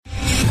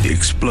the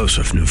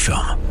explosive new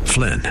film,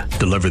 Flynn,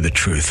 deliver the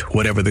truth,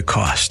 whatever the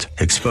cost,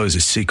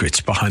 exposes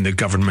secrets behind the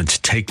government's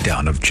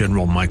takedown of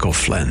General Michael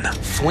Flynn.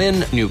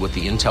 Flynn knew what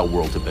the intel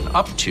world had been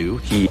up to.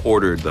 He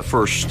ordered the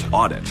first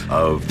audit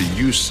of the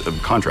use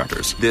of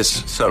contractors.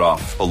 This set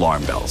off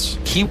alarm bells.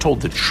 He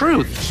told the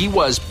truth. He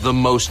was the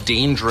most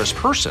dangerous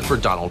person for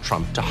Donald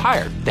Trump to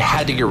hire. They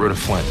had to get rid of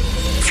Flynn.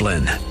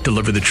 Flynn,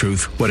 deliver the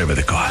truth, whatever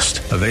the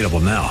cost. Available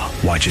now.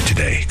 Watch it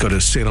today. Go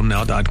to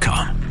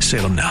salemnow.com.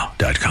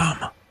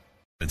 salemnow.com.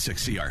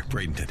 6CR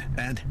Bradenton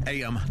and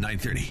AM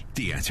 930.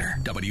 The Answer.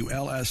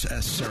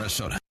 WLSS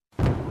Sarasota.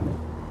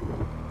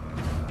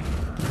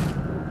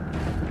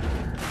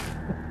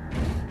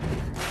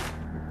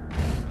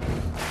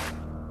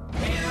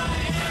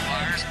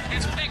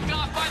 It's picked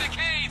off by the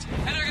Canes,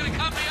 and they're going to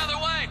come the other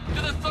way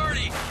to the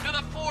 30, to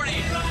the 40.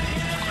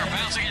 They're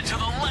bouncing it to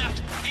the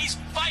left. He's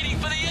fighting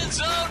for the end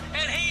zone,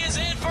 and he is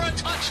in for a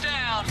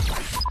touchdown.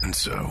 And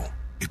so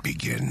it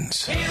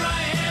begins. Here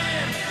I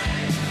am,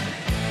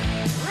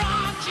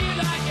 rock you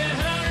like a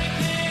hurricane.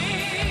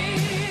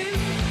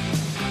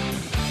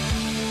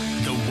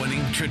 The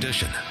winning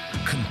tradition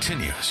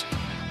continues.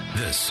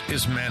 This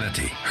is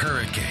Manatee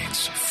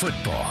Hurricanes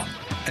football,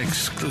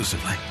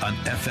 exclusively on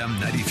FM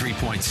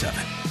 93.7,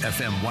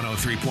 FM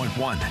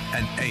 103.1,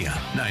 and AM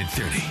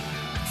 930.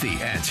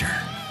 The Answer.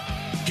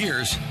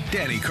 Here's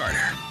Danny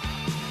Carter.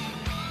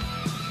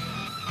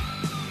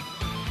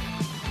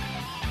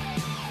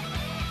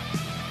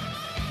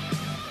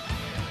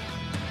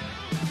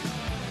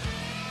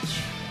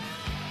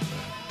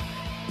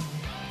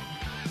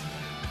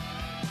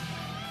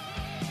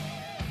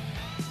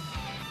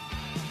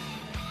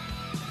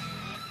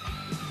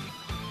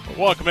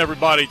 Welcome,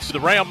 everybody, to the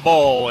Ram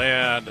Bowl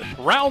and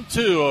round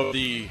 2 of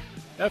the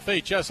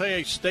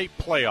FHSAA state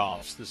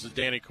playoffs. This is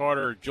Danny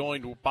Carter,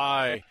 joined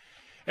by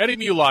Eddie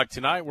Mulock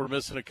tonight. We're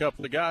missing a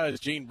couple of guys.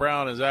 Gene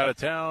Brown is out of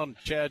town.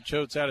 Chad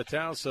Choate's out of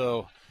town,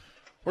 so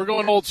we're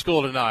going old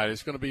school tonight.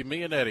 It's going to be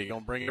me and Eddie.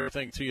 Going to bring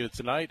everything to you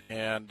tonight,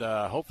 and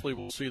hopefully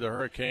we'll see the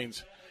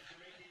Hurricanes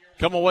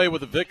come away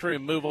with a victory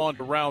and move on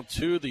to round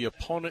 2. The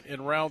opponent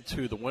in round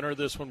 2, the winner of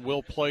this one,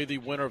 will play the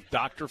winner of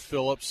Dr.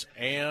 Phillips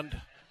and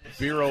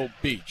Vero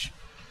Beach.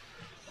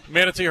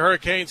 Manatee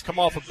Hurricanes come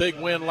off a big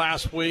win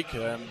last week,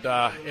 and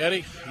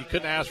Eddie, you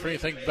couldn't ask for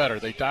anything better.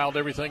 They dialed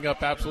everything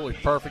up absolutely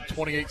perfect,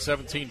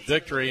 28-17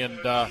 victory, and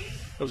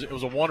it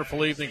was a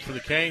wonderful evening for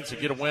the Canes to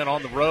get a win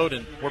on the road,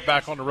 and we're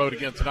back on the road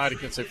again tonight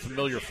against a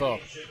familiar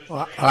foe.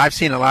 Well, I've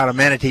seen a lot of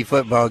Manatee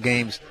football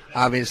games,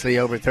 obviously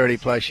over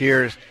 30-plus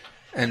years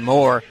and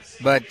more,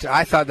 but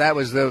I thought that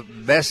was the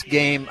best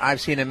game I've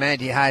seen a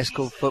Manatee High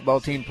School football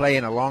team play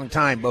in a long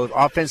time, both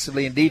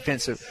offensively and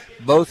defensive.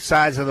 Both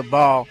sides of the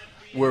ball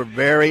were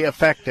very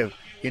effective.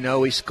 You know,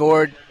 we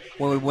scored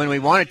when we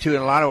wanted to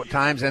in a lot of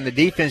times, and the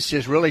defense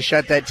just really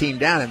shut that team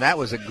down, and that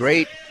was a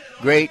great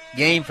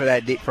game for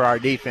our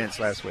defense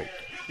last week.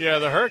 Yeah,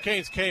 the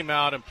Hurricanes came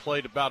out and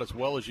played about as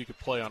well as you could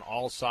play on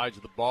all sides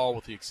of the ball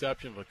with the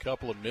exception of a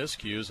couple of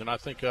miscues, and I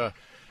think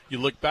you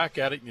look back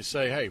at it and you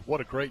say, hey,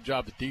 what a great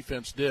job the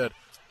defense did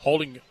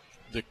holding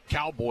the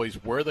Cowboys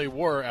where they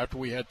were after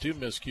we had 2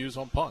 miscues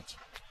on punts.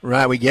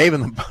 Right, we gave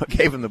them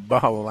the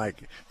ball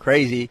like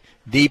crazy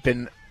deep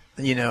in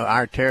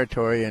our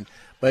territory,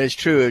 but it's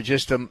true. It was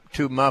just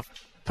 2 muff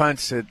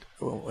punts. That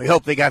we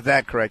hope they got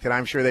that corrected.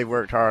 I'm sure they've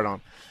worked hard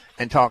on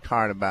and talked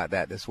hard about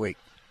that this week.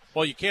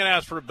 Well, you can't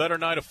ask for a better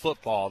night of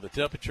football. The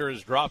temperature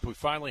has dropped. We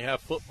finally have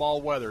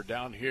football weather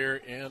down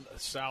here in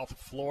South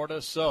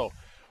Florida, so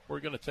we're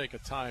going to take a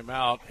time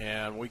out,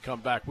 and when we come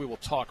back, we will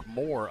talk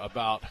more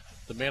about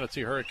the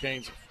Manatee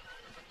Hurricanes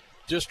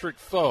district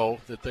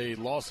foe that they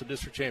lost the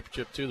district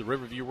championship to, the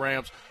Riverview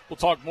Rams. We'll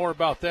talk more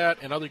about that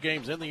and other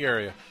games in the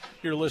area.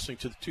 You're listening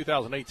to the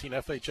 2018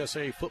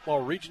 FHSAA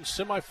Football Region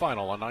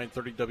Semifinal on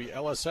 930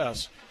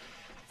 WLSS.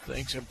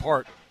 Thanks in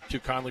part to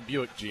Conley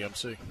Buick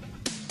GMC.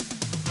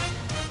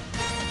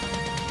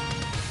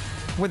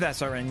 With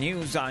SRN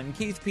News, I'm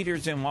Keith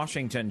Peters in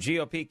Washington.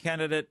 GOP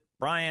candidate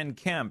Brian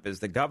Kemp is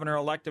the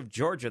governor-elect of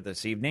Georgia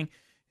this evening.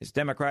 His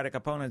Democratic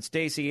opponent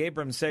Stacey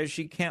Abrams says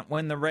she can't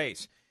win the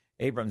race.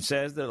 Abrams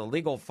says that a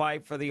legal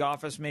fight for the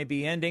office may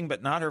be ending,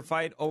 but not her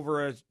fight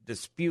over a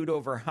dispute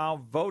over how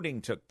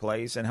voting took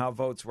place and how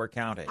votes were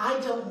counted. I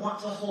don't want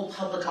to hold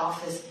public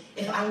office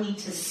if I need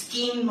to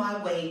scheme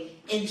my way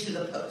into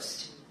the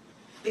post.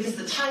 Because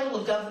the title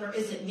of governor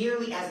isn't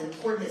nearly as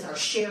important as our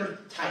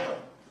shared title,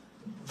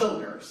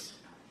 voters.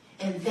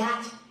 And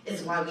that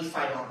is why we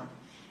fight on,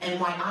 and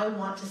why I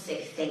want to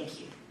say thank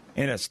you.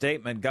 In a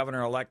statement,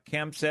 Governor-elect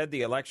Kemp said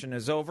the election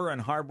is over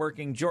and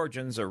hardworking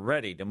Georgians are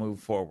ready to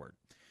move forward.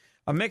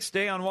 A mixed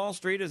day on Wall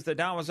Street as the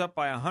Dow was up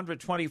by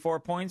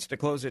 124 points to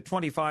close at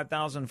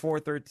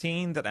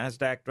 25,413. The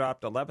Nasdaq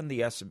dropped 11,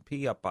 the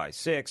S&P up by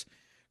 6.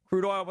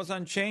 Crude oil was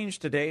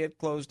unchanged today. It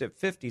closed at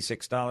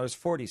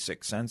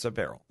 $56.46 a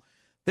barrel.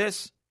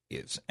 This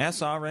is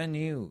SRN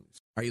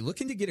News. Are you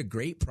looking to get a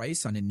great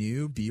price on a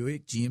new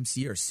Buick,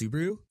 GMC, or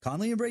Subaru?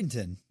 Conley and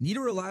Bradenton. Need a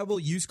reliable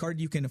used car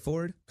you can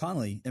afford?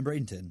 Conley and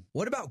Bradenton.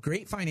 What about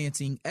great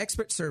financing,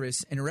 expert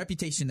service, and a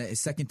reputation that is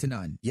second to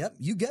none? Yep,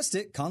 you guessed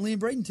it, Conley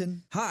and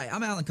Bradenton. Hi,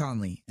 I'm Alan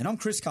Conley. And I'm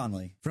Chris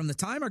Conley. From the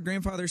time our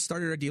grandfathers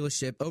started our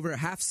dealership over a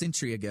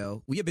half-century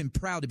ago, we have been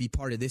proud to be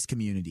part of this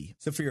community.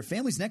 So for your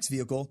family's next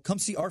vehicle, come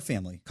see our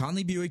family.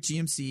 Conley Buick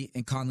GMC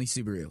and Conley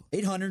Subaru.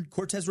 800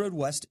 Cortez Road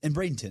West in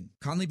Bradenton.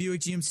 Conley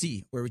Buick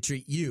GMC, where we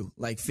treat you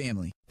like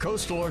family.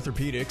 Coastal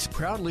Orthopedics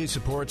proudly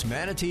supports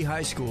Manatee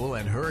High School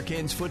and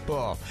Hurricanes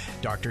football.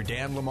 Dr.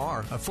 Dan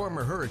Lamar, a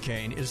former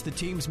Hurricane, is the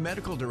team's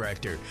medical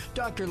director.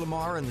 Dr.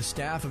 Lamar and the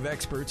staff of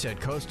experts at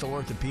Coastal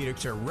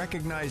Orthopedics are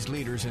recognized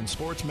leaders in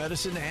sports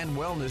medicine and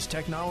wellness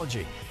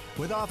technology.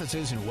 With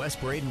offices in West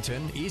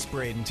Bradenton, East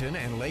Bradenton,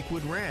 and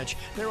Lakewood Ranch,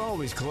 they're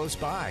always close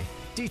by.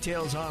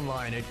 Details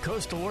online at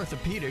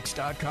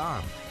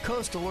coastalorthopedics.com.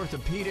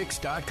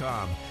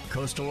 Coastalorthopedics.com.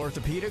 Coastal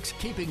Orthopedics,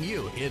 keeping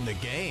you in the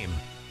game.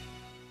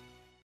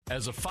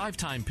 As a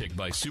 5-time pick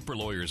by Super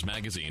Lawyers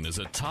Magazine as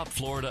a top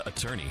Florida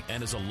attorney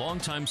and as a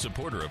longtime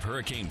supporter of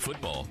Hurricane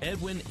football,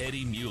 Edwin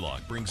Eddie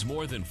Mulock brings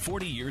more than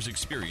 40 years'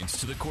 experience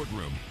to the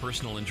courtroom.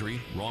 Personal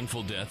injury,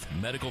 wrongful death,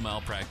 medical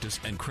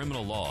malpractice, and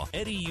criminal law.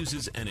 Eddie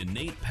uses an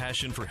innate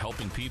passion for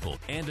helping people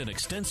and an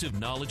extensive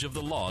knowledge of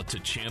the law to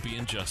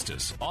champion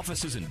justice.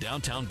 Offices in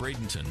downtown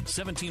Bradenton,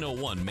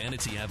 1701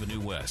 Manatee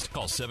Avenue West.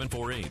 Call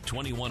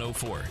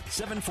 748-2104,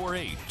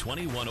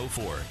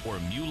 748-2104, or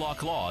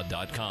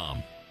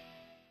mulocklaw.com.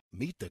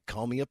 Meet the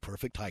Call Me a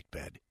Perfect hike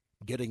bed.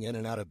 Getting in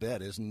and out of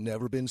bed has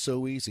never been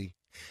so easy.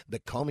 The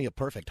Call Me a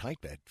Perfect hike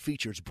bed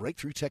features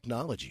breakthrough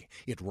technology.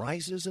 It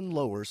rises and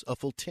lowers a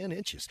full 10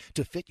 inches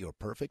to fit your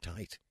perfect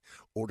height.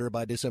 Order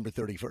by December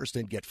 31st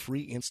and get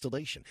free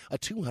installation, a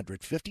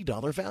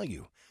 $250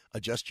 value.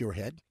 Adjust your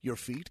head, your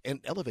feet, and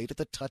elevate at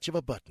the touch of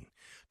a button.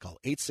 Call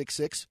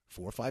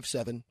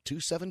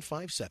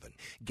 866-457-2757.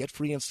 Get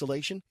free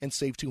installation and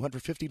save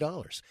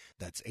 $250.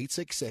 That's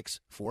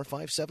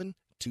 866-457-2757.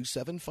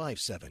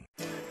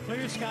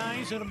 Clear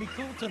skies. It'll be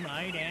cool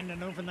tonight and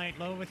an overnight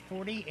low with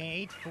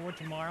 48. For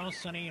tomorrow,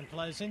 sunny and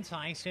pleasant,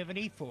 high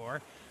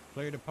 74.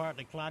 Clear to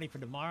partly cloudy for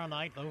tomorrow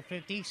night, low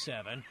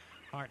 57.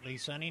 Partly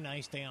sunny,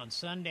 nice day on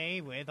Sunday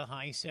with a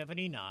high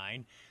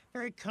 79.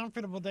 Very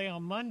comfortable day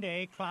on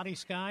Monday, cloudy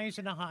skies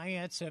and a high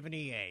at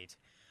 78.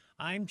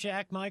 I'm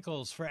Jack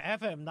Michaels for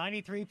FM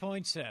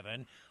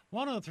 93.7.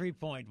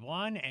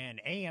 103.1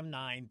 and AM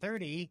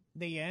 930,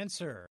 The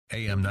Answer.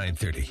 AM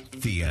 930,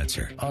 The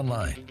Answer.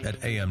 Online at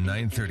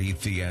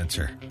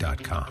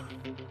am930theanswer.com.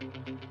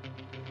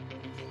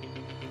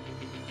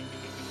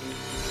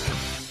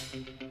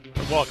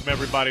 Welcome,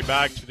 everybody,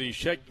 back to the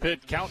Shake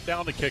Pit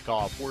Countdown to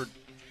Kickoff. We're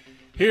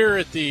here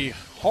at the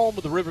home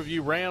of the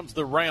Riverview Rams,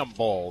 the Ram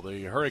Bowl.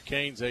 The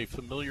Hurricanes, a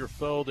familiar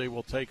foe they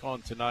will take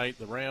on tonight.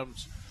 The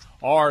Rams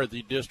are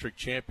the district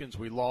champions.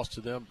 We lost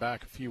to them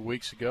back a few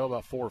weeks ago,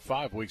 about 4 or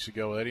 5 weeks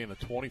ago, Eddie, in a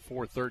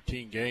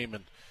 24-13 game,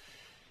 and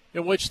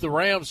in which the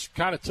Rams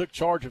kind of took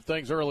charge of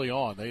things early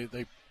on.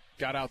 They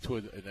got out to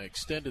an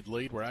extended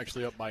lead. We're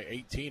actually up by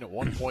 18 at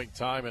one point in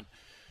time, and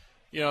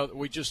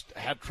we just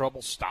had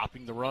trouble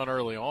stopping the run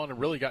early on and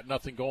really got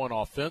nothing going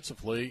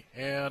offensively.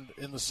 And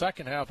in the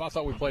second half, I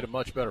thought we played a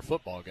much better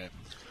football game.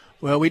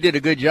 Well, we did a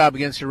good job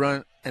against the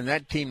run, and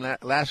that team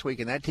last week,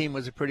 and that team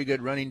was a pretty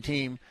good running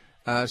team.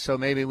 So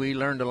maybe we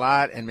learned a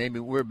lot, and maybe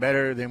we're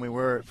better than we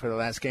were for the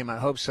last game. I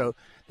hope so.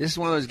 This is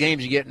one of those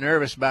games you get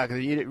nervous about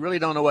because you really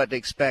don't know what to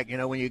expect.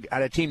 When you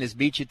got a team that's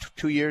beat you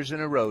 2 years in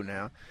a row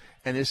now,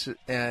 and this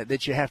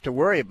that you have to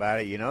worry about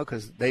it,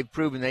 because they've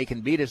proven they can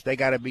beat us. They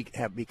got to be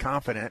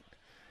confident,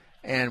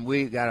 and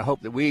we got to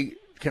hope that we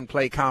can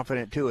play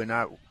confident too, and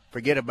not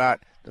forget about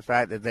the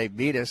fact that they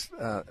beat us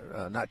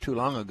not too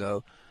long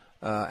ago.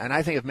 And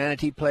I think if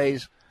Manatee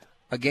plays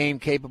a game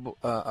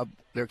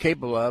they're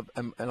capable of,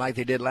 and like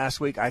they did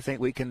last week, I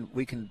think we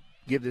can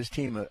give this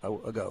team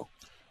a go.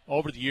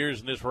 Over the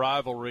years in this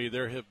rivalry,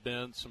 there have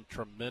been some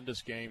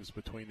tremendous games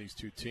between these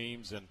two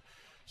teams and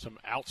some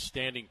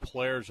outstanding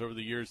players over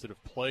the years that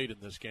have played in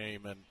this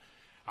game. And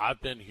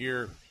I've been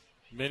here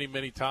many,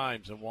 many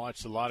times and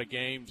watched a lot of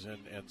games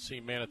and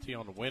seen Manatee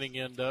on the winning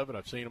end of it.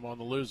 I've seen them on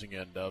the losing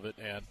end of it.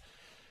 And,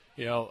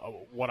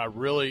 what I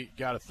really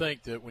got to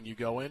think that when you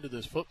go into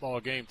this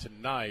football game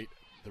tonight,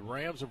 the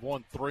Rams have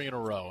won 3 in a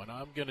row, and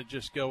I'm going to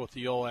just go with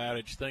the old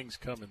adage, things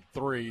come in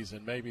threes,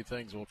 and maybe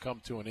things will come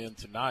to an end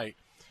tonight.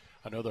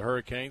 I know the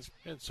Hurricanes,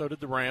 and so did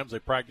the Rams. They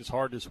practiced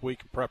hard this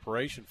week in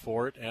preparation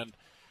for it. And,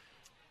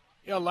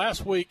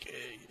 last week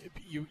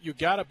you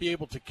got to be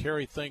able to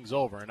carry things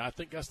over, and I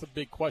think that's the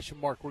big question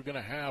mark we're going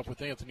to have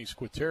with Anthony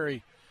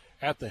Squitieri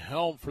at the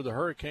helm for the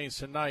Hurricanes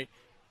tonight.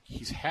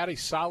 He's had a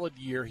solid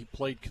year. He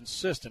played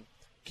consistent.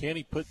 Can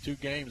he put 2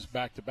 games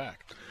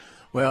back-to-back?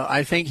 Well,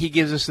 I think he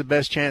gives us the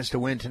best chance to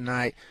win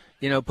tonight.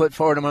 Put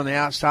Fordham on the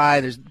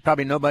outside. There's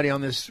probably nobody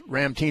on this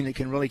Ram team that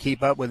can really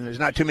keep up with him. There's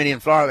not too many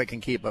in Florida that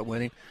can keep up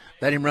with him.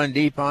 Let him run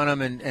deep on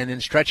him and then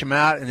stretch him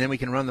out, and then we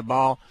can run the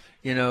ball,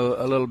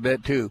 a little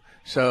bit too.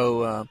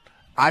 So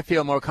I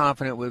feel more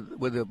confident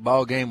with the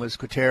ball game with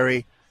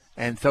Squitieri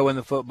and throwing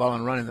the football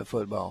and running the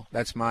football.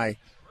 That's my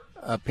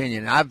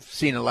opinion. I've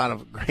seen a lot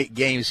of great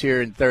games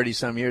here in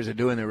 30-some years of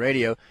doing the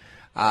radio.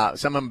 Some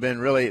of them have been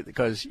really,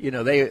 because,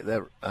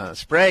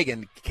 Sprague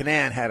and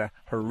Canaan had a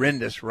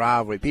horrendous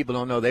rivalry. People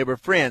don't know they were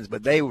friends,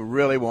 but they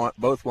really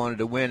both wanted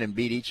to win and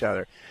beat each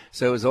other.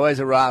 So it was always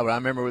a rivalry. I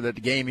remember with the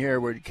game here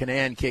where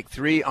Canaan kicked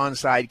 3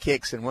 onside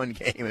kicks in one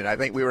game, and I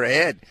think we were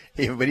ahead,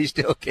 but he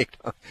still kicked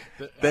on.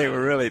 They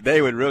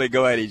would really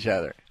go at each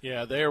other.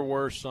 Yeah, there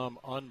were some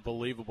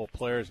unbelievable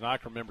players, and I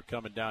can remember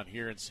coming down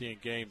here and seeing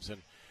games,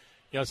 and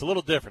it's a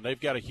little different. They've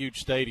got a huge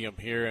stadium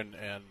here, and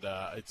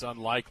it's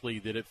unlikely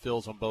that it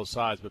fills on both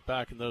sides. But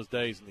back in those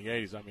days in the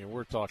 80s,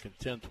 we're talking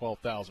 10,000,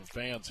 12,000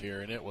 fans here,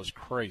 and it was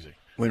crazy.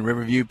 When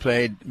Riverview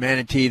played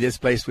Manatee, this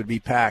place would be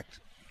packed.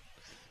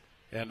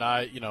 And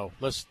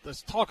let's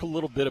talk a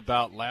little bit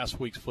about last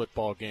week's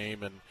football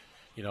game. And,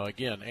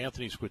 again,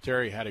 Anthony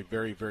Squitieri had a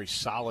very, very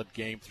solid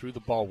game, threw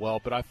the ball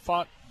well. But I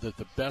thought that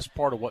the best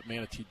part of what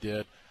Manatee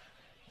did,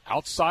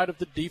 outside of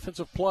the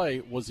defensive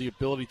play, was the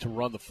ability to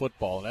run the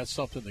football. And that's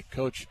something that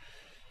Coach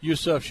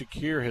Yusuf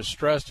Shakir has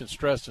stressed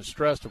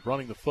of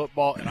running the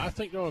football. And I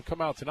think they're going to come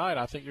out tonight.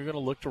 I think you're going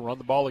to look to run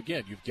the ball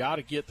again. You've got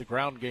to get the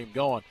ground game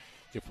going.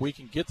 If we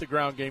can get the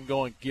ground game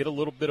going, get a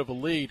little bit of a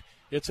lead,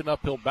 it's an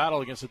uphill battle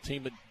against a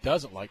team that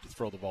doesn't like to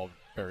throw the ball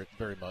very,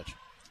 very much.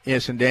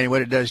 Yes, and Danny,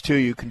 what it does, too,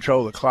 you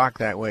control the clock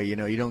that way. You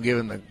don't give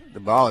them the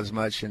ball as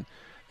much.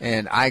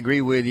 And I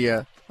agree with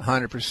you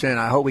 100%.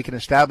 I hope we can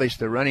establish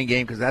the running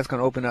game, because that's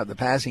going to open up the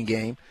passing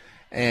game.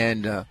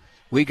 And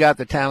we got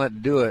the talent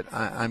to do it.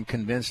 I'm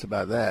convinced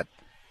about that.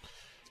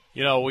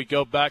 We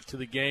go back to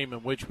the game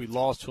in which we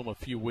lost to them a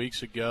few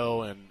weeks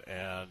ago,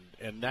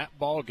 and that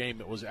ball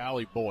game, it was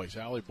Allie Boyce.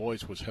 Allie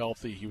Boyce was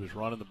healthy. He was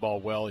running the ball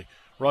well. He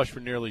rushed for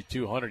nearly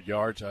 200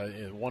 yards.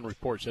 One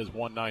report says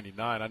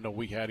 199. I know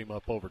we had him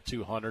up over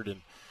 200. And,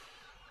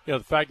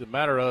 the fact of the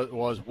matter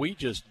was we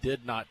just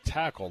did not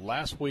tackle.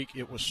 Last week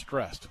it was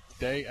stressed.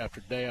 Day after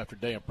day after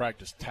day in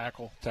practice,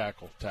 tackle.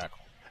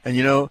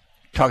 And,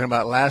 talking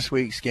about last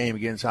week's game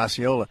against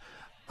Osceola,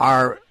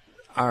 our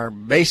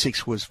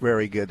basics was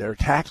very good. Our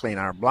tackling,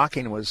 our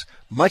blocking was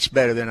much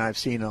better than I've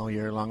seen all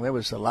year long. There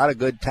was a lot of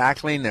good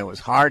tackling. There was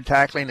hard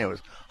tackling. There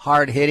was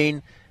hard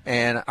hitting.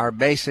 And our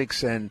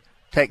basics and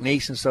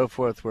techniques and so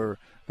forth were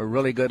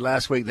really good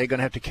last week. They're going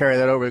to have to carry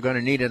that over. They're going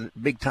to need it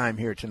big time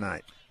here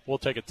tonight. We'll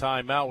take a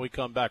timeout. When we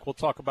come back, we'll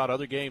talk about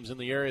other games in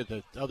the area,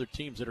 the other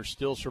teams that are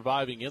still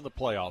surviving in the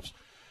playoffs.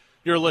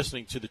 You're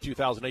listening to the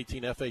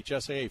 2018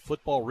 FHSAA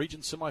Football Region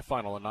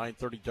Semifinal at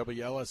 930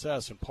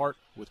 WLSS, in part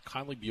with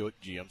Conley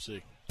Buick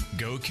GMC.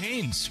 Go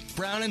Canes!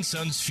 Brown &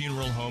 Sons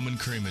Funeral Home and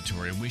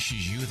Crematory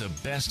wishes you the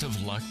best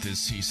of luck this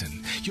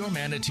season. Your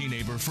Manatee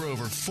neighbor for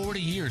over 40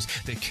 years,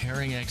 the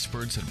caring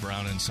experts at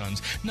Brown &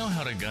 Sons know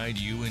how to guide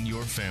you and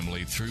your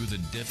family through the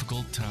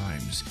difficult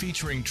times.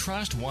 Featuring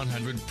Trust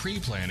 100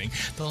 pre-planning,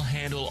 they'll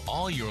handle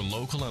all your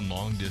local and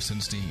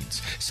long-distance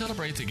needs.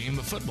 Celebrate the game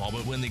of football,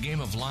 but when the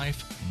game of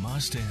life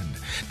must end.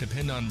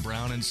 Depend on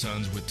Brown &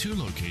 Sons with 2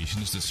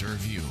 locations to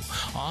serve you.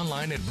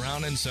 Online at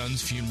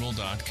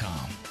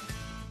brownandsonsfuneral.com.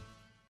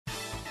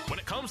 When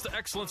it comes to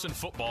excellence in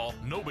football,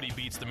 nobody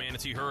beats the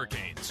Manatee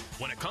Hurricanes.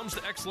 When it comes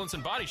to excellence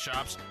in body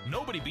shops,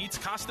 nobody beats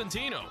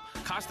Costantino.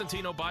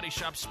 Costantino Body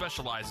Shop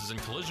specializes in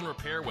collision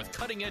repair with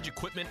cutting-edge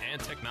equipment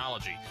and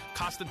technology.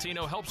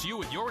 Costantino helps you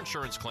with your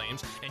insurance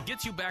claims and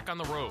gets you back on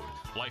the road.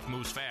 Life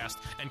moves fast,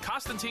 and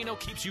Costantino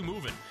keeps you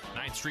moving.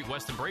 9th Street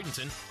West in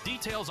Bradenton.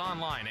 Details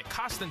online at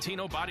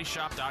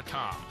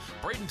CostantinoBodyShop.com.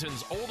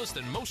 Bradenton's oldest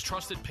and most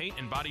trusted paint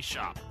and body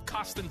shop.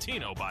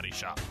 Costantino Body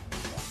Shop.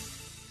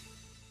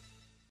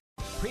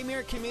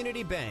 Premier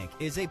Community Bank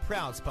is a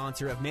proud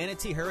sponsor of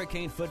Manatee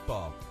Hurricane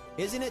football.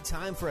 Isn't it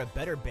time for a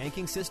better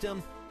banking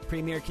system?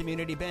 Premier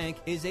Community Bank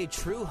is a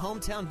true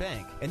hometown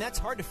bank, and that's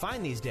hard to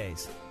find these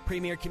days.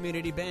 Premier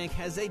Community Bank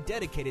has a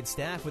dedicated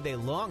staff with a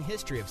long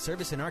history of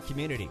service in our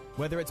community.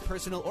 Whether it's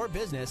personal or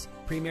business,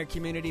 Premier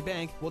Community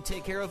Bank will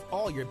take care of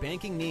all your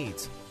banking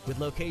needs. With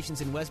locations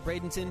in West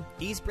Bradenton,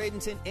 East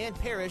Bradenton, and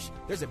Parrish,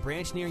 there's a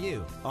branch near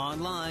you.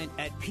 Online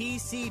at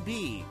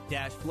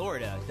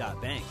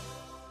pcb-florida.bank.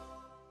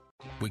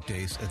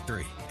 Weekdays at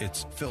 3.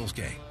 It's Phil's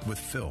Game with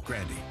Phil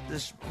Grandy.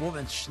 This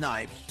woman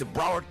Snipes, the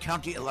Broward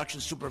County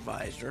election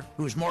supervisor,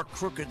 who's more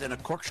crooked than a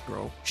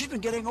corkscrew, she's been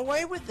getting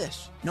away with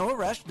this. No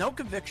arrests, no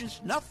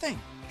convictions, nothing.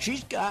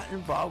 She's gotten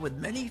involved with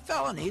many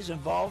felonies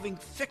involving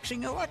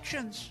fixing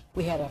elections.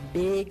 We had a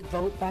big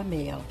vote by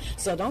mail,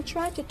 so don't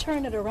try to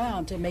turn it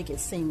around to make it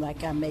seem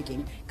like I'm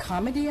making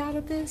comedy out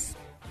of this.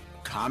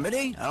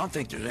 Comedy? I don't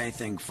think there's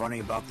anything funny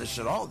about this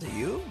at all, do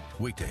you?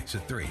 Weekdays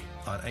at 3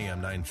 on AM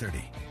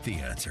 930. The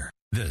Answer.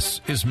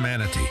 This is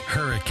Manatee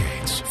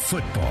Hurricanes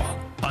football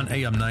on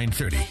AM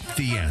 930.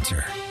 The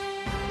Answer.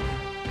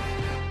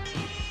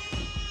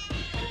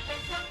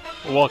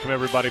 Welcome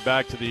everybody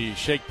back to the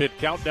Shake Pit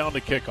Countdown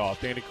to Kickoff.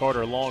 Danny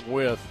Carter along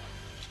with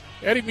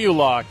Eddie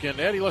Mulock. And,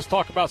 Eddie, let's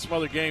talk about some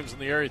other games in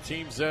the area,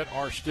 teams that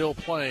are still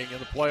playing in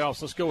the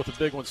playoffs. Let's go with the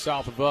big one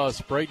south of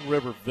us, Braden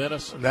River,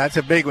 Venice. That's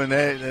a big one.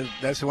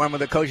 That's the one where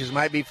the coaches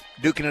might be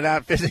duking it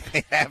out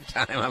physically at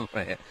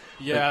halftime.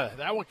 Yeah,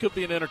 that one could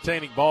be an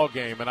entertaining ball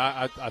game, and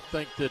I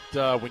think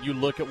that when you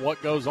look at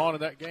what goes on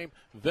in that game,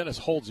 Venice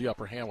holds the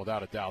upper hand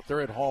without a doubt.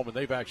 They're at home, and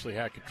they've actually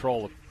had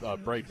control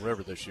of Braden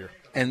River this year.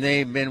 And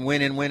they've been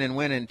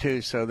winning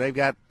too, so they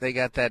got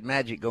that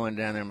magic going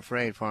down there, I'm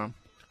afraid, for them.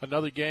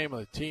 Another game,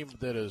 a team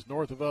that is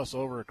north of us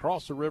over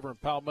across the river in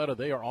Palmetto.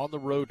 They are on the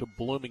road to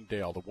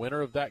Bloomingdale. The winner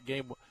of that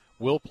game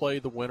will play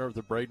the winner of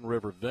the Braden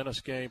River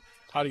Venice game.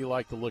 How do you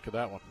like the look of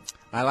that one?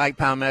 I like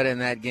Palmetto in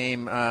that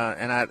game,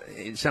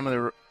 and some of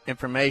the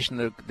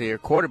information, their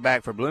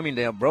quarterback for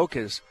Bloomingdale broke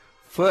his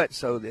foot,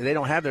 so they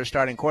don't have their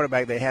starting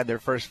quarterback. They had their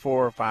first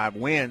 4 or 5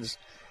 wins,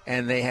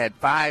 and they had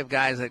 5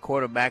 guys at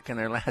quarterback in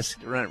their last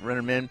run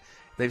them in.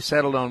 They've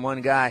settled on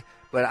one guy.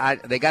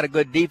 But they got a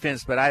good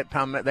defense, but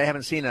they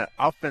haven't seen an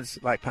offense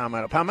like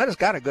Palmetto. Palmetto's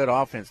got a good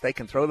offense. They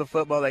can throw the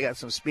football. They got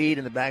some speed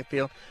in the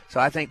backfield.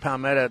 So I think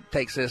Palmetto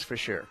takes this for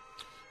sure.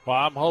 Well,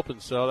 I'm hoping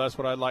so. That's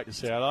what I'd like to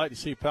see. I'd like to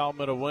see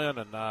Palmetto win,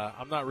 and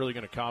I'm not really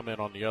going to comment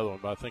on the other one,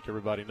 but I think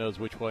everybody knows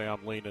which way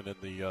I'm leaning in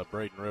the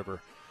Braden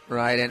River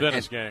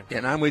Venice game.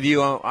 And I'm with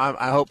you.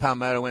 I hope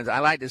Palmetto wins. I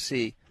like to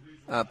see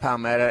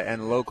Palmetto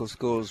and local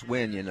schools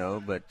win,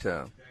 but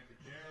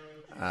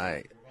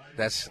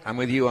I'm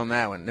with you on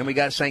that one. Then we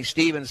got St.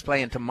 Stephen's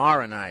playing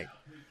tomorrow night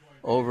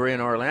over in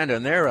Orlando,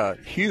 and they're a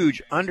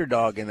huge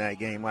underdog in that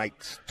game, like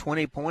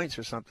 20 points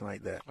or something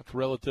like that. That's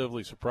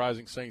relatively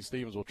surprising. St.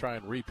 Stephen's will try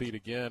and repeat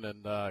again,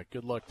 and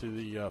good luck to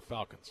the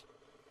Falcons.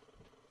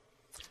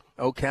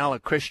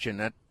 Ocala Christian,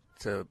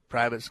 that's a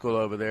private school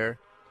over there.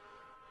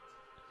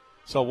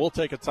 So we'll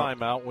take a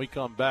timeout. When we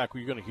come back,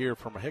 we're going to hear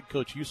from head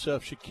coach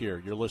Yusuf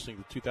Shakir. You're listening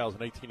to the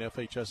 2018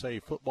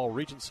 FHSA Football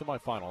Region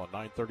Semifinal on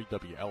 930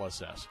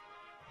 WLSS.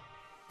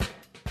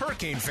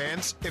 Hurricane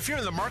fans, if you're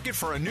in the market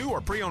for a new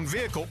or pre-owned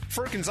vehicle,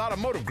 Firkins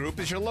Automotive Group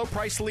is your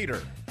low-price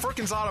leader.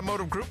 Firkins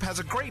Automotive Group has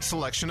a great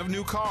selection of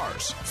new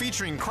cars,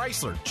 featuring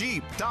Chrysler,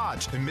 Jeep,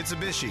 Dodge, and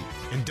Mitsubishi.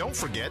 And don't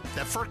forget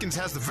that Firkins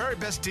has the very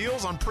best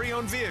deals on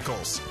pre-owned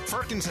vehicles.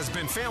 Firkins has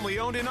been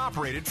family-owned and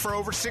operated for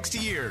over 60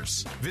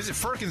 years. Visit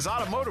Firkins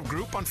Automotive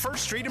Group on 1st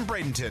Street in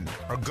Bradenton,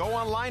 or go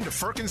online to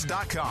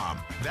Firkins.com.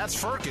 That's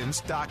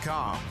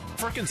Firkins.com.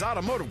 Firkins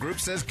Automotive Group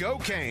says go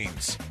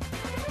Canes.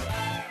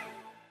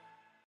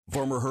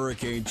 Former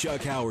Hurricane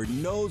Chuck Howard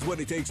knows what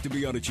it takes to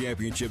be on a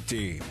championship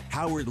team.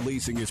 Howard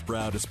Leasing is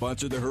proud to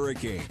sponsor the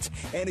Hurricanes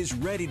and is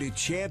ready to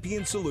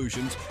champion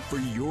solutions for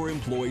your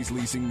employees'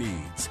 leasing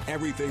needs.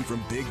 Everything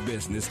from big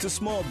business to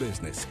small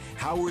business,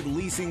 Howard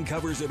Leasing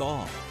covers it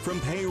all.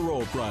 From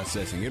payroll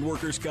processing and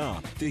workers'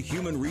 comp to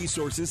human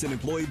resources and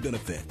employee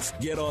benefits.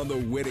 Get on the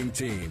winning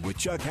team with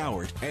Chuck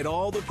Howard and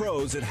all the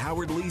pros at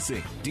Howard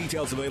Leasing.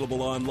 Details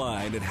available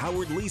online at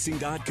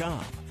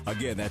howardleasing.com.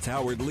 Again, that's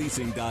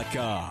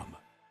howardleasing.com.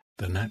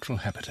 The natural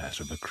habitat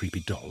of a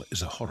creepy doll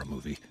is a horror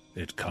movie.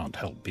 It can't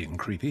help being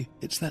creepy.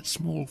 It's that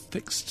small,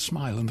 fixed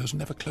smile and those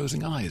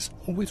never-closing eyes,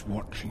 always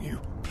watching you,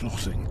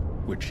 plotting,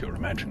 which you're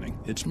imagining.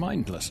 It's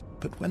mindless.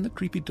 But when the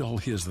creepy doll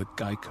hears that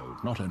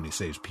Geico not only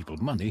saves people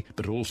money,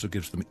 but also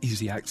gives them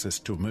easy access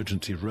to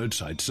emergency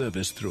roadside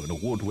service through an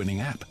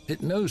award-winning app,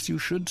 it knows you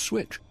should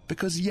switch.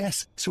 Because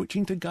yes,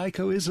 switching to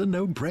Geico is a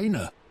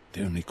no-brainer.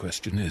 The only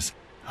question is,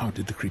 how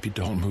did the creepy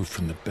doll move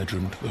from the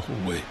bedroom to the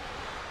hallway?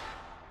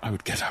 I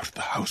would get out of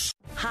the house.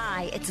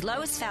 Hi, it's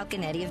Lois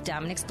Falconetti of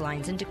Dominic's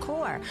Blinds and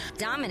Decor.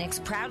 Dominic's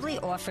proudly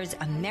offers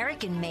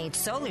American-made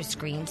solar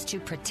screens to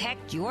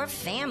protect your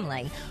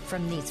family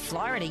from these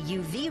Florida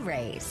UV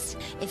rays.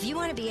 If you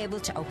want to be able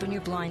to open your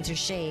blinds or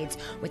shades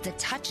with the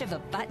touch of a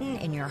button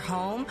in your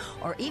home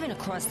or even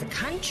across the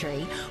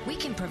country, we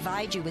can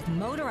provide you with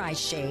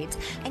motorized shades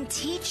and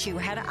teach you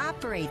how to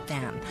operate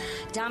them.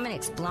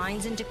 Dominic's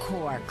Blinds and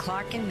Decor,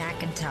 Clark and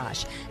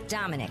McIntosh.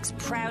 Dominic's,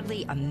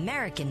 proudly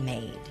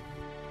American-made.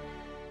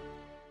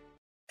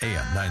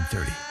 AM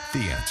 930, The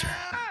Answer.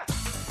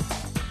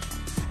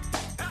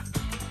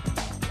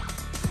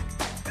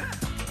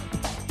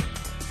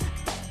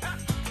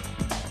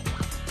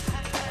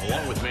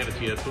 Along with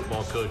Manatee head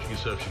football coach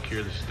Yusuf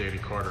Shakir, this is Danny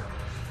Carter.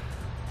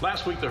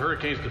 Last week, the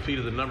Hurricanes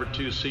defeated the number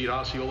 2 seed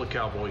Osceola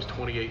Cowboys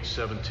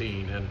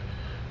 28-17. And,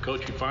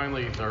 Coach, the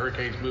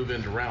Hurricanes move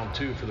into round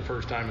 2 for the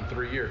first time in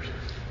 3 years.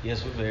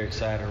 Yes, we're very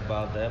excited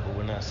about that, but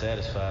we're not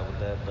satisfied with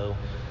that, though.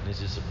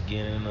 This is the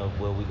beginning of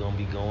where we're going to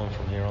be going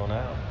from here on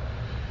out.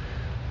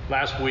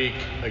 Last week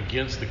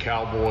against the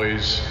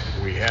Cowboys,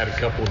 we had a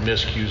couple of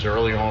miscues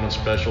early on in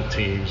special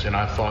teams, and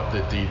I thought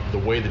that the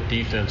way the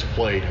defense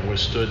played and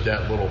withstood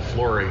that little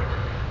flurry,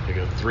 they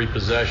got 3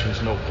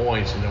 possessions, no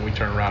points, and then we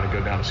turn around and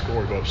go down and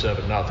score, go up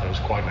 7-0. It was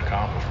quite an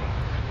accomplishment.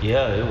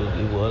 Yeah, it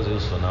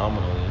was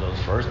phenomenal. Those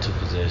first 2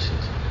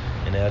 possessions,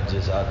 and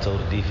I told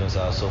the defense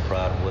I was so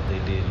proud of what they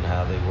did and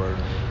how they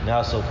worked. And I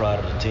was so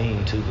proud of the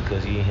team too,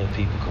 because you didn't hear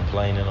people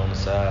complaining on the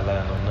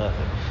sideline or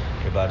nothing.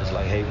 Everybody's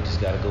like, hey, we just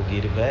got to go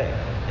get it back.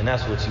 And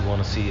that's what you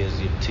want to see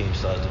as your team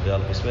starts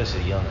developing,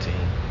 especially a young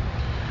team.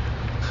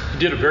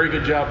 did a very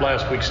good job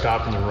last week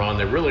stopping the run.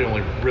 They really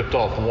only ripped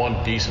off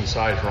one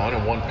decent-sized run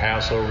and one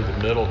pass over the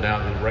middle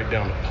right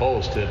down the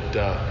post.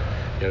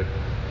 A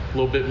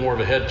little bit more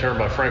of a head turn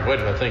by Frank White.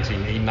 I think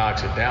he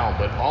knocks it down.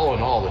 But all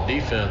in all, the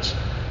defense,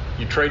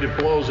 you traded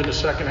blows in the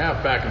second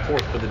half back and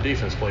forth, but the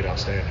defense played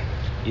outstanding.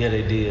 Yeah,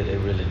 they did. They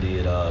really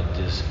did.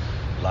 Just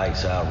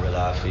lights out, real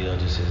I feel.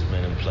 Just as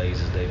many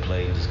plays as they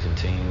played, just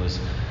continuous.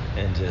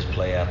 And just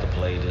play after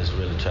play, just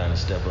really trying to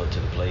step up to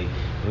the plate.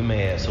 We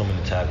may have so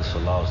many tackles for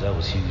loss. That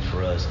was huge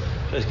for us,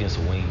 especially against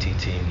a wing T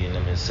team, getting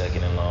them in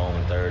second and long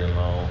and third and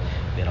long,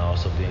 then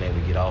also being able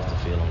to get off the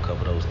field on a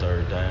couple of those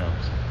third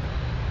downs.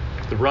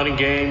 The running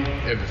game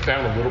have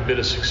found a little bit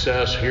of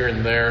success here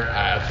and there.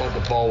 I thought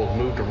the ball was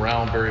moved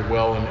around very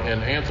well,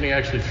 and Anthony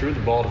actually threw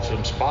the ball to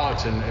some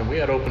spots, and we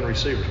had open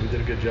receivers. We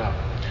did a good job.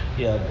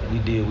 Yeah, we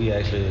did. We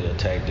actually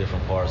attacked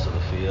different parts of the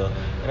field,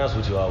 and that's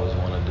what you always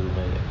want to do,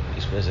 man.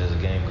 Especially as the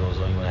game goes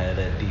on, you want to have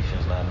that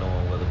defense not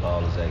knowing where the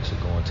ball is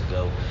actually going to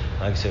go.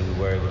 Like I said, we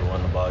were able to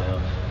run the ball.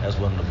 That's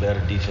one of the better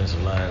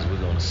defensive lines we're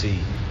going to see,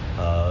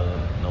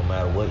 no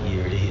matter what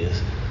year it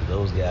is.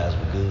 Those guys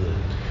were good.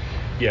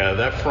 Yeah,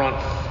 that front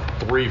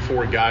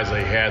 3-4 guys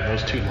they had,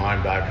 those two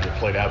linebackers that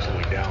played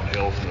absolutely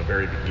downhill from the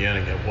very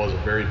beginning. It was a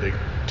very big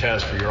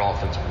test for your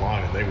offensive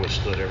line, and they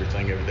withstood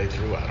everything they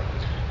threw at them.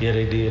 Yeah,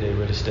 they did. They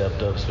really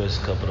stepped up,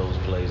 especially a couple of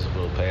those plays,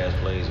 little pass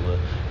plays where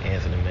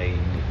Anthony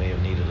may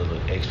have needed a little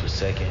extra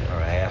second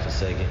or a half a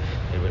second.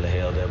 They really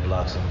held their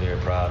blocks. I'm very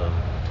proud of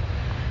them.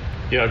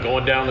 Yeah,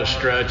 going down the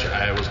stretch,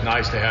 it was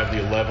nice to have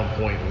the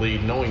 11-point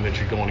lead, knowing that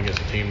you're going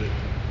against a team that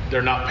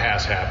they're not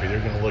pass happy. They're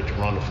going to look to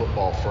run the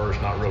football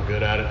first, not real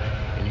good at it.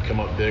 And you come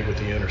up big with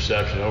the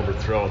interception,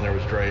 overthrow, and there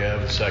was Dre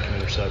Evans' second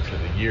interception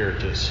of the year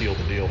to seal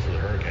the deal for the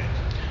Hurricanes.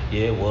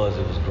 Yeah, it was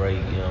great,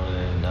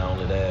 and not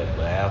only that,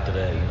 but after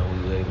that,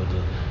 we were able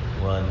to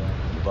run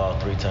the ball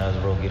 3 times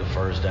in a row, get a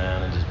first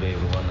down, and just be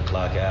able to run the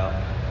clock out.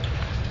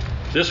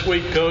 This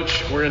week,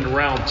 Coach, we're into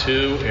round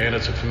 2, and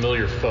it's a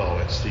familiar foe.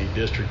 It's the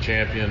district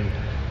champion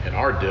in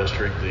our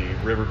district, the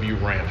Riverview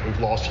Rams.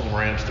 We've lost to the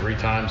Rams 3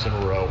 times in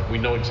a row. We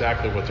know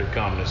exactly what they're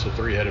coming. It's a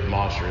 3-headed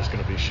monster. It's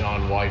going to be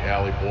Sean White,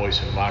 Allie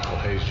Boyce, and Michael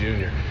Hayes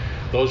Jr.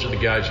 Those are the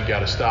guys you got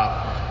to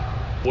stop.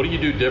 What do you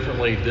do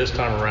differently this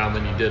time around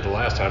than you did the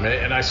last time?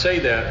 And I say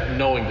that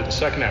knowing that the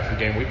second half of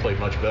the game we played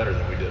much better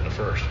than we did in the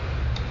first.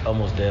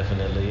 Almost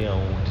definitely.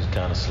 We just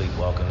kind of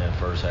sleepwalking that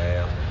first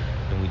half,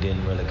 and we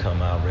didn't really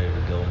come out ready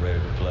to go, ready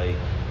to play.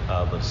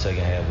 But the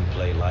second half we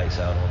played lights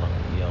out on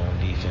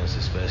defense,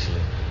 especially.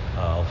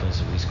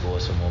 Offensively, we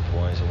scored some more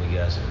points, and we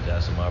got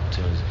some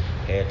opportunities.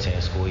 Had 10,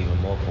 score even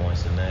more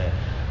points than that.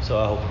 So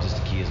I hope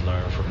just the kids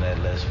learn from that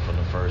lesson from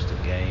the first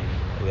game.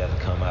 We have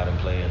to come out and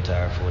play the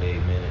entire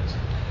 48 minutes.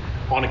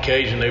 On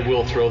occasion, they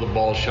will throw the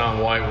ball. Sean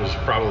White was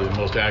probably the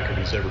most accurate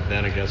he's ever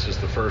been against us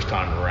the first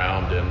time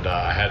around, and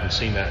I hadn't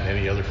seen that in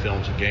any other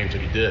films and games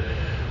that he did.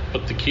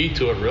 But the key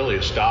to it really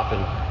is stopping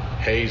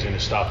Hayes and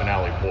stopping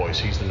Allie Boyce.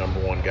 He's the number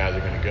one guy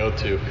they're going to go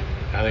to.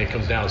 I think it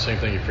comes down to the same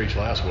thing you preached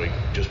last week.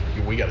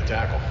 We got to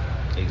tackle.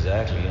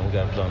 Exactly. We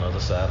got to play on the other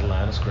side of the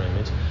line of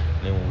scrimmage.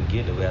 And then when we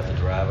get there, we have to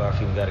drive our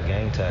feet. We got a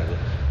gang tackle.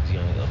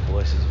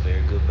 Boyce is a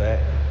very good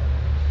back.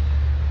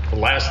 The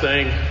last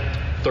thing,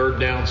 third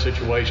down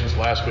situations.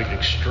 Last week,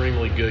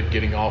 extremely good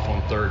getting off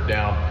on third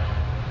down.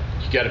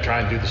 You got to try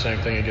and do the same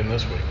thing again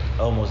this week.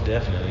 Almost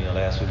definitely.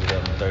 Last week we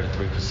got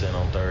 33%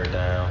 on third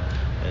down.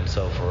 And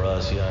so for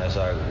us, that's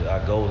our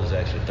goal is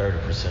actually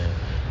 30%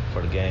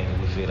 for the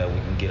game. We feel that we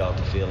can get off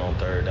the field on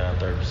third down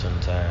 30% of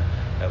the time,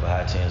 have a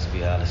high chance to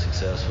be highly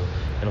successful,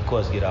 and of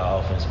course get our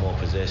offense more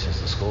possessions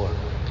to score.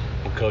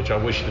 Well, Coach, I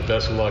wish you the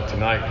best of luck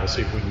tonight. Let's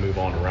see if we can move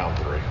on to round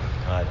 3. All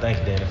right, thank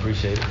you, Danny.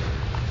 Appreciate it.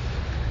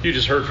 You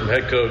just heard from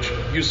head coach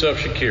Yusuf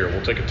Shakir.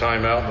 We'll take a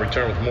timeout and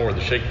return with more of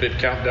the Shake Pit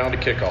Countdown to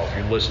Kickoff.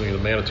 You're listening to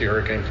the Manatee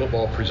Hurricane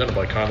Football presented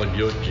by Conley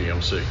Buick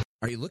GMC.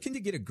 Are you looking to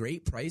get a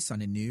great price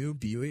on a new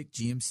Buick,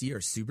 GMC,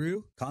 or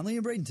Subaru? Conley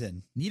and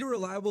Bradenton. Need a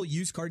reliable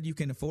used car you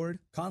can afford?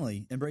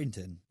 Conley and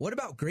Bradenton. What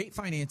about great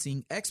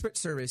financing, expert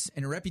service,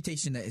 and a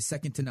reputation that is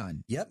second to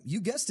none? Yep,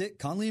 you guessed it,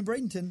 Conley and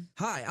Bradenton.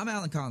 Hi, I'm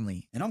Alan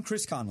Conley. And I'm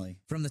Chris Conley.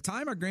 From the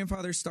time our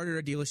grandfathers started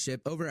our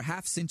dealership over a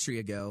half-century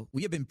ago,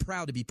 we have been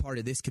proud to be part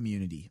of this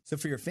community. So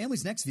for your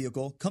family's next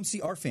vehicle, come see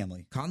our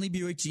family. Conley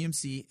Buick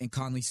GMC and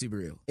Conley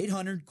Subaru.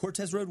 800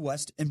 Cortez Road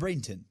West in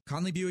Bradenton.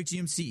 Conley Buick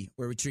GMC,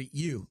 where we treat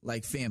you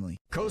like family.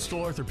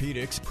 Coastal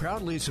Orthopedics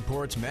proudly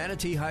supports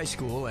Manatee High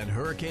School and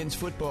Hurricanes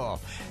football.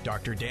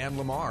 Dr. Dan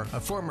Lamar, a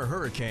former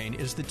Hurricane,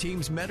 is the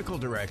team's medical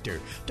director.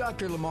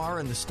 Dr. Lamar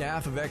and the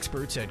staff of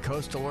experts at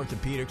Coastal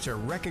Orthopedics are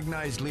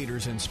recognized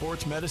leaders in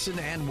sports medicine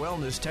and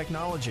wellness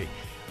technology.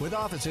 With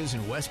offices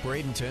in West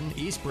Bradenton,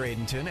 East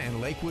Bradenton, and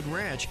Lakewood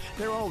Ranch,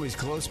 they're always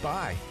close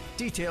by.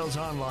 Details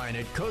online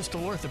at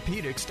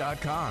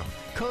coastalorthopedics.com.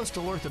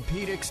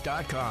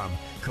 Coastalorthopedics.com.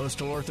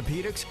 Coastal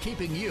Orthopedics,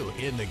 keeping you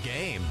in the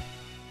game.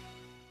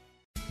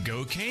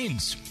 Go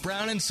Canes!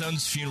 Brown &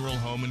 Sons Funeral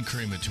Home and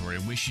Crematory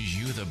wishes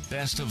you the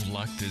best of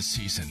luck this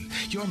season.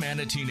 Your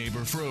Manatee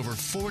neighbor for over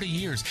 40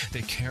 years,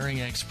 the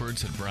caring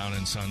experts at Brown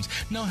 & Sons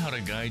know how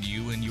to guide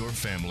you and your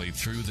family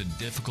through the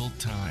difficult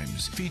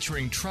times.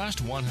 Featuring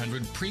Trust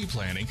 100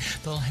 pre-planning,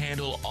 they'll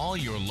handle all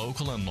your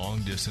local and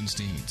long-distance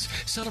needs.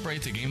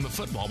 Celebrate the game of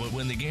football, but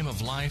when the game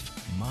of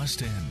life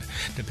must end.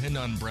 Depend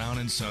on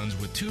Brown & Sons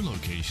with 2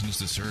 locations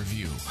to serve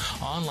you.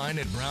 Online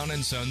at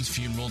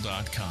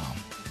brownandsonsfuneral.com.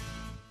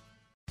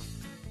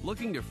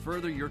 Looking to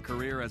further your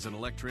career as an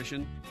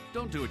electrician?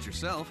 Don't do it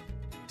yourself.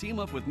 Team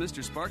up with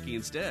Mr. Sparky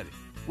instead.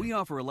 We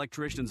offer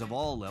electricians of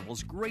all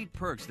levels great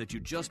perks that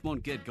you just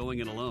won't get going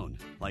it alone,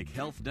 like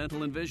health,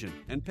 dental, and vision,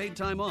 and paid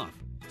time off.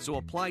 So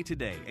apply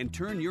today and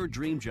turn your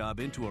dream job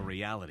into a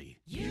reality.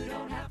 You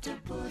don't have to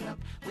put up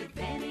with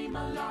any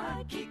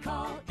malarkey.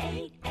 Call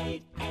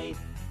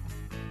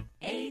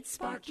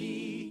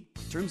 888-8-SPARKY.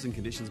 Terms and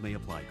conditions may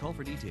apply. Call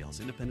for details.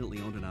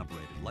 Independently owned and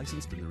operated.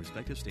 Licensed in the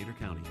respective state or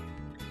county.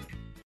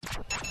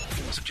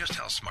 So just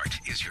how smart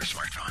is your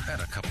smartphone?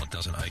 Add a couple of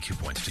dozen IQ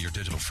points to your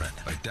digital friend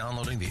by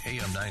downloading the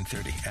AM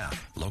 930 app.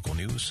 Local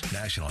news,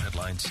 national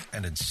headlines,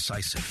 and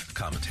incisive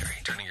commentary.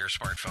 Turning your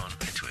smartphone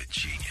into a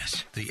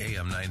genius. The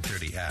AM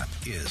 930 app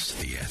is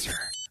the answer.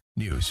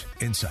 News,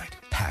 insight,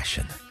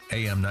 passion.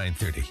 AM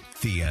 930,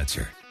 the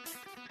answer.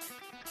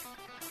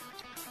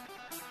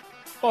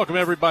 Welcome,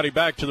 everybody,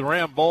 back to the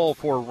Ram Bowl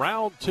for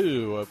round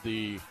 2 of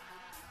the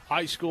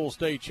high school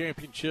state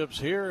championships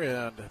here,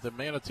 and the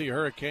Manatee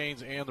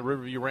Hurricanes and the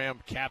Riverview Ram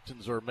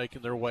captains are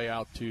making their way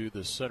out to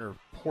the center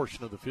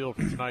portion of the field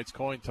for tonight's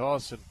coin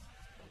toss. And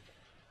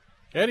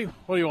Eddie,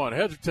 what do you want,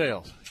 heads or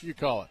tails? You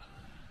call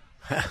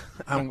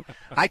it.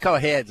 I call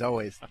heads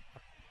always.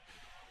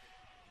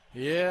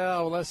 Yeah,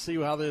 well, let's see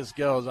how this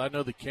goes. I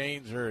know the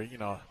Canes are,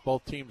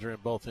 both teams are in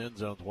both end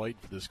zones waiting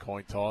for this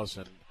coin toss,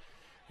 and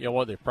you know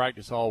what, they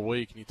practice all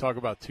week, and you talk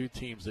about 2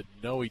 teams that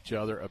know each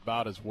other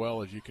about as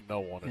well as you can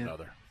know one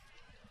another.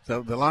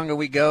 So the longer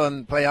we go in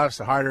the playoffs,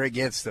 the harder it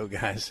gets, though,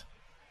 guys.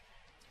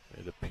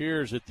 It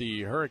appears that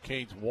the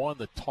Hurricanes won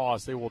the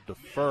toss. They will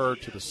defer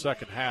to the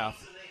second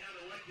half.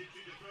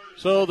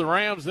 So the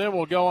Rams then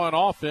will go on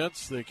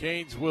offense. The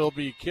Canes will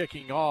be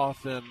kicking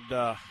off. And,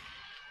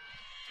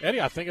 Eddie,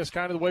 I think that's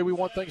kind of the way we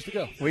want things to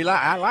go.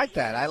 I like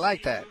that. I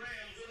like that.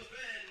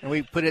 And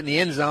we put it in the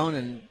end zone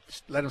and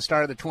let them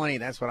start at the 20.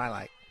 That's what I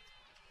like.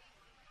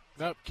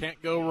 Nope,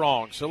 can't go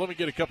wrong. So let me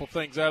get a couple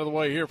things out of the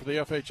way here for the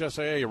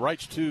FHSAA.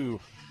 Rights to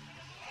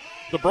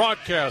the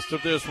broadcast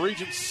of this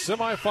region's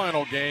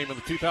semifinal game in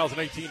the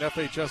 2018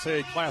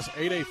 FHSAA Class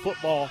 8A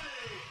football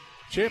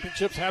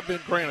championships have been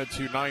granted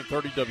to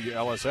 930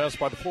 WLSS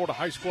by the Florida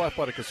High School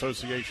Athletic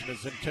Association.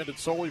 It's intended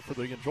solely for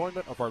the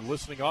enjoyment of our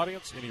listening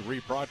audience. Any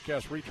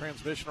rebroadcast,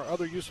 retransmission, or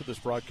other use of this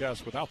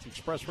broadcast without the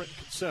express written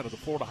consent of the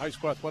Florida High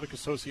School Athletic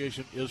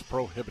Association is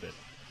prohibited.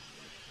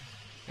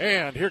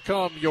 And here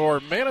come your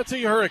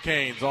Manatee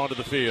Hurricanes onto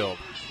the field.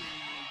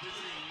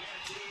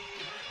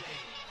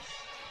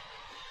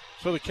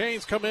 So the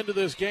Canes come into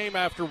this game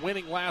after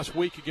winning last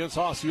week against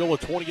Osceola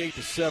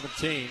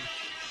 28-17,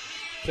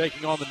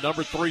 taking on the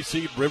number 3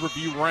 seed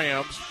Riverview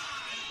Rams.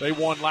 They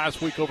won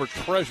last week over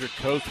Treasure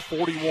Coast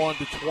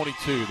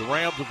 41-22. The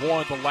Rams have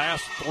won the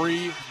last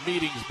 3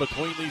 meetings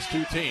between these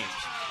 2 teams.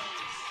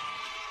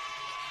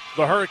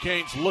 The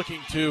Hurricanes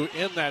looking to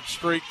end that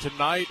streak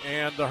tonight,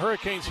 and the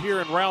Hurricanes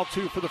here in round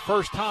 2 for the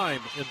first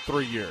time in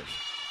 3 years.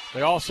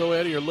 They also,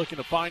 Eddie, are looking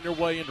to find their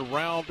way into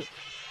round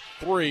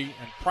 3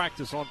 and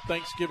practice on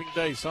Thanksgiving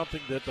Day, something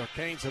that the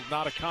Canes have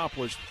not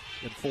accomplished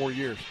in 4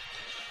 years.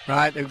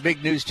 Right. The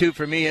big news, too,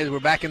 for me is we're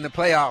back in the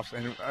playoffs,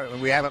 and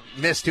we haven't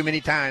missed too many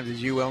times,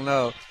 as you well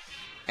know.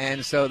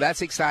 And so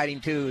that's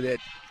exciting, too,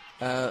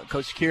 that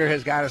Coach Kier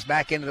has got us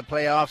back into the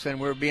playoffs, and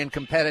we're being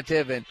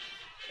competitive,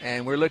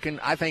 and we're looking,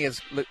 I think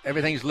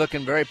everything's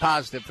looking very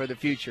positive for the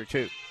future,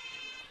 too.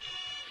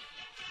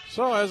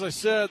 So, as I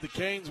said, the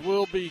Canes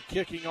will be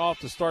kicking off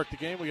to start the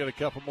game. We got a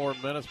couple more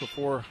minutes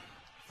before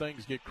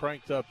things get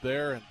cranked up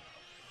there. And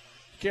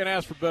you can't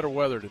ask for better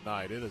weather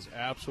tonight. It is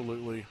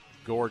absolutely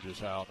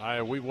gorgeous out.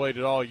 We've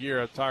waited all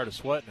year. I'm tired of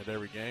sweating at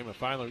every game. And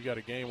finally, we got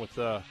a game with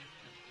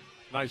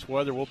nice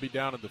weather. We'll be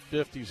down in the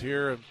 50s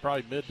here and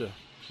probably mid to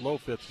low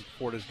 50s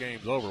before this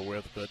game's over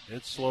with. But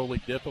it's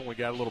slowly dipping. We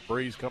got a little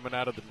breeze coming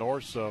out of the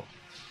north, so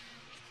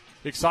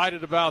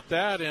excited about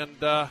that,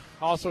 and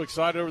also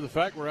excited over the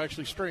fact we're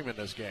actually streaming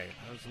this game.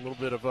 There's a little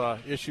bit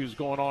of issues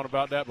going on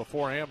about that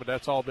beforehand, but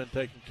that's all been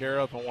taken care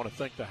of. I want to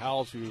thank the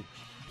Howells who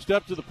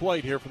stepped to the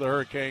plate here for the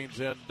Hurricanes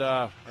and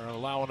are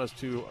allowing us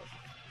to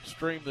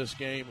stream this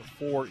game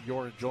for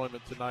your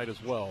enjoyment tonight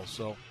as well.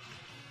 So,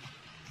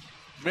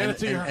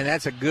 Manatee. And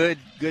that's a good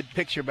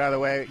picture, by the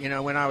way. You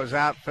know, when I was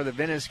out for the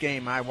Venice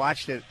game, I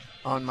watched it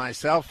on my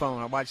cell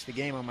phone. I watched the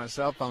game on my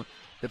cell phone.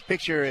 The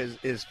picture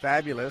is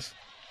fabulous.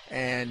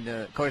 And,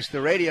 of course,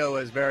 the radio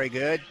is very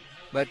good.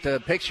 But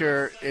the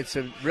picture, it's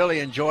a really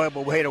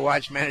enjoyable way to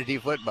watch Manatee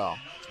football.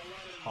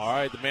 All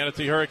right, the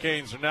Manatee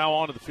Hurricanes are now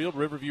onto the field.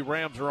 Riverview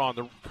Rams are on.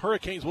 The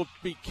Hurricanes will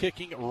be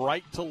kicking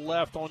right to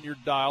left on your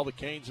dial. The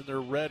Canes in their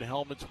red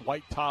helmets,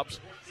 white tops,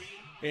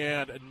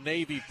 and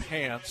navy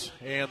pants.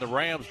 And the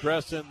Rams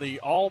dressed in the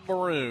all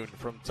maroon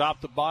from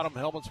top to bottom,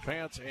 helmets,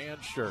 pants,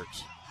 and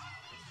shirts.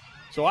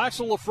 So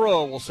Axel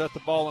Lafro will set the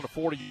ball on the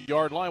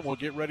 40-yard line. We'll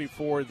get ready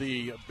for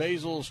the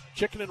Basil's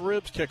Chicken and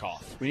Ribs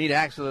kickoff. We need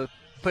Axel to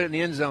put it in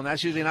the end zone.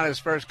 That's usually not his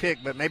first kick,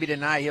 but maybe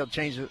tonight he'll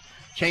change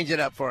it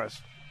up for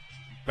us.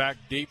 Back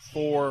deep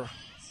for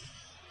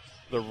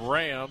the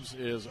Rams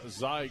is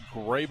Zy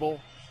Grable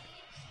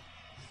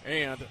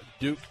and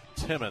Duke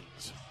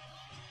Timmons.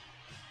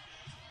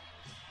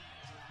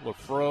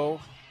 Lafro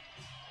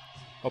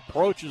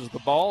approaches the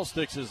ball,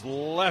 sticks his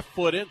left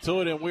foot into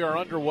it, and we are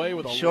underway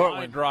with a short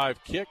line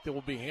drive kick that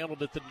will be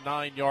handled at the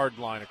 9-yard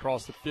line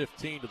across the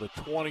 15 to the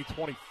 20,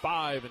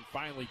 25, and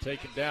finally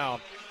taken down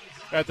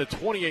at the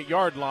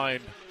 28-yard line,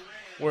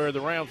 where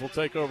the Rams will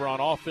take over on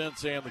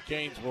offense and the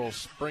Canes will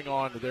spring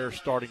on to their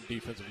starting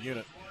defensive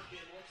unit.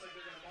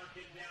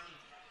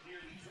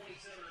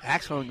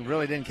 Axel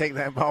really didn't kick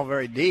that ball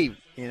very deep,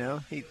 you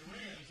know.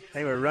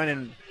 They were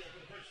running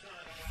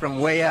from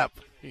way up.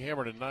 He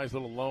hammered a nice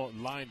little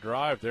line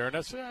drive there, and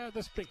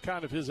that's been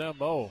kind of his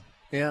M.O.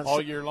 Yeah,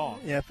 all year long.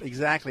 Yeah,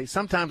 exactly.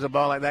 Sometimes a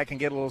ball like that can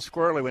get a little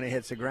squirrely when it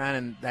hits the ground,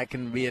 and that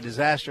can be a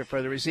disaster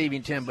for the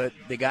receiving team, but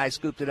the guy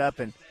scooped it up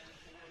and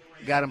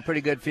got him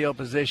pretty good field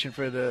position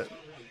for the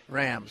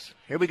Rams.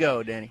 Here we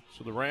go, Danny.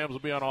 So the Rams will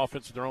be on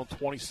offense at their own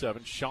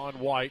 27. Sean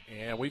White,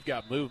 and we've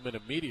got movement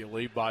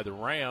immediately by the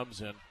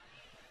Rams, and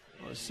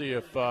let's see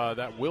if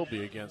that will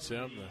be against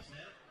him. The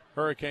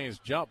Hurricanes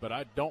jump, but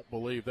I don't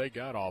believe they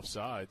got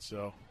offside,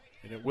 so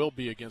and it will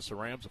be against the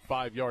Rams, a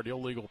 5-yard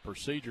illegal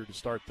procedure to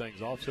start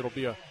things off. So it'll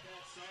be a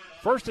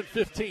 1st and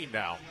 15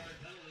 now.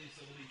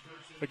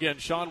 Again,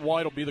 Sean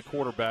White will be the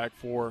quarterback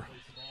for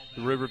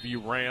the Riverview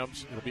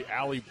Rams. It'll be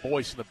Allie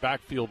Boyce in the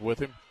backfield with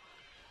him.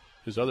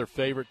 His other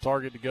favorite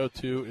target to go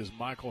to is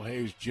Michael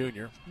Hayes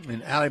Jr.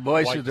 And Allie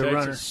Boyce White is the takes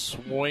runner. It,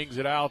 swings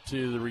it out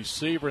to the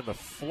receiver in the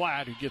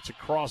flat, who gets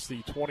across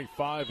the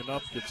 25 and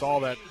up, gets all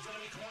that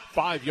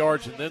 5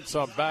 yards and then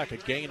some back. A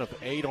gain of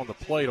 8 on the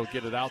plate. He'll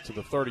get it out to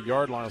the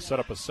 30-yard line. He'll set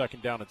up a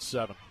 2nd down and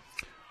 7.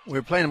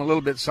 We're playing him a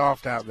little bit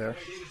soft out there.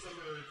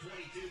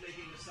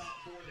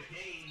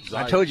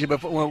 I told you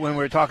before when we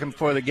were talking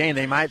before the game,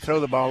 they might throw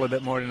the ball a little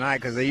bit more tonight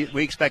because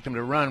we expect them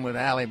to run with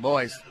Allie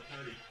Boyce.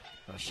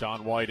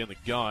 Sean White in the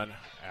gun.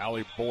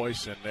 Allie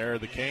Boyce in there.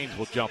 The Canes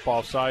will jump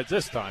off sides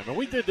this time. And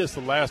we did this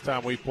the last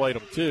time we played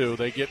them, too.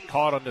 They get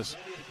caught on this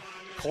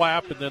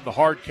clap and then the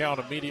hard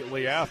count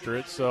immediately after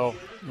it. So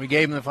we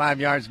gave them the 5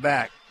 yards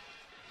back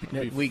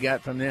that we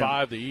got from them.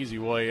 5 the easy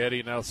way.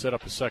 Eddie now set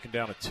up a 2nd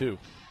down and 2.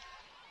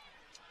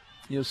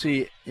 You'll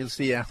see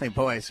Allie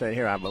Boyce right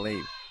here, I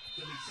believe.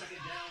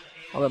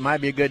 Well, it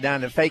might be a good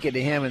down to fake it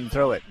to him and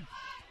throw it.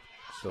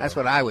 So that's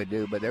what I would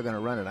do, but they're going to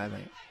run it, I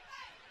think.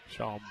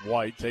 Sean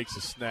White takes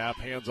a snap,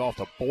 hands off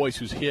to Boyce,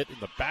 who's hit in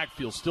the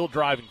backfield, still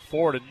driving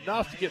forward,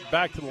 enough to get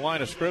back to the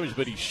line of scrimmage,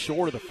 but he's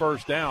short of the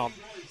 1st down.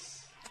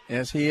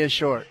 Yes, he is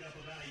short.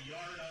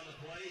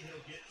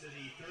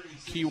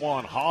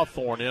 Kewan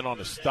Hawthorne in on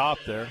the stop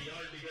there.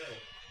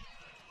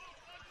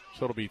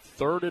 So it'll be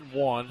 3rd and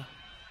 1.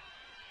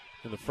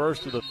 And the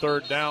first of the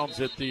 3rd downs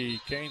that the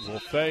Canes will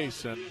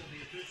face, and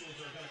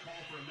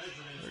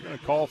they're going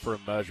to call for a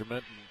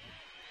measurement.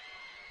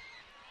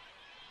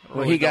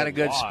 Well, he got a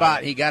good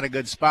spot. He got a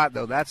good spot,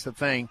 though. That's the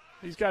thing.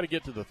 He's got to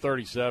get to the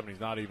 37. He's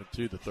not even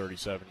to the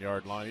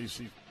 37-yard line. He's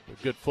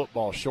a good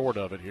football short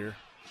of it here.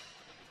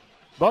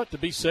 But to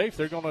be safe,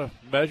 they're going to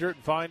measure it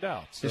and find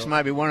out. So. This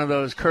might be one of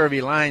those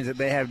curvy lines that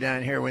they have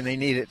down here when they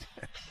need it.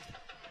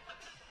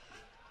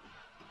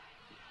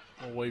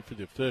 We'll wait for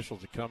the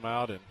officials to come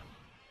out and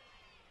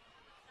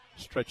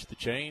stretch the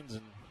chains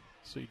and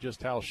see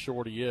just how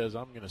short he is.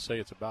 I'm going to say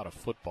it's about a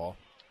football.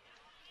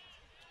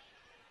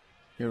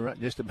 You're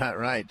right, just about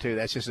right, too.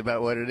 That's just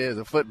about what it is,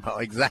 a football.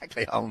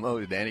 Exactly,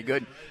 almost, Danny.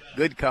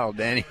 Good call,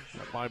 Danny.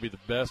 That might be the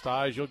best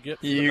eyes you'll get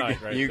for the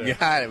night right there. You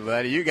got it,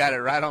 buddy. You got it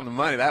right on the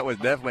money. That was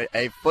definitely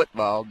a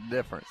football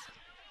difference.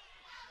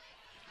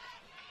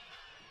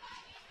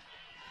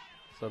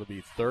 So it'll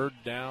be 3rd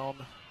down.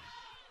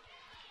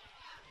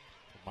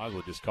 Might as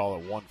well just call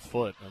it 1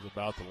 foot. That's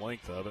about the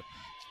length of it.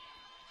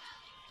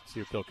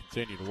 See if they'll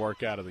continue to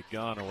work out of the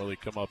gun or will he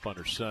come up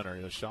under center.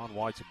 You know, Sean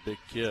White's a big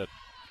kid.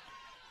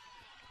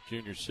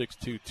 Junior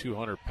 6'2",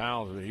 200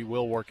 pounds. But he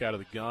will work out of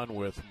the gun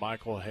with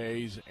Michael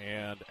Hayes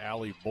and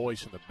Allie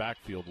Boyce in the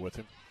backfield with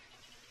him.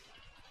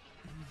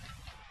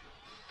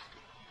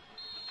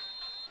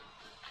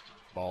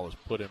 Ball is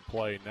put in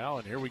play now,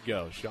 and here we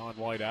go. Sean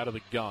White out of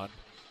the gun.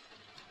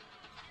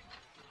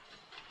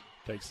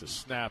 Takes the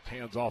snap,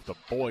 hands off to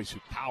Boyce, who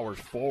powers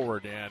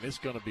forward, and it's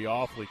going to be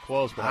awfully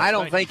close. But I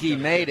don't think he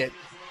made it.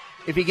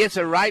 If he gets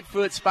a right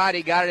foot spot,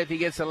 he got it. If he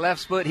gets a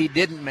left foot, he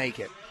didn't make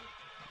it.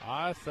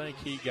 I think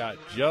he got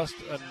just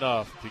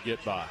enough to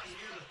get by.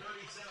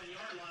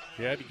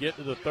 He had to get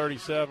to the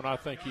 37. I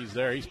think he's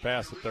there. He's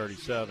past the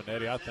 37,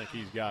 Eddie. I think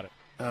he's got it.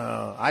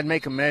 I'd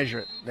make him measure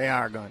it. They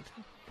are going to.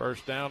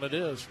 First down it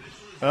is.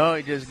 Oh,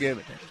 he just gave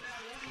it.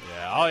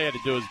 Yeah, all he had to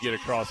do was get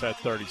across that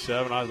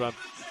 37.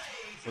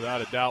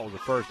 Without a doubt, was a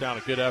first down. A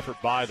good effort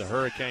by the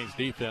Hurricanes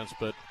defense,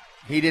 but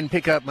he didn't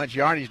pick up much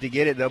yardage to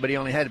get it, though, but he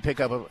only had to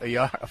pick up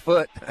a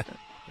foot.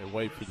 They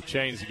wait for the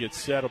chains to get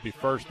set. It'll be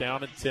first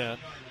down and 10.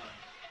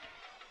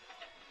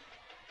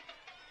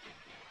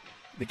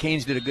 The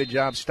Canes did a good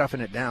job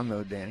stuffing it down,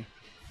 though, Danny.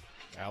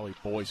 Allie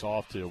Boyce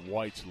off to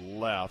White's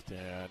left,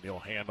 and he'll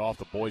hand off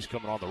to Boyce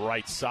coming on the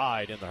right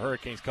side, and the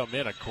Hurricanes come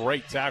in. A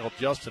great tackle.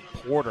 Justin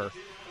Porter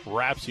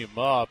wraps him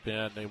up,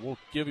 and they will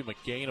give him a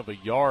gain of a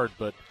yard,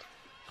 but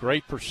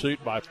great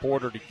pursuit by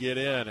Porter to get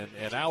in,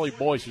 and Allie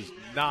Boyce is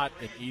not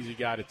an easy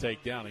guy to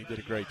take down. He did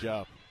a great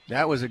job.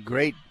 That was a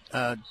great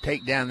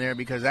takedown there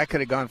because that could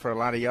have gone for a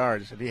lot of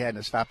yards if he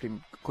hadn't stopped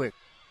him quick.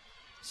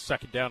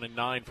 Second down and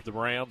 9 for the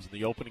Rams in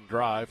the opening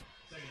drive.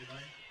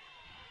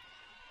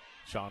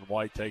 Sean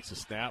White takes a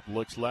snap,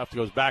 looks left,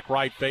 goes back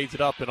right, fades it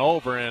up and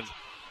over, and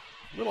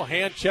a little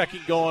hand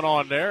checking going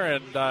on there,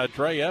 and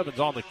Dre Evans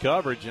on the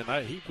coverage, and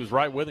he was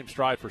right with him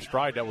stride for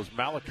stride. That was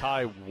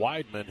Malachi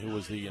Weidman, who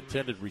was the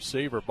intended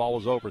receiver. Ball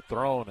was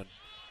overthrown, and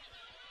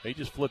they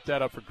just flipped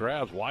that up for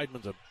grabs.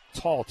 Weidman's a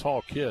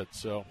tall kid,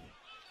 so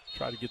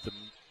try to get the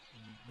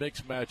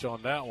mix match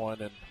on that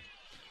one, and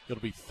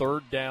it'll be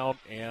third down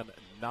and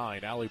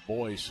 9. Allie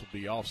Boyce will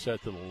be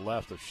offset to the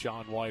left of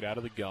Sean White out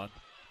of the gun.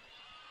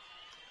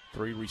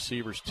 3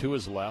 receivers to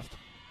his left.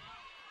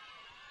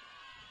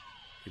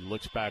 He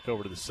looks back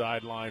over to the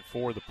sideline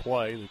for the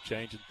play. They're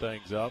changing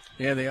things up.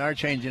 Yeah, they are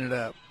changing it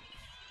up.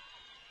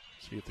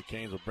 See if the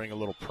Canes will bring a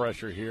little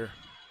pressure here.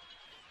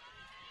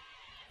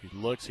 He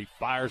looks, he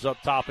fires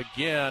up top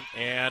again,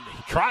 and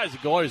he tries to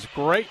go. It's a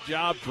great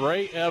job.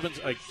 Dre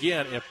Evans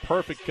again in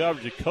perfect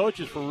coverage. The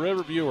coaches for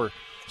Riverview are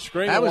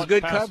screaming. That was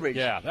good coverage.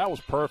 Yeah, that was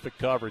perfect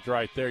coverage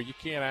right there. You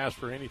can't ask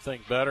for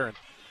anything better. And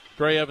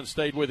Dre Evans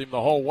stayed with him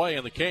the whole way,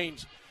 and the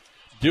Canes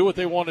do what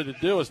they wanted to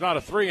do. It's not a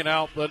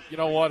 3-and-out, but you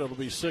know what? It'll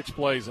be 6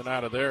 plays and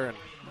out of there. And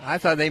I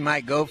thought they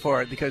might go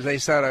for it because they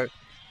sort of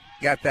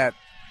got that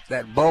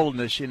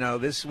boldness. You know,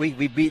 this week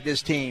we beat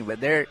this team,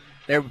 but they're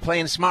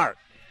playing smart.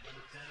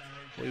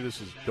 I believe this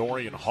is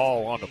Dorian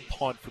Hall on the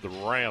punt for the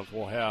Rams.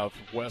 We'll have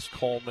Wes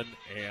Coleman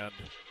and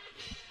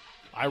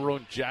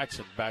Iron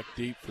Jackson back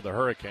deep for the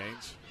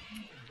Hurricanes.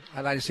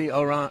 I'd like to see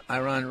Iron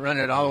run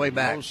it all the way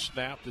back. Low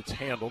snap, it's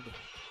handled.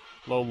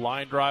 Low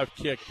line drive,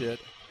 kicked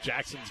it.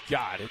 Jackson's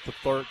got it. The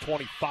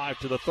 25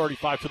 to the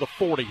 35 to the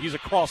 40. He's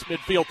across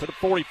midfield to the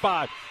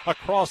 45,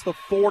 across the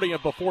 40,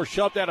 and before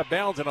shoved out of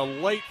bounds, and a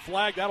late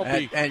flag. That'll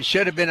be and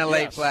should have been a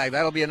late flag.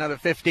 That'll be another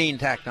 15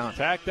 tacked on.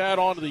 Tack that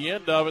on to the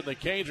end of it. The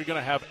Canes are going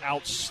to have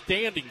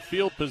outstanding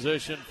field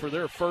position for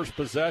their first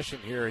possession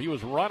here. He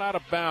was run out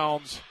of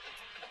bounds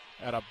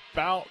at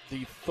about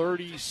the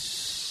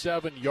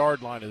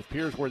 37-yard line. It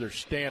appears where they're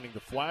standing. The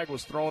flag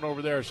was thrown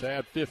over there, so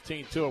add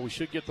 15 to it. We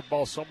should get the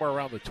ball somewhere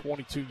around the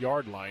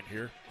 22-yard line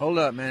here. Hold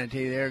up,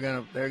 Manatee. They're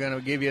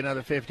gonna give you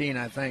another 15,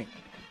 I think.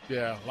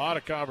 Yeah, a lot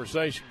of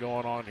conversation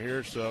going on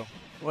here. So,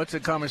 what's the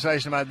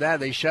conversation about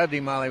that? They shoved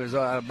him while he was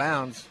out of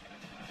bounds.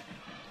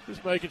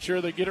 Just making sure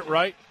they get it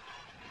right.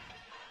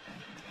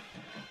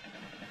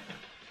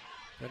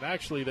 And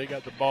actually, they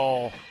got the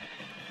ball.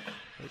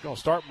 They're going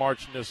to start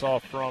marching this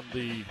off from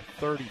the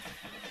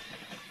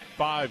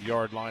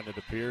 35-yard line, it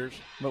appears.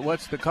 But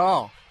what's the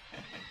call?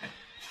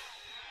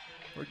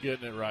 We're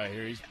getting it right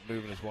here. He's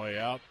moving his way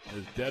out.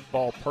 His dead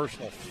ball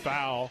personal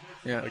foul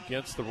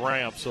against the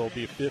Rams. So it'll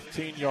be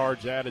 15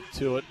 yards added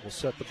to it. We'll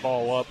set the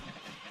ball up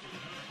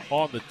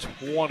on the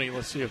 20.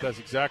 Let's see if that's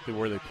exactly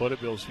where they put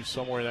it. We'll see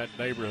somewhere in that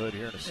neighborhood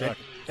here in a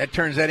second. That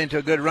turns that into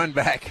a good run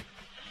back.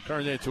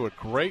 Turned it into a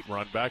great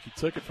run back. He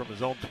took it from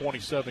his own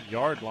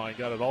 27-yard line,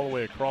 got it all the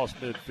way across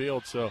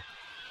midfield. So it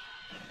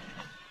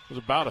was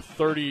about a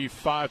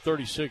 35,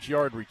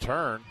 36-yard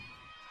return.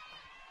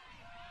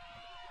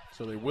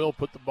 So they will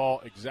put the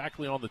ball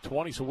exactly on the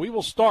 20. So we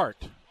will start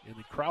in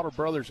the Crowder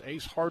Brothers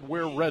Ace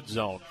Hardware red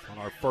zone on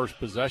our first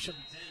possession.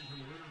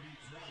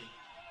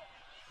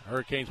 The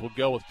Hurricanes will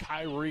go with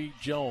Kyrie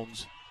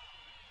Jones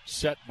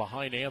set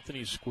behind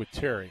Anthony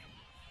Squitieri.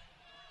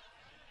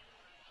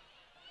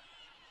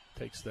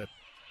 Takes that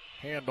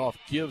handoff,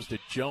 gives to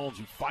Jones,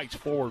 who fights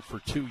forward for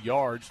 2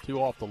 yards, 2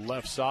 off the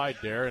left side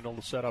there, and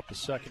it'll set up a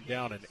second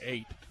down and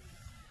 8.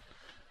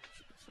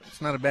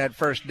 It's not a bad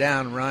first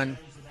down run.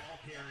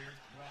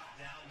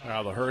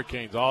 Now the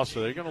Hurricanes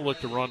also, they're going to look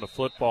to run the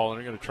football, and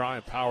they're going to try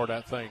and power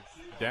that thing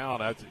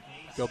down.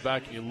 Go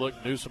back and you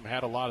look, Newsom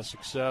had a lot of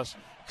success.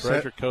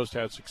 Treasure Coast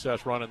had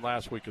success running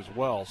last week as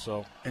well.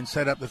 So and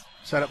set up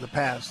the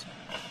pass.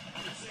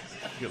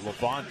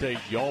 Levante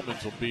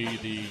Yeomans will be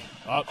the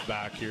up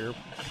back here.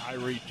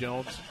 Kyrie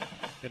Jones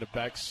in the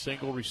back,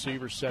 single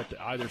receiver set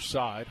to either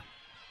side.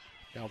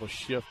 Now they'll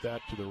shift that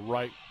to the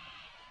right.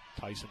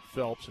 Tyson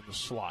Phelps in the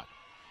slot.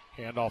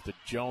 Hand off to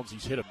Jones.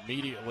 He's hit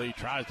immediately.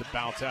 Tries to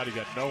bounce out. He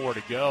got nowhere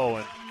to go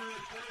and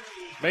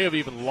may have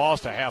even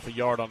lost a half a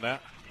yard on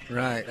that.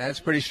 Right. That's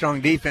pretty strong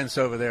defense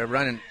over there,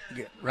 running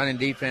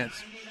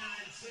defense.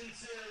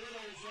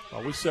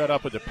 Well, we set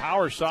up at the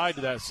power side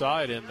to that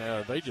side,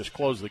 and they just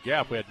closed the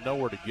gap. We had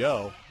nowhere to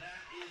go.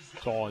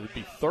 So it'd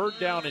be 3rd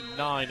down and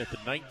 9 at the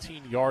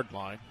 19-yard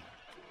line.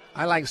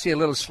 I like to see a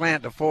little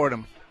slant to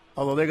Fordham.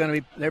 Although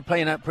they're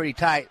playing up pretty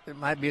tight, it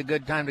might be a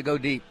good time to go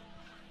deep.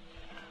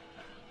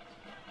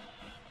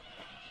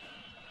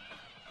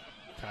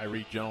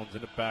 Tyree Jones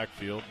in the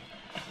backfield,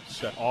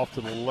 set off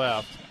to the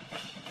left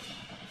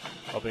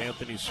of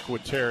Anthony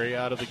Squitieri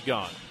out of the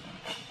gun.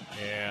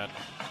 And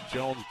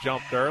Jones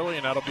jumped early,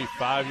 and that'll be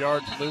 5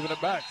 yards moving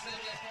it back.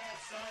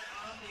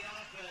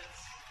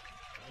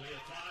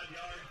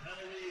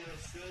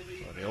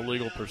 An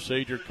illegal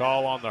procedure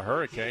call on the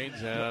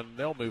Hurricanes, and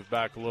they'll move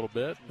back a little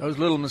bit. Those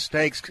little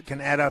mistakes can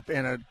add up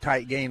in a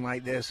tight game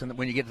like this, and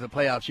when you get to the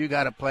playoffs, you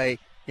got to play,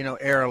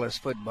 errorless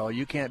football.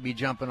 You can't be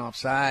jumping off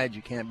sides.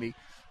 You can't be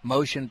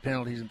motion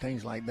penalties and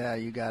things like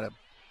that. You got to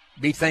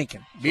be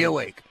thinking, be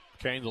awake.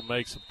 Canes will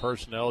make some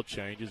personnel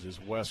changes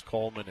as Wes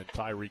Coleman and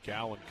Tyreek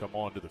Allen come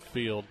onto the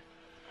field.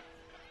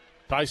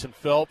 Tyson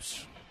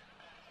Phelps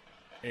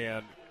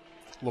and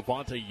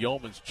Levante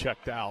Yeoman's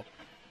checked out.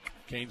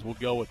 Canes will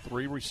go with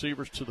 3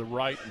 receivers to the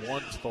right,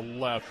 1 to the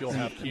left. You'll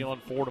have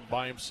Keon Fordham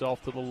by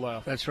himself to the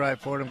left. That's right.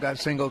 Fordham got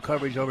single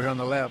coverage over here on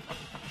the left.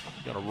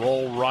 Going to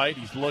roll right.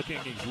 He's looking.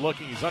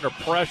 He's under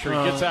pressure.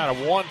 He gets out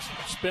of one,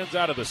 spins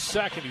out of the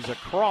second. He's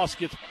across,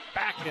 gets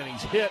back, and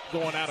he's hit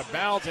going out of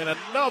bounds. And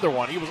another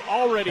one. He was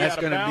already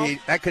out of bounds.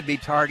 That could be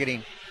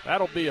targeting.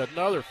 That'll be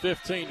another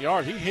 15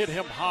 yards. He hit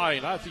him high,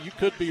 and I think you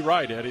could be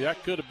right, Eddie.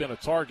 That could have been a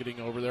targeting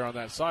over there on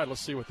that side.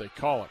 Let's see what they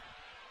call it.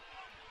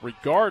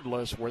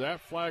 Regardless, where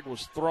that flag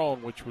was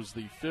thrown, which was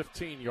the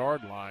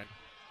 15-yard line,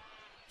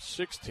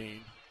 16,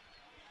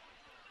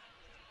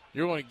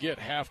 you're going to get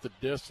half the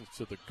distance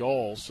to the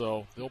goal,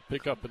 so they'll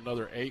pick up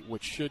another 8,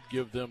 which should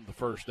give them the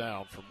first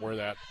down from where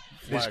that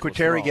flag was thrown.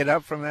 Did Squitieri get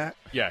up from that?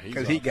 Yeah,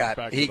 because he got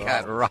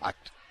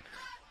rocked.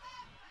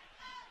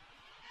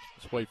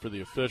 Let's wait for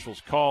the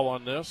officials' call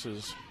on this.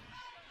 We've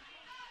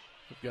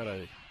got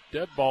a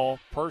dead ball,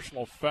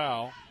 personal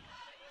foul.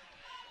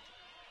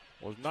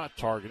 Was not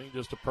targeting,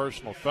 just a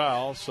personal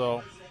foul,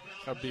 so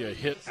that'd be a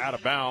hit out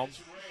of bounds.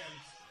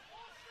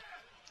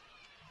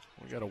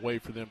 We got to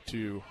wait for them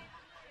to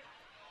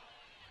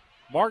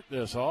mark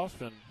this off,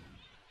 and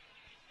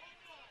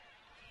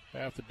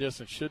half the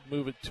distance should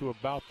move it to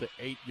about the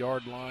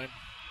 8-yard line.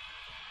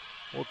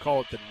 We'll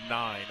call it the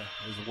 9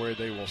 is where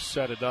they will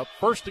set it up.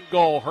 1st and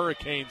goal,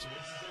 Hurricanes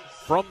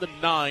from the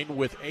 9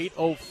 with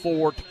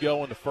 8:04 to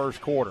go in the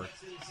first quarter.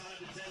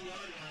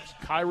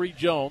 Kyrie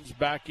Jones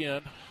back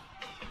in.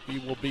 He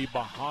will be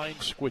behind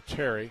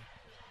Squitieri.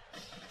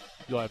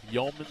 You'll have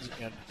Yeomans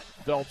and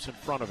Phelps in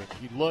front of him.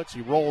 He looks,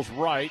 he rolls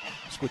right.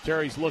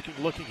 Squitieri's looking.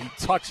 He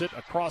tucks it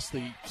across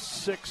the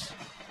 6,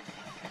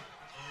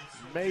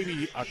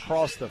 maybe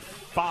across the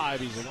 5.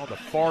 He's on the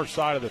far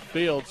side of the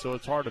field, so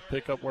it's hard to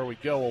pick up where we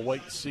go. We'll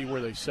wait and see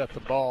where they set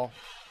the ball.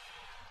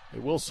 They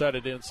will set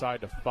it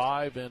inside the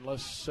 5, and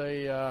let's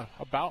say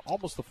about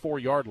almost the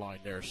 4-yard line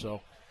there.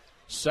 So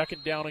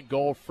 2nd down and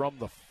goal from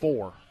the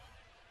 4.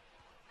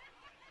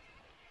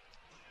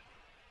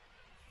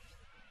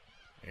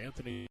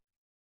 Anthony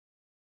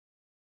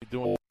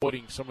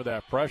putting some of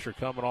that pressure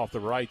coming off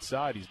the right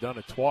side. He's done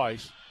it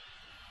twice.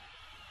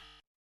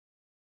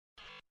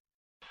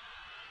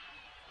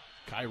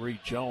 Kyrie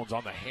Jones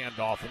on the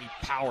handoff, and he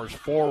powers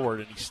forward,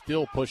 and he's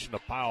still pushing the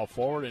pile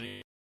forward.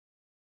 And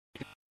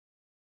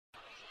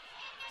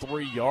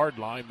 3-yard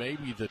line,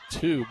 maybe the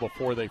 2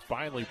 before they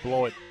finally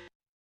blow it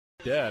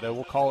dead.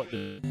 We'll call it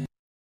the. Can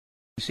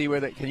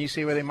you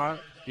see where they mark?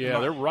 Yeah,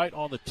 they're right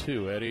on the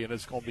 2, Eddie, and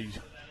it's going to be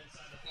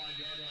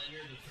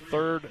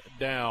 3rd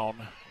down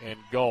and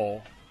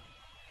goal.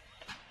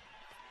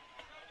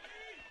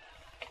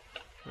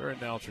 Their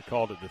announcer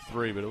called it the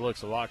 3, but it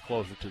looks a lot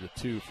closer to the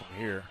 2 from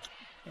here.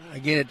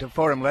 Get it to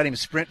Fordham. Let him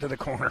sprint to the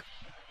corner.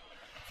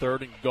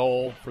 3rd and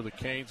goal for the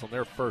Canes on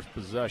their first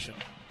possession.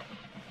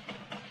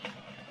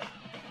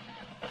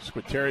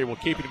 Squitieri will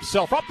keep it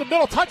himself. Up the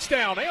middle,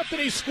 touchdown.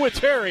 Anthony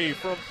Squitieri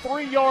from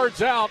 3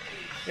 yards out.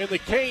 And the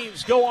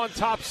Canes go on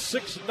top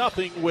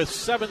 6-0 with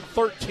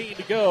 7:13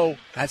 to go.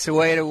 That's the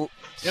way to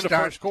in the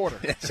first quarter.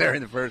 Yes, sir,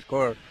 in the first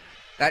quarter.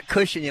 That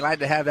cushion, you like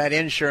to have that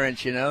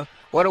insurance,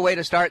 What a way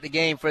to start the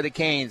game for the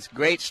Canes.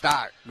 Great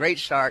start,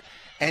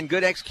 and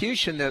good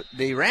execution.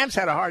 The Rams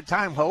had a hard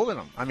time holding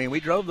them. I mean, we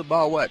drove the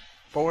ball,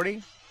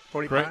 40,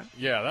 45?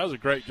 Yeah, that was a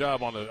great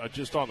job on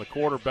the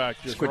quarterback.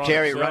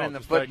 Squitieri running the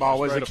football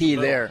was the key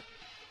there.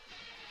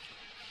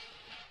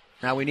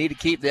 Now we need to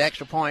keep the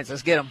extra points.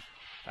 Let's get them.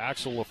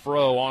 Axel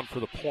Lafro on for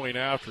the point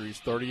after. He's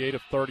 38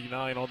 of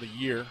 39 on the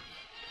year.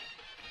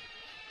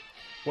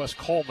 Wes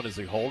Coleman is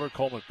the holder.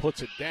 Coleman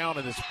puts it down,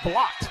 and it's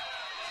blocked.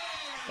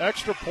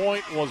 Extra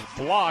point was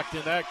blocked,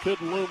 and that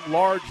could loom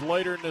large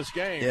later in this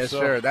game. Yes,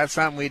 sir. That's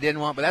something we didn't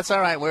want, but that's all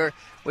right.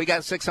 We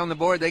got 6 on the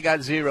board. They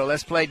got 0.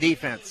 Let's play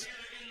defense.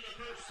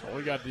 So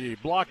we got the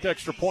blocked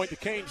extra point. The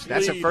Canes lead.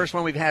 That's the first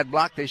one we've had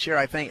blocked this year,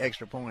 I think,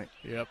 extra point.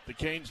 Yep, the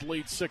Canes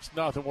lead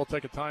 6-0. We'll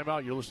take a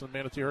timeout. You're listening to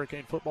Manatee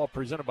Hurricane Football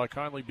presented by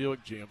Conley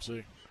Buick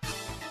GMC.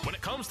 When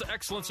it comes to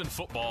excellence in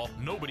football,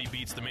 nobody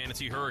beats the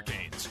Manatee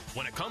Hurricanes.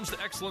 When it comes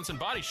to excellence in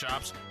body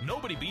shops,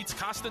 nobody beats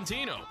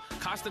Costantino.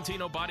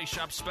 Costantino Body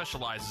Shop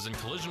specializes in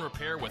collision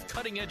repair with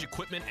cutting-edge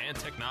equipment and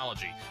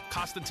technology.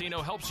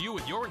 Costantino helps you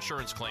with your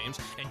insurance claims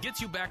and gets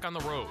you back on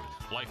the road.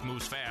 Life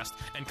moves fast,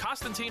 and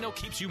Costantino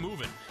keeps you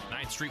moving.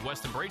 9th Street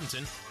West in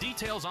Bradenton.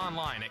 Details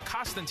online at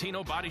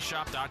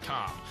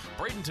CostantinoBodyShop.com.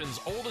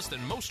 Bradenton's oldest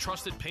and most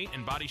trusted paint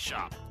and body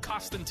shop.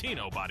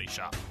 Costantino Body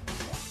Shop.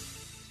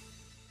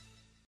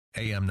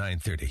 AM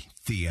 930,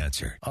 The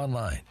Answer.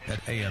 Online at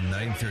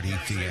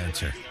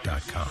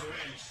am930theanswer.com.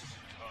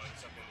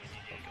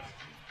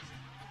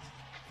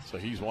 So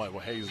he's one.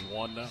 Well, Hayes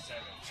won now.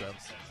 7.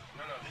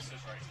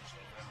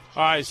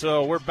 All right,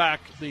 so we're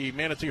back. The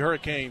Manatee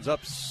Hurricanes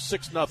up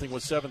 6-0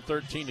 with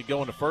 7:13 to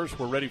go in the first.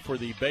 We're ready for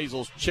the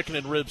Basil's Chicken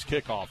and Ribs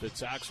kickoff.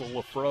 It's Axel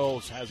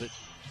Lafros has it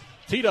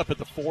teed up at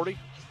the 40.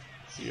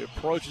 He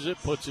approaches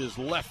it, puts his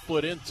left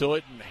foot into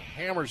it, and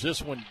hammers this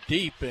one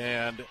deep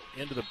and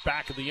into the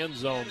back of the end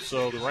zone.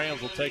 So the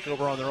Rams will take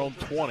over on their own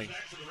 20.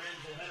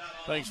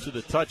 Thanks to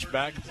the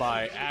touchback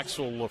by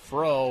Axel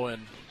Lafros.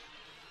 And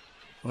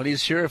well,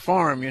 he's sure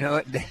for him, you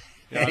know.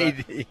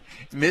 He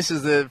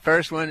misses the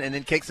first one and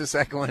then kicks the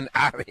second one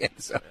out of the end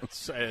zone.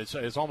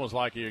 It's almost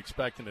like you're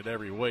expecting it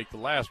every week. The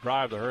last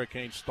drive, the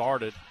Hurricanes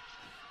started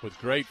with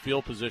great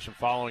field position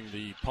following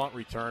the punt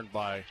return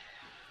by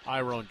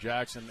Iron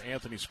Jackson.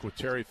 Anthony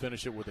Squitieri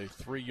finished it with a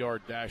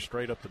 3-yard dash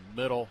straight up the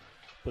middle.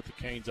 Put the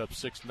Canes up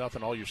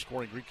 6-0. All your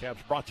scoring recaps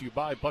brought to you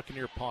by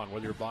Buccaneer Pond.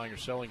 Whether you're buying or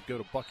selling, go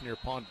to Buccaneer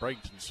Pond,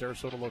 Bradenton,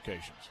 Sarasota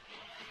locations.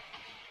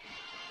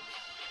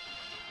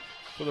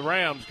 So the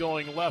Rams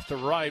going left to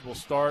right will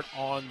start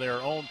on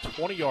their own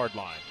 20-yard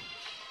line.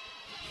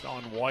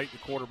 Sean White, the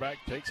quarterback,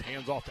 takes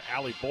hands off to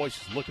Allie Boyce.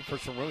 He's looking for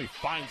some room. He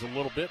finds a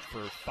little bit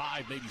for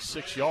 5, maybe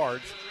 6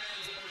 yards.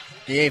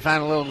 Yeah, he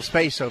found a little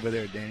space over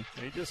there, Danny.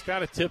 He just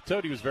kind of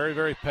tiptoed. He was very,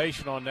 very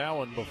patient on that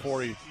one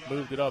before he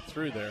moved it up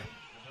through there.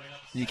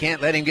 You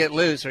can't let him get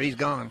loose or he's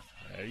gone.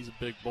 Yeah, he's a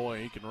big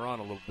boy. He can run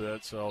a little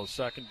bit. So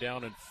 2nd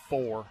down and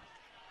 4.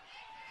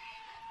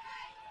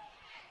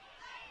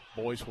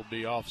 Boyce will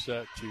be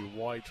offset to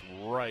White's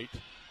right.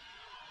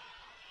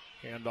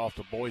 Hand off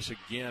to Boyce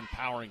again,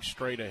 powering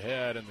straight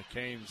ahead, and the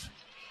Canes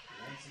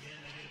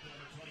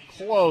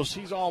close.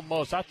 He's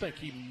almost, I think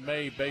he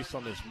may, based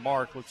on this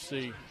mark, let's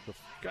see, the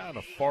guy on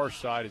the far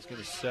side is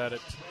going to set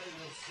it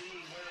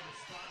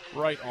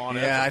right on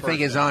it. Yeah, I think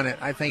he's on it.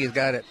 I think he's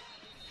got it.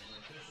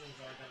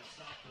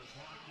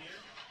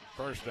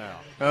 First down.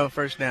 Oh,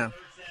 first down.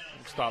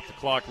 Stop the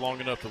clock long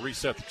enough to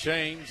reset the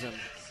chains, and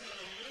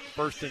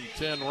 1st and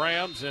 10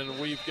 Rams, and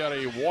we've got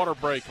a water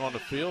break on the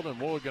field,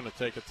 and we're going to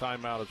take a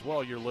timeout as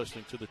well. You're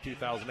listening to the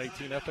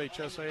 2018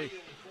 FHSA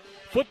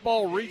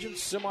Football Region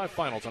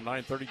Semifinals on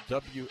 930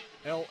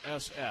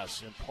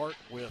 WLSS, in part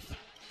with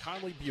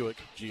Conley Buick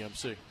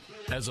GMC.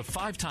 As a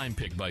 5-time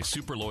pick by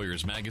Super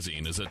Lawyers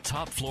Magazine as a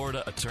top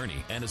Florida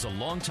attorney and as a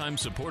longtime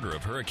supporter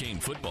of Hurricane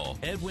football,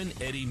 Edwin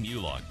Eddie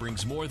Mulock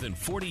brings more than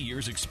 40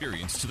 years'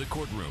 experience to the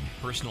courtroom.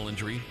 Personal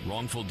injury,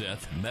 wrongful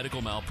death,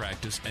 medical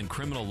malpractice, and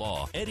criminal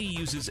law. Eddie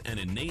uses an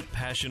innate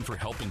passion for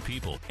helping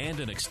people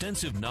and an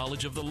extensive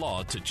knowledge of the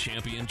law to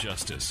champion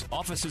justice.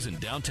 Offices in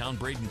downtown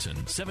Bradenton,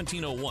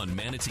 1701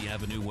 Manatee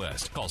Avenue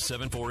West. Call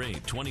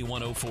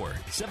 748-2104,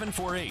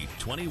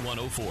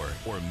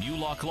 748-2104, or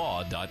MulockLaw.com.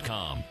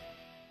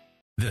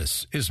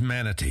 This is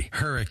Manatee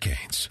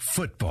Hurricanes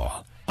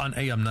football on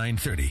AM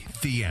 930,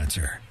 The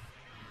Answer.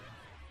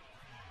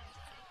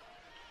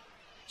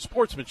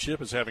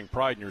 Sportsmanship is having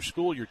pride in your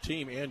school, your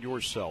team, and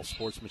yourself.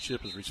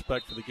 Sportsmanship is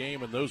respect for the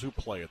game and those who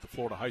play it. The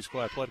Florida High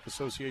School Athletic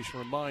Association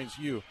reminds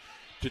you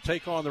to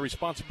take on the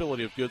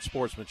responsibility of good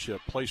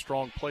sportsmanship. Play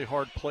strong, play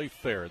hard, play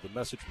fair. The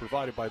message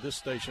provided by this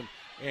station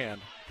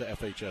and the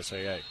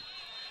FHSAA.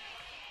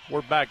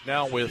 We're back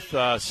now with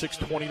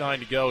 6:29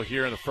 to go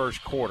here in the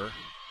first quarter.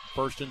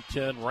 1st and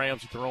 10,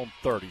 Rams at their own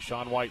 30.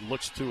 Sean White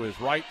looks to his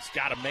right. He's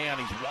got a man.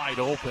 He's wide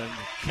open.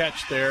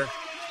 Catch there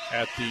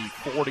at the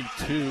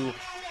 42.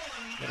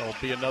 It'll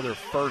be another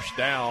first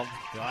down.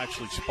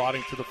 Actually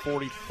spotting to the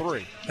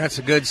 43. That's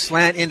a good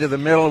slant into the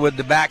middle with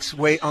the backs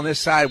way on this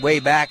side, way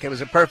back. It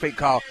was a perfect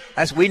call.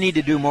 We need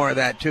to do more of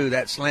that, too,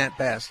 that slant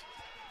pass.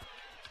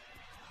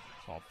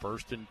 On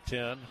 1st and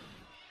 10.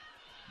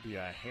 Be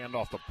a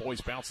handoff to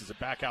Boyce, bounces it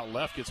back out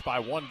left, gets by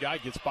one guy,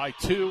 gets by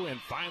two, and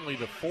finally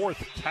the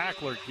 4th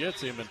tackler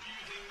gets him. And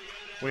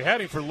we had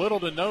him for little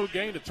to no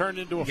gain to turn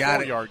into a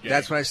 4-yard gain.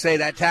 That's what I say,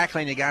 that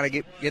tackling, you got to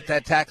get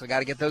that tackle. Got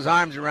to get those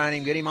arms around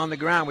him, get him on the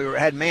ground. We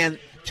had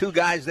two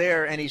guys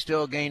there, and he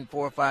still gained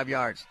 4 or 5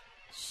 yards.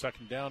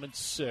 2nd down and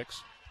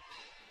 6.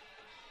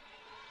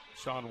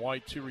 Sean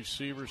White, 2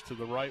 receivers to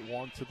the right,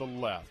 1 to the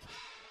left.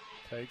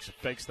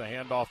 Fakes the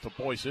handoff to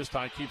Boyce. This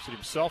time keeps it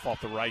himself off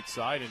the right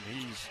side, and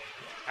he's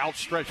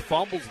outstretched,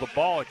 fumbles the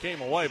ball. It came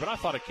away, but I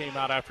thought it came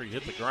out after he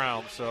hit the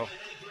ground.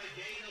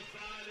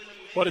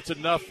 But it's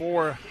enough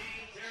for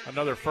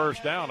another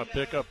first down, a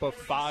pickup of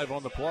 5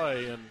 on the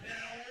play, and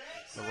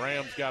the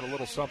Rams got a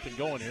little something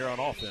going here on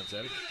offense,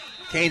 Eddie.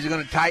 Canes are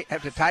going to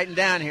have to tighten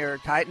down here,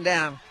 tighten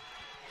down.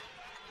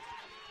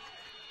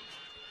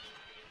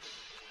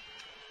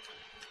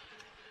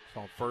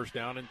 So on first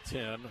down and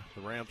 10,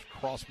 the Rams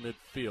cross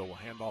midfield. Will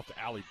hand off to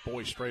Allie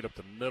Boyce straight up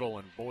the middle,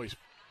 and Boyce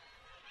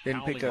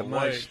didn't pick up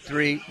away. much.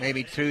 3,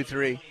 maybe 2,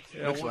 3.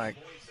 Yeah, Looks like.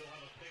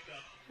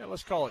 Yeah,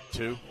 let's call it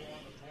 2.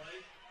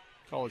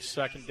 Call it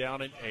second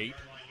down and 8.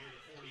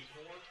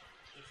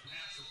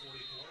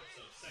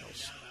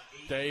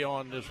 Stay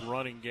on this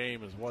running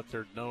game is what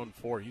they're known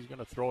for. He's going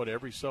to throw it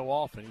every so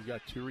often. He's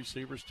got 2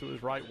 receivers to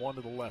his right, 1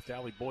 to the left.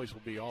 Allie Boyce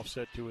will be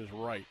offset to his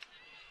right.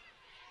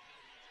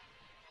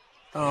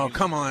 Oh,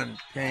 come on,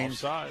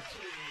 James. Offsides.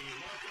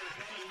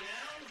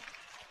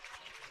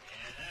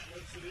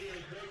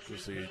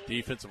 Just the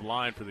defensive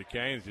line for the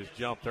Canes just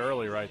jumped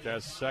early right there.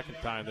 That's the second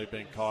time they've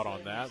been caught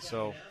on that.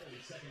 So,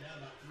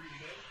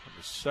 from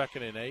the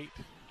 2nd and 8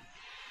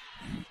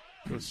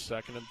 to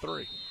 2nd and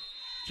 3.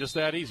 Just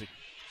that easy.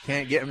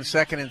 Can't get them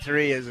 2nd and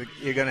 3.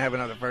 You're going to have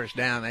another first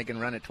down. They can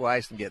run it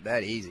twice and get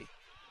that easy.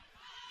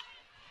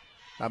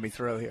 Bobby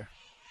throw here.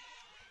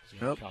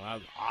 Nope.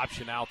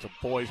 Option out to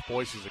Boyce.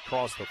 Boyce is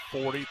across the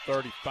 40,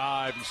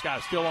 35. He's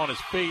got still on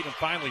his feet and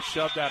finally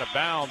shoved out of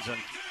bounds. And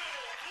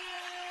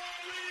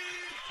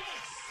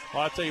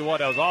well, I'll tell you what,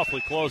 that was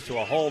awfully close to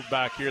a hold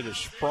back here that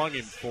sprung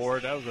him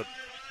forward. That was a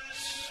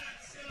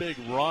big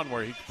run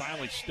where he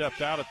finally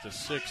stepped out at the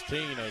 16,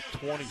 a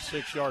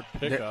 26-yard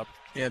pickup.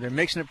 They're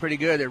mixing it pretty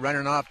good. They're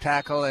running off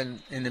tackle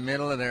and in the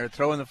middle, and they're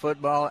throwing the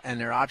football, and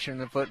they're optioning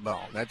the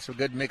football. That's a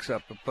good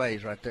mix-up of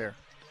plays right there.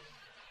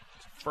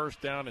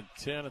 First down and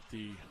 10 at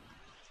the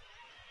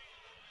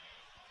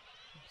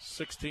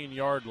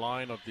 16-yard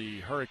line of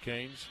the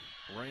Hurricanes.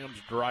 Rams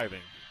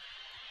driving.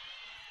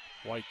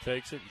 White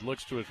takes it,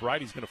 looks to his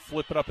right. He's going to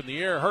flip it up in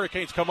the air.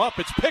 Hurricanes come up.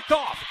 It's picked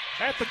off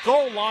at the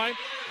goal line,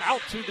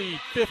 out to the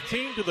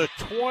 15, to the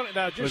 20.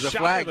 Now just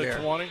shy of the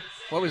 20.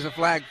 What was the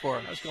flag for?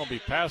 That's going to be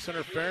pass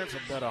interference. I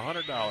bet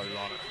 $100 on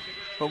it.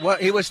 But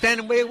what? He was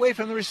standing way away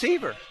from the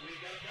receiver.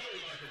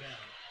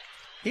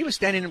 He was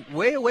standing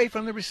way away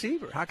from the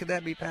receiver. How could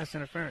that be pass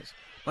interference?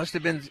 Must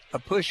have been a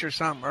push or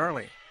something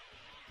early.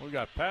 We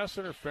got pass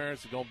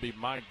interference. It's going to be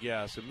my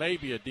guess. It may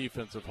be a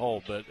defensive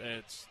hold, but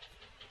it's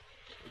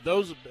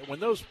those when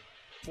those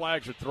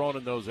flags are thrown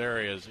in those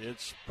areas,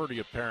 it's pretty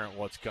apparent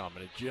what's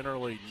coming. It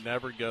generally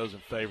never goes in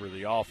favor of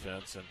the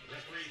offense. And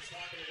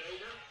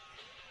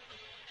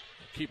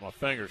I keep my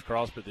fingers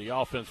crossed, but the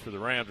offense for the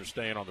Rams are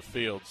staying on the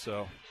field.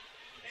 So,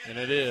 and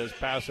it is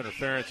pass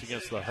interference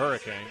against the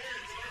Hurricanes.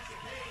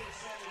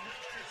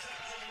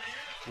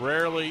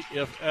 Rarely,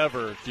 if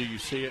ever, do you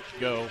see it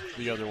go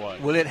the other way.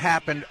 Well, it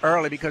happened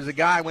early because the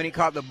guy, when he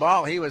caught the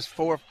ball, he was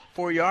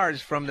four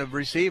yards from the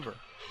receiver.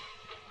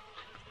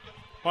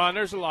 Well, and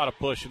there's a lot of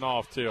pushing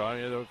off, too. I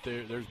mean,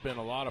 there's been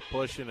a lot of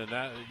pushing, and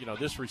that,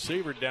 this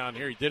receiver down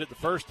here, he did it the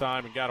first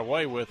time and got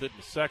away with it. And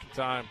the second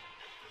time,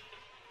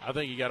 I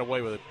think he got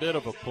away with a bit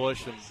of a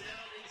push.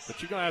 But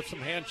you're going to have some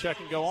hand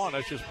checking go on.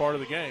 That's just part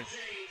of the game.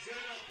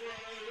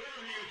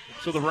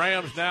 So the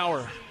Rams now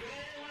are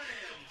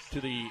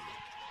to the,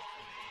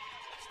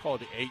 let's call it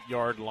the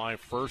 8-yard line,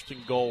 first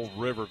and goal,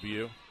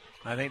 Riverview.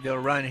 I think they'll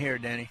run here,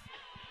 Denny.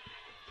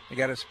 They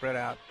got to spread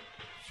out.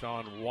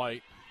 Sean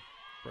White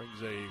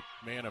brings a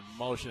man in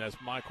motion as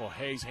Michael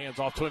Hayes hands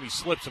off to him. He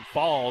slips and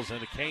falls,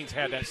 and the Canes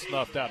had that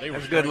snuffed out.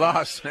 That's a good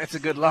loss. That's a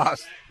good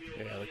loss.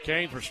 Yeah, the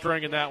Canes were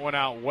stringing that one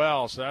out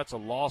well, so that's a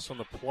loss on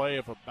the play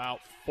of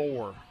about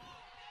 4.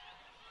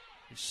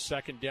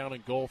 Second down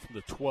and goal from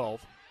the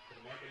 12.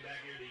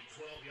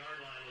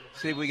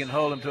 See if we can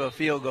hold them to a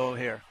field goal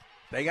here.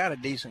 They got a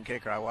decent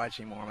kicker. I watch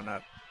him warming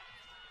up.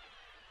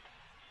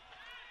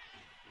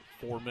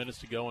 4 minutes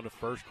to go in the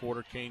first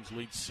quarter. Canes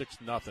lead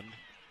 6-0.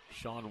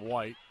 Sean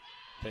White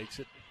takes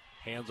it,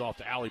 hands off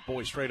to Allie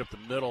Boyce straight up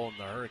the middle, and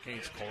the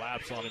Hurricanes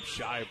collapse on him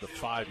shy of the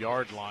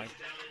 5-yard line.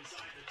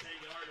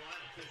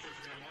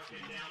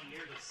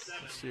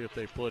 Let's see if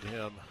they put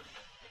him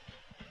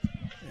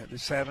at the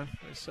 7.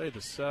 They say the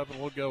 7.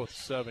 We'll go with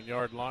the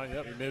 7-yard line.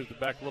 Yep, he moves it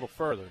back a little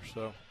further.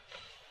 So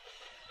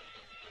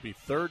be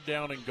third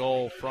down and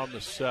goal from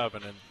the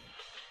 7. And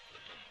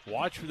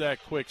watch for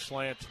that quick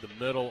slant to the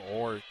middle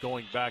or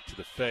going back to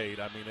the fade.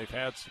 I mean, they've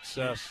had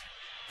success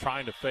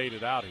trying to fade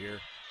it out here.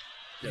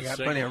 They got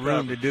plenty of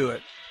room to do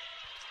it.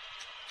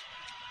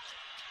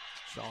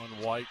 Sean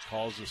White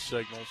calls the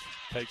signals,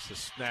 takes the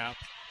snap,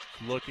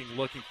 looking,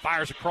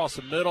 fires across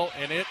the middle,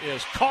 and it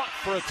is caught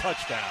for a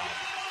touchdown.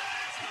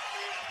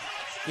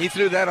 He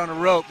threw that on a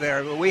rope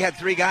there, but we had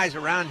 3 guys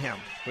around him.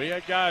 We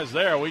had guys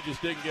there. We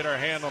just didn't get our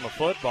hand on the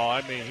football.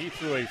 I mean, he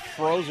threw a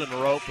frozen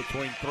rope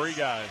between 3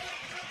 guys.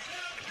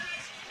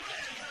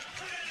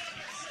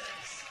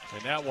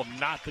 And that will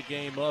knot the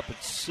game up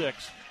at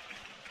 6.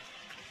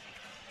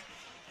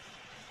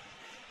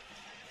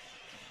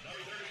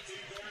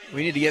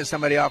 We need to get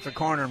somebody off the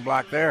corner and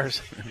block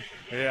theirs.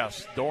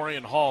 Yes,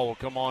 Dorian Hall will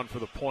come on for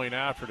the point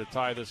after to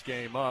tie this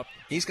game up.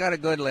 He's got a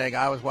good leg.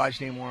 I was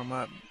watching him warm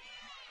up.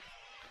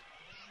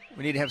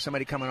 We need to have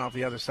somebody coming off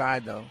the other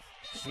side, though.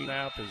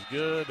 Snap is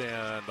good,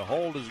 and the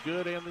hold is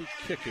good, and the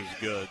kick is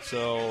good.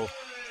 So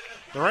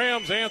the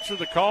Rams answer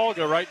the call,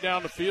 go right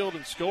down the field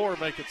and score,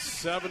 make it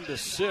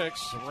 7-6.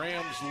 The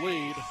Rams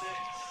lead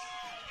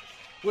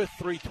with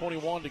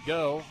 3:21 to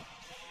go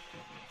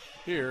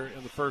here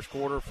in the first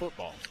quarter of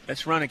football.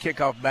 Let's run a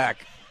kickoff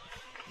back.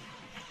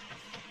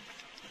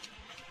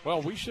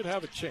 Well, we should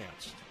have a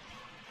chance.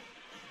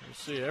 We'll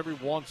see. Every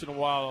once in a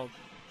while,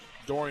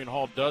 Dorian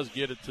Hall does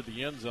get it to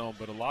the end zone,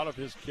 but a lot of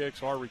his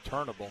kicks are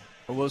returnable.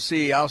 We'll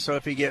see also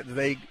if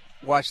they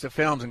watch the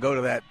films and go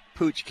to that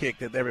pooch kick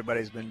that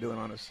everybody's been doing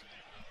on us.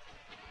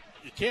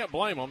 You can't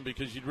blame them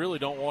because you really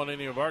don't want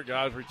any of our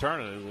guys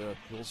returning it.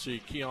 We'll see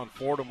Keon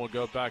Fordham will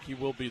go back. He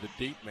will be the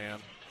deep man.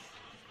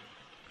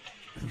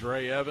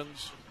 Dre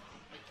Evans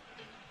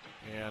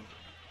and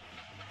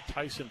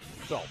Tyson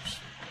Phelps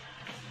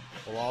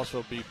will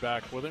also be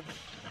back with him.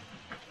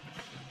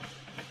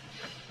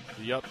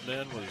 The up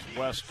men was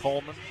Wes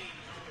Coleman,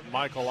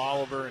 Michael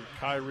Oliver, and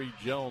Kyrie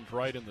Jones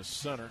right in the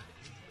center.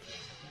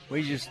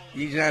 You just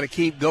got to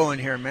keep going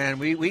here, man.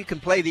 We can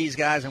play these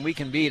guys and we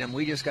can beat them.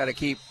 We just got to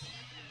keep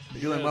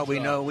doing what we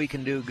know we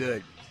can do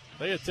good.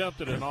 They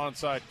attempted an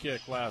onside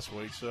kick last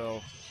week,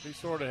 so he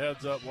sort of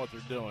heads up what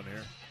they're doing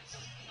here.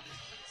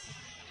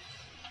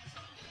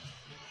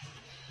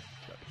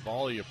 Got the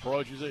ball, he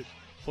approaches it,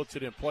 puts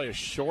it in play, a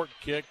short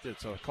kick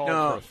that's called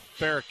for a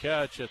fair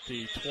catch at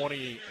the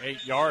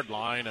 28-yard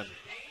line. And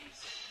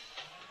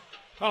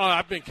I don't know,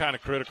 I've been kind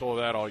of critical of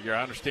that all year.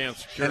 I understand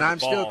securing and I'm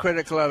the ball. still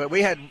critical of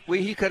it.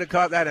 He could have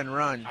caught that and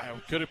run. I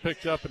could have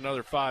picked up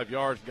another 5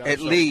 yards. Got at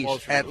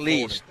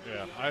least.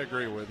 Yeah, I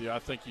agree with you. I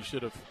think you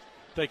should have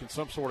taken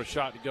some sort of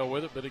shot to go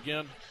with it. But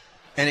again,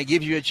 and it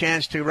gives you a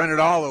chance to run it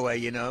all the way.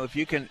 If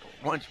you can,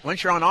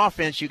 once you're on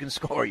offense, you can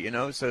score.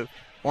 So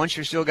once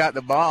you're still got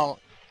the ball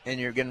and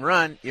you're going to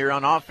run, you're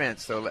on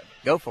offense. So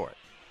go for it.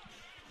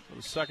 So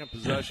the second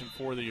possession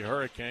for the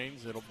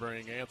Hurricanes, it'll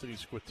bring Anthony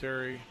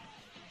Squitieri.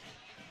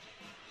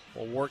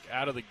 Will work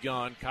out of the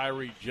gun.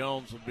 Kyrie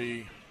Jones will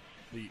be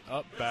the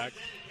up back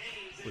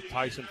with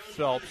Tyson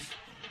Phelps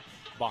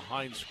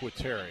behind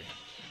Squitieri.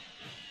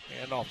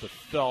 Hand off to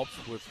Phelps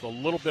with a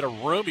little bit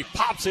of room. He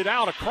pops it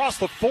out across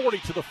the 40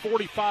 to the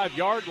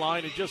 45-yard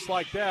line, and just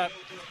like that,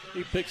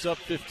 he picks up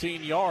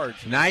 15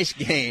 yards. Nice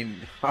gain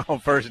on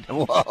first.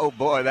 Whoa,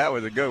 boy, that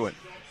was a good one.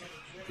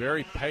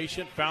 Very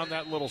patient, found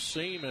that little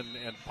seam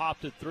and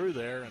popped it through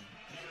there. And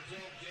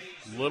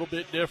a little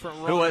bit different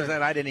runner. Who was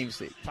that? I didn't even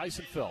see.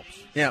 Tyson Phelps.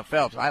 Yeah,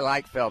 Phelps. I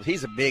like Phelps.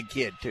 He's a big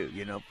kid, too,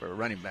 for a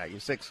running back.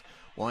 He's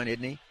 6'1",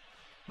 isn't he?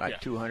 Like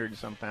 200 and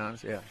some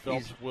pounds. Yeah.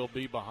 Phelps will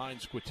be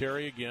behind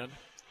Squitieri again.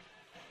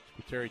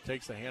 Squitieri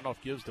takes the handoff,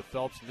 gives to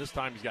Phelps, and this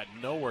time he's got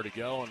nowhere to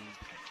go and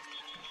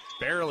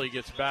barely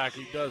gets back.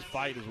 He does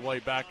fight his way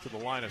back to the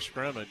line of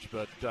scrimmage,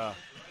 but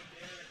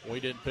we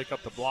didn't pick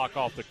up the block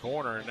off the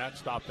corner, and that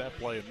stopped that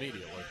play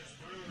immediately.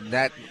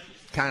 That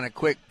kind of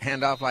quick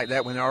handoff like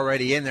that when they're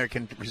already in there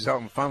can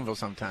result in fumble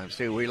sometimes,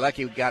 too. We're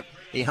lucky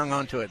he hung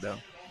on to it, though.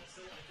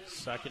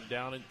 Second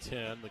down and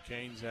 10. The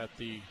Canes at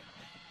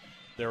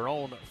their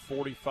own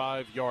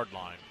 45-yard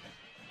line.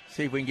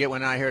 See if we can get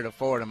one out here to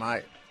Fordham.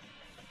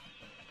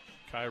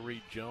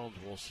 Kyrie Jones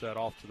will set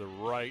off to the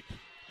right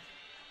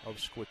of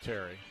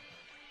Squitieri.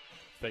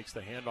 Fakes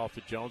the handoff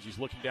to Jones. He's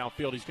looking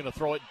downfield. He's going to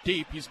throw it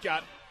deep. He's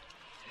got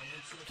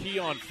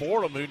Keon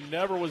Fordham, who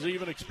never was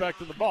even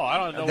expecting the ball. I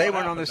don't know. They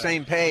weren't on the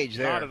same page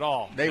there. Not at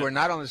all. They were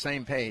not on the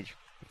same page.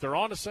 If they're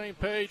on the same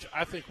page,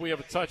 I think we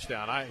have a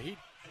touchdown. He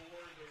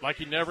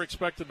never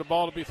expected the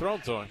ball to be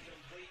thrown to him.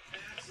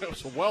 It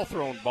was a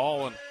well-thrown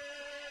ball, and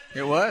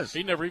it was.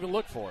 He never even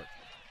looked for it.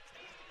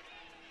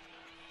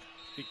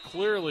 He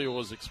clearly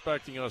was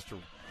expecting us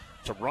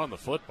to run the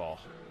football,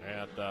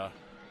 and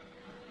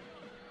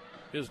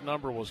his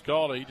number was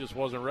called. He just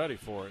wasn't ready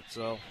for it.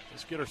 So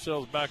let's get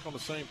ourselves back on the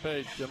same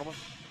page, gentlemen.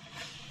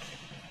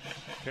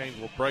 Canes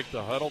will break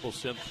the huddle. They'll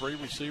send 3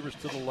 receivers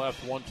to the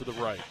left, 1 to the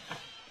right.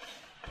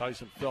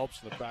 Tyson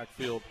Phelps in the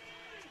backfield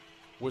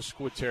with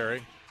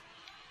Squitieri.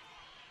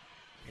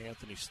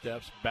 Anthony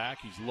steps back.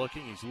 He's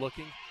looking.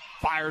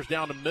 Fires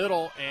down the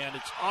middle, and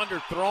it's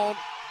underthrown,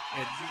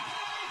 and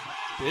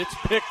it's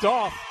picked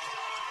off.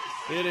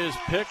 It is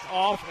picked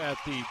off at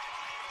the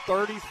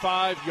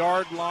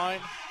 35-yard line.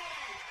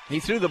 He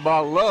threw the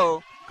ball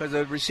low because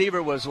the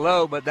receiver was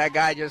low, but that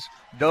guy just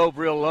dove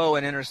real low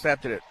and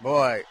intercepted it.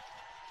 Boy,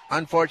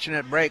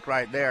 unfortunate break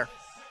right there.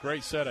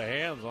 Great set of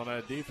hands on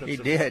that defensive He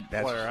did.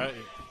 player.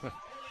 It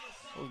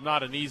was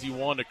not an easy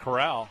one to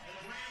corral.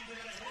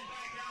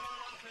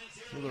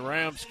 So the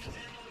Rams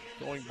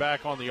going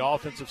back on the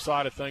offensive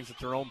side of things at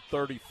their own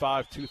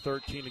 35,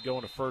 2:13 to go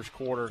in the first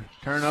quarter.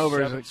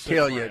 Turnovers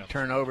kill you.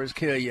 Turnovers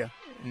kill you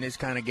in this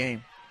kind of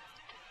game.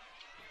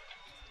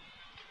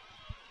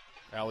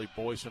 Allie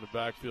Boyce in the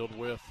backfield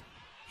with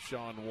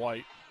Sean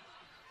White.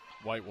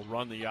 White will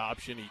run the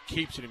option. He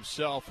keeps it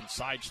himself and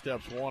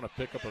sidesteps one to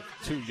pick up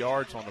 2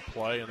 yards on the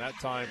play. And that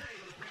time,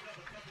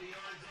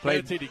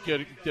 Manatee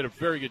did a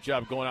very good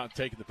job going out and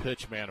taking the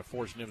pitch man and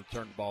forcing him to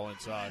turn the ball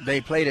inside.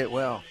 They played it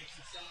well.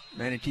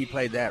 Manatee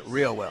played that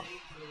real well.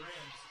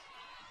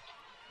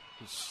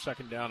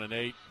 Second down and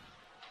 8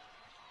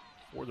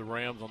 for the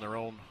Rams on their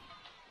own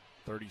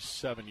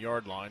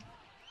 37-yard line.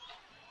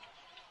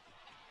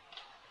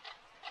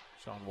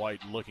 Sean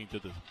White looking to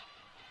the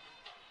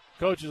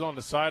Coach is on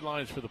the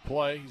sidelines for the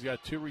play. He's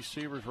got two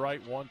receivers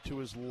right, one to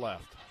his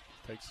left.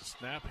 Takes the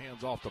snap,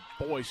 hands off to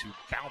Boyce, who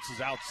bounces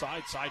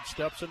outside,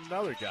 sidesteps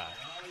another guy.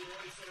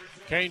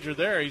 Canes are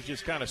there. He's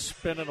just kind of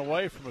spinning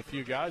away from a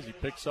few guys. He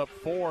picks up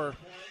 4,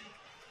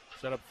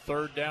 set up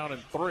 3rd down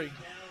and 3.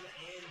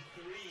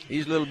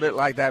 He's a little bit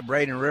like that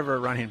Braden River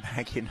running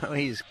back. You know,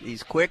 he's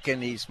quick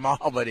and he's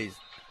small, but he's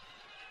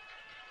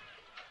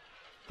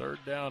 3rd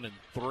down and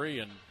 3,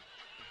 and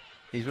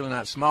he's really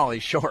not small.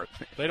 He's short.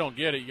 If they don't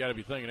get it, you got to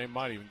be thinking they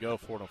might even go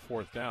for it on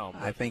 4th down.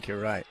 I think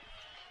you're right.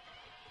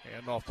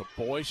 Hand off to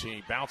Boyce, and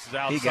he bounces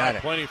outside. He got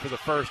it. Plenty for the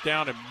 1st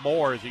down and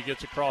more as he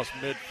gets across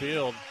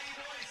midfield.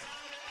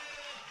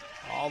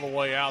 All the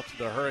way out to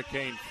the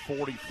Hurricane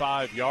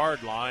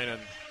 45-yard line.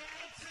 And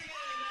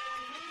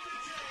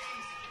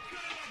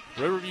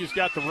Riverview's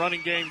got the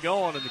running game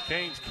going, and the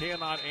Canes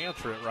cannot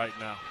answer it right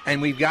now.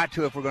 And we've got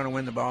to if we're going to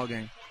win the ball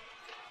game.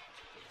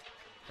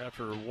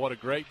 After what a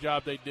great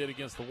job they did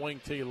against the wing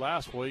tee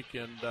last week,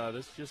 and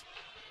this is just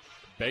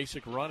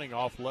basic running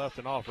off left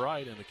and off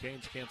right, and the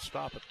Canes can't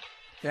stop it.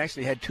 They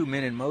actually had 2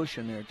 men in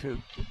motion there, too.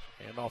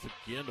 Hand off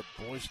again to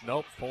Boyce.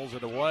 Nope, pulls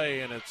it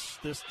away, and it's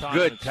this time.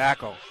 Good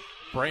tackle.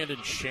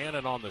 Brandon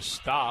Shannon on the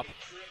stop.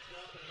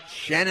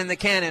 Shannon the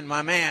Cannon,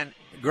 my man.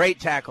 Great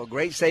tackle.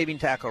 Great saving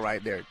tackle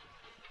right there.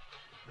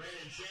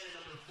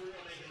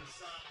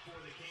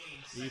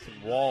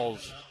 Ethan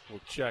Walls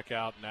will check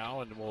out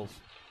now, and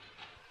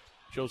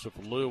Joseph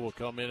Liu will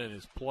come in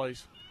his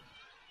place.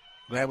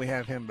 Glad we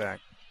have him back.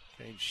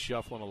 Canes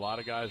shuffling a lot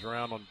of guys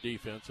around on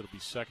defense. It'll be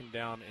 2nd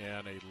down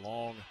and a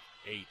long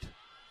 8.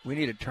 We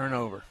need a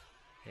turnover.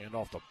 Hand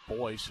off to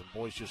Boyce, and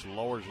Boyce just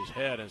lowers his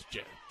head as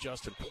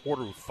Justin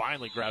Porter, who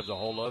finally grabs a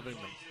hold of him,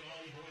 and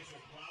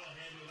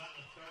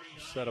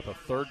set up a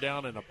 3rd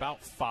down and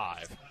about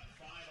 5.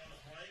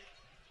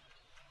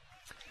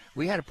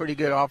 We had a pretty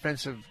good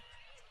offensive.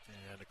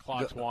 And the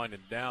clock's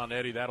winding down,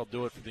 Eddie. That'll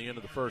do it for the end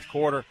of the 1st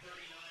quarter.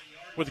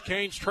 With the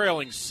Canes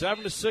trailing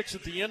 7-6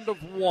 at the end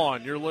of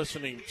 1, you're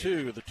listening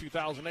to the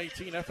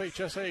 2018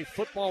 FHSA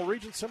Football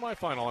Region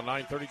Semifinal on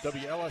 930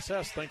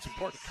 WLSS. Thanks in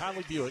part to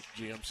Conley Buick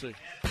GMC.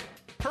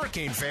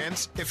 Hurricane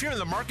fans, if you're in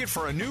the market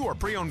for a new or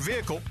pre-owned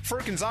vehicle,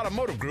 Firkins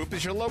Automotive Group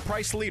is your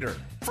low-price leader.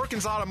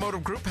 Firkins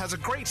Automotive Group has a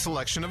great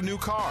selection of new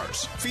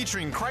cars,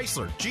 featuring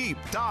Chrysler, Jeep,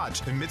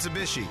 Dodge, and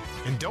Mitsubishi.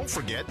 And don't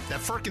forget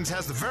that Firkins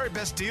has the very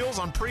best deals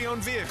on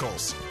pre-owned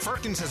vehicles.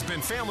 Firkins has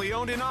been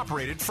family-owned and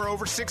operated for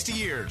over 60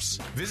 years.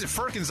 Visit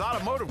Firkins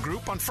Automotive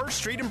Group on 1st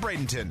Street in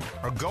Bradenton,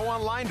 or go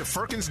online to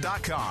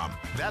Firkins.com.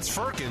 That's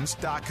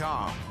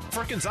Firkins.com.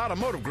 Firkins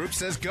Automotive Group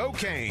says go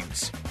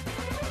Canes.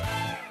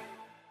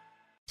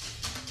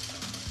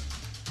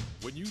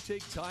 When you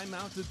take time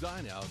out to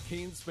dine out,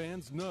 Canes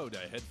fans know to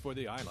head for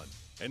the island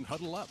and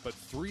huddle up at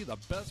 3 of the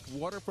best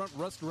waterfront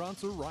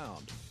restaurants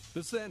around.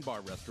 The Sandbar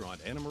Restaurant,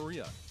 Anna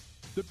Maria,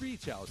 the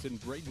Beach House in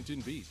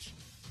Bradenton Beach,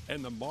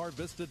 and the Mar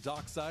Vista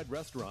Dockside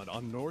Restaurant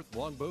on North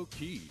Longboat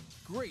Key.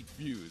 Great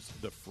views,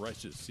 the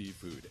freshest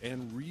seafood,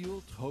 and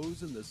real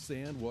toes in the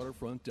sand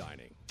waterfront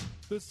dining.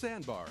 The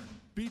Sandbar,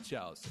 Beach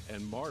House,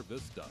 and Mar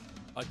Vista.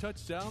 A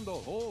touchdown the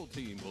whole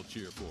team will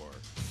cheer for.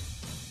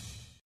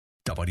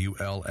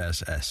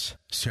 WLSS,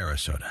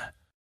 Sarasota.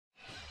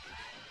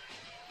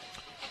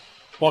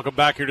 Welcome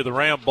back here to the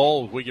Ram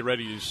Bowl. We get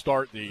ready to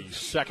start the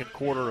 2nd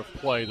quarter of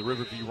play. The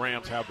Riverview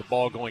Rams have the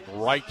ball going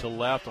right to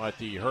left at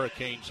the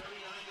Hurricanes'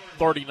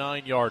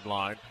 39-yard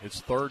line.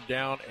 It's 3rd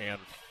down and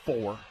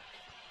 4.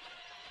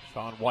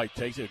 Sean White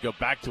takes it. Go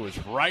back to his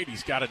right.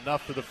 He's got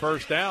enough for the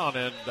 1st down,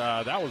 and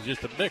that was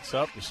just a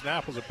mix-up. The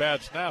snap was a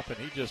bad snap, and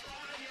he just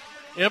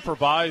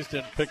improvised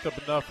and picked up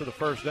enough for the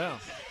 1st down.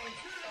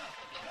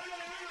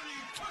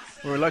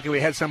 We were lucky we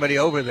had somebody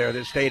over there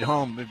that stayed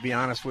home, to be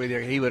honest with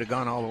you. He would have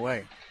gone all the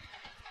way.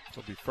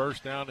 It'll be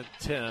 1st down and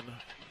 10.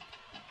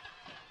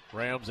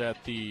 Rams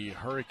at the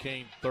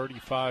Hurricane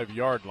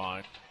 35-yard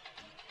line.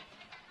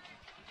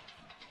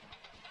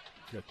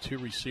 Got 2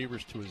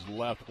 receivers to his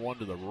left, 1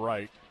 to the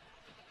right.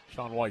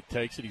 Sean White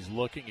takes it. He's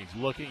looking.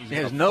 He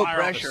has no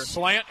pressure.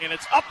 Slant, and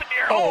it's up in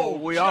the air. Oh,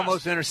 we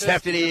almost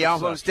intercepted it. He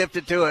almost tipped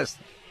it to us.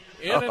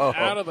 In and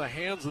out of the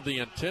hands of the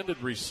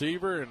intended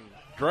receiver, and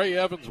Dre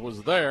Evans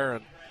was there.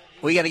 And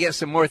we got to get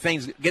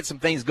some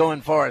things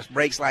going for us.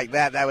 Breaks like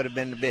that would have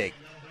been the big.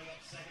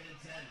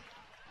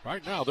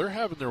 Right now, they're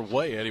having their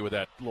way, Eddie, with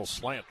that little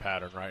slant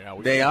pattern right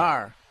now. They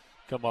are.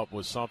 Come up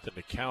with something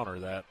to counter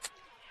that.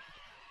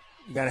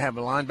 You got to have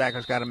the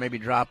linebackers got to maybe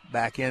drop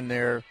back in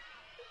there.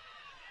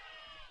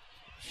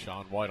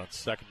 Sean White on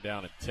 2nd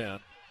down and 10.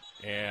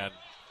 And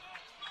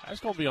that's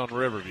going to be on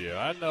Riverview.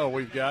 I know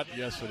we've got,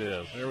 yes, it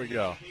is. There we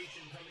go.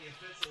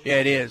 Yeah,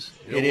 it is.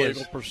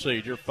 Illegal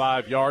procedure.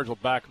 5 yards will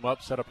back them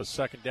up, set up a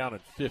 2nd down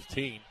and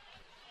 15.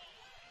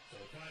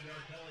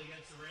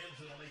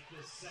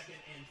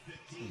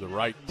 The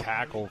right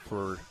tackle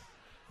for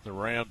the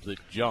Rams that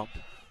jumped.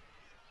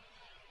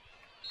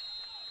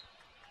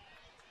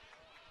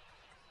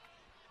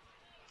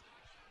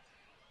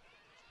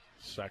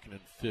 Second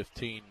and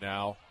 15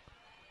 now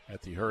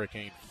at the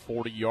Hurricane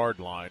 40-yard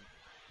line.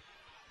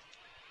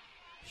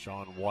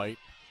 Sean White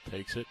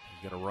Takes it.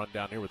 He's going to run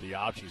down here with the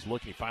option. He's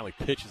looking. He finally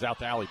pitches out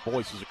to Allie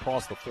Boyce. He's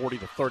across the 40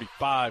 to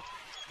 35.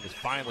 And it's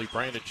finally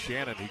Brandon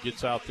Shannon who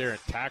gets out there and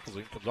tackles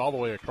him. Comes all the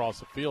way across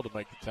the field to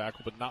make the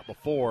tackle, but not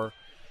before.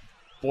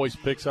 Boyce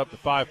picks up the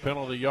 5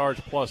 penalty yards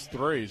plus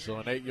 3. So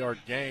an 8-yard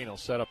gain will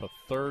set up a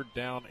 3rd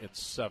down and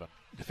 7.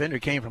 Defender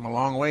came from a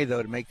long way,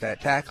 though, to make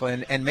that tackle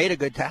and made a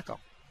good tackle.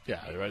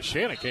 Yeah,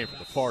 Shannon came from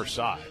the far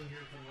side.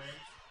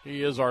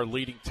 He is our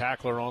leading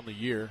tackler on the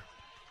year.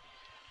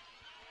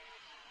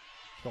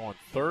 So on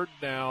 3rd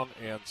down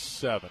and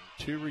 7.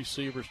 2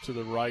 receivers to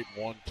the right,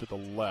 1 to the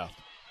left.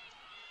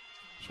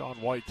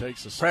 Sean White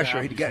takes the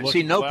pressure. Snap.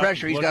 See, no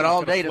pressure. He's got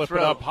all day to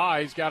throw. It up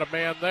high. He's got a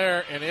man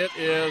there, and it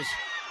is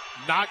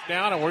knocked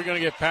down, and we're going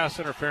to get pass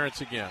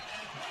interference again.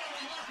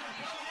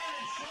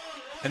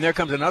 And there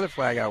comes another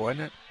flag out,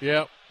 wasn't it?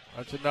 Yep.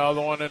 That's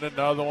another one and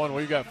another one.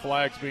 We've got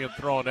flags being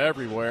thrown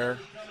everywhere.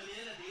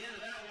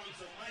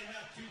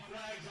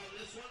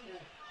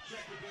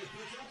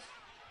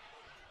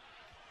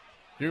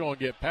 You're going to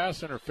get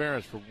pass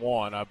interference for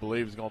one, I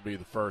believe, is going to be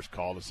the first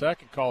call. The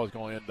second call is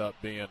going to end up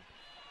being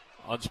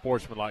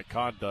unsportsmanlike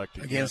conduct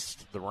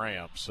against the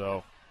Rams.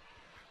 So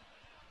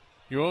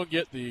you won't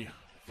get the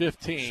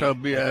 15, so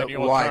and then you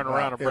won't turn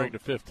around and bring the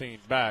 15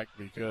 back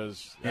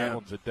because that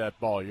one's a dead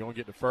ball. You won't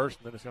get the first,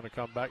 and then it's going to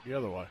come back the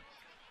other way.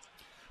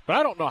 But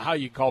I don't know how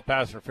you can call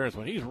pass interference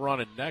when he's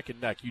running neck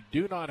and neck. You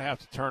do not have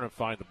to turn and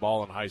find the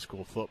ball in high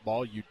school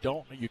football. You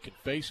don't. You can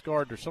face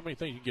guard. There's so many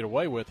things you can get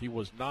away with. He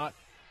was not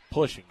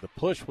pushing. The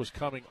push was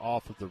coming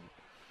off of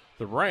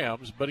the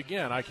Rams. But,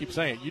 again, I keep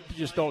saying it, you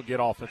just don't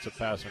get offensive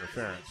pass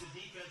interference.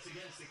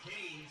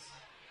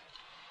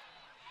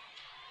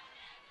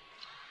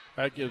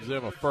 That gives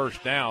them a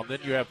first down. Then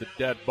you have the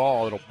dead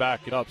ball. It'll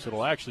back it up, so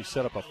it'll actually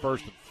set up a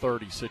 1st and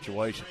 30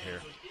 situation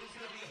here.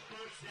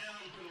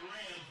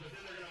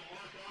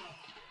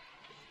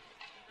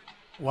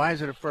 Why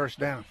is it a first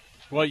down?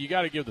 Well, you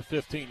got to give the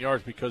 15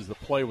 yards because the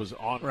play was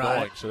ongoing.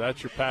 Right. So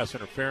that's your pass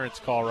interference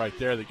call right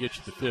there that gets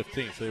you the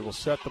 15. So they will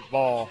set the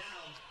ball.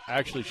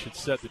 Actually, should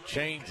set the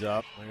chains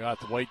up. We got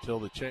to wait till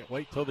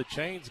the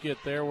chains get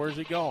there. Where's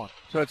he going?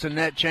 So it's a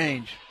net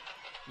change.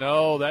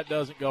 No, that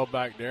doesn't go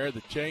back there.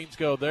 The chains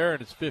go there,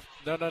 and it's 50.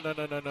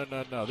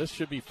 No. This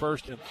should be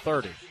 1st and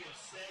 30.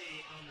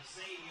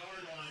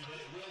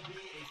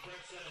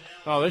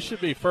 No, this should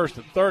be 1st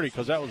and 30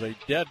 because that was a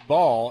dead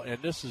ball,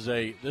 and this is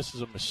a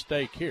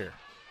mistake here.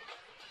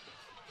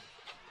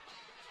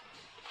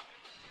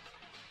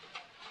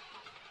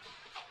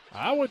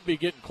 I would be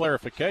getting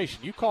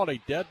clarification. You called a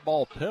dead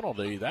ball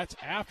penalty. That's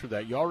after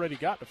that. You already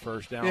got the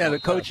first down. Yeah, our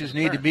coaches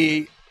need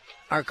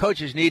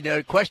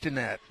to question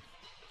that.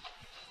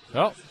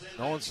 Well,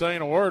 no one's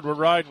saying a word. We're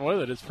riding with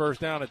it. It's 1st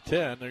down at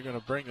 10. They're going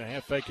to bring the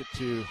hand fake it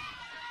to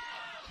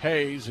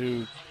Hayes,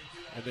 and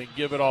then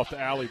give it off to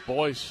Allie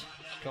Boyce.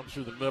 Comes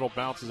through the middle,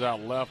 bounces out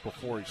left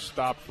before he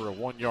stopped for a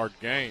 1-yard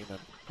gain. And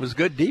it was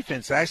good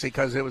defense, actually,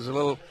 because it was a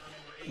little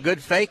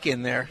good fake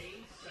in there.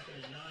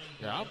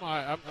 Yeah,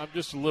 I'm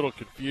just a little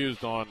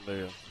confused on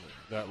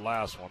that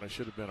last one. It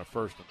should have been a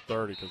 1st and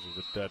 30 because of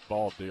the dead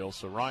ball deal.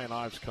 So Ryan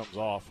Ives comes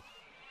off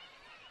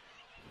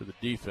for the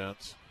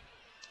defense.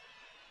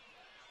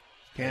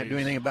 Can't do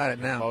anything about it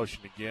now.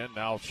 Motion again.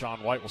 Now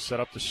Sean White will set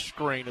up the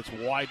screen. It's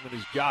Weidman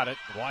who's got it.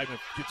 Weidman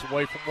gets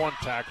away from one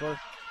tackler.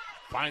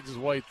 Finds his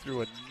way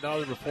through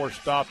another before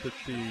stopped at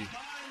the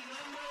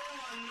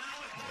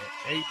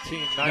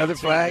 18,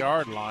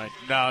 19-yard line.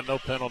 No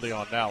penalty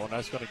on that one.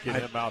 That's going to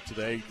get him out to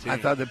the 18. I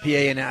thought the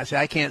PA announcer,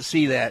 I can't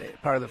see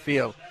that part of the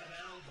field.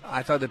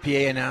 I thought the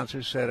PA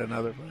announcer said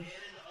another one.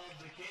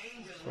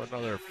 So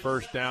another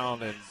 1st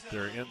down, and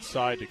they're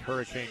inside the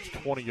Hurricanes'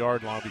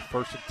 20-yard line. It'll be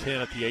 1st and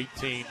 10 at the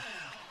 18.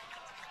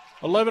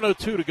 11:02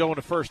 to go in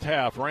the first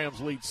half.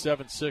 Rams lead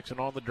 7-6 and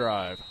on the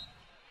drive.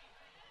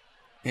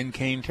 In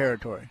Cane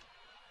territory.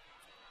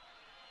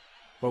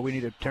 Well, we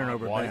need a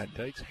turnover bad.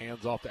 Takes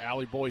hands off to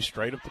Allie Boyce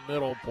straight up the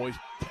middle. Boyce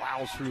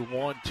plows through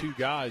 1-2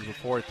 guys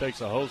before it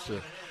takes a host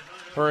of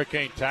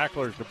Hurricane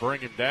tacklers to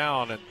bring him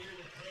down, and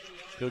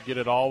he'll get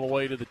it all the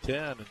way to the 10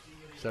 and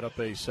set up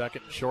a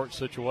 2nd and short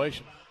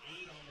situation.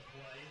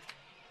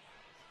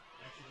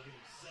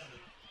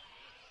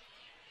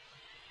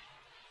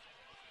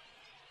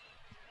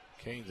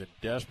 Canes in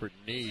desperate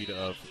need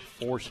of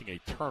forcing a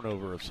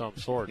turnover of some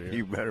sort here.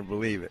 You better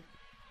believe it.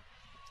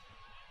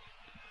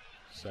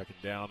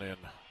 2nd down and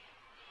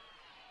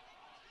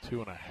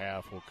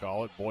 2.5, we'll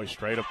call it. Boy,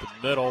 straight up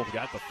the middle.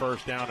 Got the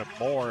 1st down and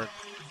more.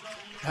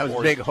 That was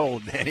a big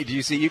hold, Danny. Did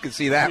you see? You can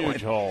see that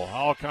huge one. Hole.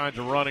 All kinds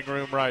of running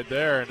room right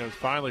there. And it was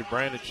finally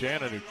Brandon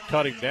Shannon who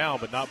cut him down,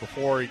 but not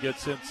before he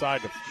gets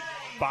inside the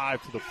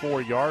 5 to the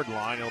 4-yard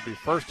line. It'll be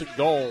 1st and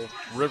goal,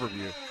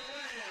 Riverview.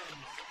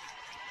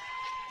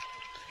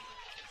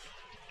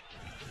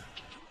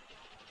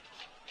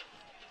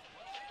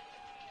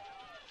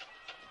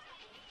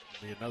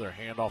 Another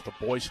handoff to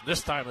Boyce, and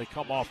this time they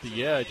come off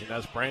the edge, and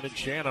that's Brandon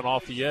Shannon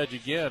off the edge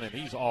again, and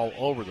he's all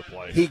over the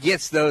place. He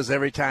gets those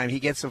every time. He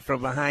gets them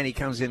from behind. He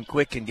comes in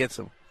quick and gets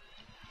them.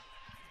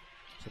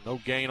 So no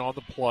gain on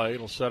the play.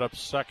 It'll set up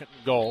 2nd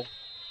and goal.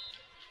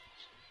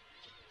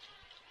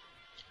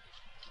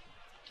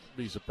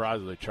 be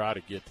surprised if they try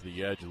to get to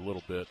the edge a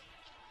little bit.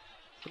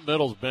 The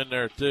middle's been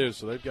there, too,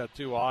 so they've got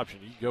two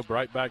options. You can go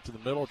right back to the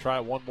middle, try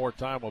it one more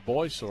time with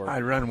Boyce. Or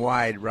I'd run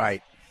wide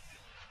right.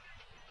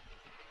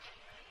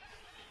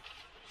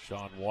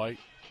 Sean White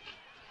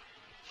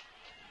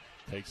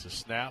takes the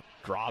snap,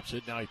 drops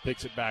it. Now he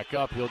picks it back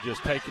up. He'll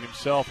just take it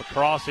himself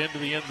across into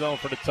the end zone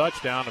for the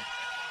touchdown. And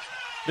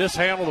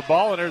mishandle the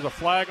ball, and there's a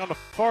flag on the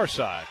far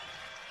side.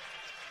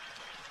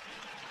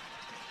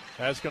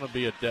 That's going to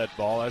be a dead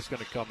ball. That's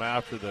going to come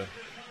after the.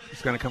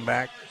 It's going to come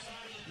back?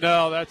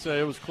 No,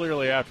 it was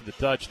clearly after the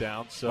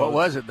touchdown. So what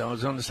was it, though? It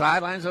was on the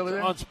sidelines over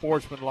there?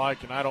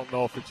 Unsportsmanlike, and I don't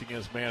know if it's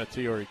against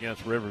Manatee or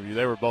against Riverview.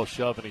 They were both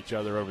shoving each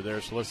other over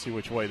there, so let's see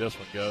which way this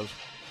one goes.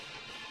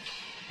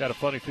 Got a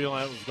funny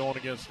feeling that was going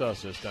against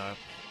us this time.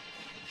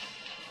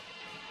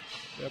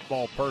 That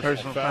ball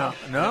personal foul.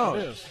 No.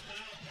 Yeah, it is.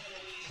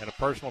 And a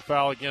personal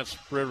foul against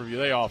Riverview.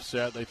 They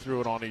offset. They threw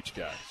it on each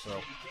guy.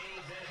 So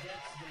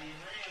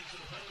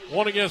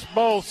one against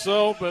both,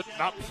 but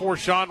not before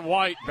Sean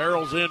White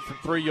barrels in from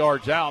 3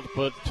 yards out to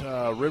put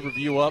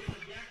Riverview up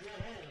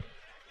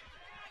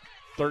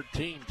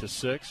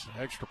 13-6.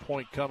 Extra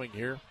point coming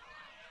here.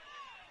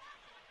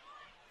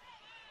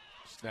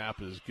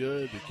 Snap is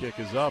good. The kick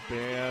is up,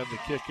 and the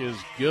kick is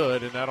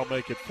good, and that'll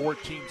make it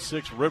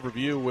 14-6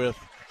 Riverview with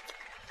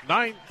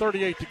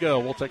 9:38 to go.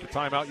 We'll take a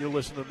timeout. You're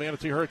listening to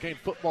Manatee Hurricane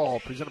Football,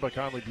 presented by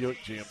Conley Buick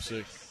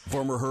GMC.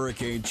 Former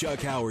Hurricane Chuck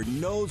Howard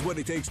knows what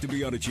it takes to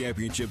be on a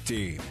championship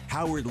team.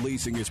 Howard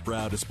Leasing is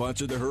proud to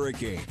sponsor the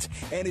Hurricanes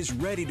and is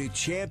ready to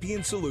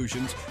champion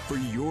solutions for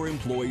your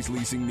employees'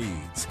 leasing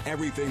needs.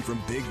 Everything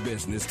from big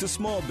business to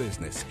small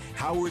business,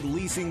 Howard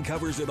Leasing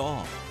covers it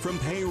all. From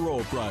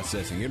payroll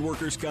processing and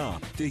workers'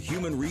 comp to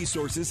human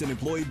resources and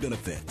employee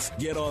benefits.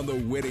 Get on the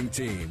winning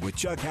team with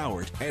Chuck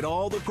Howard and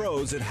all the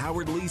pros at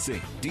Howard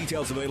Leasing.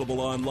 Details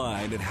available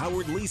online at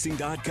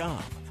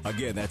howardleasing.com.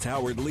 Again, that's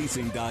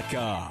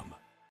howardleasing.com.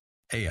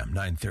 AM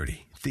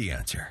 930, The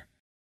Answer.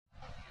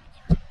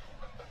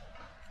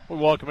 We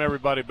welcome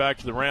everybody back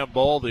to the Ram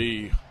Bowl.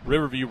 The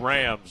Riverview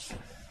Rams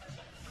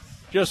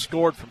just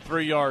scored from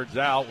 3 yards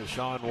out with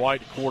Sean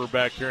White, the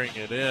quarterback, carrying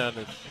it in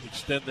and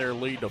extend their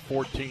lead to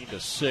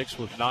 14-6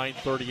 with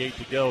 9:38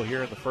 to go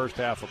here in the first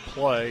half of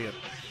play. And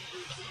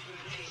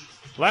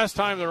last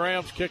time the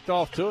Rams kicked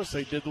off to us,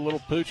 they did the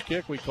little pooch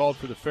kick. We called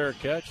for the fair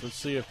catch. Let's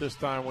see if this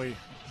time we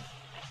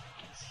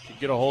can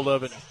get a hold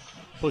of it and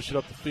push it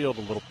up the field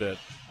a little bit.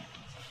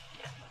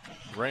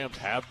 Rams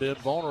have been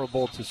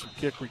vulnerable to some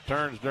kick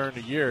returns during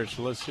the year,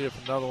 so let's see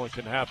if another one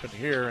can happen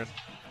here. And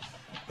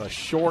a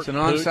short, it's an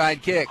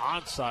onside kick.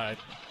 Onside.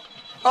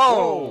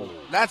 Oh,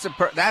 that's a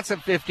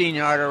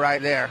 15-yarder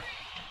right there.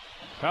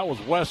 That was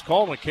Wes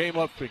Coleman came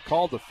up and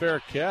called the fair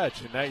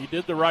catch, and that he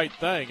did the right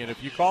thing. And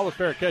if you call the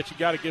fair catch, you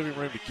got to give him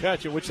room to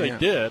catch it, which they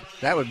did.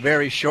 That was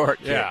very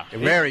short. Yeah,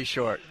 very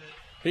short.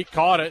 He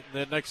caught it,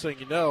 and then next thing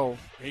you know,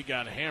 he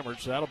got hammered.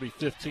 So that'll be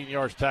 15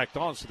 yards tacked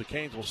on. So the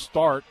Canes will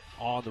start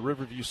on the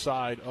Riverview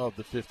side of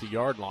the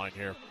 50-yard line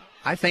here.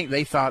 I think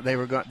they thought they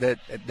were going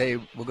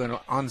to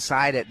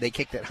onside it. They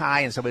kicked it high,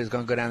 and somebody was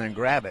going to go down there and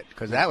grab it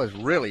because that was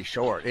really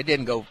short. It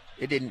didn't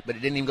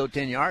even go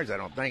 10 yards. I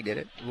don't think, did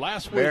it?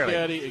 Last week,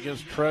 Eddie,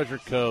 against Treasure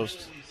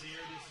Coast,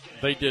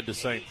 they did the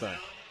same thing.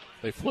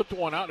 They flipped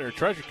one out there.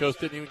 Treasure Coast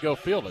didn't even go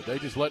field it. They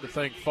just let the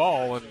thing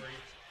fall, and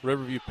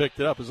Riverview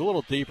picked it up. It was a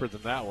little deeper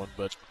than that one,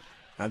 but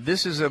now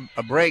this is a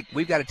break.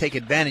 We've got to take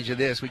advantage of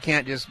this. We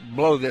can't just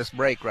blow this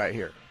break right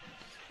here.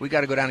 We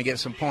got to go down and get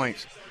some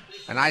points.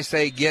 And I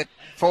say get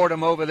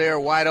Fordham over there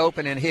wide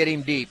open and hit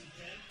him deep.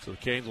 So the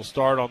Canes will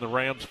start on the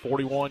Rams'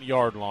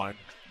 41-yard line.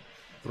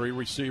 3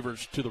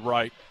 receivers to the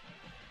right.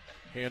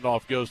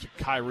 Handoff goes to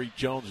Kyrie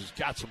Jones, who's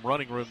got some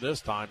running room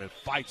this time and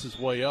fights his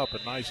way up.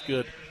 A nice,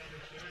 good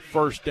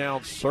first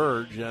down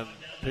surge and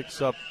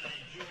picks up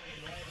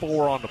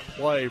 4 on the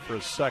play for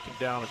a second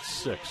down and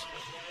 6.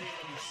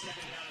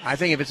 I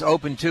think if it's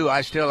open, too,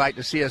 I still like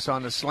to see us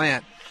on the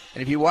slant.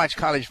 And if you watch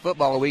college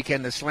football a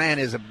weekend, the slant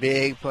is a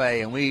big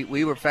play, and we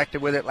were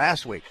effective with it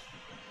last week.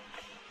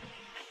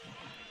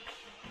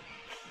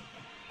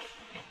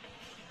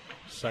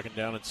 Second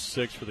down and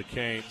 6 for the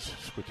Canes.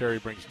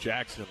 Squitieri brings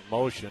Jackson in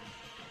motion.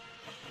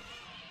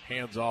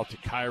 Hands off to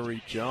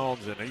Kyrie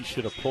Jones, and he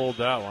should have pulled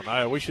that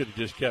one. We should have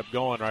just kept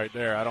going right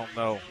there. I don't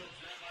know.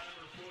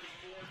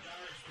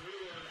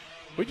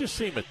 We just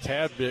seem a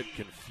tad bit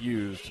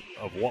confused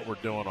of what we're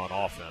doing on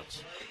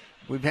offense.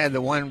 We've had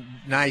the one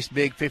nice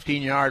big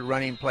 15-yard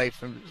running play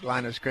from the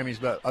line of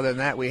scrimmage, but other than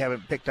that, we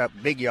haven't picked up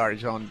big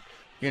yardage on,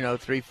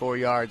 3-4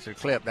 yards a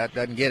clip. That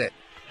doesn't get it.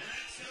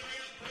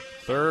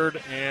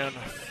 3rd and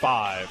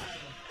 5.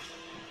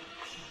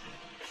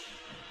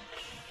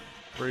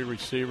 3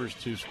 receivers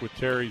to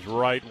Squitieri's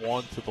right,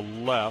 1 to the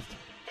left.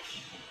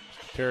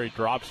 Squitieri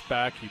drops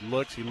back. He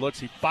looks,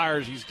 he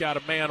fires. He's got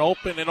a man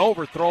open and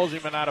overthrows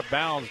him and out of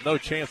bounds. No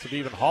chance of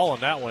even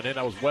hauling that one in.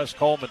 That was Wes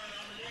Coleman,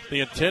 the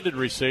intended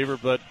receiver,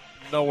 but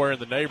nowhere in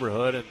the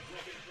neighborhood. And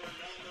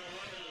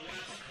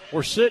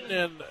we're sitting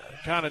in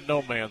kind of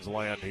no man's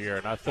land here.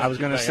 And I was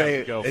going to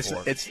say,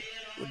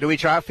 do we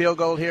try a field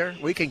goal here?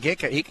 We can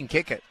kick it. He can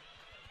kick it.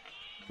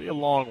 Be a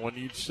long one.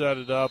 You'd set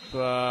it up.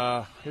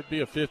 It'd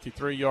be a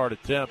 53-yard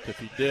attempt if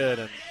he did,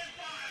 and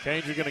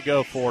Canes are going to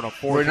go for it on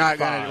 4th We're and not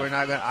 5. going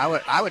to.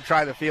 I would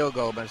try the field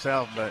goal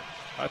myself, but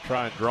I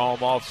try and draw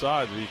them off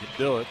sides if you can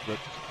do it. But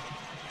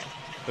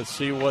let's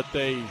see what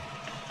they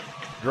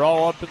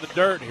draw up in the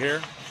dirt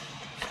here.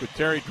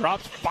 Terry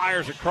drops,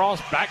 fires across,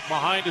 back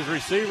behind his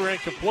receiver,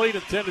 incomplete,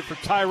 intended for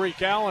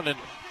Tyreek Allen, and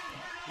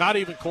not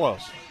even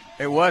close.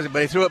 It wasn't,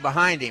 but he threw it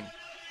behind him.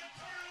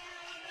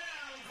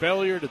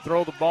 Failure to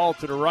throw the ball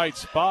to the right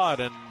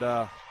spot, and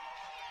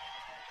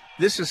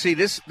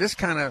this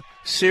kind of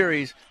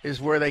series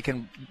is where they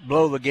can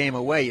blow the game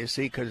away, you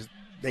see, because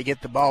they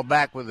get the ball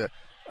back with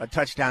a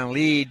touchdown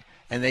lead,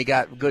 and they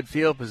got good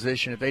field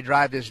position. If they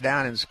drive this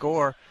down and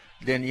score,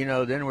 then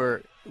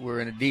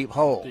we're in a deep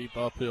hole. Deep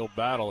uphill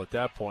battle at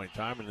that point in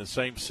time, in the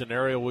same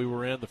scenario we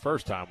were in the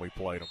first time we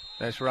played them.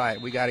 That's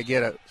right. We got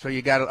to so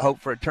you got to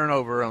hope for a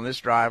turnover on this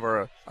drive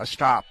or a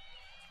stop.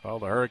 Well,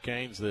 the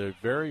Hurricanes, the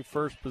very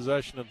first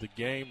possession of the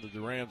game that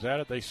the Rams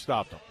had they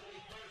stopped them.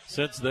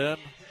 Since then,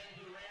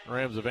 the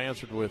Rams have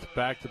answered with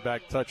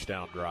back-to-back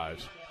touchdown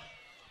drives.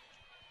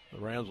 The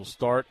Rams will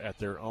start at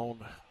their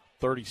own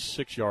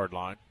 36-yard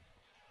line.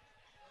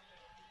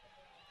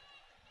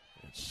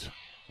 It's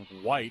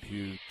White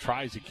who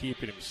tries to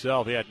keep it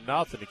himself. He had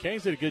nothing. The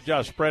Canes did a good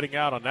job spreading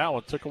out on that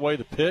one. Took away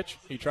the pitch.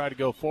 He tried to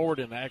go forward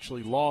and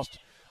actually lost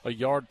a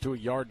yard to a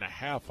yard and a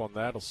half on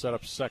that. It'll set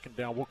up second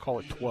down. We'll call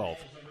it 12.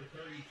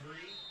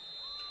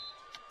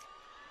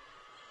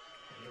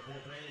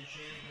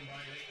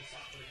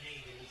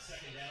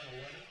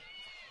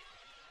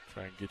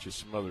 Try and get you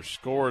some other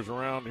scores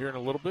around here in a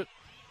little bit.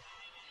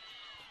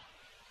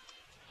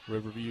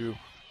 Riverview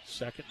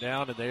second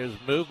down, and there's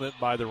movement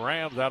by the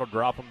Rams. That'll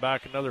drop them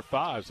back another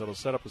 5, so it'll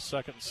set up a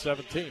 2nd and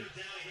 17.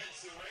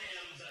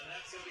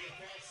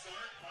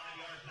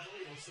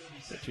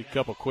 Get you a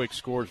couple quick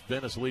scores.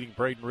 Venice leading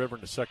Braden River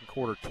in the second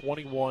quarter,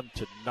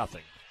 21-0.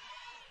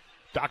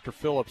 Dr.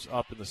 Phillips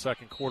up in the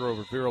second quarter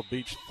over Vero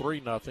Beach,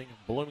 3-0.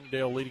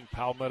 Bloomingdale leading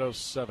Palmetto,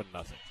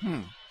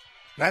 7-0.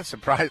 That's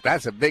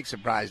a big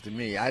surprise to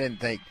me. I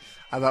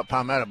thought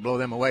Palmetto blow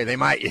them away. They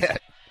might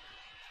yet.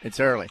 It's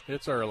early.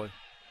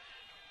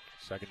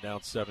 Second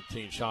down,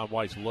 17. Sean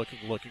White's looking,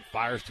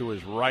 fires to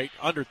his right,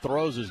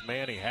 underthrows his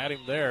man. He had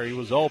him there. He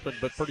was open,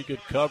 but pretty good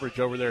coverage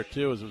over there,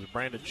 too, as it was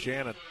Brandon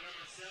Shannon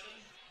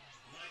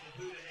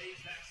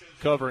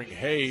covering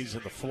Hayes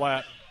in the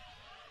flat.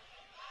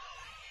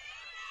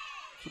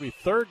 It'll be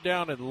 3rd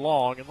down and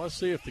long, and let's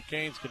see if the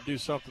Canes can do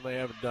something they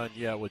haven't done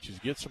yet, which is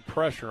get some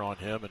pressure on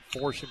him and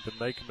force him to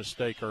make a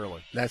mistake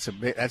early. That's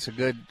a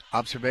good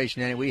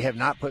observation, Andy. We have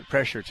not put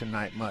pressure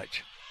tonight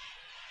much.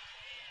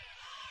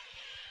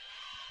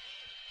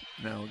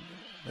 No,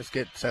 let's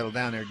get settled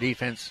down there.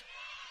 Defense.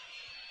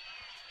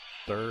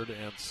 3rd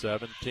and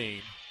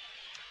 17.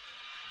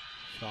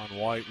 Sean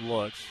White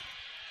looks.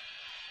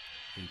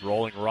 He's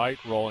rolling right,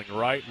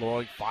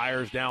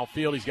 fires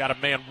downfield. He's got a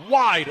man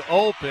wide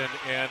open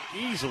and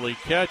easily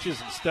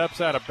catches and steps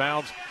out of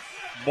bounds.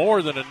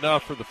 More than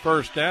enough for the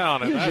first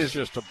down, and that's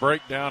just a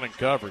breakdown in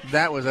coverage.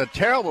 That was a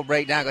terrible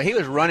breakdown. He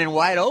was running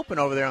wide open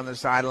over there on the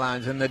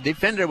sidelines, and the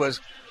defender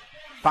was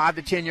 5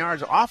 to 10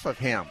 yards off of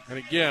him. And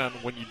again,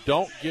 when you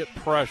don't get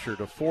pressure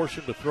to force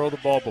him to throw the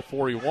ball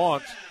before he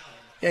wants,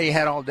 yeah, you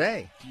had all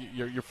day.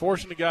 You're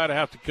forcing the guy to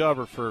have to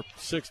cover for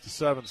 6 to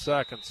 7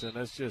 seconds, and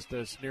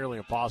that's nearly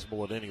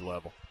impossible at any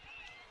level.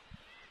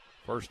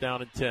 First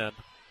down and 10.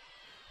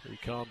 Here he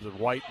comes with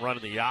White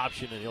running the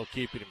option, and he'll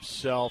keep it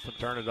himself and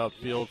turn it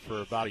upfield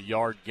for about a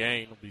yard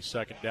gain. It'll be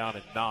second down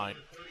and 9.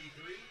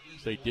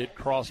 So they did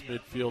cross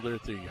midfield there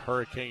at the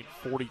Hurricane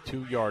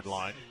 42-yard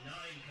line.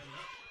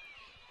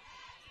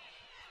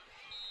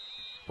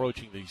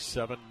 Approaching the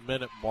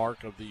 7-minute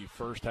mark of the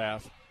first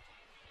half.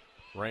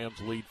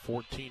 Rams lead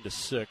 14-6.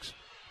 It's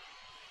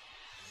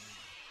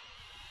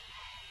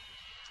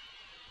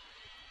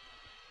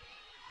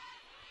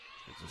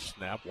a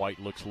snap. White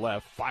looks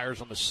left,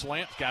 fires on the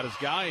slant, got his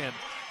guy in.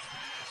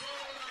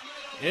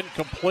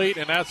 Incomplete,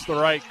 and that's the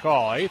right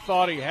call. He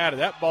thought he had it.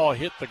 That ball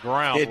hit the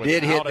ground. It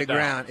did hit the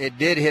ground. It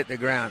did hit the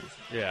ground.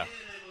 Yeah.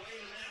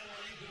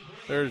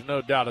 There's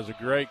no doubt. It's a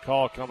great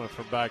call coming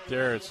from back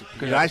there.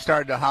 Because I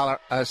started to holler,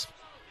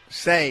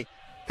 say,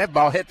 that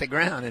ball hit the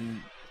ground,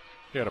 and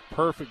he had a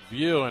perfect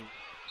view, and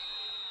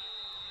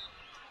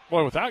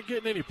boy, without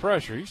getting any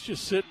pressure, he's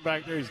just sitting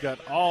back there. He's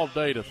got all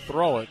day to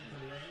throw it.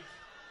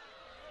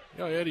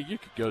 You know, Eddie, you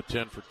could go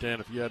 10 for 10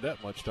 if you had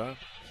that much time.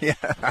 Yeah,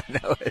 I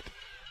know it.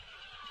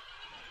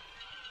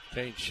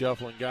 Kane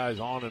shuffling guys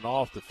on and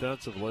off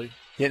defensively.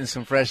 Getting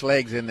some fresh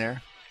legs in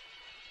there.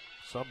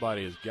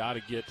 Somebody has got to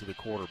get to the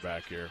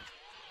quarterback here.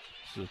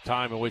 This is a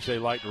time in which they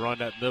like to run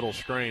that middle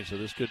screen, so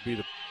this could be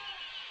the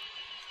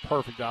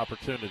perfect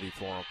opportunity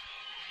for them.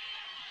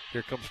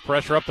 Here comes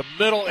pressure up the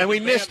middle. And we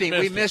missed him.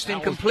 We missed him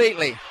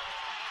completely.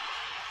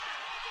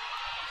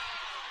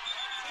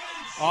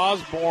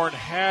 Osborne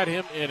had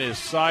him in his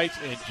sights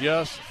and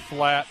just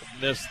flat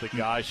missed the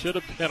guy. Should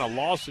have been a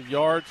loss of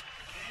yards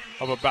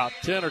of about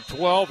 10 or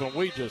 12, and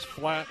we just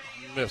flat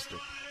missed it.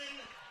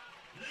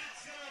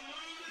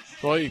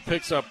 Well, he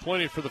picks up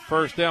plenty for the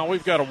first down.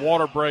 We've got a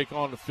water break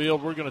on the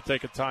field. We're going to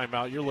take a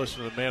timeout. You're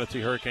listening to the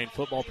Manatee Hurricane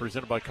Football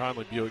presented by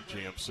Conley Buick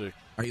GMC.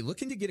 Are you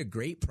looking to get a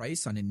great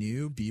price on a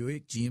new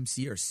Buick,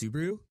 GMC, or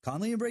Subaru?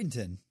 Conley and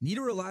Bradenton. Need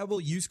a reliable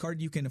used car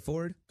you can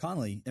afford?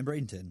 Conley and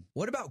Bradenton.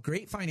 What about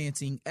great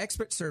financing,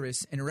 expert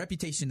service, and a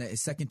reputation that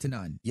is second to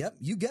none? Yep,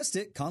 you guessed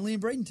it, Conley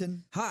and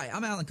Bradenton. Hi,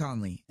 I'm Alan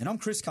Conley. And I'm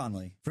Chris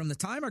Conley. From the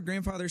time our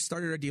grandfathers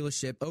started our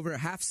dealership over a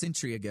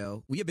half-century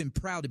ago, we have been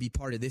proud to be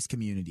part of this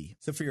community.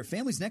 So for your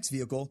family's next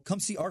vehicle,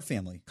 come see our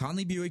family.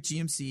 Conley Buick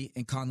GMC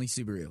and Conley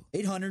Subaru.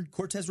 800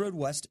 Cortez Road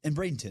West in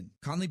Bradenton.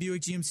 Conley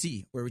Buick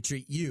GMC, where we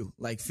treat you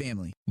like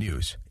family.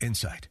 News,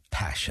 insight,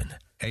 passion.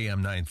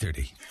 AM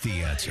 930,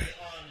 The Answer.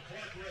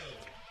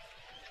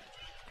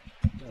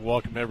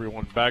 Welcome,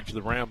 everyone, back to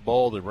the Ram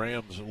Bowl. The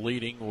Rams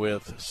leading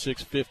with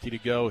 6:50 to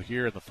go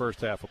here in the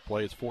first half of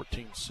play. It's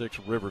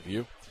 14-6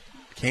 Riverview.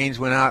 Canes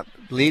went out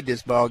lead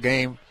this ball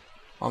game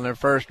on their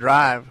first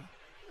drive,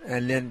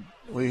 and then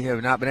we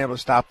have not been able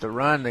to stop the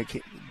run.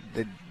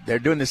 They're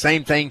doing the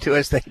same thing to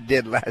us they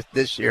did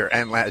this year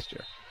and last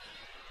year.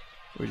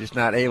 We're just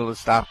not able to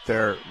stop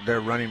their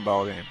running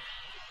ball game.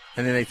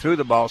 And then they threw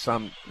the ball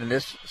some in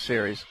this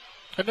series.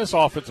 And this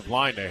offensive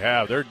line they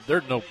have,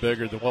 they're no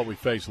bigger than what we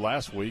faced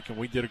last week, and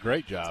we did a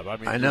great job. I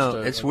mean, I know.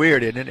 It's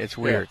weird, isn't it? It's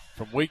weird.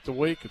 Yeah, from week to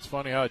week, it's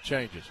funny how it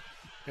changes.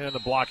 And the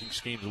blocking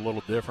scheme's a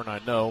little different, I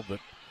know, but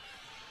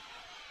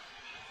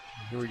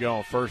here we go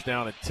on first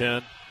down at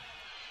 10.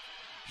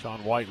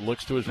 Sean White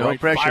looks to his right,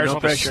 fires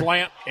on the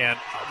slant, and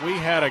we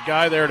had a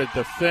guy there to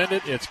defend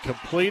it. It's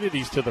completed.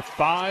 He's to the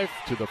 5,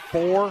 to the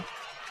 4.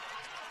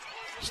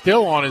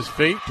 Still on his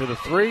feet, to the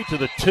 3, to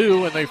the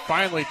 2, and they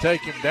finally take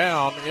him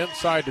down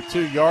inside the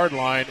 2-yard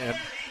line. And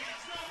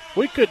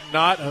we could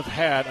not have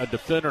had a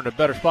defender in a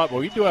better spot, but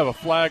we do have a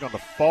flag on the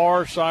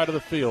far side of the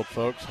field,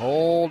 folks.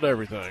 Hold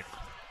everything.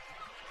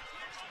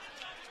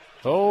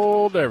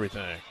 Hold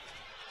everything.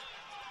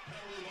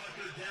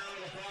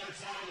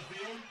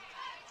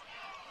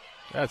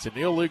 That's an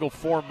illegal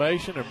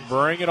formation, and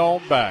bring it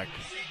on back.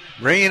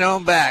 Bring it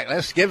on back.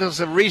 Let's give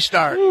us a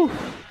restart. Whew.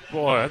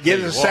 Boy,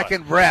 give us a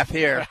second breath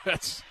here.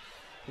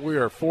 We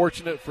are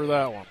fortunate for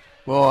that one.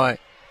 Boy,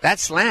 that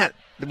slant,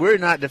 we're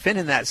not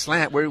defending that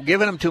slant. We're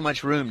giving them too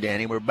much room,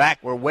 Danny.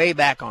 We're way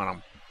back on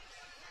them.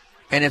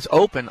 And it's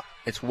open.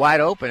 It's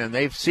wide open, and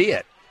they see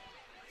it.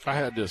 I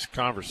had this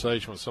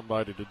conversation with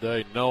somebody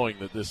today knowing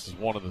that this is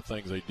one of the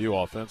things they do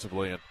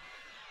offensively, and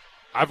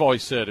I've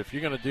always said if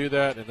you're going to do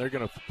that and they're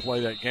going to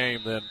play that game,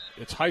 then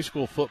it's high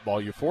school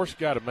football. You force a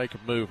guy to make a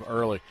move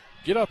early.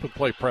 Get up and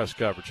play press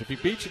coverage. If he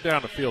beats you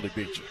down the field, he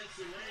beats you.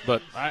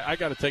 But I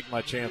got to take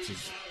my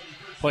chances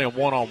playing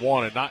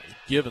one-on-one and not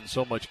giving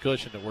so much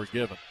cushion that we're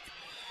giving.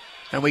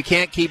 And we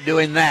can't keep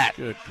doing that.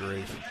 Good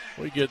grief.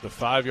 We get the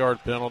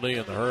 5-yard penalty,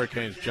 and the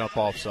Hurricanes jump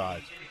off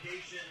sides.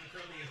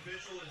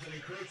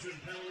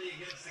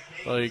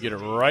 Well, you get it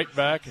right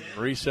back and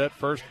reset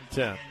 1st and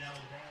 10.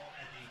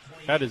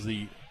 That is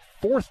the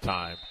 4th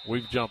time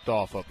we've jumped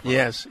off up front.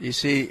 Yes, you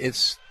see,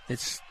 it's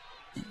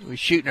we're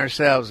shooting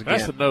ourselves again.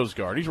 That's the nose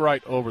guard. He's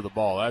right over the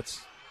ball. There's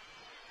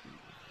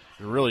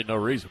really no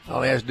reason for it.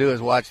 All he has to do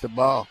is watch the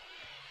ball.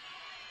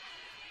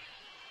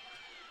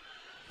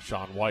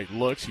 Sean White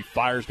looks. He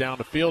fires down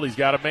the field. He's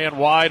got a man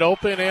wide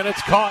open, and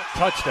it's caught.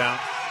 Touchdown.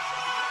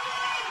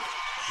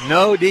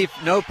 No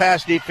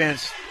pass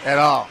defense at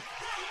all.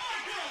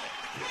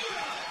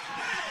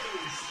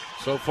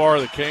 So far,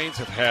 the Canes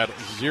have had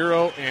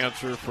zero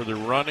answer for the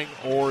running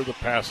or the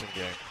passing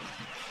game.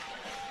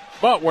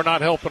 But we're not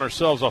helping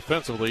ourselves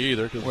offensively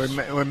either.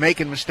 We're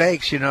making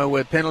mistakes,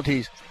 with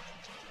penalties.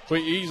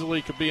 We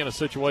easily could be in a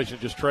situation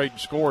just trading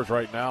scores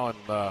right now. And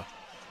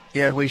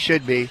yeah, we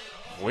should be.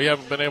 We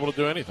haven't been able to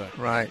do anything.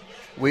 Right.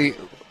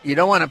 You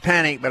don't want to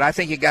panic, but I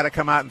think you got to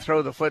come out and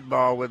throw the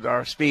football with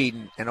our speed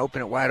and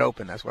open it wide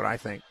open. That's what I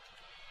think.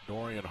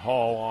 Dorian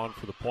Hall on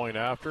for the point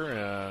after,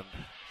 and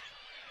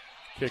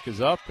kick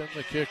is up, and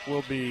the kick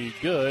will be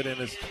good,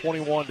 and it's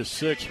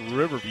 21-6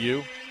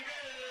 Riverview.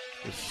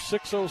 With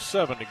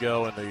 6:07 to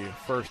go in the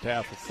first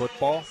half of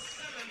football.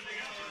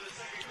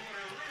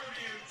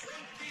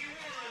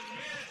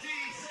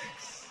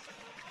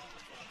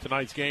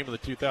 Tonight's game of the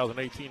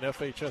 2018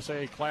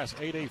 FHSAA Class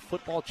 8A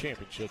Football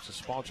Championships is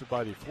sponsored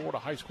by the Florida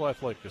High School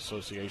Athletic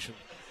Association.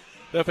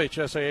 The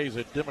FHSAA is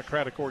a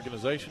democratic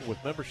organization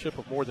with membership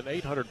of more than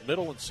 800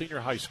 middle and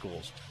senior high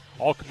schools,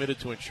 all committed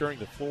to ensuring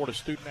that Florida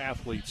student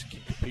athletes can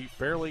compete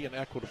fairly and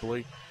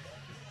equitably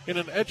in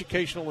an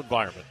educational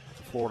environment.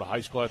 The Florida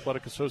High School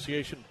Athletic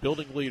Association,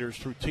 building leaders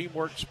through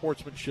teamwork,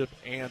 sportsmanship,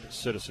 and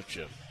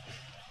citizenship.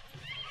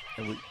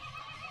 And we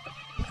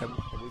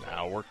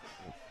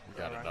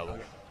got another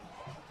one.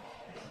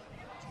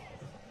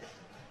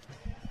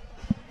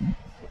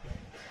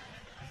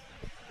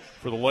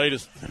 For the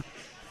latest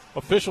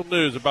official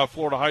news about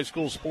Florida high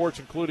school sports,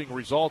 including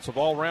results of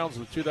all rounds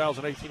of the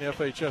 2018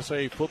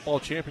 FHSAA Football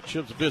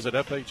Championships, visit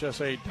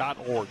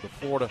FHSAA.org, the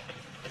Florida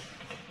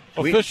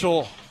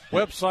official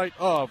website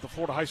of the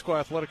Florida High School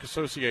Athletic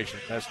Association.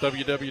 That's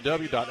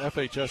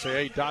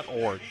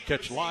www.fhsaa.org.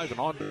 Catch live and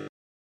on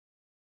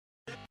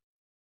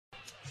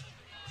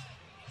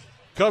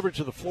coverage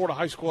of the Florida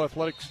High School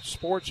Athletics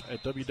sports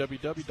at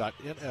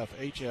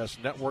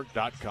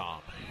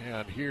www.nfhsnetwork.com.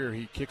 And here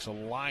he kicks a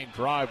line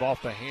drive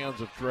off the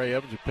hands of Dre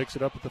Evans, who picks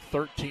it up at the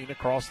 13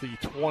 across the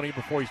 20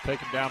 before he's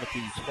taken down at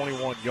the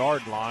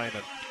 21-yard line.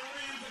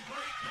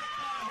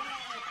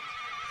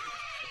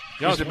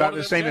 And it's about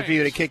the same if he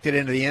would have kicked it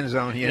into the end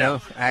zone, you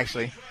know,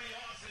 actually.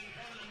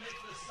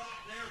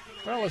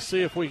 Well, let's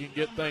see if we can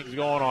get things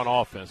going on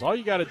offense. All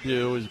you got to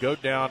do is go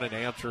down and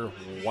answer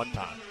one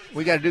time.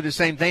 We got to do the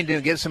same thing to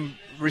get some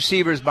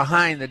receivers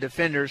behind the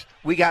defenders.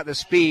 We got the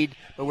speed,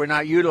 but we're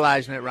not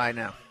utilizing it right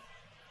now.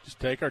 Just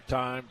take our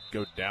time,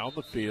 go down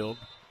the field,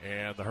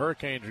 and the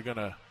Hurricanes are going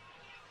to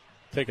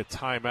take a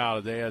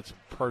timeout. They had some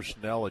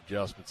personnel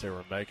adjustments they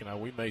were making. Now,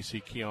 we may see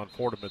Keon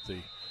Fordham at the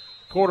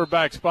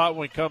quarterback spot.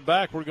 When we come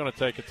back, we're going to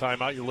take a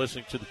timeout. You're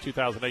listening to the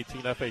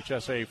 2018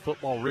 FHSA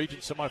Football Region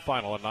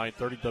Semifinal at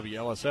 9:30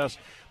 WLSS.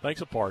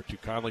 Thanks in part to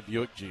Conley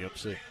Buick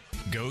GMC.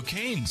 Go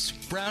Canes!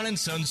 Brown &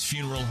 Sons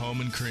Funeral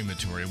Home and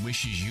Crematory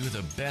wishes you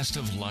the best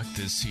of luck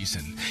this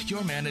season.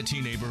 Your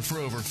Manatee neighbor for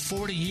over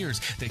 40 years,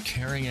 the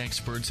caring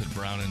experts at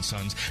Brown &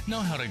 Sons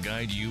know how to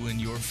guide you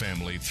and your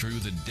family through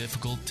the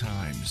difficult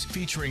times.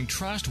 Featuring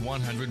Trust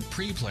 100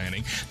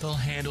 pre-planning, they'll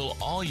handle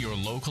all your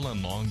local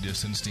and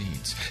long-distance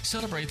needs.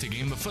 Celebrate the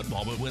game of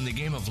football, but when the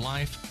game of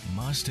life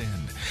must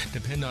end.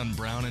 Depend on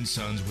Brown &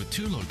 Sons with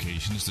 2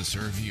 locations to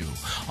serve you.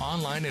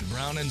 Online at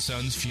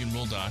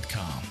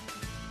brownandsonsfuneral.com.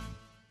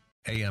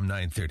 AM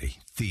 930,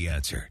 The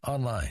Answer.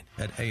 Online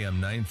at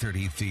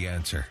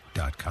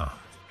am930theanswer.com.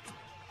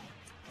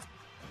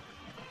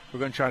 We're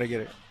going to try to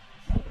get it.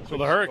 So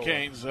the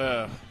Hurricanes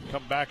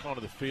come back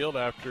onto the field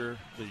after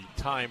the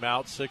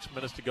timeout. 6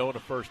 minutes to go in the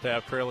first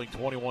half, trailing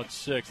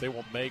 21-6. They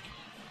will make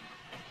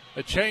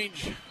a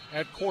change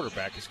at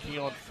quarterback as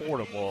Keon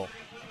Fordham will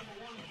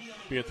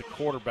be at the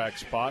quarterback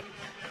spot.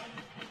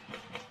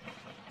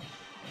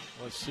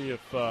 Let's see if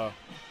the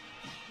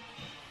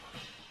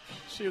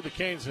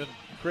Canes can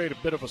create a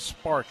bit of a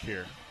spark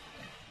here.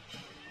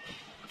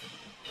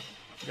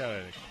 Got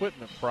an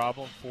equipment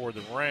problem for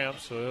the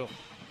Rams, so the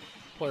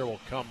player will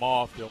come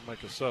off. They'll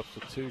make a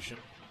substitution.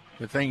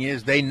 The thing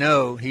is, they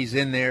know he's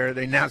in there.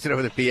 They announce it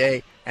over the PA,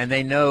 and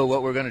they know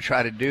what we're going to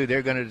try to do.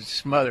 They're going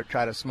to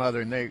try to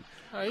smother, and they.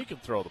 He can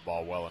throw the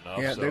ball well enough.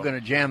 Yeah, so. They're going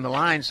to jam the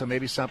line, so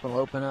maybe something will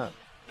open up.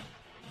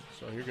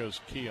 So here goes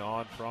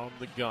Keon from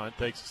the gun.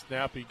 Takes a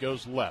snap. He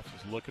goes left.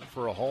 He's looking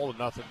for a hole.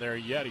 Nothing there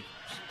yet. He's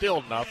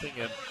still nothing,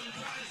 and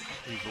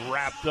he's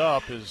wrapped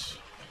up as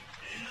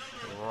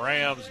the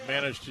Rams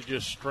managed to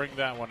just string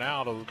that one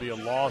out. It'll be a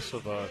loss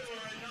of a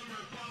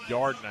 1.5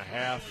 yards,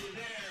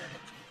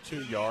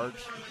 2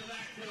 yards.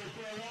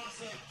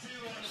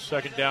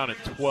 Second down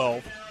at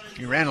 12.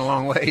 He ran a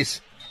long ways.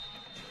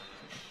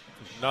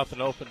 Nothing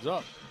opens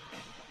up.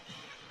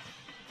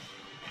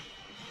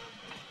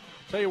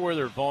 Tell you where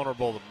they're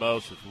vulnerable the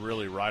most is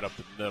really right up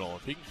the middle.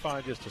 If he can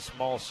find just a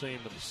small seam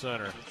in the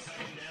center,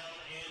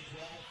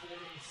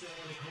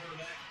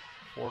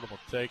 Fordham will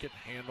take it.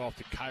 Hand off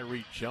to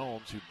Kyrie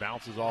Jones, who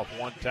bounces off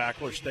one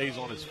tackler, stays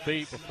on his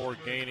feet before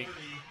gaining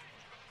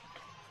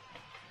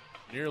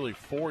nearly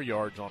 4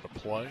 yards on the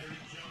play.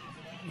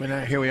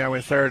 Here we are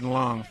with 3rd and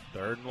long.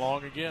 3rd and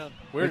long again.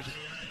 We're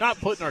not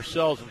putting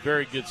ourselves in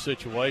very good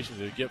situations.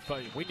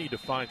 We need to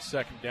find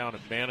second down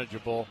and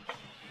manageable.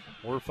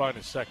 We're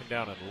finding second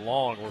down and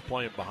long. We're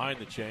playing behind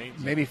the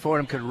chains. Maybe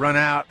Fordham could run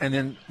out and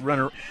then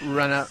run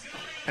out,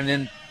 and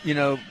then,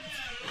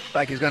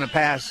 like he's going to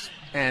pass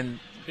and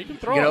he can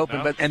throw get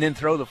open, and then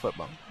throw the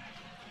football.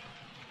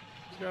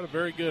 He's got a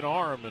very good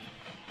arm, and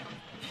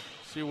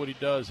see what he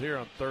does here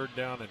on 3rd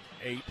down and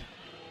 8.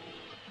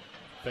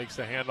 Takes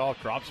the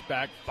handoff, drops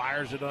back,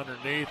 fires it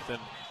underneath, and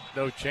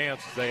no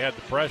chance. They had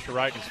the pressure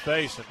right in his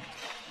face. And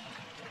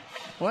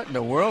what in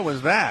the world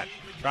was that?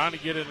 Trying to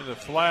get into the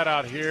flat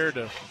out here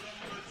to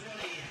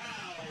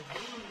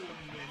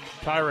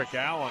Tyreek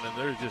Allen, and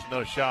there's just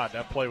no shot.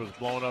 That play was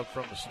blown up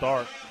from the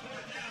start.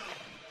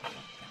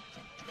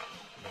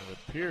 And it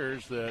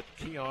appears that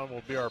Keon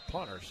will be our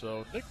punter,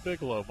 so Nick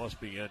Bigelow must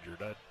be injured.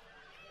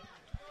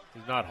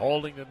 He's not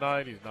holding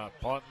tonight. He's not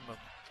punting.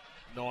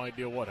 No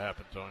idea what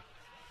happened to him.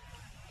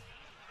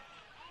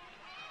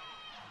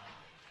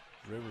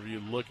 Riverview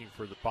looking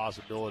for the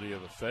possibility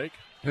of a fake.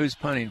 Who's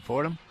punting,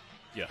 Fordham?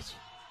 Yes.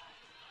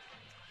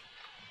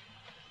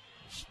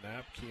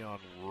 Snap, Keon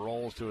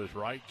rolls to his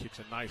right, kicks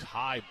a nice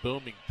high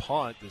booming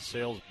punt that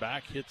sails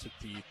back, hits at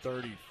the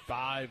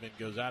 35 and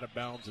goes out of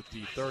bounds at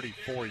the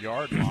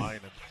 34-yard line.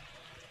 And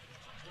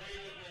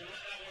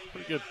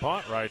pretty good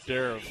punt right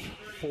there of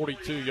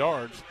 42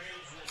 yards.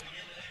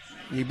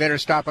 You better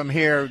stop him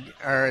here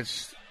or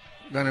it's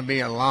going to be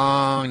a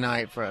long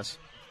night for us.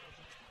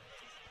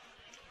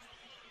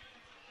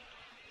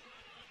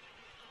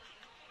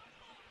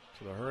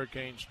 So the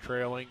Hurricanes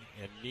trailing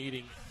and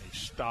needing a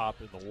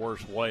stop in the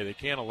worst way. They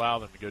can't allow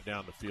them to go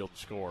down the field and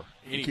score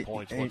any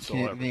points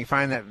whatsoever. Can you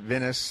find that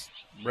Venice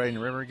Braden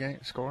River game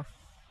score?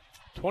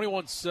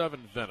 21-7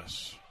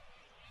 Venice.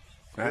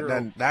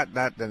 That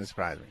doesn't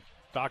surprise me.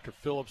 Dr.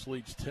 Phillips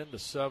leads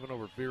 10-7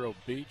 over Vero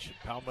Beach, and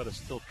Palmetto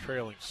still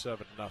trailing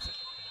 7-0.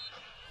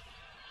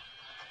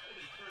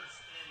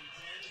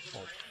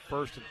 Well,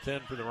 1st and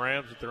 10 for the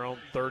Rams at their own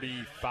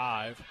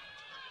 35.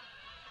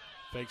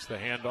 Fakes the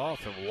handoff,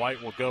 and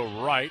White will go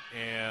right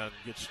and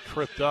gets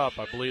tripped up.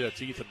 I believe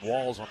that's Ethan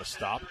Walls on a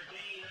stop.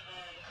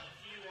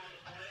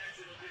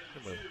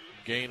 A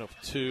gain of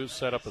 2,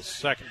 set up a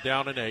 2nd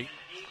down and 8.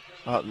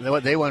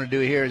 What they want to do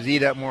here is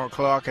eat up more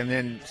clock and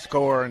then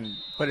score and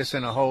put us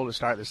in a hole to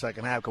start the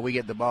second half because we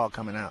get the ball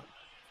coming out.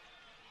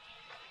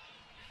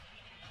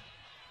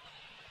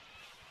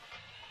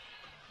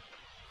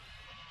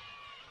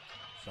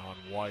 John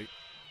White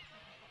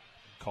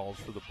calls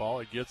for the ball.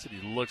 He gets it.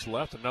 He looks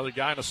left. Another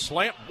guy in a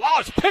slant. Wow,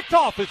 it's picked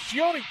off. It's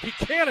Gioni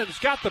Buchanan's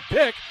got the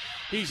pick.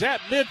 He's at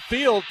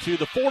midfield to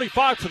the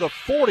 45, to the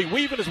 40,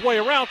 weaving his way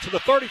around to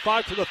the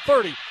 35, to the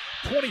 30,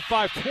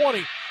 25,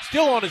 20.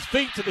 Still on his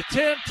feet to the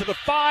 10, to the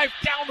 5,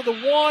 down to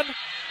the 1.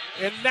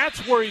 And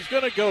that's where he's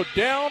going to go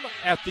down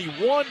at the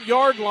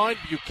 1-yard line.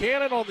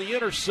 Buchanan on the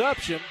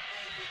interception.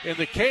 And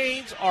the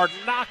Canes are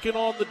knocking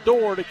on the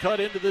door to cut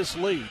into this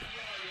lead.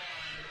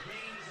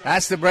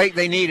 That's the break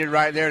they needed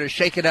right there to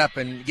shake it up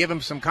and give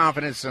them some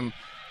confidence, some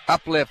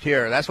uplift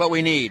here. That's what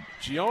we need.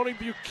 Gioni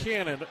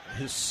Buchanan,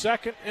 his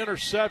 2nd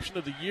interception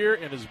of the year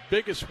and his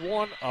biggest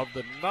one of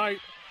the night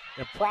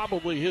and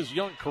probably his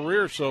young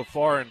career so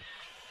far. And,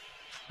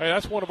 hey,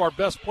 that's one of our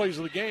best plays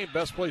of the game.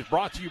 Best plays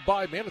brought to you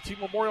by Manatee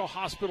Memorial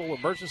Hospital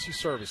Emergency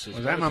Services.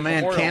 Was that my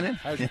man Memorial Cannon?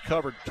 Has you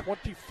covered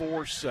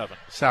 24/7.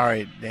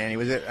 Sorry, Danny.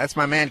 That's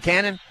my man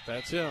Cannon?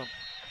 That's him.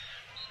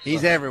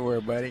 He's everywhere,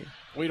 buddy.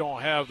 We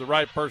don't have the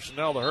right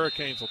personnel. The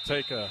Hurricanes will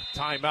take a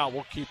timeout.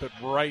 We'll keep it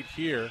right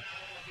here.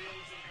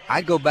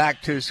 I'd go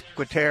back to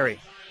Squitieri.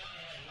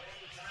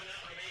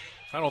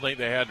 I don't think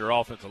they had their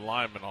offensive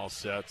linemen all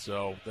set,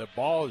 so the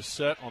ball is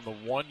set on the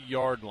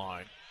 1-yard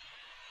line.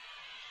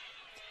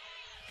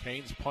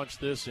 Canes punch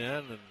this in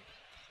and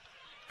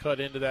cut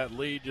into that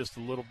lead just a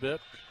little bit.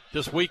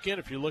 This weekend,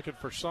 if you're looking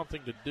for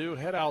something to do,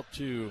 head out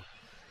to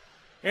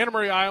Anna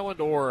Marie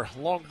Island or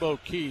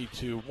Longboat Key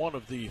to one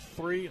of the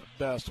 3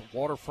 best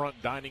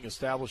waterfront dining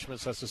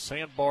establishments. That's the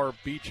Sandbar,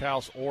 Beach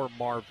House, or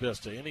Mar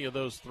Vista. Any of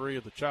those 3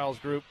 of the Childs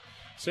Group,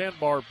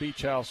 Sandbar,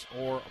 Beach House,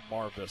 or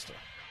Mar Vista.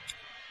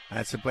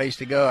 That's the place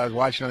to go. I was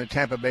watching on the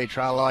Tampa Bay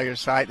Trial Lawyer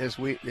site this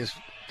week,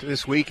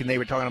 and they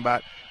were talking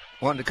about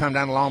wanting to come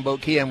down to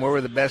Longboat Key, and where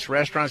were the best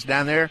restaurants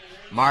down there?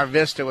 Mar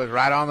Vista was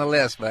right on the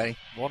list, buddy.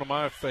 One of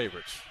my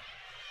favorites.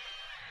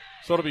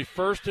 So it'll be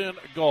 1st and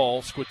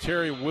goal.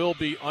 Squitieri will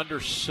be under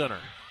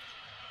center.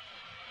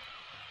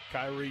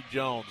 Kyrie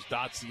Jones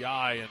dots the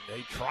I, and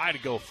they try to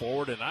go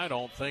forward, and I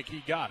don't think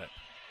he got it.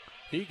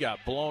 He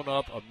got blown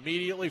up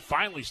immediately,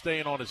 finally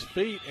staying on his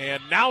feet,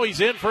 and now he's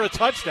in for a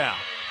touchdown.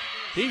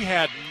 He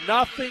had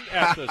nothing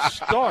at the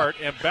start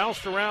and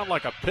bounced around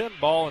like a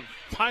pinball and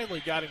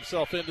finally got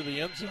himself into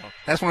the end zone.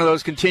 That's one of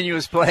those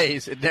continuous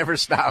plays. It never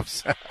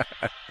stops.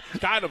 It's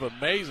kind of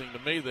amazing to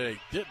me they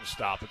didn't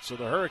stop it. So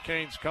the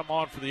Hurricanes come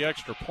on for the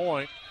extra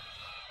point.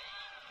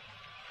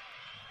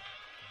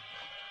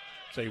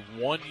 It's a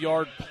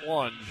 1-yard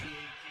plunge.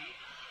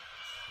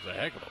 It was a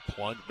heck of a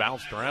plunge.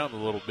 Bounced around a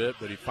little bit,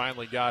 but he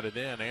finally got it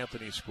in.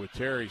 Anthony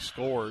Squitieri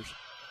scores.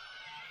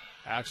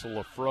 Axel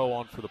Lafro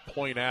on for the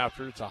point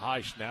after. It's a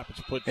high snap.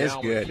 It's put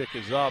down. The kick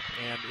is up,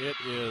 and it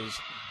is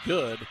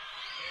good.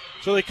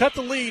 So they cut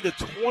the lead to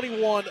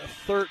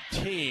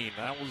 21-13.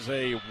 That was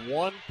a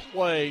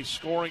one-play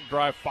scoring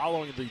drive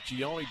following the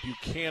Gioni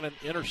Buchanan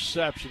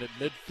interception at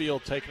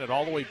midfield, taking it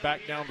all the way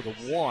back down to the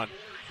 1.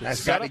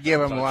 That's got to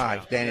give him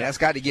life, Danny. That's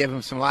got to give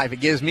him some life. It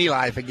gives me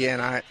life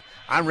again.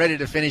 I'm ready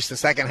to finish the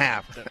second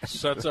half. That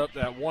sets up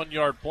that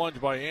 1-yard plunge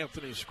by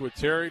Anthony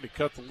Squitieri to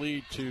cut the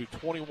lead to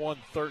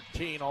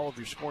 21-13. All of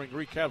your scoring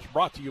recaps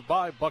brought to you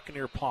by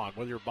Buccaneer Pond.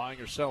 Whether you're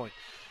buying or selling,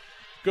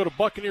 go to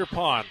Buccaneer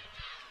Pond,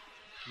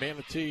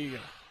 Manatee, and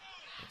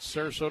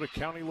Sarasota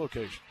County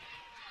location.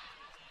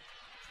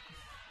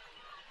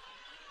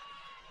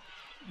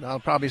 They'll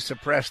probably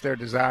suppress their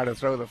desire to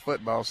throw the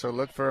football, so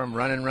look for them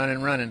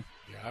running.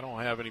 Yeah, I don't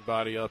have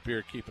anybody up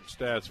here keeping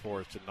stats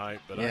for us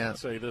tonight, but I can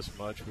say this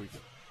much.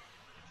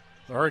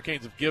 The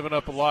Hurricanes have given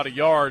up a lot of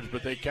yards,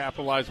 but they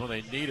capitalized when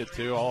they needed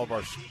to. All of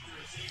our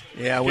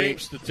game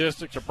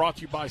statistics are brought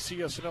to you by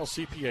CSNL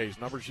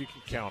CPAs, numbers you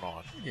can count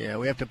on. Yeah,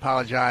 we have to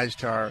apologize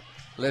to our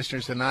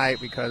listeners tonight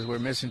because we're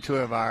missing 2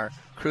 of our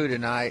crew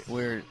tonight.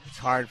 It's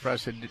hard for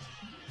us to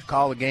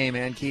call the game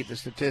and keep the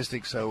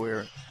statistics, so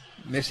we're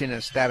missing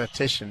a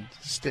statistician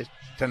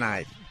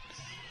tonight,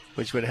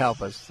 which would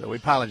help us. So we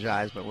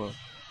apologize, but we'll.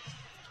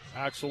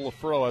 Axel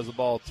Lafro has the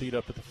ball teed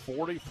up at the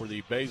 40 for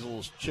the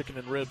Basil's Chicken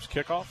and Ribs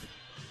kickoff.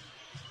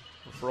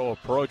 Lafro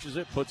approaches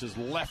it, puts his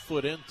left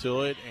foot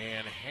into it,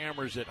 and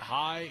hammers it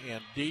high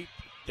and deep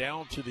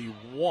down to the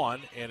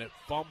 1, and it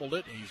fumbled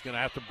it. He's going to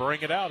have to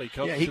bring it out. He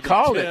comes he to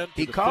called the 10, it.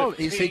 He to called.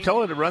 the 15, he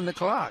told her to run the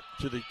clock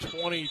to the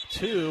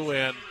 22,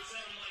 and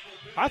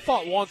I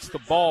thought once the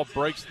ball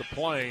breaks the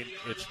plane,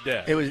 it's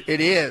dead.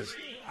 It is.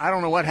 I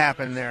don't know what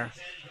happened there.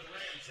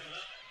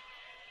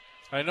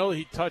 I know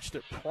he touched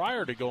it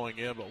prior to going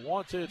in, but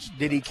once it's...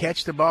 Did he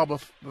catch the ball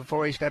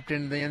before he stepped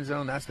into the end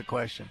zone? That's the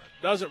question.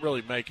 Doesn't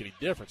really make any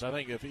difference. I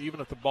think even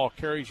if the ball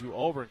carries you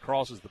over and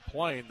crosses the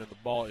plane, then the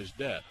ball is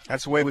dead.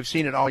 That's the way we've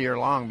seen it all year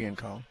long being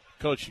called.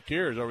 Coach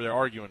Shakir is over there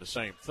arguing the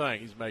same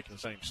thing. He's making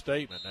the same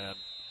statement. And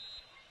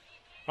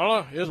I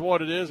don't know. It is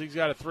what it is. He's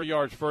got it 3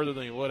 yards further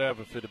than he would have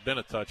if it had been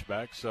a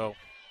touchback. So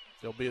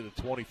they'll be at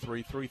the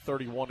 23,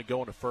 3:31 to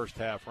go in the first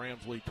half.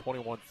 Rams lead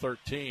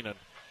 21-13, and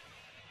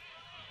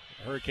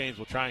Hurricanes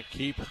will try and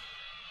keep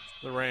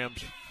the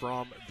Rams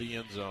from the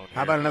end zone here.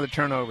 How about another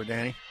turnover,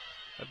 Danny?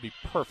 That'd be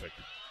perfect.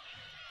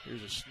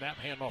 Here's a snap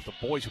handoff to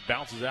Boyce, who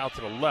bounces out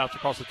to the left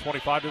across the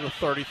 25 to the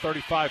 30,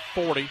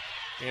 35-40,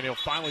 and he'll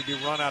finally be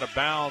run out of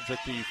bounds at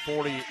the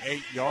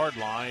 48-yard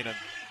line. And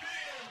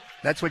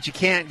that's what you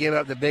can't give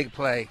up, the big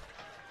play.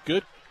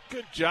 Good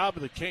job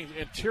of the Canes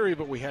interior,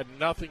 but we had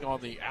nothing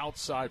on the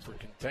outside for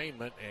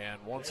containment, and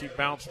once he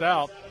bounced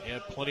out, he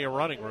had plenty of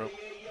running room.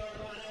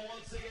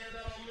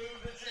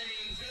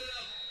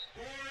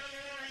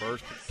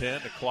 First and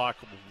 10, the clock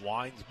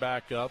winds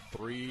back up,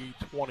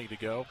 3:20 to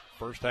go,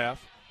 first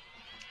half.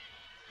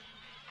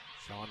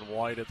 Sean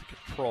White at the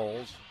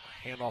controls,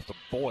 hand off to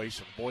Boyce,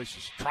 and Boyce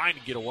is trying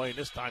to get away, and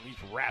this time he's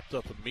wrapped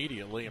up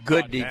immediately. And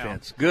good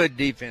defense, good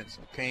defense,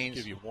 Canes.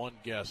 I'll give you one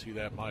guess who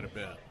that might have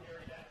been.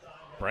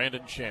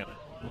 Brandon Shannon.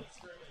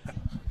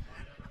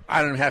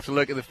 I don't have to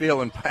look at the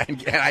field, and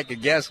I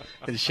could guess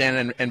it's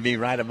Shannon and be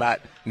right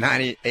about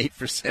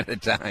 98% of the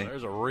time.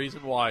 There's a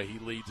reason why he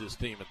leads his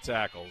team in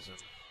tackles, and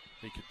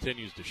he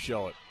continues to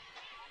show it.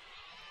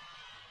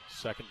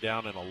 Second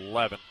down and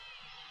 11.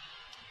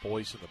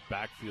 Boyce in the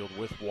backfield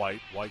with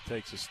White. White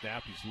takes a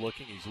snap. He's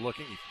looking. He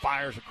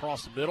fires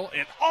across the middle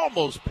and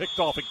almost picked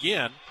off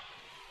again.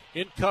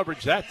 In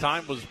coverage that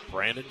time was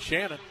Brandon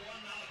Shannon.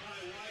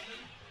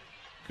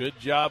 Good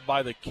job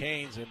by the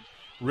Canes, and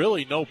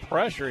really no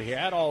pressure. He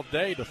had all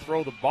day to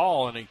throw the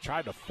ball, and he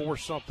tried to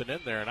force something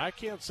in there. And I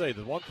can't say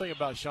the one thing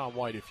about Sean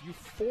White, if you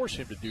force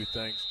him to do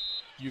things,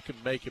 you can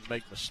make him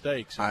make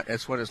mistakes.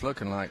 That's what it's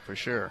looking like for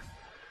sure.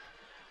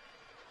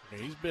 I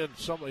mean,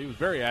 he was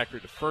very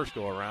accurate the first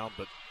go around,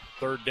 but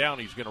third down,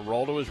 he's going to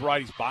roll to his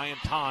right. He's buying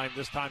time.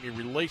 This time he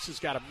releases,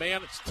 got a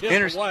man. It's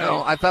tipped away.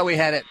 No, I thought we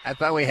had it.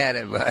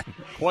 But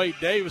Quay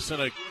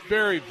Davison, a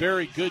very,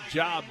 very good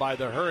job by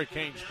the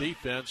Hurricanes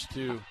defense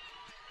to.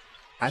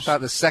 I thought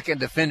the second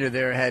defender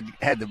there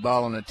had the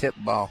ball on the tip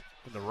ball.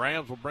 And the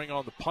Rams will bring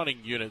on the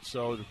punting unit.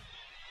 So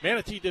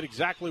Manatee did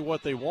exactly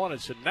what they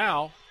wanted. So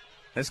now.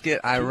 Let's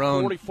get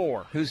Iron.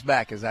 2:44. Who's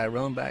back? Is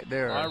Iron back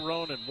there?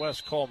 Iron and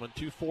Wes Coleman.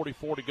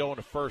 2:44 to go in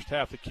the first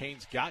half. The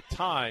Canes got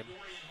time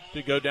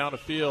to go down the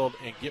field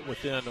and get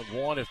within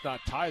one, if not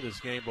tie this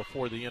game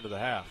before the end of the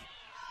half.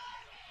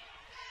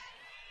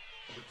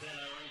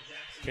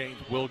 Canes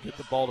will get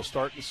the ball to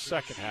start the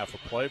second half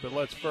of play, but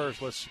let's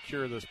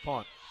secure this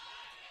punt.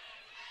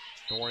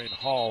 Dorian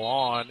Hall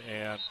on,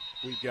 and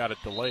we've got to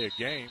delay a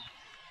game.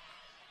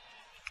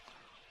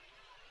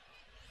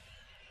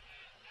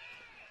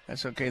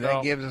 That's okay.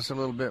 That gives us a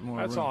little bit more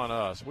That's room. On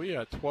us. We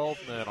had 12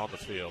 men on the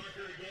field.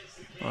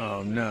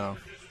 Oh, no.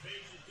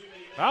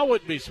 I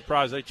wouldn't be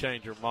surprised they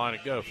change their mind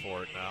and go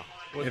for it now.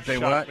 Wouldn't if they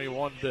shock what? me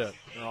one bit.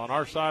 On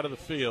our side of the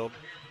field.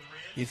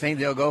 You think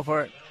they'll go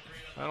for it?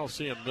 I don't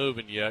see him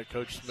moving yet.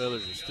 Coach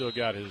Smithers has still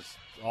got his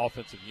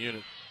offensive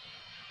unit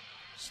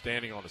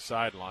standing on the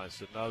sidelines.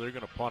 So, no, they're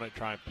going to punt it,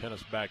 try and pin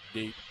us back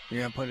deep.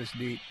 Yeah, put us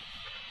deep.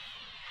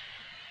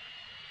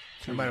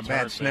 How about a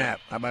bad snap?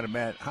 How about a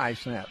bad high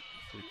snap?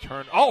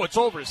 Return. Oh, it's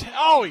over his head.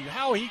 Oh,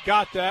 how he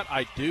got that,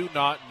 I do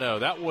not know.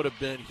 That would have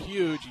been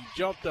huge. He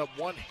jumped up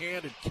one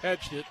hand and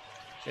catched it,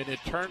 and it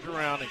turns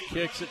around and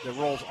kicks it. It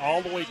rolls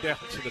all the way down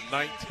to the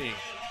 19.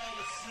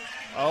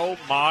 Oh,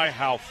 my,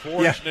 how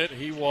fortunate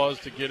he was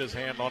to get his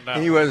hand on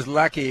that. He was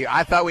lucky.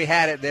 I thought we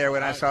had it there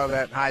when I saw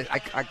that high.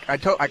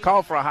 I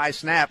called for a high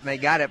snap, and they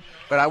got it,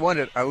 but I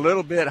wanted a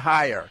little bit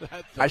higher.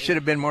 I should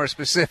have been more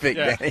specific,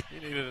 Danny.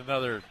 He needed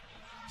another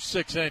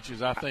 6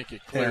 inches. I think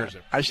it clears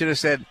him. I should have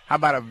said, how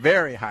about a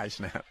very high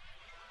snap?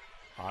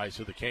 All right,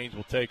 so the Canes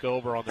will take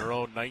over on their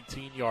own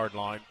 19-yard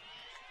line.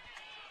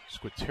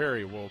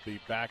 Squitieri will be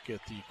back at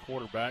the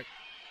quarterback.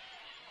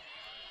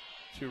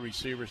 2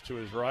 receivers to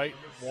his right,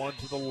 1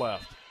 to the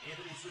left.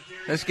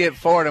 Let's get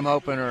Fordham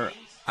open or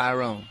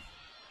Iron.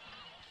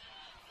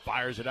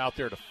 Fires it out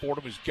there to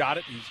Fordham, who's got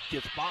it. He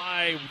gets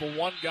by the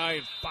one guy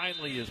and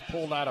finally is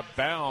pulled out of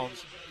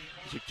bounds.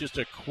 It's just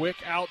a quick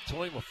out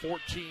to him, a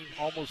 14,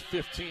 almost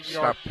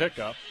 15-yard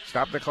pickup.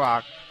 Stop the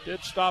clock.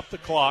 Did stop the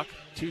clock.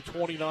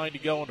 2:29 to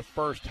go in the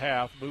first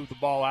half. Moved the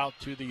ball out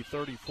to the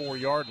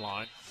 34-yard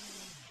line.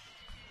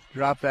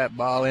 Drop that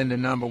ball into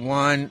number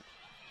 1.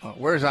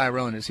 Where's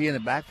Iron? Is he in the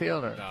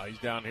backfield? Or? No, he's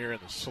down here in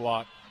the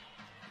slot.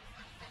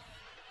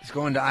 He's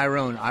going to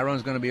Iron.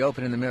 Iron's going to be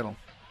open in the middle.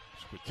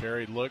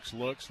 Squitieri looks.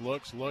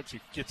 He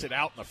gets it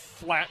out in the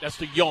flat. That's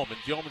to Yeoman.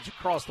 Yeoman's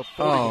across the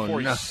 40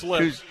 before he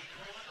slips.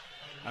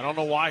 I don't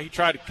know why he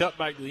tried to cut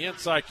back to the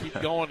inside, keep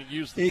going, and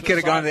use the He could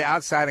have gone to the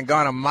outside and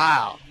gone a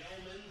mile.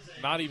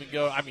 not even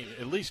go. I mean,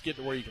 at least get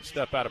to where you can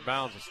step out of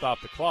bounds and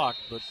stop the clock.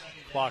 But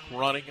clock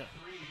running,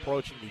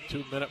 approaching the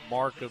 2-minute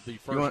mark of the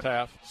first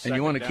half. And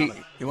you want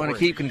to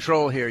keep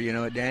control here,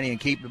 Danny, and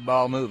keep the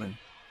ball moving.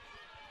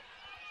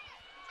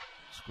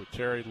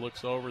 Squitieri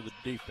looks over the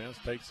defense,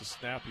 takes the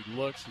snap. He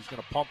looks. He's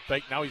going to pump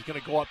fake. Now he's going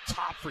to go up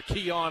top for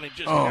Keon and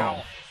just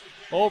now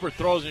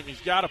overthrows him.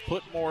 He's got to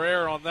put more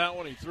air on that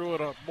one. He threw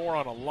it up more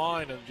on a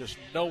line, and just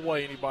no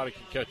way anybody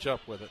can catch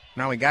up with it.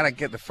 Now we got to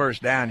get the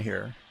first down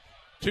here.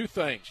 Two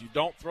things. You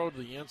don't throw to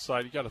the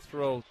inside. You got to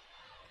throw,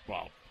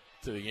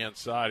 to the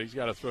inside. He's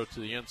got to throw to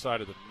the inside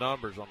of the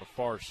numbers on the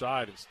far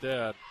side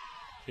instead.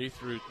 He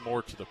threw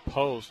more to the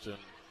post and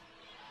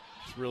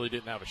just really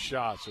didn't have a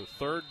shot. So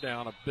third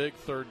down, a big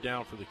third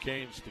down for the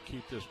Canes to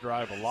keep this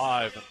drive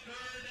alive. And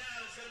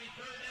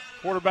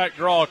quarterback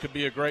draw could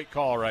be a great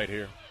call right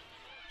here.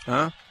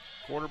 Huh?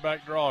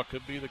 Quarterback draw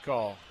could be the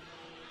call.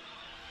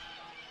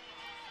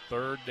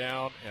 Third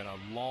down and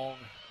a long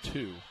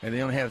 2. And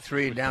they only have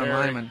 3 down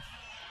linemen.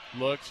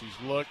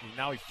 He's looking.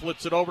 Now he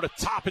flips it over the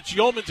top. It's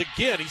Yeomans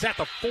again. He's at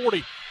the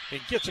 40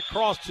 and gets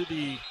across to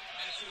the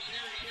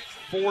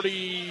 40.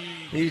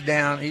 He's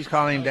down. He's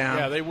calling him down.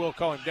 Yeah, they will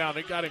call him down.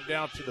 They got him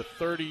down to the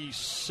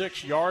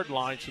 36-yard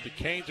line. So the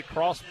Canes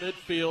across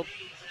midfield.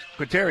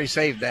 Squitieri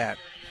saved that.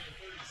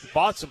 He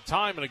bought some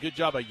time, and a good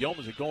job by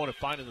Yeomans of going and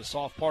finding the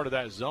soft part of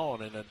that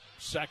zone. And a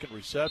second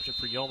reception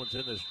for Yeomans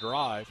in this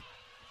drive.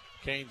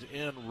 Canes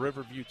in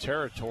Riverview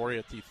territory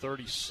at the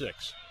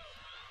 36.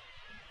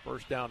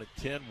 First down at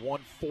 10,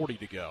 1:40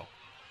 to go.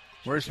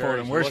 Where's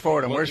Fordham? Where's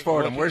Fordham? Where's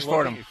Fordham? Where's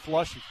Fordham? He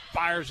flush, he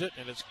fires it,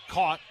 and it's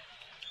caught.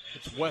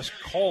 It's Wes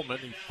Coleman.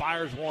 He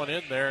fires one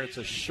in there. It's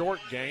a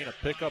short gain, a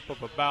pickup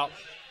of about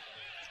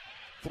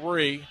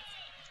 3.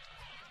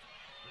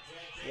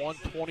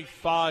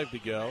 1:25 to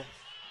go.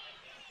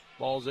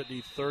 Ball's at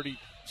the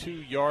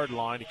 32-yard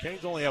line. The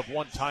Canes only have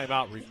 1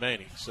 timeout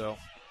remaining, so.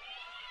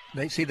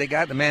 They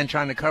got the man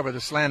trying to cover the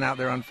slant out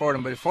there on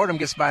Fordham, but if Fordham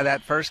gets by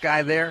that first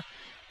guy there,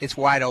 it's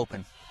wide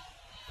open.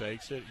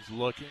 Fakes it. He's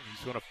looking.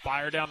 He's going to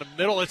fire down the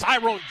middle. It's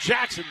Iron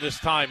Jackson this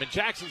time, and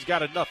Jackson's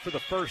got enough for the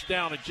first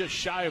down and just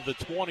shy of the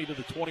 20 to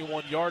the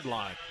 21-yard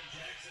line.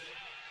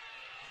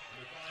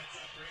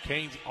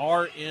 Canes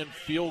are in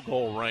field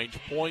goal range.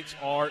 Points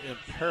are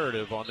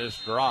imperative on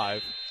this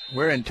drive.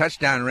 We're in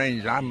touchdown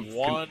range.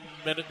 1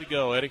 minute to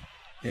go, Eddie.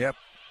 Yep.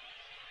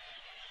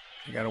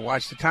 You got to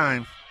watch the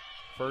time.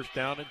 First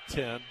down and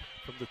 10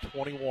 from the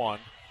 21.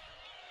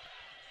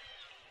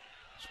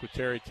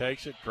 Squitieri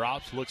takes it,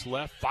 drops, looks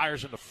left,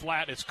 fires in the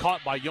flat. It's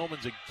caught by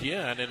Yeomans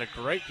again, and a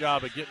great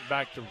job of getting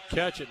back to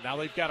catch it. Now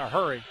they've got to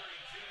hurry.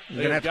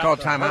 You're going to have to call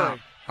timeout.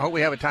 I hope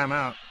we have a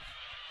timeout.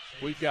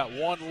 We've got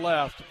 1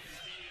 left.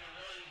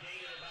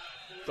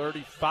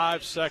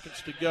 35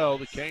 seconds to go.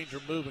 The Canes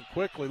are moving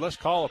quickly. Let's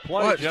call a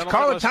play, gentlemen.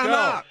 Call a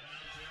timeout.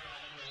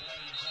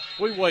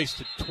 We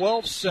wasted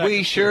 12 seconds.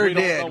 We sure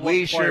did.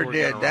 We sure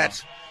did.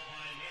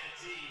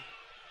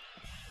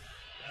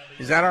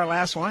 Is that our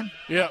last one?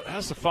 Yeah,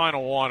 that's the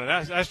final one,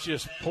 and that's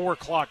just poor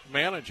clock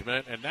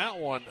management. And that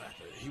one,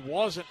 he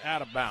wasn't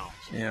out of bounds.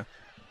 Yeah,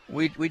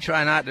 we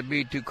try not to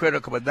be too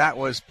critical, but that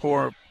was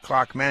poor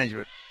clock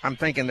management. I'm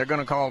thinking they're going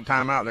to call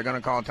timeout. They're going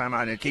to call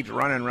timeout, and it keeps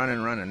running,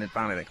 and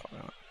finally they call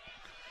timeout.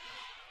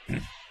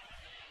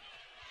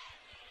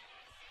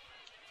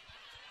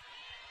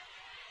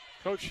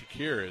 Coach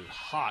Shakir is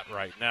hot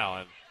right now,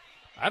 and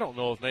I don't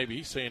know if maybe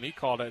he's saying he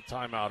called that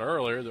timeout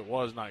earlier that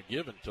was not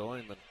given to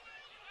him, and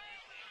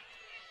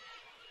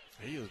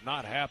he is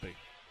not happy.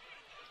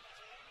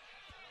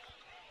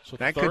 So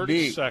that 30 could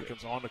be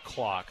seconds on the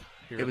clock.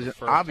 Here it was an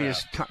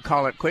obvious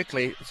call it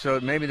quickly, so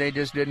maybe they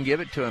just didn't give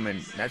it to him,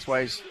 and that's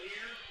why he's.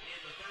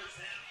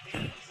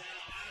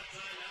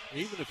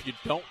 Even if you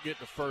don't get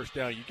the first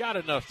down, you got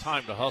enough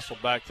time to hustle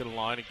back to the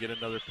line and get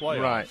another play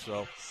right. off.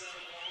 So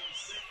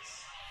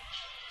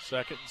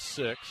 2nd and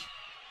 6.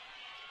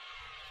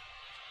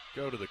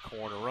 Go to the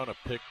corner, run a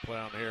pick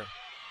down here.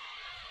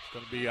 It's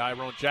going to be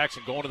Iron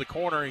Jackson going to the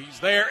corner. He's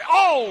there.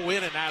 Oh,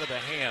 in and out of the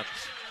hands.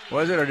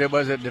 Was it, or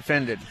was it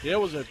defended? It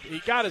was he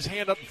got his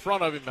hand up in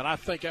front of him, and I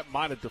think that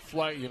might have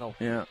deflected,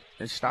 Yeah,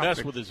 it stopped.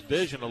 Messed with his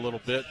vision a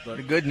little bit. But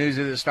the good news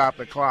is it stopped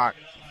the clock.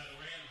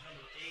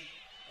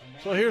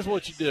 So here's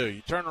what you do.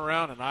 You turn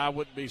around, and I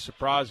wouldn't be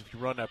surprised if you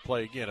run that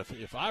play again.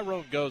 If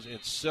Iron goes and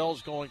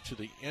Sells going to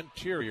the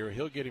interior,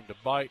 he'll get him to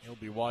bite. He'll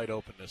be wide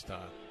open this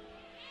time.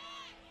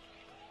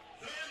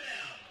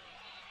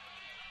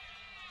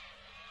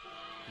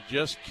 You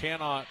just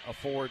cannot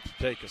afford to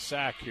take a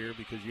sack here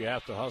because you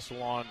have to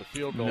hustle on the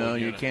field goal. No,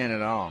 you can't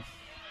at all.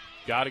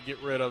 Got to get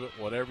rid of it,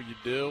 whatever you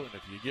do. And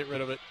if you get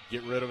rid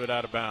of it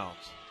out of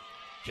bounds.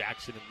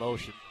 Jackson in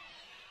motion.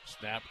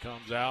 Snap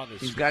comes out.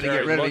 He's got to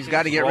get rid of it. He's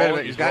got to get rid of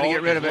it. He's got to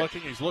get rid of it.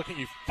 He's looking.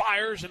 He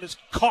fires, and it's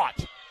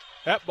caught.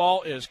 That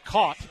ball is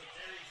caught.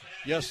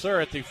 Yes,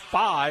 sir. At the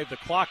 5, the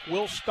clock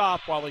will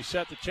stop while they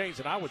set the chains,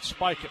 and I would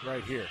spike it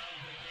right here.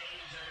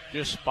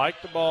 Just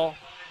spike the ball.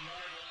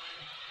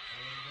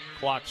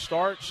 Clock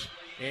starts,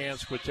 and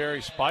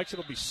Squitieri spikes.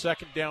 It'll be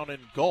 2nd down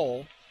and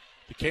goal.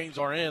 The Canes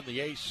are in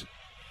the Ace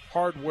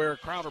Hardware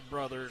Crowder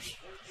Brothers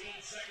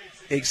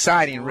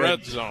exciting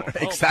red zone.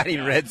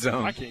 Exciting red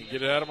zone. I can't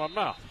get it out of my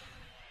mouth.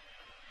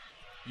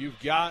 You've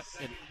got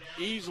and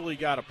easily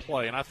got to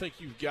play, and I think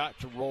you've got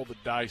to roll the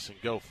dice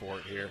and go for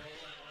it here.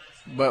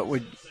 But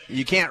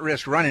you can't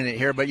risk running it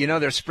here. But,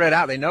 they're spread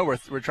out. They know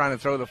we're trying to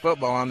throw the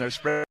football on. They're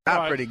spread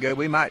out pretty good.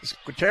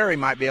 Terry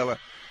might be able to.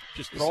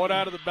 Just throw it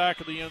out of the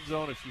back of the end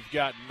zone if you've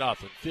got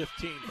nothing.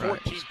 15,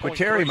 14 right.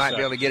 Terry might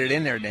be able to get it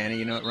in there,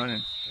 Danny,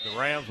 running. The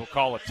Rams will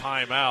call a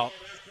timeout.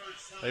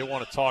 They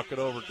want to talk it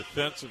over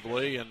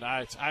defensively, and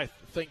I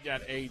think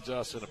that aids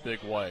us in a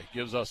big way.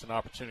 Gives us an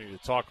opportunity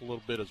to talk a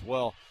little bit as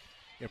well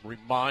and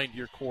remind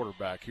your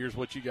quarterback, here's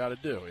what you got to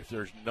do. If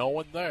there's no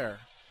one there,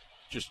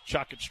 just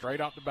chuck it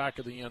straight out the back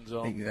of the end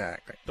zone.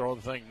 Exactly. Throw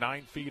the thing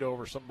 9 feet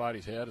over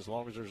somebody's head as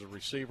long as there's a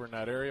receiver in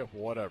that area,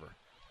 whatever.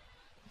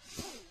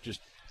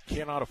 Just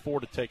cannot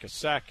afford to take a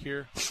sack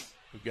here.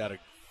 We've got a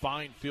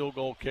fine field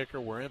goal kicker.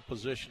 We're in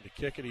position to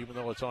kick it, even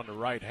though it's on the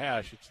right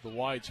hash. It's the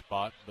wide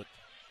spot, but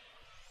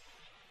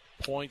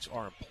points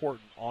are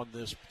important on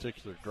this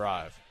particular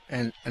drive.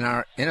 And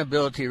our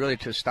inability really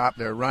to stop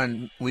their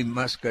run, we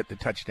must get the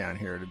touchdown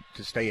here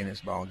to stay in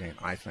this ball game,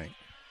 I think.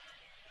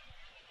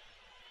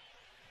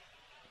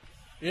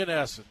 In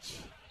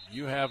essence,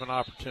 you have an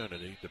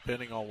opportunity,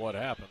 depending on what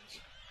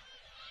happens.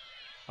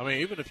 I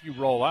mean, even if you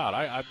roll out,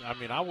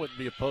 I wouldn't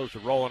be opposed to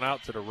rolling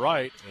out to the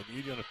right and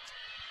you're going to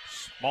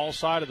small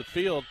side of the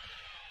field,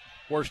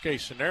 worst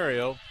case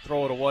scenario,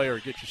 throw it away or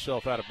get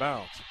yourself out of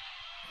bounds.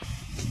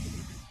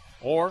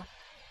 Or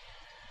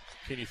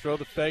can you throw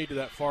the fade to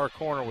that far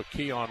corner with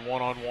Keon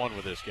one-on-one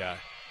with this guy?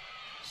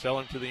 Sell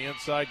him to the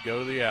inside, go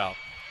to the out.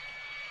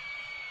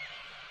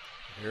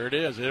 Here it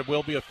is. It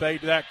will be a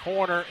fade to that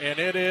corner, and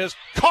it is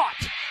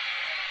caught.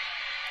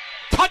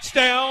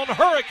 Touchdown,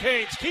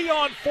 Hurricanes,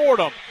 Keon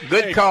Fordham.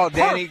 Good call,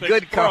 Danny.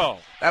 Good call.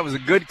 Throw. That was a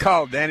good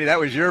call, Danny. That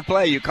was your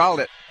play. You called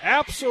it.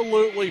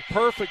 Absolutely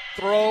perfect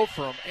throw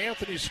from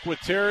Anthony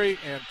Squitieri,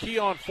 and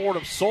Keon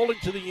Fordham sold him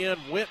to the end,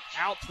 went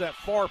out to that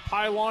far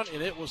pylon,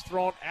 and it was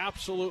thrown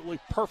absolutely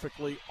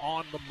perfectly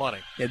on the money.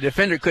 Yeah, the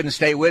defender couldn't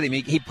stay with him.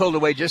 He pulled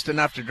away just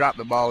enough to drop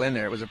the ball in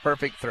there. It was a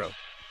perfect throw.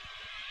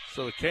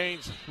 So the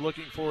Canes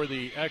looking for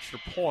the extra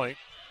point.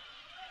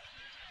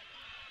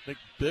 Nick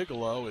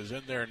Bigelow is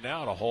in there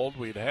now to hold.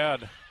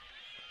 Wonder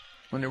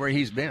where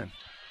he's been.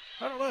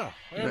 I don't know.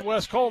 We had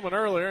Wes Coleman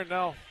earlier, and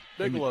now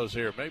Bigelow's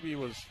here. Maybe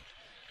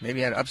he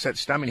had an upset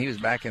stomach. He was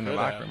back in the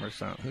locker room or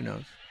something. Who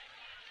knows?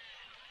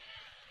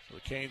 So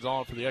the Canes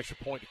on for the extra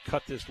point to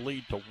cut this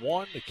lead to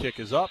 1. The kick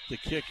is up. The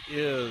kick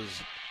is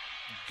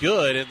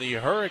good, and the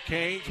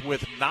Hurricanes,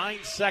 with 9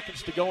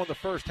 seconds to go in the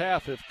first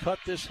half, have cut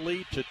this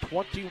lead to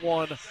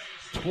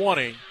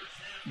 21-20.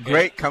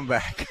 Great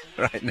comeback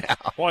right now.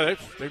 Boy,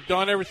 they've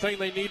done everything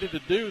they needed to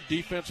do.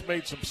 Defense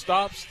made some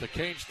stops. The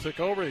Canes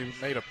took over. They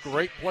made a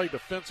great play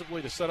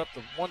defensively to set up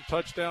the 1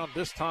 touchdown.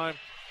 This time,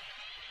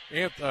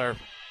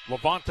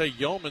 Levante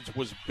Yeomans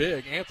was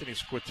big. Anthony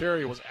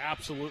Squitieri was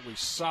absolutely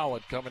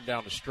solid coming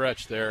down the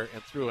stretch there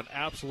and threw an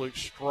absolute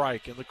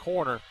strike in the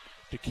corner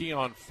to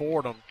Keon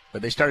Fordham.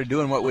 But they started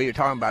doing what we were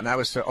talking about, and that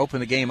was to open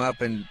the game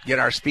up and get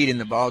our speed in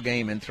the ball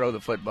game and throw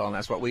the football, and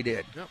that's what we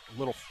did. Yep. A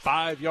little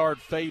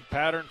 5-yard fade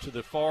pattern to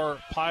the far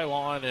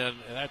pylon, and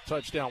that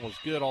touchdown was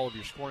good. All of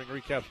your scoring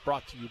recaps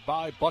brought to you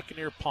by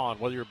Buccaneer Pond.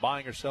 Whether you're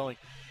buying or selling,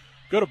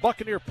 go to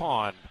Buccaneer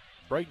Pond,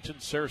 Bradenton,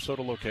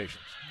 Sarasota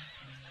locations.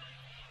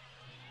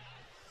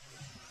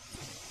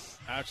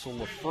 Axel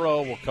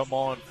Lafreau will come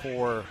on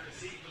for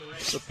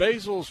the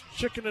Basil's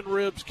Chicken and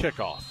Ribs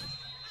kickoff.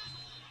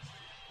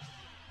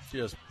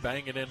 Just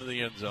bang it into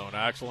the end zone,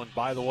 Axel. And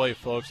by the way,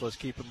 folks, let's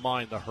keep in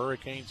mind the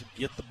Hurricanes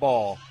get the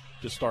ball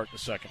to start the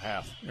second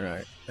half.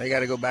 Right. They got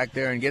to go back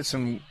there and get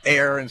some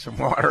air and some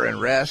water and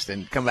rest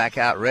and come back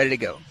out ready to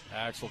go.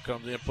 Axel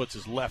comes in, puts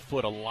his left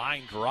foot, a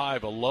line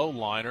drive, a low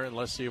liner, and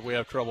let's see if we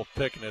have trouble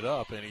picking it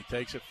up. And he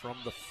takes it from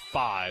the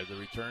 5, the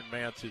return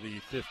man to the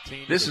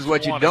 15. This is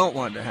what you don't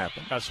want to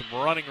happen. Got some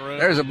running room.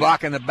 There's a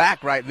block in the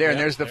back right there, and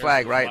there's the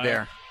flag right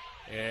there.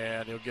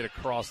 And he'll get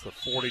across the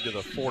 40 to the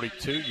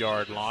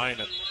 42-yard line.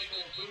 And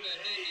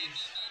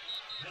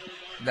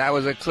that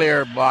was a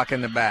clear block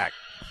in the back.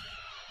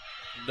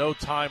 No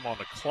time on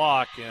the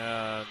clock,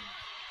 and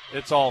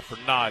it's all for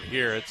naught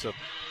here.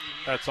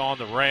 That's on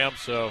the Rams,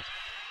 so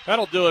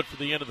that'll do it for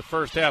the end of the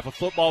first half of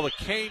football. The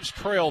Canes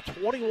trail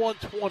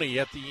 21-20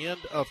 at the end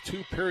of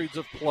 2 periods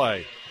of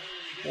play.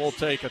 We'll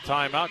take a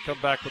timeout,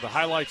 come back with the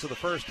highlights of the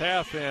first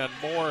half and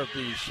more of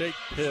the Shake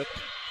Pit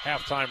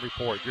halftime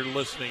report. You're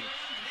listening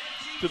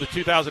to the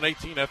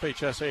 2018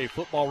 FHSAA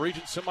Football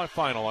Region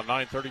Semifinal on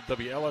 930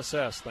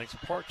 WLSS, thanks in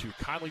part to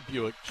Kindly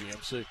Buick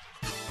GMC.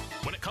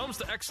 When it comes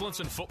to excellence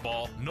in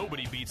football,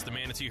 nobody beats the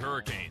Manatee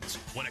Hurricanes.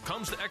 When it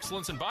comes to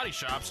excellence in body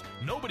shops,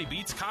 nobody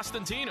beats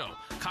Costantino.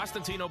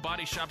 Costantino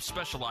Body Shop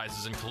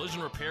specializes in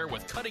collision repair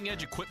with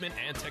cutting-edge equipment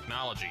and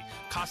technology.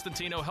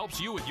 Costantino helps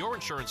you with your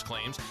insurance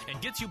claims and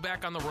gets you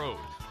back on the road.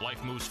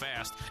 Life moves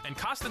fast, and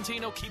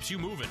Costantino keeps you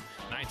moving.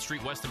 9th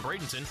Street West in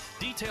Bradenton.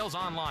 Details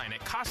online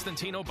at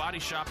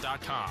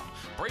CostantinoBodyShop.com.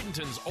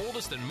 Bradenton's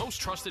oldest and most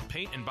trusted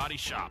paint and body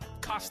shop,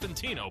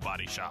 Costantino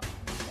Body Shop.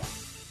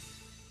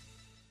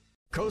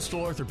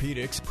 Coastal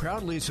Orthopedics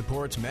proudly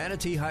supports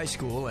Manatee High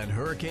School and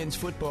Hurricanes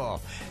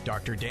football.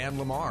 Dr. Dan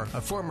Lamar,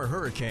 a former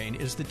Hurricane,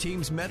 is the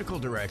team's medical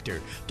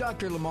director.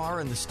 Dr.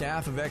 Lamar and the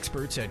staff of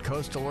experts at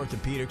Coastal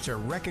Orthopedics are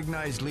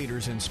recognized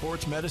leaders in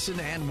sports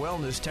medicine and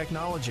wellness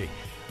technology.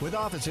 With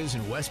offices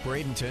in West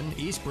Bradenton,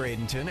 East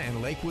Bradenton,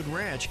 and Lakewood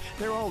Ranch,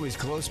 they're always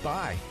close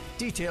by.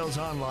 Details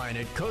online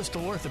at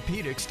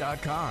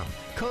coastalorthopedics.com.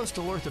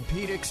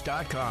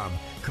 coastalorthopedics.com.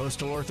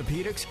 Coastal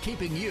Orthopedics,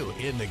 keeping you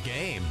in the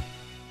game.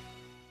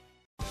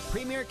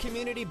 Premier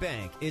Community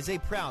Bank is a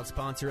proud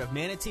sponsor of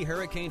Manatee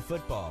Hurricane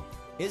football.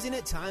 Isn't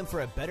it time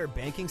for a better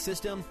banking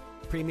system?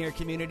 Premier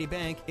Community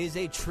Bank is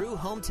a true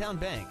hometown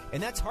bank,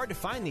 and that's hard to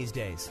find these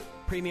days.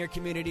 Premier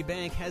Community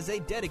Bank has a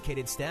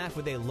dedicated staff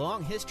with a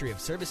long history of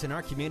service in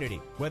our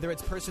community. Whether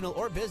it's personal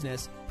or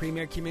business,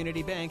 Premier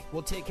Community Bank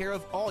will take care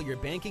of all your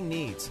banking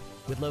needs.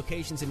 With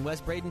locations in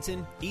West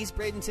Bradenton, East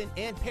Bradenton,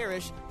 and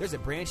Parrish, there's a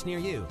branch near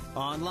you.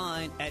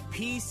 Online at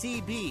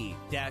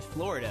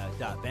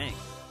pcb-florida.bank.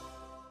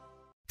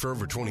 For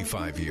over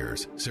 25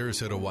 years,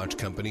 Sarasota Watch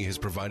Company has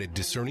provided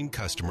discerning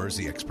customers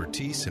the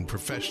expertise and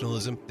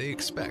professionalism they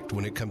expect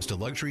when it comes to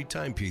luxury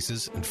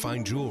timepieces and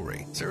fine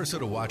jewelry.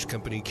 Sarasota Watch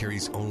Company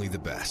carries only the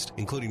best,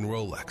 including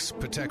Rolex,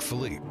 Patek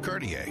Philippe,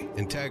 Cartier,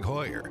 and Tag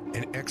Heuer.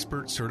 An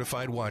expert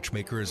certified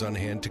watchmaker is on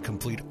hand to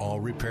complete all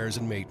repairs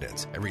and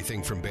maintenance,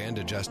 everything from band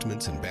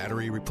adjustments and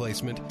battery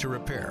replacement to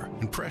repair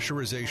and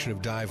pressurization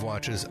of dive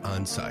watches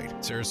on site.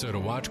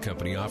 Sarasota Watch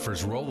Company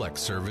offers Rolex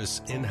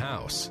service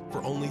in-house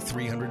for only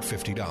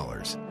 $350.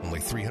 Only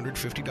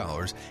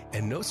 $350,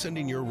 and no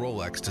sending your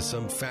Rolex to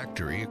some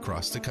factory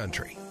across the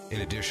country.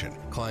 In addition,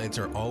 clients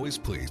are always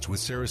pleased with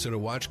Sarasota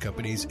Watch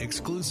Company's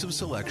exclusive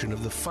selection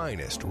of the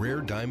finest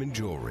rare diamond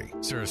jewelry.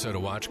 Sarasota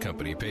Watch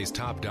Company pays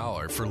top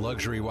dollar for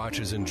luxury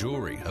watches and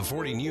jewelry,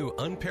 affording you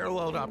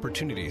unparalleled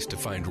opportunities to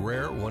find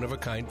rare,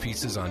 one-of-a-kind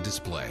pieces on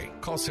display.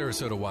 Call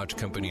Sarasota Watch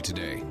Company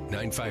today,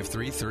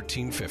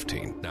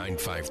 953-1315,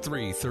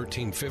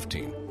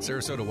 953-1315.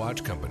 Sarasota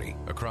Watch Company,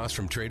 across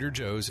from Trader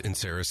Joe's in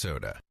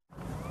Sarasota.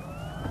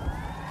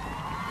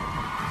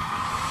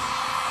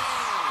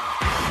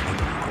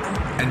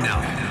 And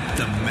now,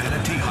 the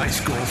Manatee High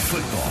School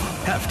Football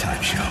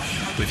Halftime Show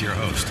with your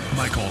host,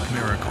 Michael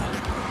Miracle.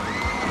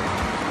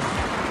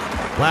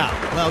 Wow.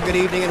 Well, good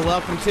evening and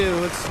welcome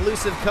to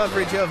exclusive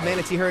coverage of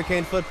Manatee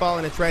Hurricane football,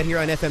 and it's right here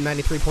on FM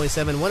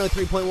 93.7,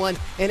 103.1,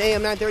 and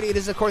AM 930. It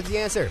is, of course, The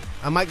Answer.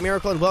 I'm Mike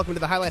Miracle, and welcome to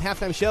the Highlight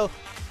Halftime Show,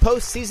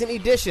 postseason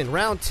edition,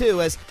 round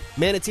 2, as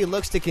Manatee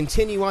looks to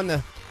continue on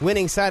the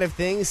winning side of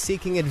things,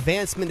 seeking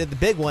advancement at the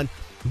big one,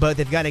 but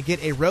they've got to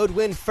get a road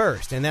win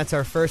first, and that's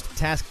our first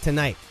task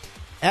tonight.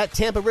 At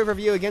Tampa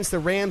Riverview against the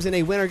Rams in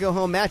a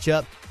winner-go-home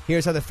matchup,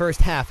 here's how the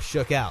first half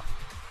shook out.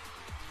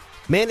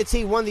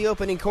 Manatee won the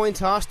opening coin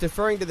toss,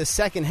 deferring to the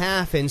second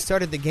half, and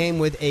started the game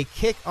with a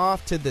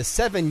kickoff to the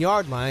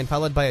 7-yard line,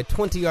 followed by a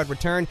 20-yard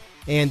return,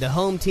 and the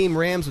home team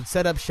Rams would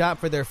set up shop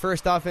for their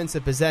first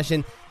offensive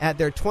possession at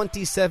their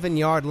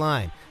 27-yard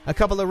line. A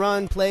couple of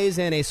run plays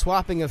and a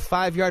swapping of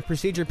 5-yard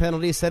procedure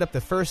penalties set up the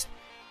first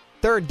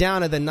third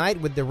down of the night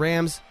with the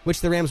Rams,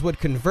 which the Rams would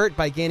convert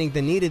by gaining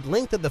the needed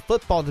length of the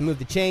football to move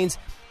the chains.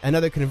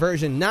 Another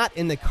conversion not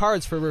in the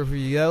cards for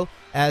Riverview,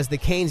 as the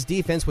Canes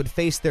defense would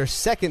face their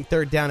second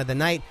third down of the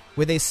night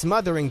with a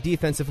smothering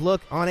defensive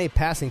look on a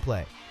passing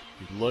play.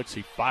 He looks,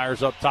 he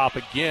fires up top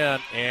again,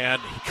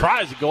 and he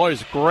tries to go.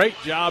 It's a great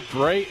job,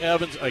 Dre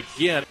Evans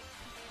again.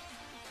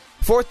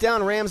 Fourth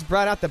down, Rams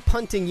brought out the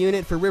punting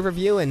unit for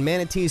Riverview, and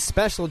Manatee's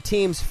special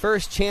teams'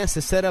 first chance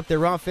to set up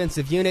their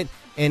offensive unit,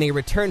 and a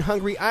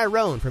return-hungry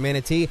Iron for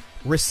Manatee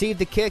received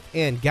the kick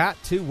and got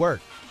to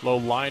work. Low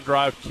line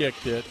drive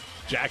kicked it.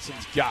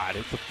 Jackson's got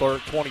it.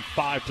 The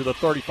 25 to the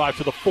 35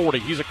 to the 40.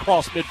 He's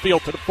across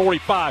midfield to the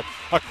 45,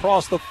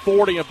 across the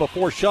 40, and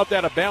before shoved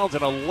out of bounds,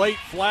 and a late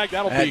flag.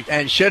 That'll be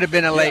and should have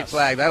been a late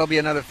flag. That'll be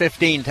another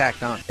 15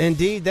 tacked on.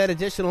 Indeed, that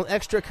additional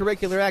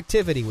extracurricular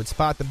activity would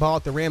spot the ball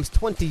at the Rams'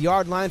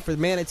 20-yard line for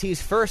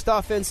Manatee's first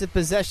offensive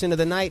possession of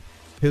the night,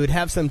 who would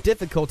have some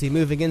difficulty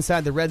moving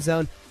inside the red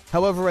zone.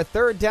 However, a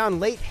third down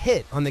late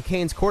hit on the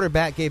Canes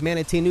quarterback gave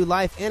Manatee new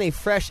life and a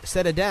fresh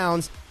set of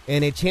downs,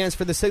 and a chance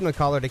for the signal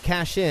caller to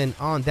cash in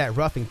on that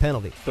roughing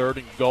penalty. 3rd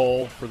and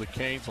goal for the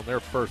Canes on their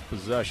first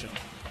possession.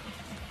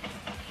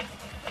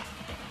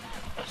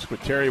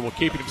 Squitieri will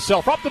keep it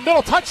himself. Up the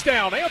middle,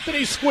 touchdown,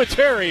 Anthony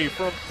Squitieri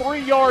from 3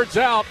 yards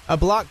out. A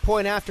block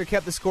point after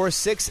kept the score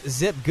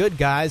 6-zip good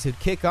guys who'd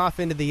kick off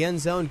into the end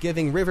zone,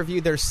 giving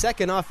Riverview their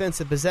second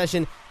offensive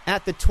possession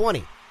at the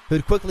 20,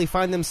 who'd quickly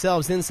find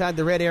themselves inside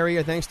the red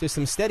area thanks to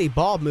some steady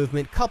ball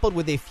movement coupled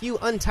with a few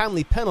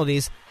untimely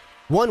penalties,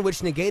 one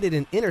which negated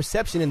an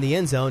interception in the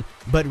end zone,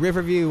 but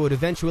Riverview would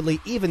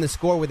eventually even the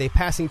score with a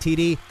passing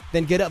TD,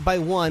 then get up by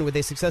 1 with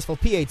a successful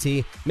PAT,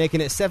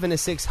 making it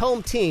 7-6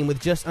 home team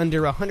with just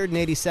under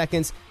 180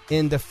 seconds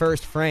in the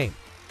first frame.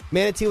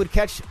 Manatee would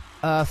catch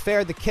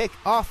fair the kick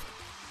off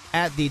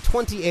at the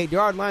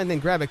 28-yard line, then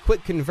grab a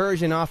quick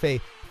conversion off a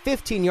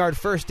 15-yard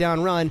first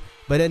down run,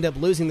 but end up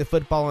losing the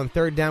football on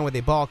third down with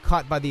a ball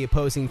caught by the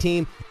opposing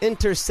team.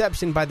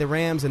 Interception by the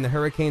Rams, and the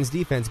Hurricanes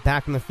defense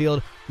back on the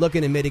field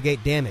looking to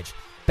mitigate damage.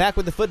 Back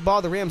with the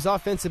football, the Rams'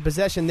 offensive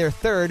possession, their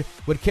third,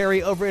 would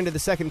carry over into the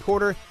second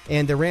quarter,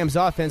 and the Rams'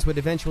 offense would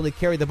eventually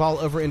carry the ball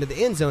over into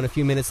the end zone a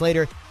few minutes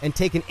later and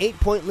take an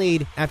 8-point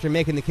lead after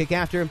making the kick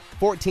after,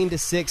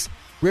 14-6,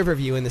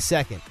 Riverview in the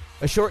second.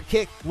 A short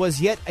kick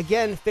was yet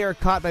again fair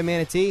caught by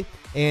Manatee,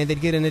 and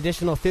they'd get an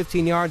additional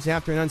 15 yards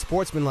after an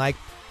unsportsmanlike,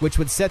 which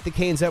would set the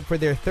Canes up for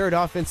their third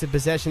offensive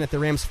possession at the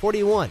Rams'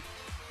 41.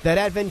 That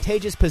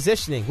advantageous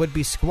positioning would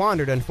be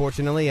squandered,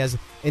 unfortunately, as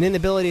an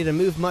inability to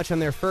move much on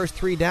their first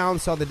 3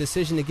 downs saw the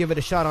decision to give it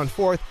a shot on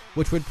fourth,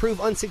 which would prove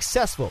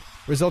unsuccessful,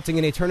 resulting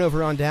in a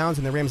turnover on downs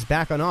and the Rams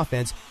back on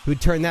offense, who'd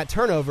turn that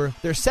turnover,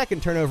 their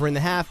second turnover in the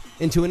half,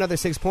 into another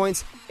 6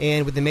 points,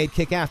 and with the made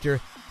kick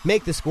after,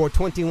 make the score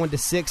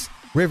 21-6,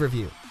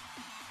 Riverview.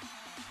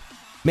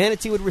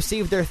 Manatee would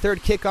receive their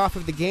third kickoff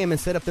of the game and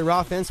set up their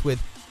offense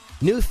with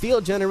new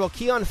field general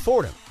Keon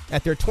Fordham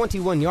at their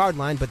 21-yard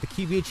line, but the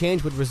QB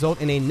change would result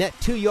in a net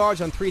 2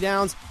 yards on 3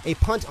 downs, a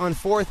punt on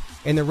fourth,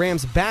 and the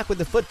Rams back with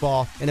the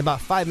football, and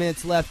about 5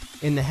 minutes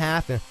left in the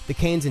half. The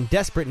Canes in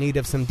desperate need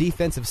of some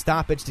defensive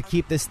stoppage to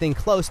keep this thing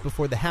close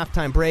before the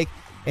halftime break,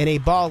 and a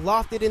ball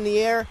lofted in the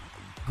air,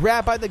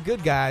 grabbed by the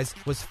good guys,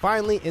 was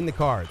finally in the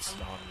cards.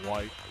 Don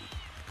White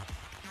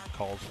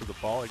calls for the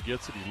ball. He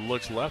gets it. He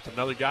looks left.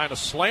 Another guy in a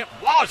slant.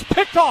 Wow, it's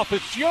picked off.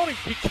 It's Gioni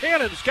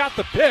Buchanan's got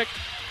the pick.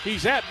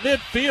 He's at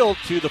midfield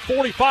to the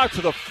 45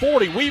 to the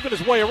 40, weaving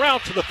his way around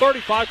to the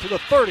 35 to the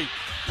 30,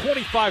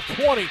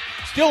 25-20,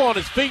 still on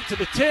his feet to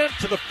the 10,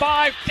 to the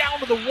 5, down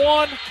to the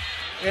 1,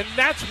 and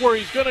that's where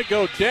he's going to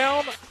go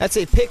down. That's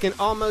a pick and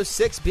almost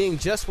 6, being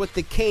just what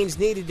the Canes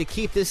needed to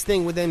keep this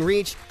thing within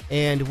reach,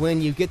 and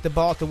when you get the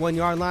ball at the 1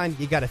 yard line,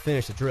 you got to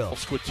finish the drill.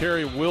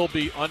 Squitieri will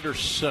be under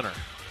center.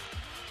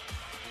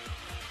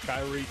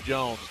 Kyrie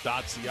Jones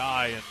dots the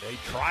I, and they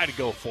try to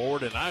go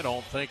forward, and I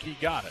don't think he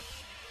got it.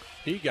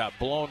 He got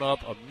blown up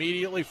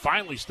immediately,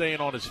 finally staying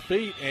on his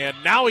feet, and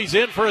now he's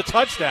in for a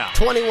touchdown.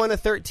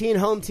 21-13,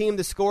 home team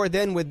to score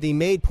then with the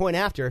made point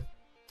after.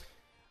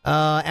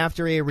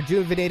 After a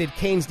rejuvenated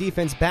Canes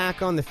defense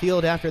back on the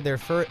field after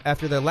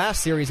their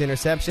last series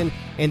interception,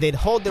 and they'd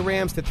hold the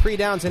Rams to 3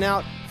 downs and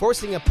out,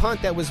 forcing a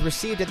punt that was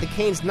received at the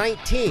Canes'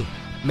 19.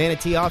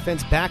 Manatee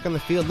offense back on the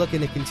field looking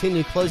to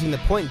continue closing the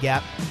point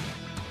gap,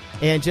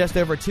 and just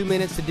over 2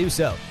 minutes to do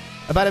so.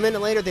 About a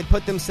minute later, they'd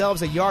put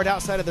themselves a yard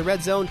outside of the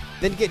red zone,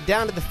 then get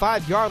down to the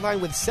 5-yard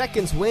line with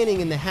seconds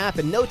waning in the half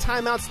and no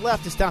timeouts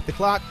left to stop the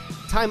clock.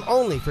 Time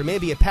only for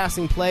maybe a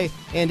passing play,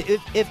 and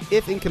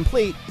if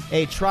incomplete,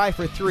 a try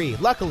for 3.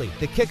 Luckily,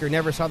 the kicker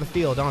never saw the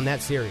field on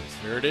that series.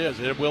 Here it is.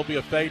 It will be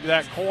a fade to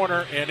that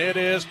corner, and it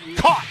is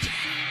caught.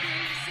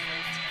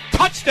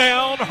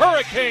 Touchdown,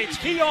 Hurricanes,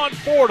 Keon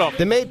Fordham.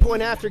 The made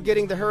point after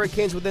getting the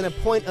Hurricanes within a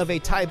point of a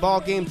tie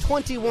ball game,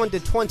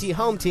 21-20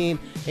 home team,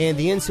 and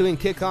the ensuing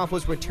kickoff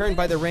was returned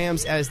by the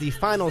Rams as the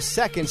final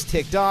seconds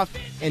ticked off,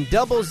 and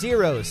double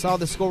zeros saw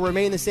the score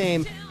remain the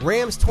same.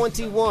 Rams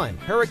 21,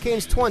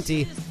 Hurricanes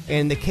 20,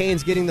 and the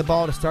Canes getting the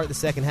ball to start the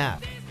second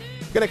half.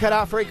 Going to cut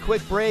out for a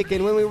quick break,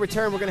 and when we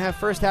return, we're going to have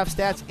first half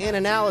stats and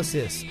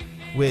analysis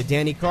with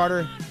Danny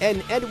Carter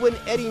and Edwin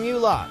Eddie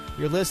Mulock.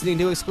 You're listening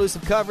to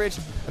exclusive coverage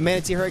of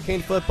Manatee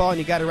Hurricane football, and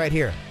you got it right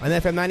here on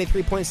FM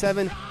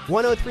 93.7,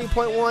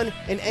 103.1,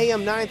 and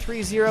AM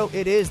 930.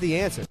 It is The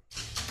Answer.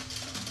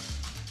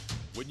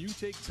 When you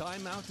take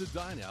time out to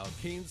dine out,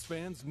 Canes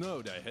fans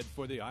know to head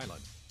for the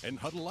island and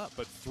huddle up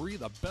at 3 of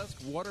the best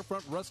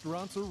waterfront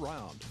restaurants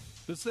around.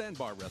 The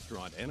Sandbar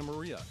Restaurant, Anna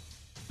Maria,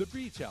 the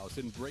Beach House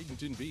in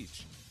Bradenton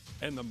Beach,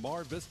 and the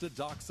Mar Vista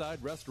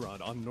Dockside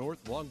Restaurant on North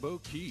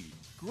Longboat Key.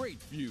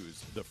 Great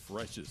views, the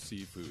freshest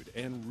seafood,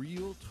 and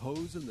real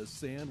toes in the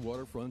sand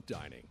waterfront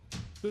dining.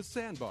 The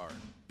Sandbar,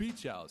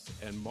 Beach House,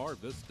 and Mar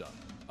Vista.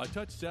 A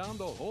touchdown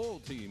the whole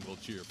team will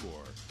cheer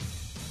for.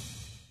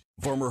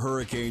 Former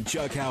Hurricane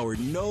Chuck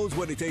Howard knows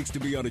what it takes to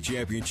be on a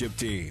championship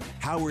team.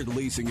 Howard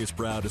Leasing is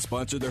proud to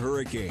sponsor the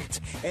Hurricanes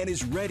and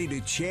is ready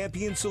to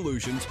champion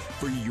solutions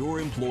for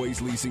your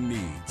employees' leasing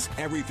needs.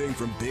 Everything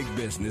from big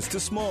business to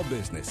small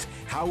business,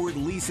 Howard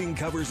Leasing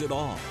covers it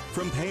all.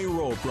 From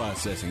payroll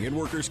processing and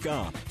workers'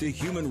 comp to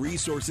human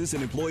resources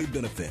and employee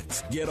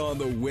benefits. Get on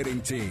the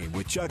winning team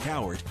with Chuck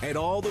Howard and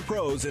all the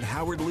pros at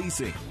Howard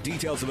Leasing.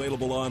 Details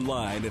available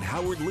online at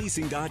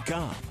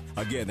howardleasing.com.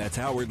 Again, that's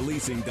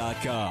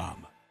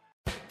howardleasing.com.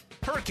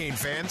 Hurricane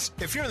fans,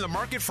 if you're in the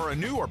market for a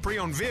new or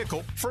pre-owned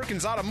vehicle,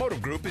 Firkins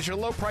Automotive Group is your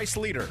low-price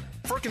leader.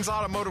 Firkins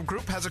Automotive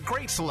Group has a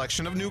great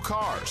selection of new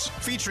cars,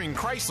 featuring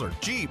Chrysler,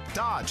 Jeep,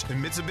 Dodge,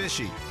 and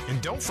Mitsubishi.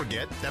 And don't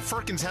forget that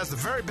Firkins has the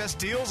very best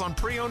deals on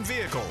pre-owned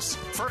vehicles.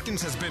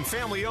 Firkins has been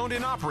family-owned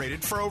and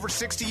operated for over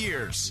 60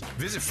 years.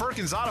 Visit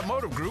Firkins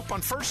Automotive Group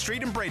on 1st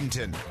Street in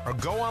Bradenton, or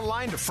go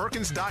online to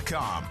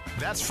Firkins.com.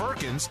 That's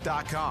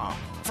Firkins.com.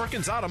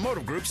 Firkins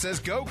Automotive Group says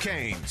go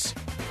Canes.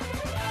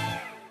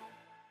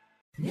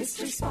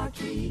 Mr.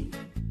 Sparky,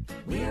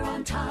 we're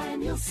on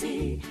time, you'll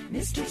see.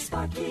 Mr.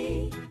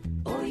 Sparky,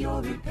 or your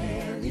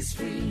repair is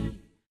free.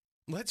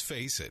 Let's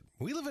face it,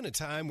 we live in a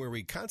time where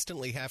we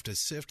constantly have to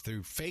sift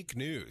through fake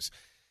news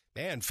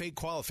and fake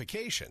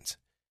qualifications.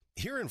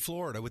 Here in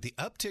Florida, with the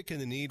uptick in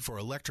the need for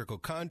electrical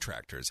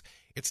contractors,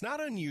 it's not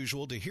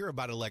unusual to hear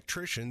about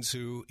electricians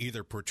who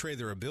either portray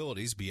their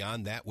abilities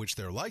beyond that which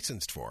they're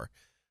licensed for,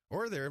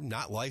 or they're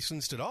not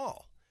licensed at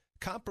all,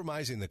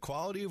 compromising the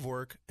quality of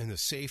work and the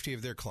safety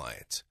of their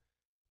clients.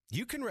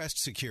 You can rest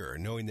secure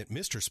knowing that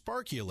Mr.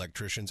 Sparky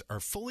electricians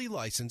are fully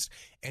licensed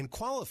and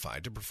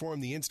qualified to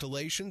perform the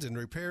installations and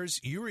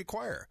repairs you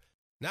require.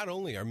 Not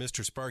only are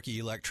Mr. Sparky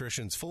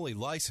electricians fully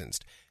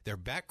licensed, they're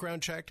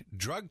background checked,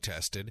 drug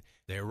tested,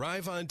 they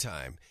arrive on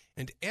time,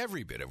 and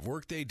every bit of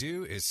work they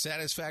do is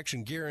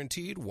satisfaction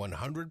guaranteed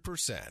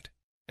 100%.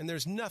 And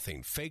there's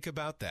nothing fake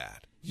about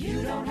that.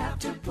 You don't have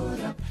to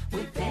put up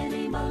with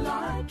any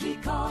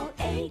malarkey. Call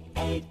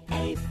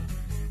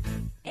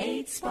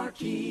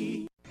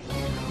 888-8-SPARKY.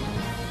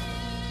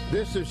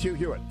 This is Hugh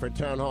Hewitt for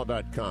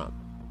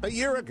townhall.com. A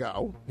year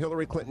ago,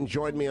 Hillary Clinton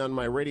joined me on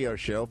my radio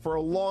show for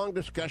a long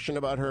discussion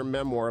about her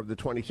memoir of the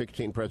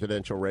 2016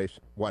 presidential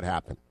race, What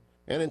Happened.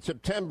 And in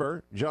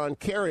September, John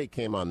Kerry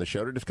came on the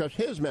show to discuss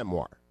his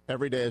memoir,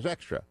 Every Day is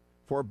Extra.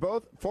 For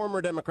both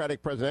former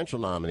Democratic presidential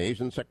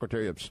nominees and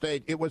Secretary of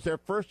State, it was their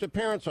first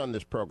appearance on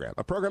this program,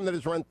 a program that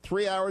has run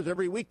 3 hours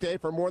every weekday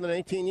for more than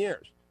 18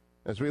 years.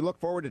 As we look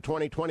forward to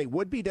 2020,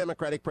 would-be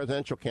Democratic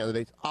presidential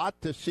candidates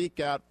ought to seek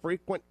out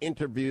frequent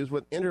interviews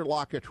with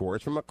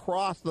interlocutors from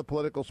across the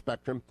political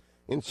spectrum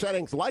in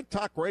settings like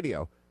talk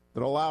radio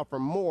that allow for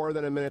more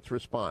than a minute's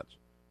response.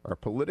 Our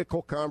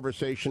political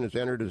conversation has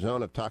entered a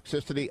zone of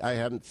toxicity I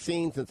haven't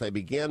seen since I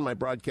began my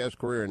broadcast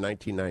career in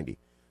 1990.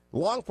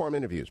 Long-form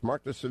interviews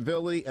marked with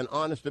civility and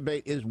honest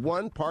debate is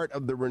one part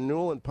of the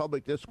renewal in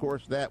public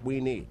discourse that we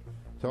need.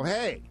 So,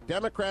 hey,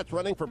 Democrats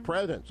running for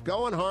presidents,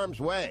 go in harm's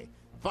way.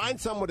 Find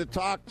someone to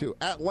talk to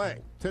at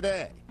length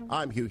today.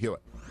 I'm Hugh Hewitt.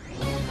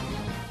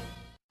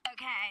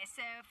 Okay,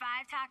 so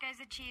 5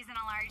 tacos of cheese and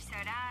a large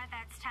soda,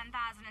 that's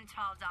 $10,012.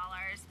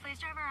 Please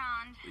drive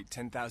around. Wait,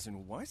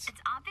 10,000 what?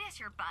 It's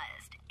obvious you're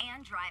buzzed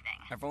and driving.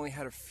 I've only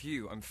had a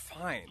few. I'm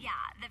fine. Yeah,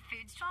 the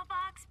food's $12,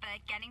 but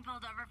getting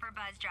pulled over for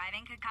buzz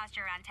driving could cost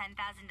you around $10,000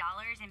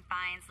 in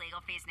fines,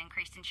 legal fees, and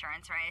increased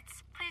insurance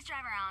rates. Please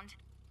drive around.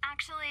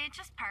 Actually,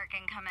 just park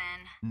and come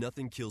in.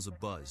 Nothing kills a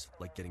buzz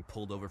like getting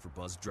pulled over for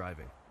buzz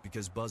driving,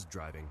 because buzz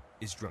driving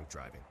is drunk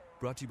driving.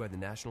 Brought to you by the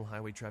National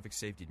Highway Traffic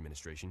Safety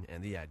Administration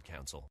and the Ad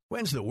Council.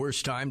 When's the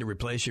worst time to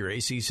replace your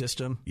AC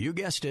system? You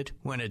guessed it,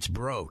 when it's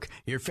broke.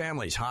 Your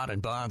family's hot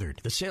and bothered.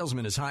 The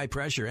salesman is high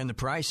pressure and the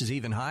price is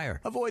even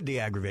higher. Avoid the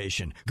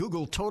aggravation.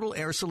 Google Total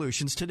Air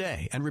Solutions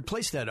today and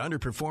replace that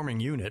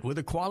underperforming unit with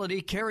a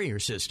quality Carrier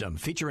system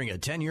featuring a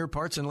 10-year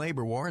parts and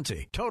labor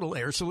warranty. Total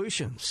Air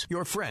Solutions,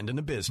 your friend in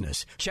the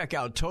business. Check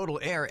out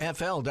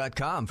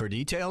TotalAirFL.com for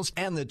details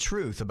and the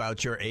truth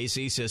about your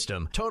AC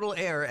system.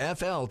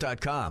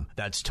 TotalAirFL.com.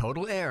 That's TotalAirFL.com.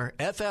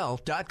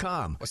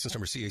 License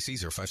number CAC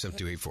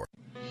 057284.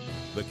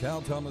 The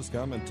Cal Thomas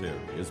Commentary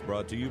is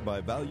brought to you by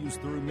Values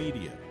Through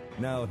Media.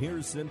 Now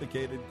here's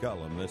syndicated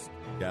columnist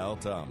Cal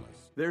Thomas.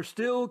 They're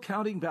still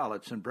counting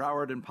ballots in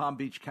Broward and Palm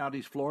Beach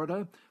counties,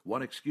 Florida.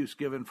 One excuse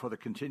given for the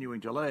continuing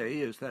delay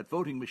is that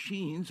voting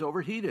machines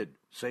overheated.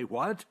 Say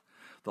what?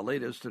 The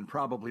latest, and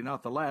probably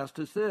not the last,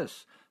 is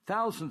this.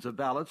 Thousands of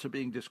ballots are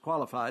being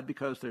disqualified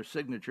because their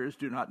signatures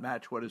do not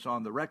match what is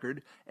on the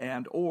record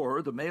and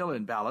or the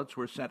mail-in ballots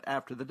were sent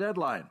after the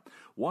deadline.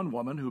 One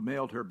woman who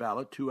mailed her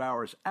ballot 2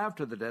 hours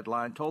after the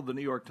deadline told the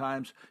New York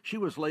Times she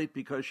was late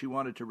because she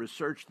wanted to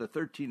research the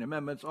 13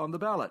 amendments on the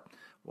ballot.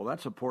 Well,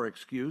 that's a poor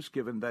excuse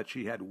given that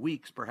she had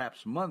weeks,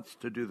 perhaps months,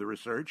 to do the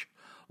research.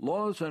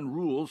 Laws and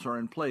rules are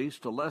in place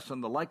to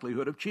lessen the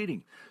likelihood of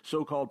cheating.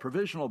 So-called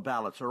provisional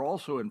ballots are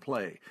also in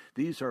play.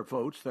 These are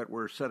votes that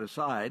were set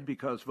aside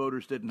because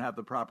voters didn't have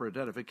the proper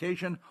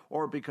identification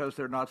or because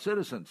they're not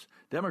citizens.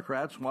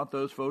 Democrats want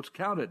those votes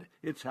counted.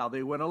 It's how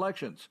they win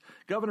elections.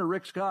 Governor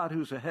Rick Scott,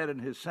 who's ahead in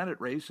his Senate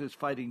race, is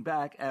fighting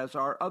back, as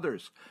are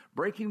others.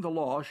 Breaking the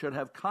law should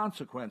have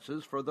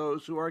consequences for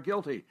those who are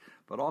guilty,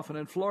 but often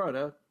in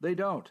Florida, they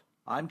don't.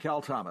 I'm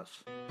Cal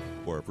Thomas.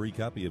 For a free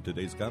copy of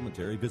today's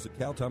commentary, visit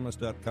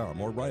calthomas.com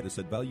or write us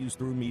at Values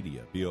Through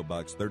Media, P.O.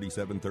 Box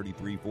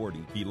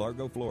 373340, Key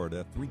Largo,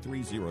 Florida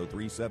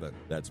 33037.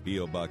 That's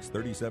P.O. Box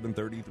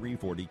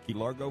 373340, Key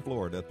Largo,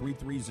 Florida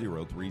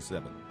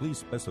 33037. Please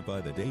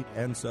specify the date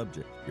and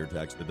subject. Your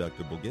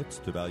tax-deductible gifts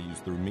to Values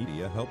Through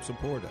Media help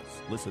support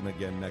us. Listen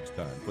again next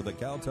time for the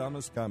Cal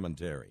Thomas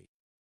Commentary.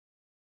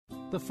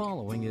 The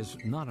following is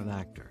not an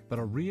actor, but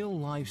a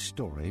real-life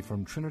story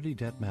from Trinity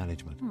Debt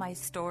Management. My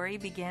story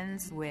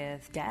begins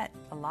with debt,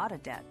 a lot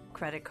of debt,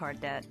 credit card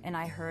debt, and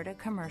I heard a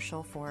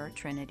commercial for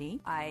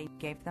Trinity. I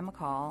gave them a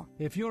call.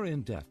 If you're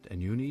in debt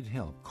and you need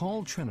help,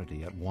 call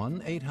Trinity at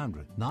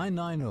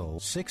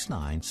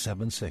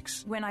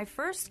 1-800-990-6976. When I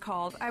first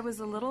called, I was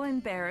a little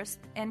embarrassed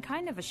and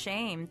kind of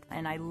ashamed,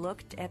 and I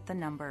looked at the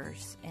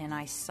numbers, and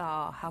I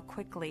saw how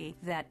quickly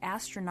that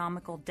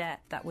astronomical debt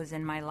that was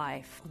in my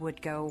life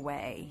would go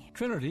away.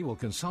 Trinity will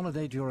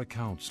consolidate your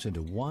accounts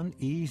into one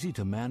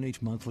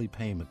easy-to-manage monthly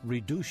payment,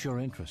 reduce your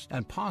interest,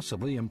 and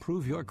possibly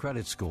improve your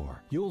credit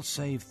score. You'll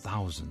save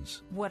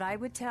thousands. What I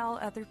would tell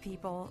other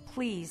people,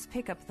 please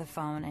pick up the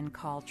phone and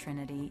call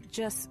Trinity.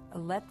 Just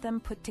let them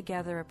put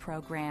together a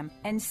program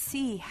and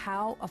see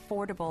how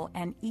affordable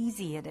and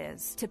easy it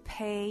is to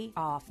pay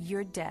off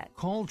your debt.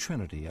 Call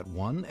Trinity at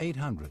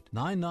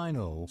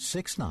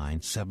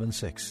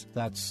 1-800-990-6976.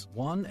 That's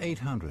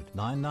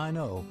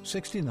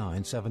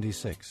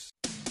 1-800-990-6976.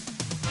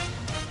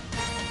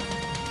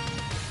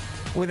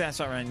 With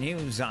SRN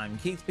News, I'm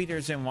Keith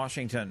Peters in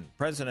Washington.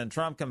 President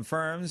Trump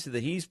confirms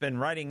that he's been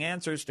writing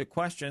answers to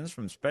questions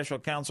from Special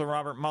Counsel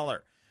Robert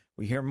Mueller.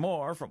 We hear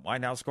more from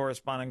White House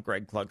correspondent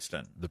Greg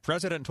Clugston. The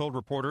president told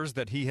reporters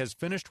that he has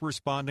finished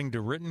responding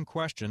to written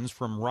questions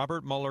from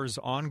Robert Mueller's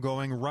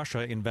ongoing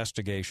Russia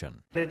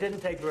investigation. It didn't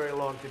take very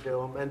long to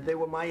do them, and they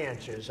were my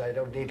answers. I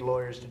don't need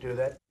lawyers to do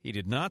that. He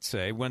did not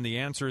say when the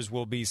answers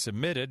will be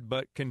submitted,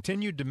 but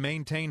continued to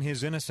maintain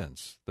his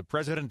innocence. The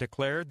president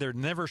declared there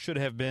never should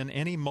have been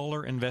any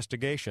Mueller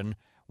investigation,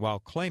 while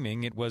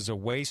claiming it was a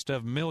waste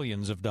of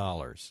millions of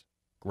dollars.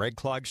 Greg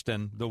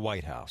Clugston, the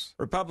White House.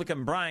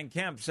 Republican Brian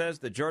Kemp says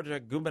the Georgia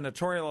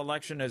gubernatorial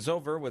election is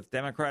over, with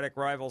Democratic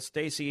rival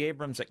Stacey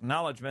Abrams'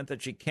 acknowledgement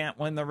that she can't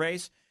win the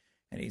race,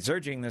 and he's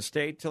urging the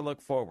state to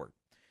look forward.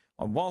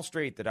 On Wall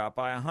Street, the Dow up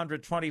by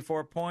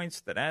 124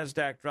 points, the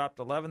Nasdaq dropped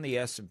 11, the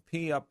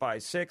S&P up by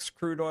 6,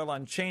 crude oil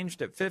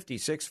unchanged at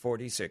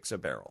 $56.46 a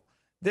barrel.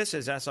 This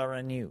is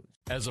SRN News.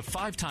 As a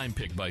 5-time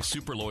pick by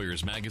Super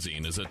Lawyers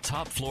magazine as a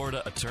top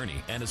Florida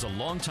attorney and as a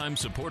longtime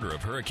supporter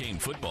of Hurricane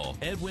football,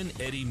 Edwin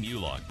Eddie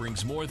Mulock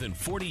brings more than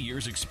 40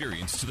 years'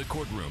 experience to the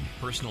courtroom.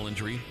 Personal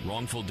injury,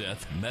 wrongful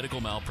death, medical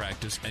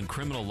malpractice, and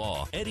criminal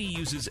law. Eddie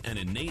uses an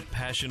innate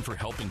passion for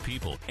helping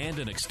people and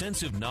an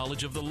extensive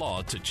knowledge of the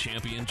law to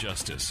champion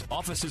justice.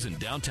 Offices in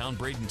downtown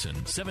Bradenton,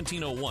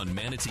 1701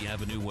 Manatee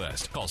Avenue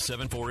West. Call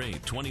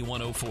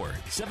 748-2104,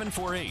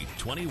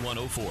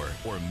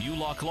 748-2104, or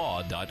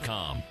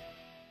MulockLaw.com.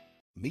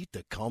 Meet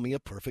the Call Me a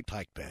Perfect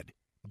Hike Bed.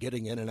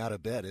 Getting in and out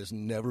of bed has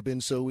never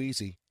been so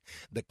easy.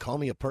 The Call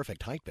Me a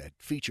Perfect Hike Bed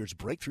features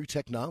breakthrough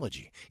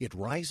technology. It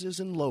rises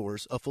and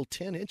lowers a full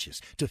 10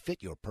 inches to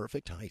fit your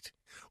perfect height.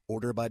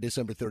 Order by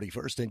December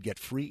 31st and get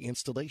free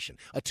installation,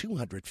 a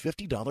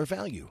 $250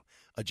 value.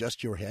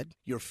 Adjust your head,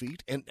 your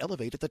feet, and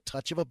elevate at the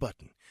touch of a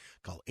button.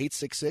 Call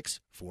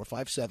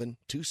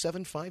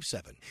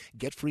 866-457-2757.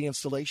 Get free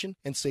installation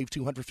and save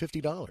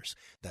 $250.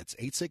 That's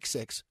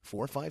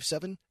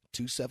 866-457-2757.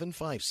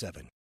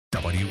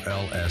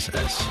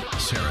 WLSS,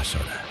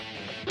 Sarasota.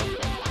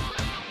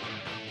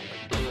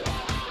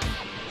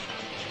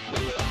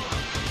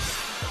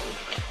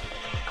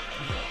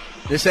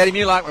 This is Eddie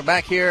Mulock. We're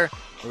back here.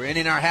 We're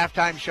ending our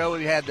halftime show.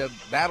 We had the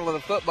battle of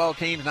the football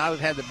teams. Now we've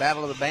had the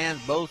battle of the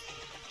bands. Both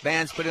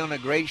bands put on a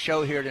great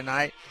show here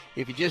tonight.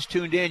 If you just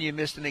tuned in, you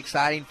missed an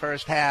exciting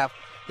first half.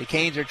 The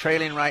Canes are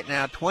trailing right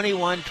now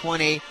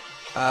 21-20.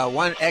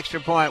 One extra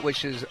point,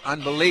 which is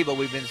unbelievable.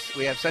 We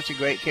have such a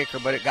great kicker,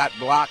 but it got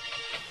blocked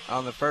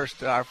on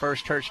our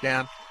first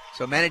touchdown.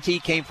 So Manatee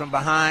came from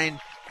behind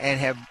and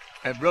have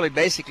really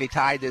basically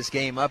tied this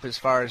game up as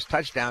far as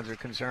touchdowns are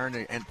concerned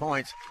and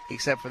points,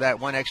 except for that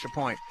one extra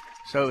point.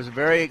 So it was a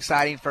very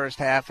exciting first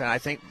half, and I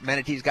think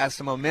Manatee's got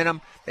some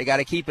momentum. They got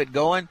to keep it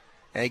going.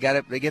 They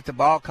get the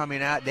ball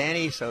coming out,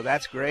 Danny, so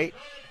that's great.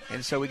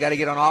 And so we got to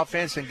get on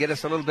offense and get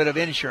us a little bit of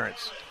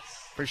insurance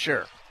for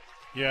sure.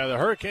 Yeah, the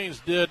Hurricanes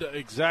did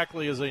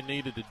exactly as they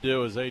needed to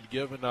do, as they'd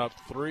given up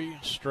 3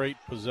 straight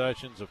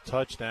possessions of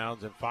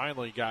touchdowns and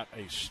finally got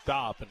a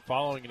stop. And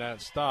following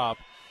that stop,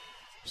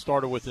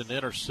 started with an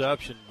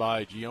interception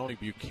by Gioni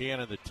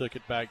Buchanan that took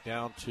it back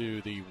down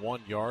to the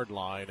 1-yard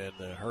line, and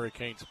the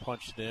Hurricanes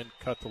punched in,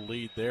 cut the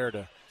lead there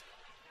to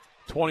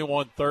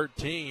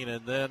 21-13,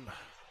 and then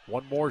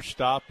one more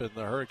stop, and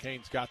the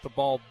Hurricanes got the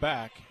ball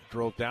back,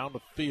 drove down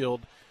the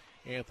field.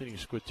 Anthony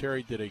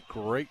Squitieri did a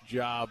great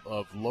job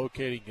of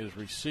locating his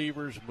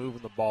receivers,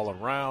 moving the ball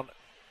around.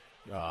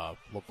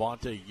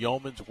 Levante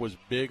Yeomans was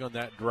big on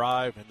that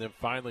drive, and then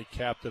finally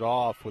capped it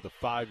off with a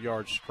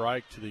 5-yard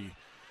strike to the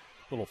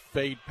little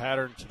fade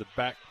pattern to the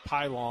back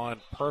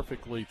pylon,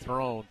 perfectly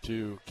thrown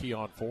to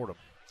Keon Fordham.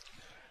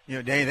 You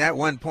know, Danny, that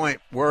 1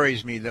 point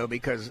worries me, though,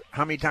 because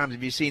how many times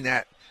have you seen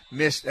that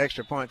missed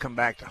extra point come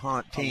back to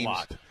haunt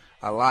teams?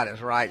 A lot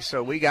is right.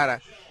 So we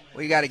gotta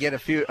get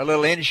a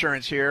little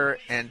insurance here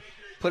and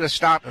put a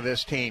stop to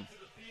this team.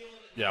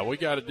 Yeah, we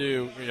got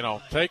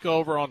to take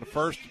over on the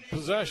first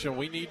possession.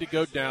 We need to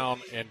go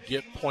down and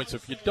get points.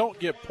 If you don't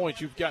get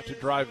points, you've got to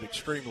drive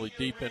extremely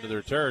deep into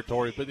their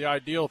territory. But the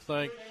ideal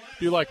thing,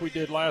 do like we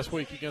did last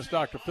week against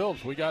Dr.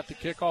 Phillips, we got the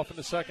kickoff in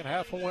the second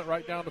half and went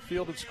right down the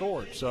field and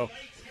scored. So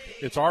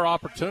it's our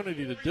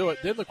opportunity to do it.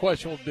 Then the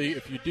question would be,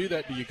 if you do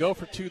that, do you go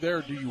for 2 there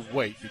or do you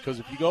wait? Because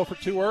if you go for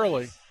 2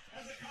 early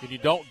and you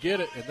don't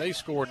get it and they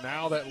score,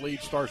 now that lead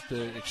starts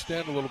to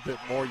extend a little bit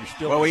more. You're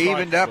still we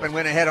evened up and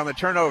went ahead on the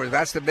turnovers.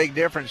 That's the big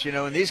difference. You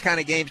know, in these kind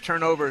of games,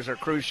 turnovers are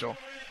crucial.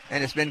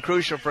 And it's been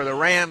crucial for the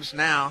Rams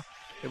now.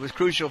 It was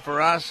crucial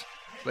for us.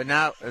 But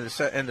now,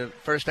 in the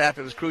first half,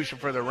 it was crucial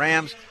for the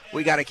Rams.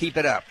 We got to keep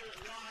it up.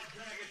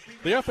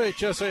 The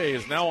FHSAA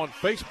is now on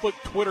Facebook,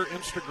 Twitter,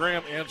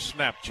 Instagram, and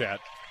Snapchat.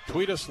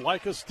 Tweet us,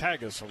 like us,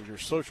 tag us on your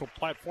social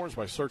platforms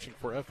by searching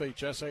for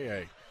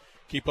FHSAA.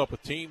 Keep up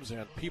with teams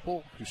and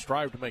people who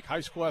strive to make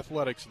high school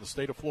athletics in the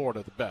state of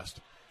Florida the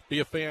best. Be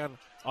a fan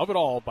of it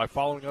all by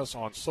following us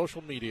on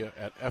social media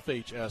at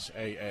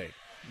FHSAA.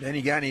 Then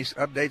you got any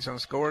updates on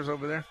scores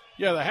over there?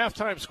 Yeah, the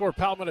halftime score,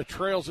 Palmetto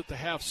trails at the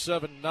half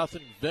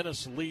 7-0.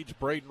 Venice leads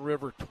Braden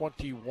River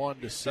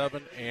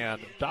 21-7,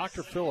 and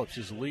Dr. Phillips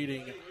is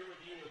leading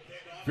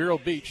Vero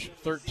Beach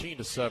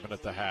 13-7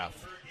 at the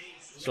half.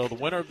 So the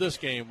winner of this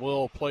game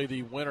will play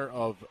the winner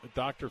of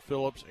Dr.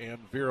 Phillips and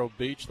Vero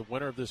Beach. The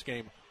winner of this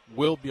game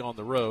will be on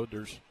the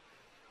road.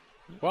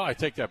 Well, I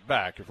take that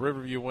back. If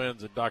Riverview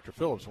wins and Dr.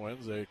 Phillips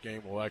wins, the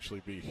game will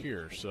actually be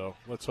here. So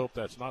let's hope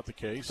that's not the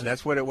case. And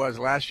that's what it was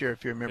last year,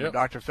 if you remember. Yep.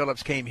 Dr.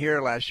 Phillips came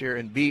here last year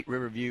and beat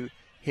Riverview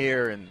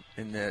here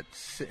in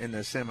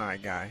the semi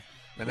guy,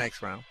 the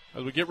next round.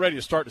 As we get ready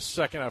to start the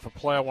second half of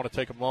play, I want to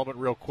take a moment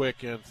real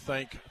quick and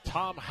thank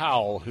Tom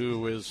Howell,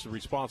 who is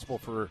responsible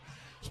for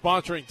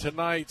sponsoring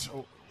tonight's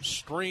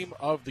stream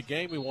of the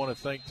game. We want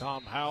to thank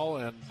Tom Howell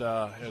and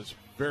has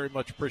very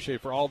much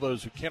appreciated for all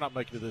those who cannot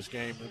make it to this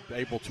game and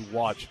able to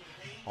watch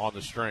on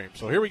the stream.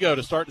 So here we go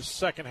to start the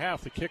second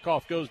half. The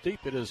kickoff goes deep.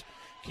 It is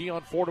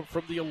Keon Fordham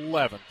from the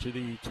 11 to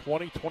the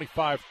 20,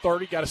 25,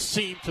 30. Got a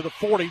seam to the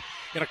 40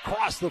 and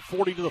across the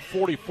 40 to the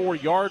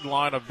 44-yard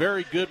line. A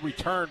very good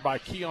return by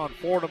Keon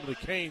Fordham. The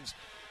Canes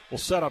will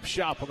set up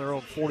shop on their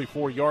own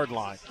 44-yard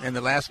line. And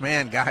the last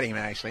man got him,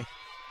 actually.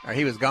 Or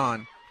he was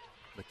gone.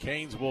 The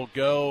Canes will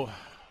go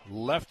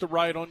left to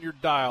right on your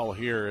dial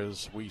here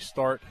as we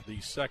start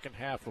the second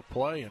half of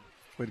play. And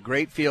with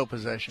great field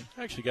possession.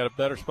 Actually got a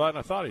better spot than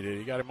I thought he did.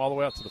 He got him all the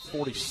way out to the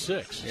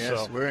 46. Yes,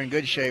 so we're in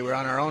good shape. We're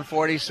on our own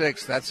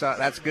 46.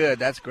 That's good.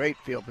 That's great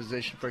field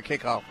position for a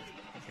kickoff.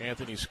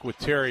 Anthony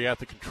Squitieri at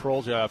the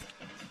controls. You have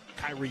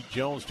Kyrie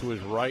Jones to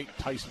his right.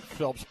 Tyson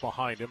Phelps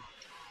behind him.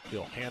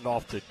 He'll hand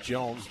off to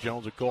Jones.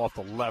 Jones will go off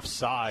the left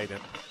side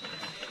and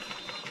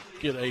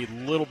get a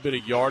little bit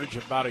of yardage,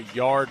 about a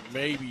yard,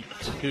 maybe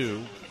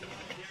two.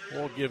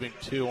 We'll give him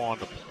 2 on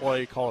the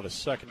play, call it a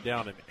second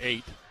down and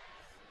 8.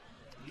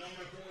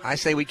 I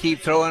say we keep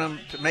throwing them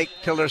to make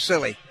till they're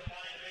silly.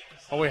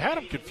 Well, we had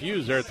them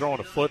confused there throwing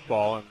a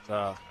football,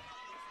 and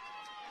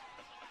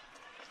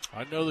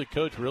I know the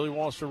coach really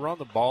wants to run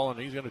the ball, and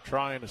he's going to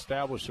try and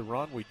establish the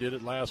run. We did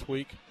it last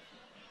week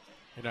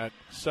in that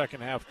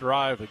second half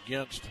drive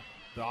against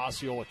the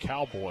Osceola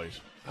Cowboys.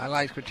 I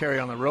like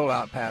Squitieri on the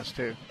rollout pass,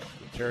 too.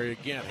 Squitieri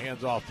again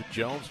hands off to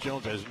Jones.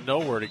 Jones has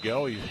nowhere to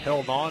go. He's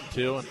held on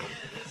to, and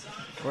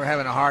we're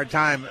having a hard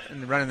time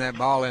running that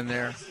ball in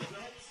there.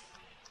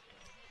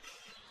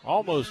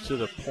 Almost to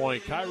the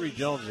point. Kyrie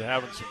Jones is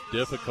having some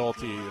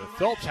difficulty.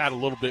 Phelps had a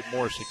little bit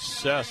more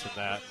success in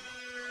that.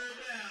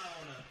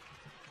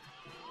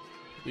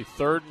 The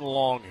 3rd and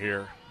long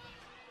here.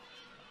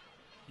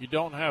 You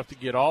don't have to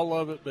get all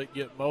of it, but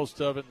get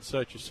most of it and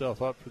set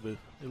yourself up for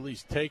at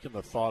least taking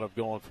the thought of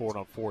going for it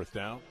on 4th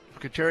down.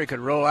 If Squitieri could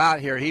roll out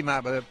here, he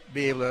might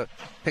be able to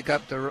pick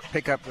up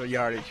the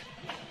yardage.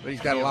 But he's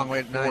got a long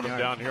way to 9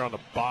 yards. Down here on the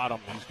bottom,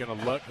 he's going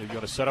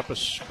to set up a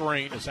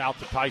screen. It's out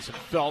to Tyson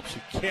Phelps,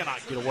 who cannot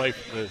get away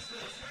from the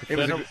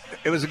defender.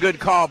 It was a good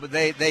call, but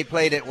they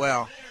played it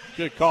well.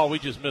 Good call. We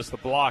just missed the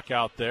block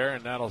out there,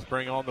 and that'll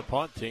bring on the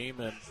punt team.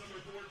 And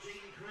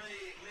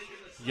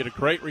you get a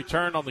great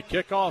return on the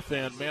kickoff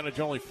and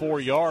manage only 4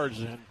 yards.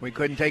 And we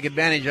couldn't take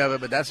advantage of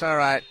it, but that's all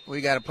right.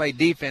 We got to play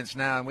defense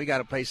now, and we got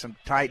to play some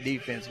tight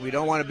defense. We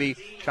don't want to be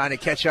trying to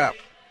catch up.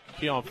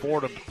 Keon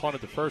Fordham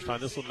punted the first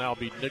time. This will now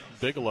be Nick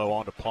Bigelow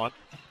on the punt.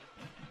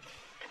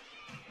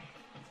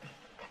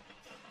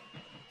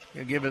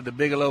 He'll give it the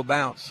Bigelow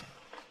bounce.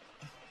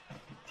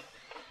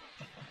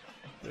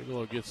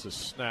 Bigelow gets the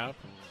snap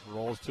and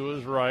rolls to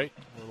his right.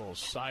 A little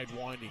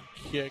side-winding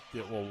kick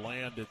that will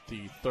land at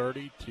the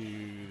 30 to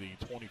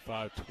the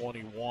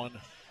 25-21.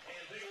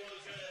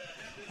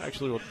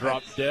 Actually will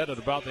drop dead at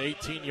about the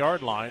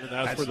 18-yard line, and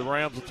that's where the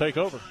Rams will take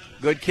over.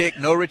 Good kick,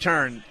 no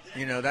return.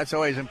 You know, that's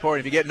always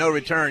important. If you get no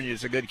return,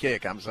 it's a good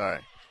kick. I'm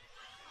sorry.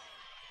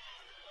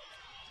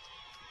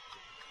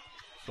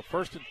 So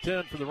 1st and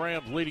 10 for the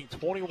Rams, leading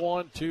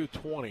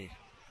 21-20.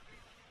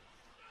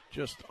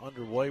 Just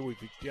underway. We've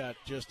got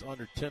just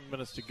under 10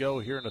 minutes to go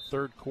here in the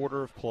 3rd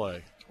quarter of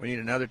play. We need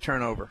another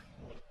turnover.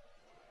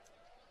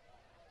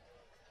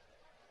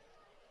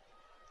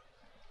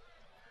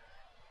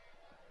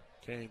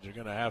 Canes are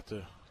going to have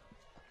to,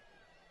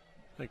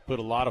 put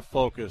a lot of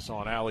focus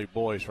on Allie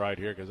Boyce right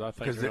here because I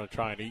think they're going to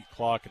try and eat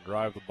clock and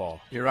drive the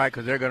ball. You're right,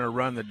 because they're going to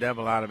run the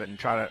devil out of it and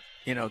try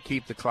to,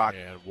 keep the clock.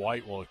 And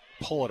White will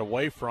pull it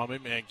away from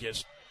him and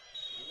gets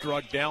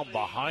drugged down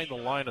behind the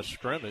line of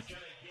scrimmage.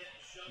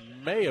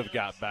 May have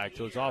got back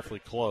to it. It's awfully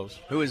close.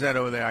 Who is that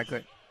over there? I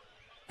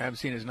haven't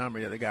seen his number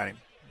yet. They got him.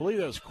 I believe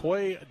that was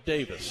Quay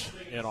Davis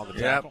in on the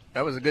tackle.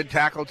 That was a good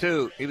tackle,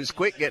 too. He was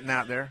quick getting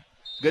out there.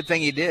 Good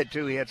thing he did,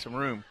 too. He had some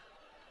room.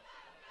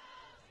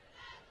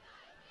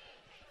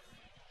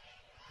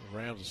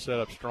 Rams will set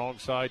up strong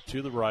side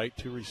to the right,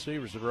 2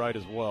 receivers to the right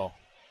as well.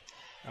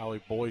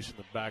 Allie Boyce in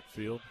the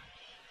backfield.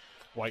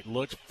 White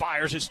looks,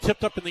 fires, it's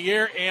tipped up in the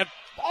air and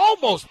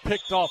almost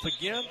picked off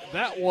again.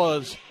 That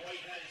was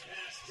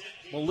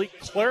Malik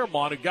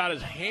Claremont who got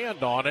his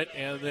hand on it,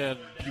 and then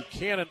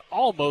Buchanan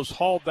almost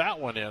hauled that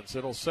one in. So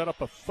it'll set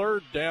up a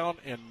 3rd down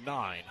and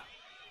 9.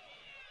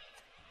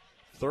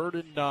 3rd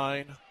and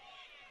 9.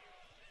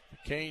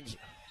 The Canes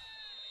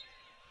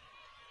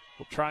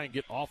will try and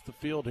get off the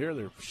field here.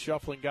 They're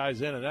shuffling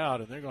guys in and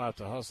out, and they're going to have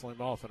to hustle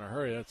him off in a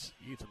hurry. That's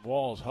Ethan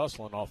Walls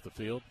hustling off the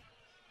field.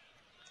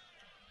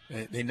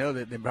 They know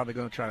that they're probably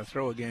going to try to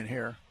throw again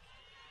here.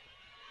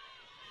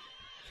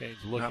 Canes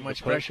looking not much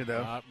to pressure,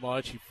 though. Not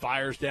much. He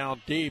fires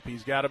down deep.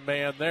 He's got a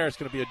man there. It's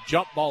going to be a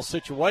jump ball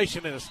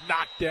situation, and it's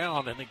knocked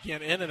down. And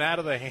again, in and out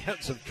of the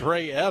hands of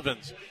Dre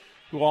Evans,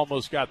 who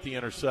almost got the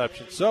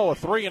interception. So a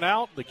 3 and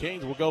out. The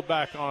Canes will go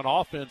back on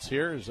offense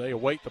here as they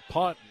await the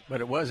punt. But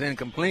it was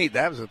incomplete.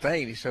 That was the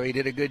thing. So he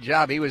did a good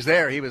job. He was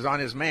there. He was on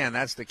his man.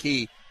 That's the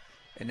key.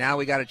 And now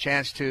we got a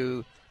chance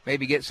to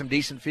maybe get some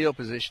decent field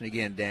position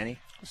again, Danny.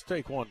 Let's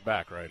take one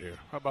back right here.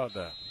 How about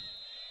that?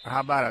 How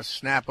about a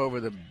snap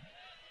over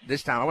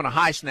this time? I want a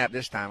high snap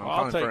this time.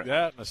 I'll take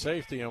that and a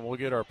safety, and we'll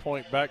get our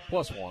point back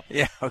 +1.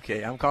 Yeah,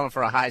 okay. I'm calling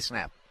for a high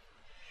snap.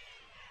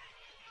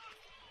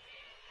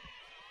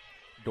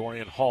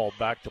 Dorian Hall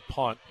back to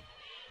punt.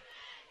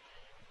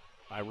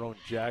 Tyrone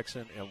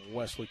Jackson and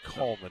Wesley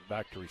Coleman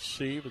back to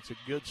receive. It's a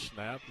good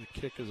snap. The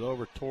kick is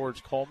over towards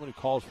Coleman, who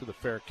calls for the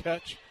fair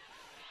catch.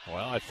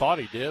 Well, I thought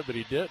he did, but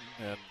he didn't,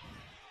 and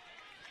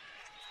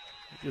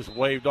he just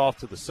waved off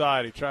to the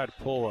side. He tried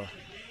to pull a...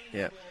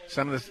 Yeah,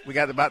 we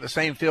got about the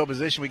same field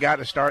position we got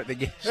to start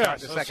the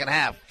second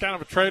half. Kind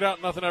of a trade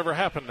out. Nothing ever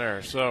happened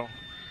there. So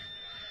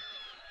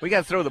we got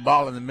to throw the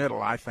ball in the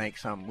middle. I think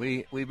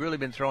we've really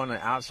been throwing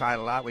the outside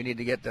a lot. We need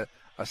to get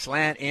a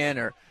slant in.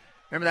 Or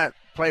remember that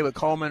play with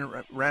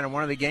Coleman ran in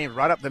one of the games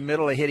right up the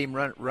middle. They hit him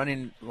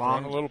running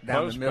long a little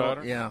down post the middle.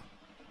 pattern. Yeah,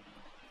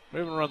 we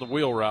haven't run the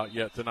wheel route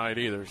yet tonight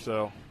either.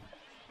 So.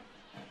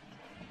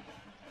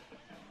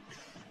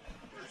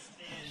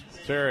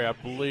 Terry, I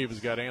believe, has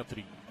got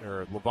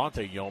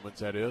Levante Yeomans,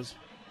 that is.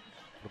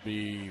 It'll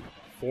be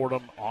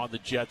Fordham on the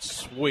jet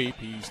sweep.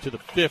 He's to the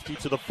 50,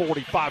 to the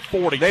 45,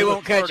 40. They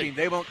won't catch him.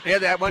 They won't. Yeah,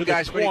 that one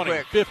guy's pretty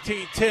quick.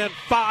 15, 10,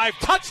 5.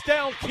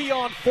 Touchdown,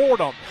 Keon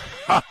Fordham.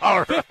 All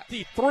right.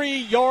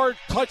 53-yard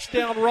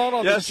touchdown run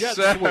on the jet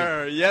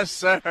sweep. Yes,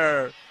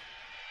 sir.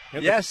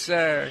 Yes,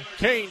 sir.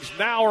 Canes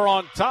now are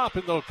on top,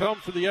 and they'll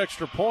come for the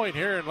extra point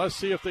here, and let's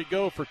see if they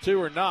go for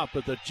 2 or not.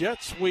 But the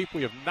jet sweep,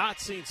 we have not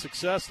seen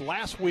success.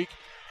 Last week,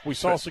 we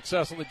saw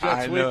success on the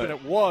jet sweep, and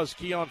it was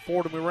Keon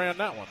Fordham who ran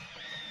that one.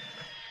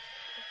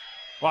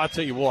 Well, I'll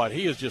tell you what,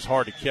 he is just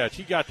hard to catch.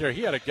 He got there.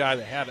 He had a guy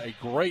that had a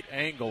great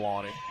angle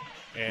on him.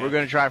 We're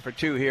going to try for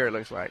 2 here, it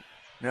looks like.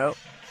 Nope,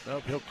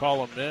 he'll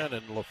call him in,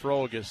 and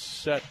Lafro gets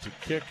set to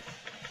kick.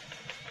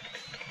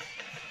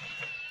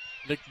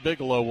 Nick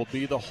Bigelow will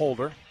be the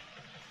holder.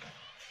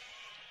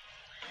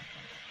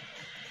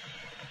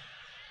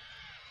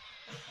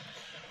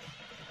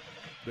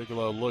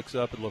 Bigelow looks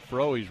up at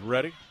Lafro. He's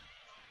ready.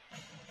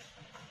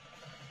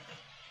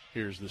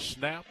 Here's the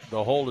snap.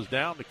 The hold is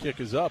down. The kick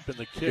is up, and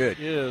the kick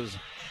is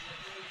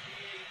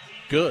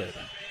good.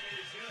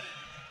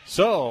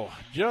 So,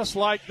 just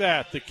like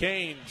that, the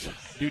Canes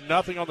do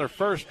nothing on their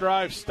first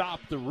drive,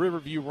 stop the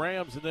Riverview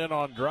Rams, and then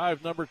on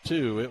drive number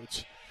 2,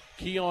 it's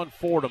Keon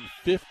Fordham,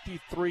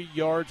 53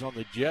 yards on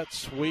the jet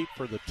sweep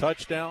for the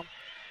touchdown.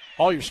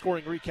 All your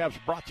scoring recaps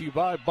brought to you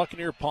by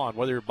Buccaneer Pond.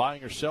 Whether you're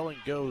buying or selling,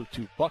 go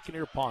to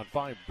Buccaneer Pond.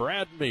 Find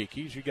Brad Meek.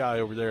 He's your guy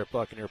over there at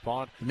Buccaneer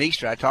Pond.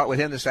 Meekster, I talked with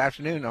him this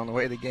afternoon on the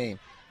way to the game.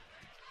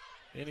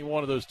 Any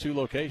one of those 2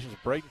 locations,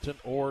 Bradenton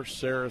or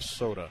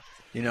Sarasota.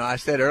 You know, I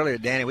said earlier,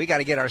 Danny, we got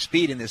to get our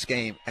speed in this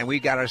game, and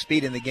we've got our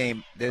speed in the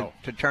game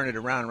to turn it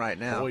around right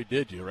now. Boy,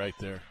 did you right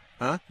there.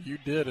 Huh? You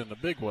did in a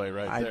big way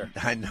there.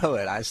 I know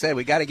it. I said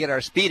we got to get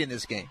our speed in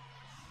this game.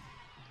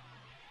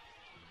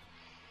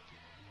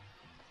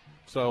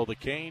 So the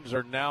Canes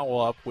are now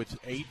up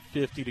with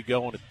 8:50 to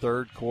go in the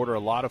third quarter. A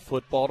lot of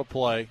football to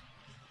play.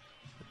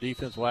 The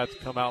defense will have to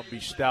come out and be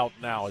stout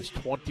now. It's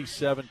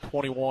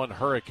 27-21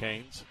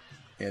 Hurricanes.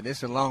 Yeah, this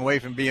is a long way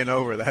from being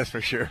over, that's for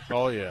sure.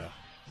 Oh, yeah.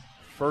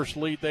 First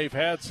lead they've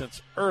had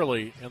since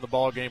early in the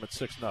ball game at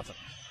 6-0.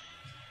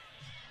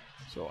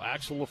 So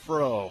Axel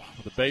Lafro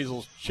with the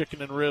Basil's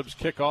Chicken and Ribs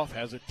kickoff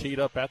has it teed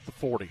up at the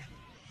 40.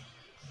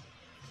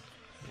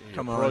 He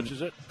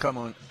approaches it. Come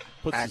on.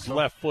 Puts Axel. his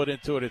left foot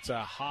into it. It's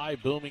a high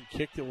booming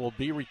kick that will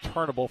be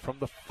returnable from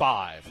the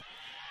 5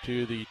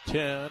 to the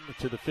 10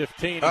 to the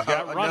 15. He's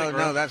got running room.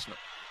 No, that's not.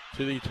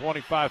 To the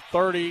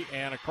 25-30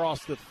 and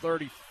across the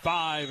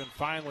 35 and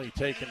finally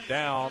taken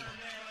down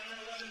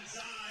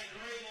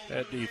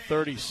at the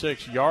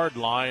 36-yard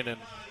line. And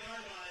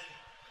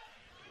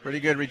pretty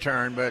good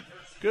return, but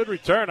good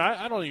return.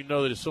 I don't even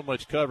know that it's so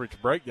much coverage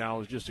breakdown. It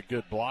was just a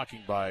good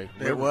blocking by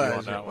Riverview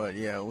on that one.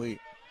 Yeah,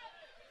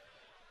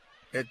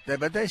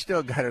 but they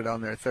still got it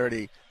on their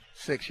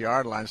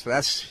 36-yard line, so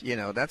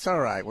that's all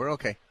right. We're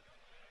okay.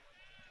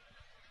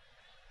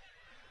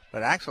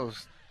 But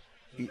Axel's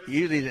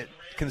usually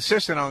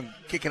consistent on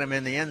kicking them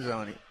in the end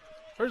zone.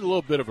 There's a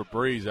little bit of a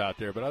breeze out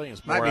there, but I think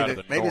it's more out of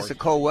the maybe north. it's the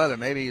cold weather.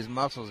 Maybe his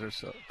muscles are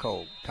so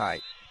cold,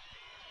 tight.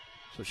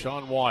 So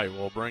Sean White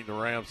will bring the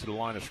Rams to the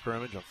line of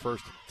scrimmage on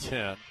 1st and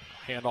 10.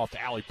 Hand off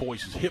to Allie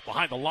Boyce, who's hit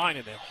behind the line,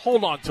 and they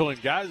hold on to him,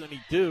 guys, and he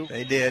do.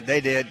 They did.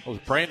 It was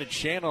Brandon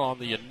Shannon on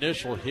the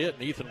initial hit,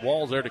 and Ethan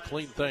Wall's there to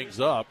clean things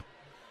up.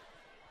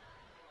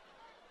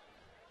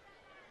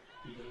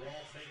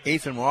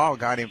 Ethan Wall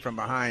got him from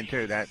behind,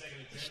 too. That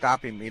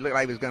stopped him. He looked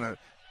like he was going to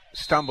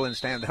stumble and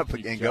stand up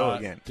again, go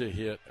again. To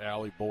hit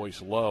Allie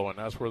Boyce low, and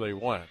that's where they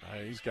went.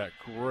 He's got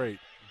great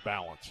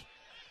balance.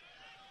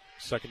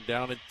 2nd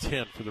down and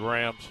 10 for the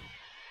Rams.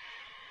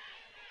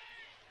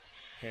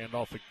 Hand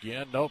off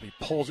again. Nope, he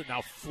pulls it,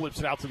 now flips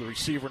it out to the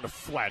receiver in the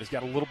flat. He's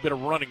got a little bit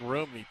of running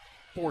room, and he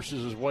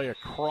forces his way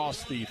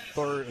across the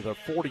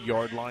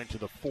 40-yard line to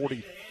the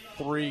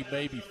 43,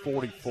 maybe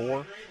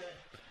 44.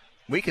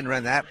 We can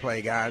run that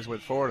play, guys,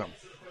 with Fordham.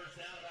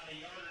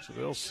 So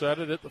they'll set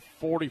it at the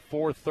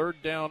 44, 3rd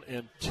down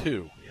and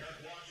 2.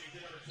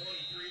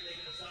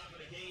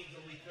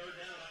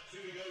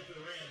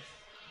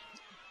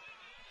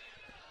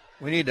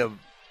 We need to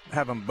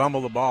have them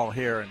bumble the ball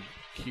here and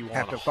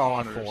have to fall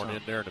under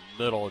in there in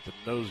the middle at the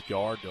nose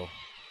guard. They'll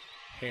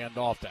hand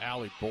off to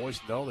Allie Boyce.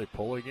 No, they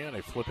pull again.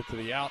 They flip it to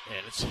the out, and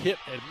it's hit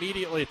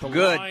immediately at the line.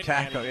 Good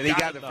tackle. He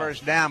got the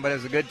first down, but it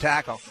was a good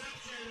tackle.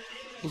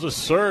 It was a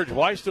surge.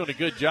 White's doing a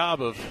good job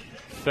of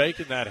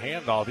faking that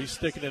handoff. He's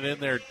sticking it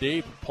in there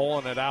deep,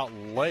 pulling it out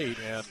late,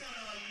 and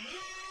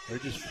they're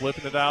just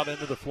flipping it out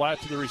into the flat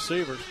to the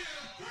receivers.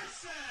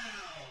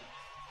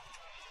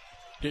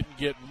 Didn't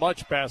get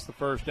much past the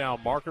first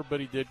down marker,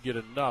 but he did get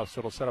enough, so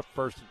it'll set up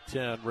 1st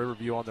and 10.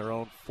 Riverview on their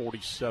own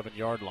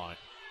 47-yard line.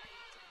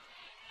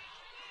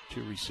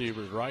 2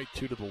 receivers right,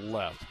 2 to the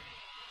left.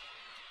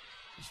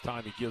 This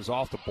time he gives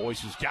off to Boyce,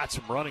 who's got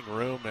some running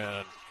room,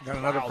 and got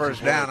another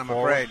first down, I'm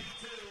afraid.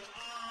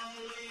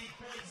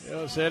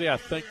 Yes, Eddie, I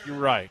think you're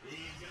right.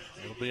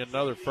 It'll be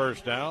another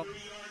first down.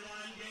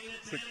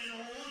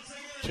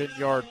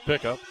 10-yard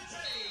pickup.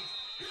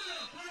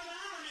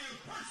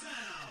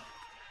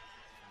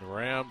 The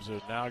Rams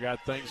have now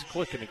got things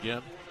clicking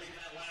again.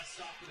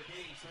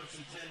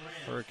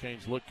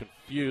 Hurricanes look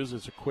confused.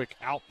 It's a quick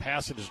out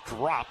pass. It is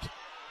dropped.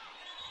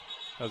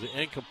 That was an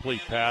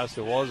incomplete pass.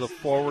 It was a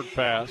forward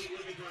pass.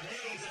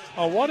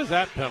 Oh, what is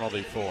that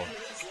penalty for?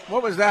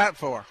 What was that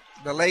for?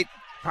 The late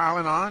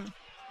piling on?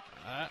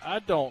 I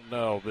don't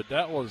know, but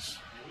that was...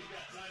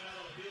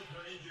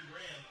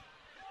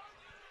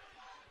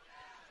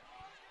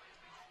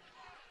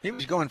 He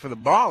was going for the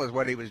ball is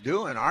what he was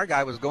doing. Our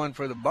guy was going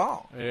for the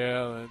ball.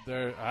 Yeah,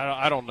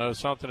 I don't know.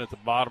 Something at the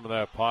bottom of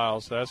that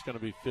pile, so that's going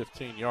to be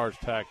 15 yards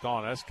tacked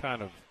on. That's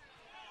kind of...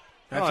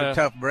 That's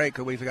a tough break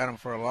because we got him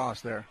for a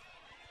loss there.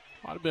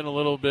 Might have been a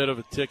little bit of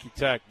a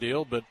ticky-tack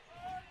deal, but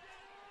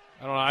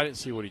I don't know. I didn't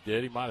see what he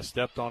did. He might have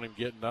stepped on him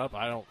getting up.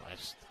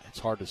 It's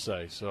hard to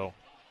say. So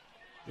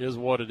it is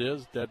what it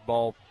is. Dead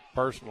ball,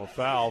 personal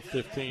foul.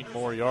 15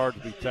 more yards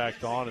to be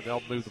tacked on, and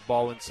they'll move the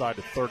ball inside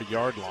the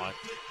 30-yard line.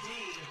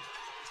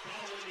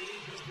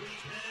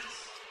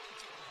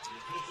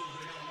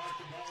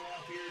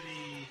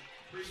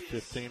 It's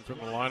 15 from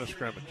the line of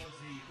scrimmage.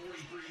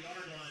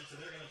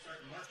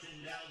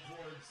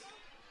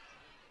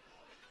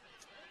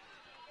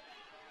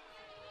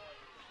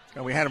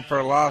 And we had them for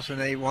a loss,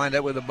 and they wind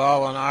up with the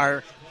ball on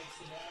our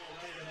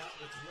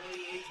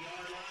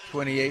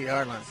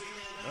 28-yard line.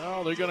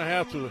 Well, they're going to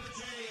have to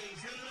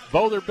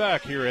bow their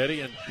back here, Eddie.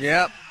 And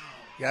yep.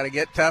 Got to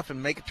get tough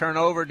and make a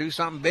turnover, do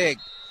something big.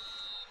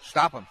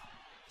 Stop them.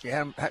 You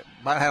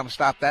might have them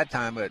stop that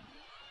time, but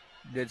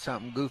did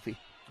something goofy.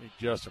 I need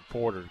Justin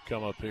Porter to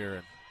come up here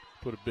and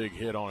put a big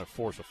hit on it,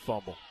 force a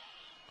fumble.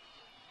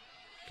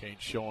 Kane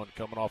showing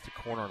coming off the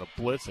corner on a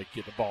blitz. They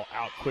get the ball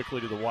out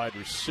quickly to the wide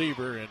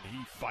receiver, and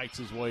he fights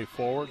his way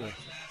forward.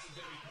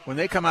 When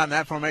they come out in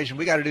that formation,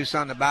 we got to do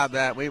something about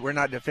that. We're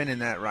not defending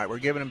that right. We're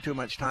giving them too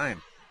much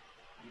time.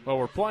 Well,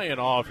 we're playing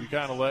off. You're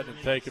kind of letting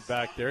him take it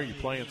back there. You're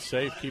playing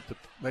safe, keep the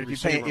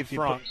receiver in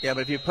front. But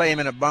if you play him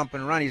in a bump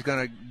and run, he's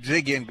going to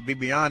zig in, be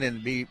beyond it,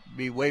 and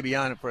be way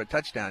beyond it for a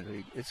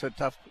touchdown. It's a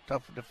tough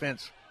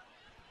defense.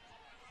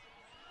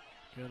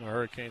 Again, the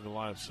Hurricanes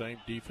line, same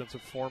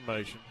defensive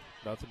formation.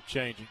 Nothing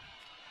changing.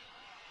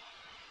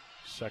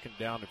 2nd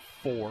down and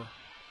 4.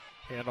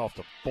 Hand off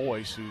to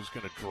Boyce, who's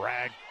going to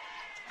drag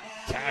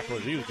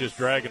tacklers. He was just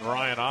dragging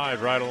Ryan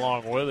Ives right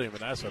along with him, and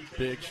that's a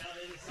big.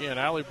 Again,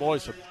 Allie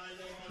Boyce,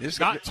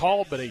 not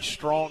tall, but a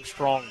strong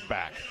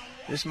back.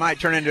 This might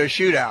turn into a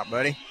shootout,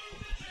 buddy.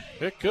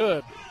 It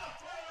could.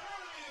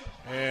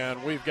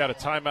 And we've got a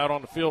timeout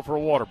on the field for a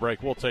water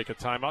break. We'll take a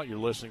timeout. You're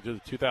listening to the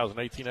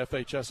 2018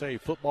 FHSA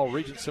Football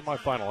Region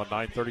Semifinal on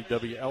 930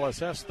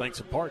 WLSS. Thanks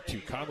in part to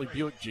Conley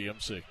Buick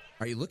GMC.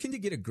 Are you looking to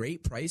get a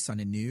great price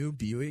on a new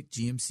Buick,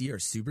 GMC, or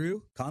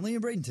Subaru? Conley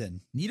and Bradenton.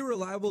 Need a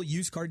reliable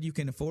used car you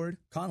can afford?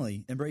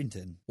 Conley and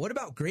Bradenton. What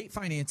about great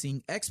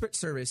financing, expert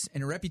service,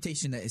 and a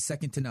reputation that is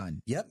second to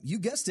none? Yep, you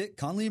guessed it,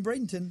 Conley and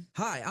Bradenton.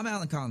 Hi, I'm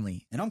Alan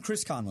Conley. And I'm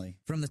Chris Conley.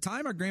 From the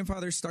time our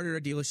grandfathers started our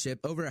dealership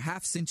over a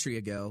half century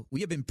ago,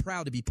 we have been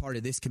proud to be part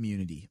of this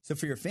community. So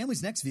for your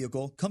family's next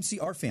vehicle, come see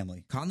our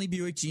family. Conley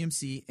Buick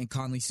GMC and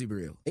Conley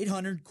Subaru.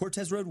 800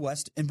 Cortez Road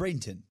West in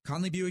Bradenton.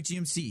 Conley Buick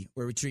GMC,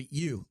 where we treat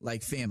you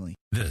like family.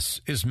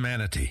 This is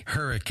Manatee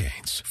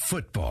Hurricanes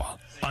football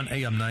on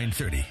AM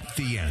 930,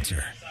 The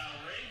Answer.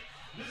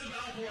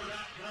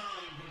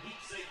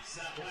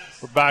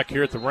 We're back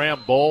here at the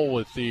Ram Bowl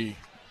with the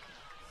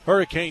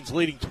Hurricanes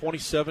leading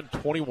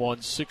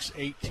 27-21,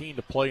 6:18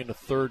 to play in the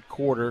third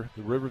quarter.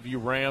 The Riverview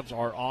Rams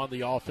are on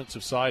the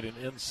offensive side and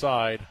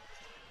inside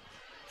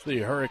the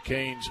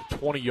Hurricanes'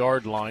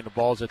 20-yard line. The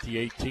ball's at the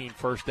 18,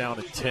 first down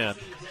at 10.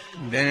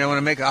 Then I want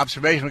to make an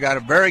observation. We got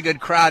a very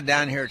good crowd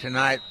down here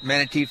tonight.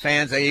 Manatee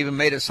fans, they even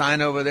made a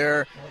sign over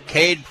there.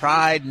 Cade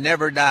Pride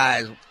never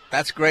dies.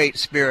 That's great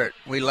spirit.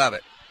 We love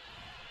it.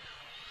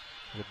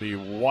 It'll be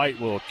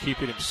White will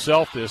keep it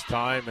himself this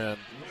time, and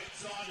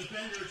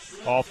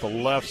off the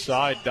left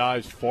side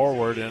dives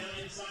forward, and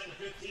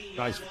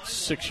nice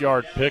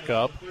 6-yard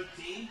pickup.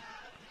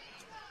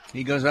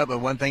 He goes up with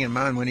one thing in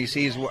mind. When he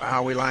sees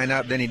how we line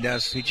up, then he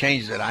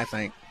changes it, I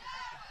think.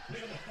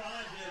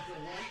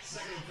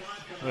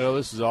 Well,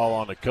 this is all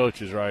on the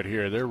coaches right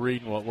here. They're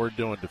reading what we're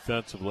doing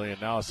defensively,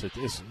 and now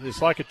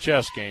it's like a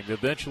chess game.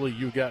 Eventually,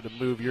 you got to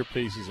move your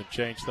pieces and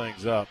change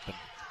things up. And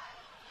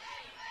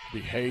be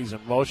Hayes in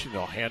motion.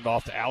 They'll hand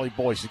off to Allie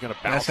Boyce. He's going to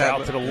bounce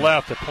out to the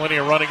left. With plenty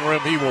of running room.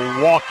 He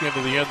will walk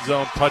into the end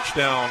zone.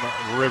 Touchdown,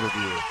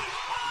 Riverview.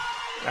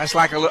 That's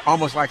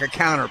almost like a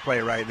counter play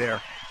right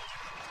there.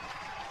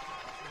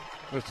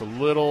 It's a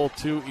little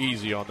too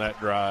easy on that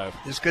drive.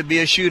 This could be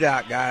a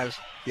shootout, guys.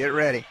 Get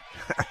ready.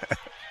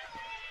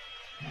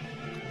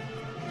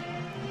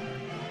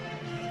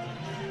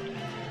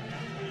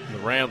 The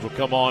Rams will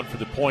come on for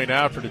the point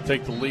after to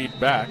take the lead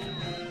back.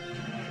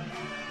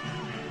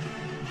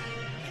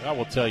 I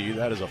will tell you,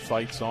 that is a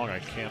fight song I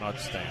cannot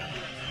stand.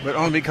 But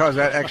only because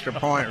that extra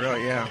point,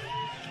 really, yeah.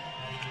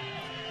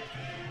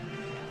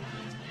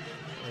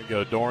 There you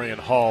go, Dorian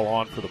Hall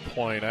on for the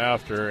point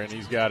after, and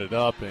he's got it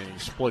up, and he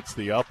splits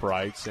the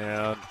uprights.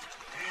 And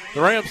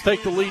the Rams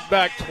take the lead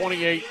back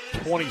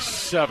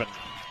 28-27.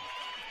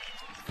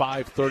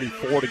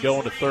 5:34 to go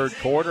in the third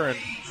quarter, and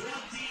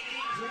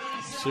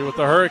see what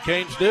the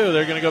Hurricanes do.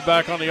 They're going to go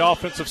back on the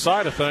offensive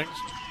side of things.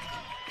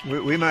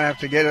 We might have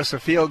to get us a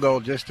field goal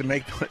just to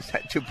make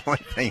that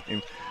 2-point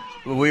thing.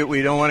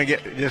 We don't want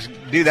to just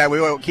do that. We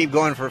want to keep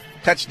going for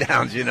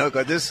touchdowns,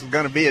 because this is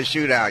going to be a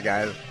shootout,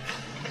 guys.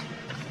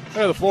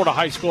 The Florida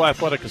High School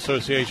Athletic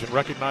Association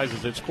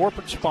recognizes its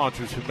corporate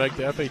sponsors who make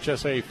the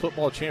FHSAA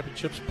football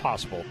championships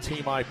possible.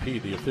 Team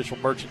IP, the official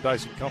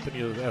merchandising company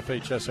of the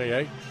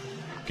FHSAA.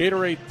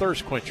 Gatorade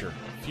Thirst Quencher,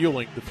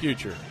 fueling the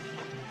future.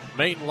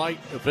 Main Light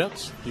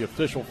Events, the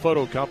official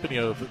photo company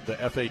of the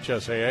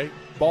FHSAA.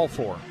 Ball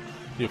Forum,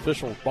 the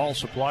official ball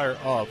supplier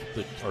of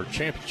our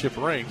championship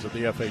rings of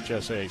the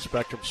FHSAA.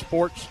 Spectrum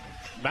Sports,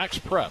 Max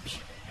Preps.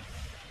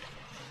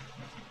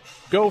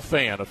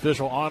 GoFan,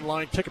 official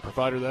online ticket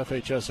provider of the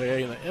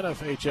FHSAA, and the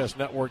NFHS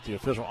Network, the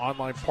official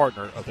online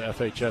partner of the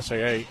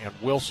FHSAA, and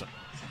Wilson,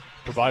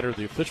 provider of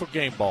the official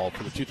game ball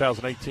for the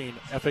 2018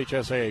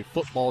 FHSAA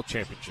Football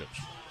Championships.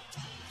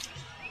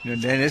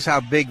 And this is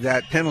how big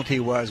that penalty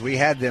was. We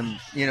had them,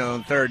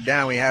 in third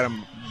down. We had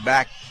them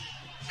back.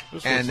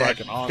 This and looks like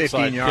an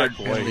onside kick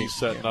the way he's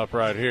setting up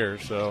right here.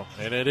 So,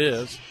 and it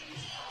is.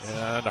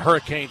 And the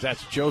Hurricanes,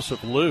 that's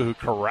Joseph Liu who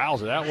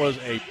corrals it. That was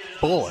a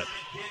bullet.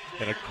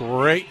 And a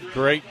great,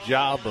 great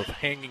job of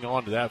hanging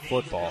on to that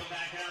football.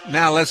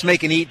 Now let's make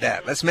them eat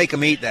that. Let's make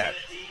them eat that.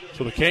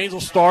 So the Canes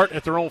will start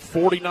at their own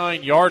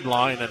 49-yard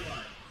line. And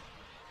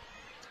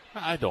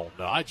I don't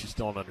know. I just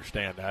don't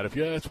understand that. If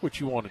that's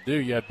what you want to do,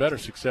 you had better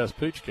success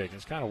pooch kicking.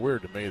 It's kind of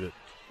weird to me that.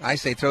 I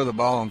say throw the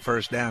ball on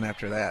first down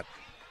after that.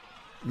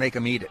 Make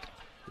them eat it.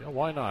 Yeah,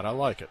 why not? I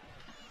like it.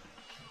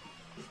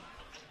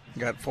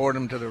 You got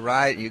Fordham to the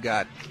right. You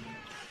got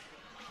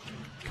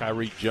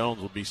Kyrie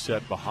Jones will be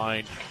set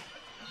behind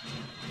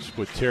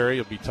Squitieri.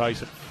 Will be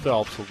Tyson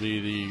Phelps will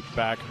be the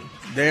back.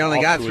 They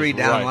only got 3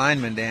 down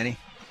linemen, Danny.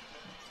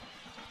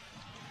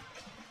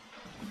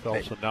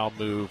 Phelps will now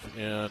move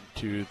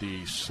into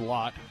the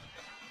slot.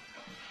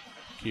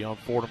 Keon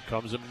Fordham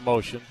comes in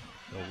motion.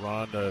 He'll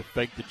run,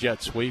 fake the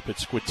jet sweep.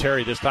 It's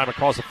Squitieri this time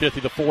across the 50,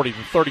 the 40,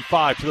 the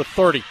 35 to the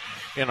 30.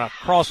 And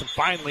across and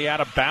finally out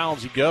of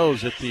bounds he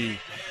goes at the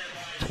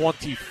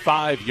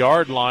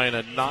 25-yard line.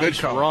 A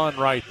nice run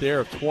right there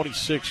of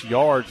 26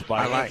 yards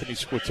by Anthony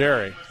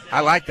Squitieri.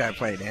 I like that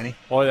play, Danny.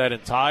 Boy, that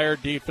entire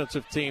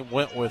defensive team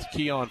went with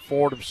Keon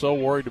Fordham, so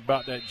worried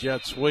about that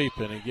jet sweep,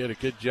 and he did a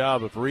good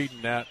job of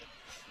reading that.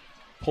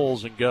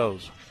 Pulls and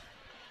goes.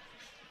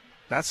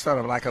 That's sort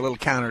of like a little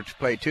counter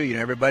play, too.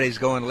 Everybody's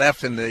going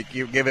left and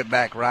you give it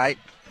back right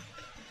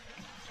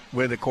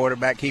with the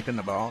quarterback keeping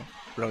the ball.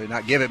 really.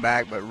 Not give it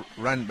back, but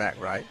run back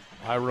right.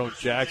 Tyrone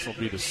Jackson will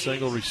be the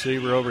single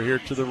receiver over here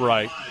to the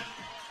right.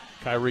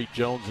 Kyrie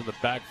Jones in the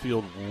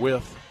backfield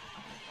with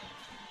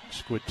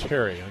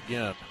Squitieri.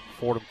 Again,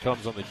 Fordham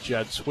comes on the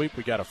jet sweep.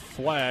 We got a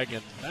flag,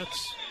 and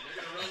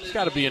it's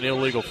got to be an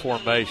illegal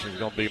formation is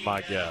going to be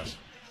my guess.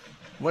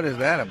 What is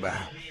that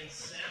about?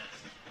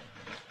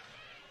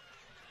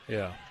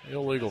 Yeah,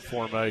 illegal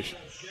formation.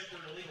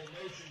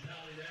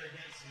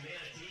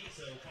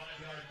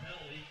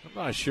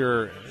 I'm not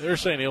sure. They're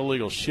saying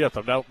illegal shift.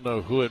 I don't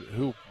know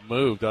who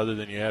moved other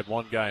than you had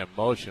one guy in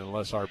motion,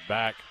 unless our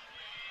back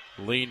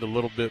leaned a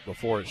little bit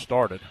before it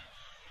started.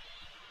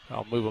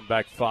 I'll move them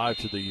back 5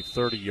 to the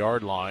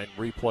 30-yard line.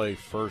 Replay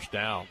first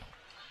down.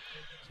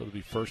 So it'll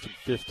be 1st and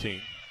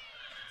 15.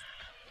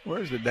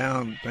 Where's the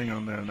down thing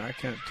on there? And I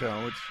can't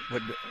tell.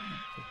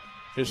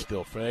 It's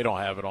still. They don't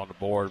have it on the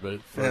board,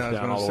 but first I was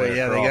down going all to the say, way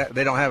across.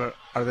 they don't have it,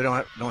 or they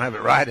don't have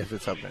it right if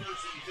it's up there.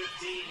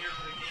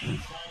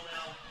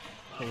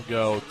 We'll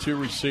go 2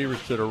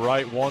 receivers to the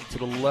right, 1 to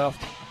the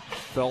left.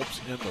 Phelps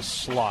in the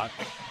slot.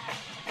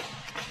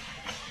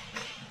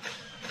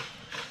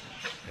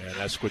 And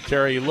that's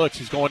Squitieri. He looks.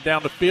 He's going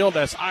down the field.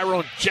 That's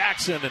Tyrone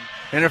Jackson. And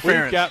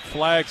interference. We've got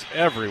flags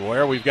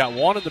everywhere. We've got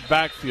one in the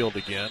backfield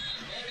again.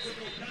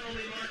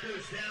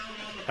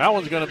 That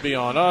one's going to be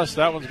on us.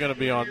 That one's going to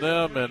be on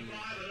them. And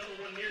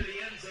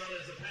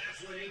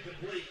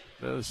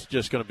this is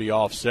just going to be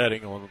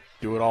offsetting. We'll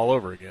do it all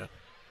over again.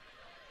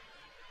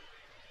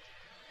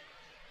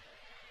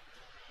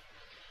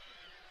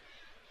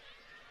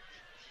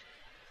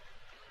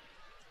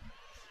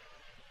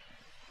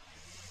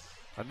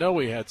 I know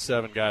we had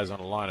 7 guys on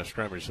the line of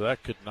scrimmage, so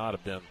that could not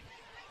have been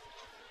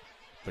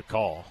the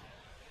call.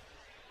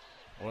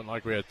 It wasn't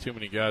like we had too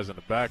many guys in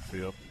the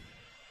backfield.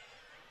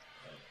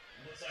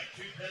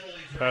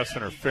 Pass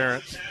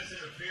interference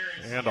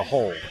and a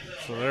hold.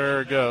 So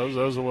there it goes.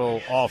 Those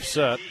will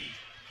offset.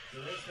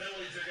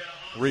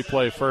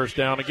 Replay first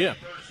down again.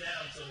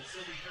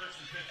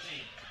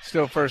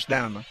 Still first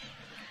down, though.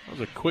 That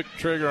was a quick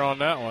trigger on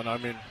that one. I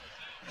mean,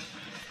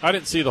 I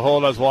didn't see the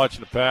hold. I was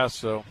watching the pass,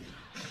 so.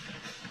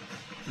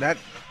 That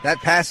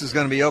pass is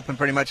going to be open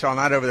pretty much all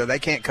night over there. They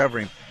can't cover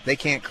him. They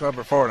can't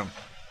cover for him.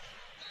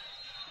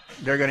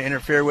 They're going to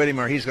interfere with him,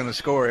 or he's going to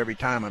score every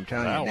time. I'm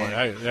telling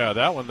you.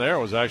 That one there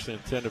was actually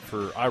intended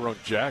for Tyrone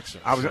Jackson.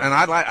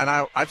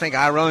 I think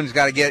Tyrone's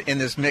got to get in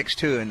this mix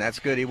too, and that's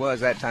good. He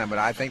was that time, but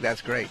I think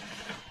that's great.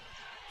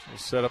 So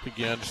set up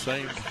again,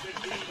 same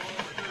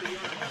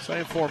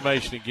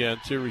formation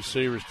again. 2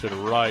 receivers to the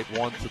right,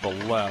 1 to the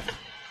left.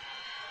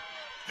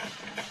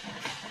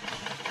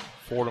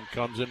 Fordham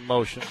comes in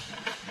motion.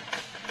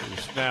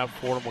 The snap,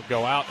 Fordham will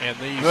go out, and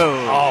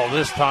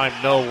this time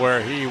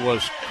nowhere. He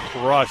was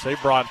crushed. They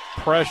brought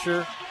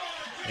pressure,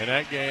 and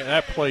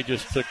that play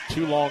just took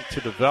too long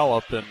to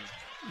develop. And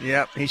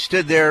yep, he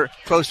stood there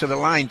close to the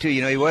line too.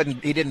 You know,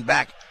 he didn't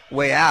back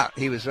way out.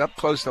 He was up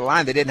close to the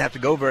line. They didn't have to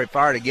go very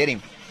far to get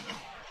him.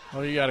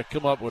 Well, you got to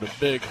come up with a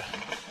big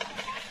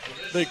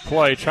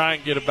play. Try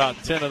and get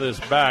about 10 of this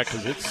back,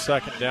 because it's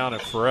second down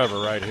and forever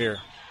right here.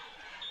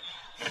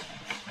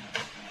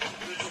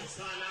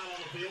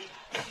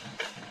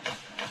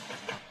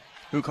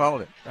 Who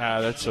called it?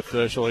 That's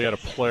official. He had a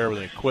player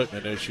with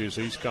equipment issues.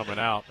 He's coming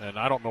out, and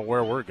I don't know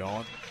where we're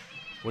going.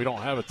 We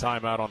don't have a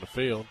timeout on the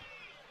field.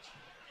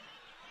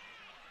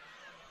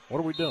 What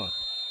are we doing?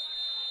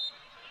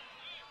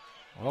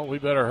 Well, we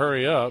better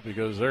hurry up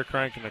because they're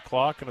cranking the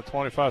clock, and the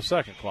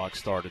 25-second clock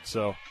started.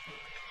 So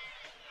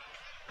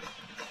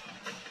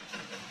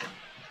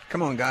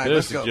come on, guys.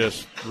 This let's is go.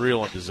 just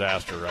real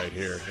disaster right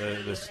here.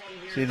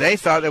 See, they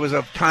thought there was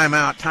a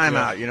timeout.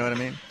 Yeah. You know what I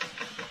mean?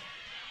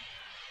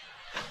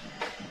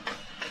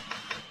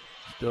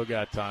 Still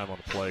got time on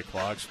the play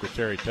clock.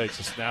 Squitieri takes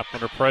a snap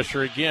under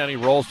pressure again. He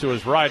rolls to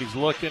his right. He's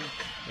looking,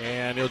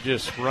 and he'll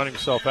just run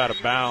himself out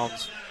of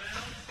bounds.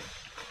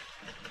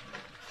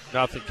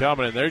 Nothing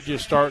coming, and they're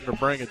just starting to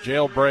bring a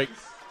jailbreak.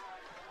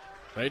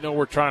 They know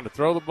we're trying to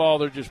throw the ball.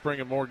 They're just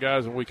bringing more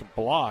guys than we can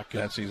block.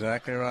 That's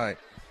exactly right.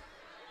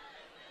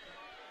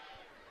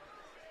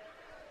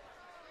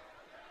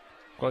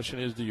 Question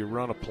is, do you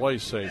run a play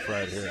safe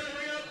right here?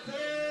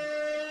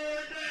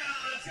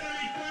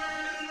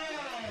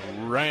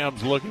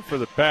 Rams looking for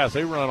the pass.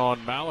 They run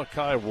on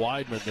Malachi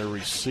Weidman, their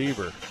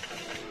receiver.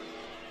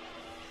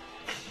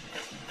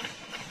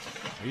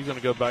 He's going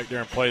to go back there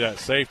and play that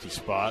safety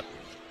spot.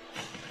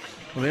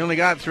 Well, they only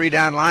got 3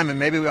 down linemen.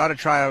 Maybe we ought to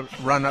try a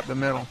run up the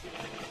middle.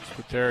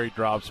 Squitieri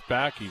drops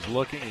back. He's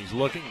looking.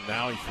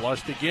 Now he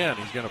flushed again.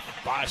 He's going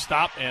to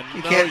stop, and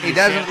he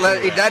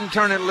doesn't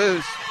turn it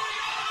loose.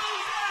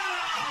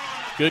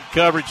 Good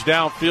coverage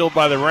downfield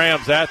by the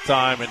Rams that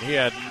time, and he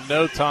had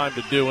no time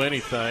to do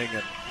anything.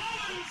 And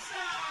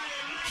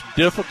it's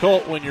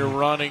difficult when you're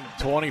running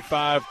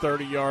 25,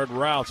 30-yard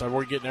routes.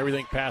 We're getting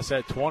everything past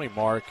that 20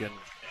 mark, and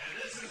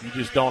you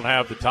just don't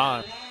have the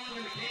time.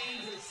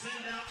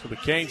 So the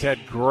Canes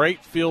had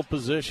great field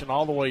position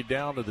all the way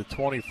down to the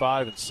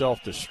 25 and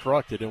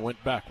self-destructed and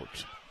went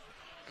backwards.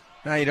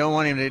 Now you don't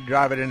want him to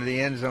drive it into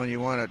the end zone. You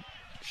want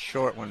to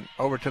short one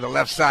over to the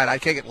left side. I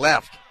kick it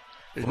left.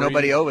 There's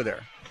nobody over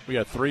there. We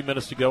got 3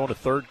 minutes to go in the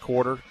third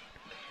quarter.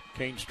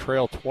 Canes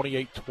trail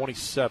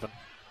 28-27.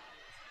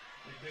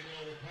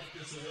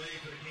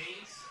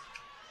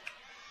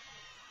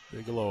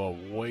 Bigelow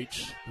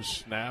awaits the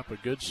snap, a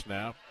good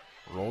snap.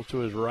 Roll to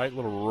his right,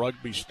 little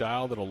rugby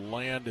style that'll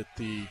land at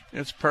the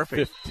it's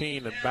perfect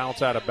 15 and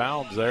bounce out of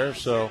bounds there.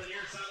 So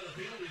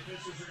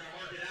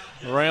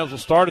the Rams will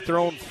start at their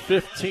own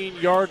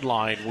 15-yard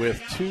line with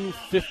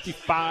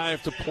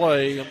 2:55 to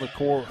play in the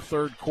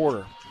third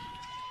quarter.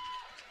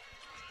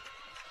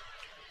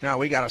 Now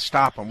we got to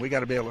stop them. We got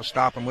to be able to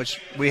stop them,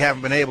 which we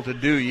haven't been able to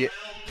do yet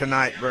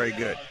tonight very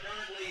good.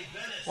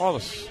 Well,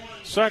 the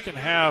second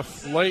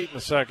half, late in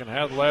the second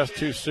half, the last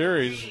three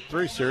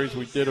series,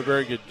 we did a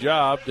very good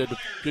job. Did a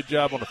good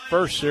job on the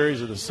first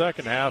series of the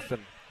second half.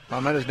 And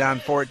Palmetto's down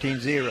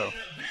 14-0.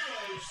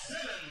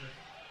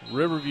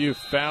 Riverview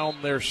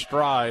found their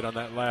stride on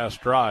that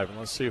last drive. And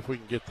let's see if we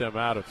can get them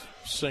out of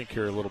sync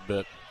here a little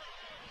bit.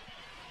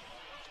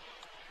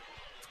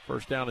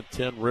 First down and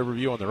 10,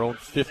 Riverview on their own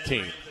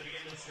 15.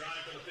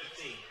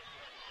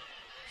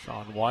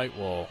 Sean White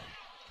will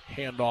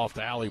hand off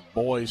to Allie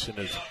Boyce and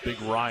his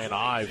big Ryan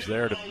Ives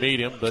there to meet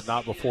him, but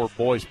not before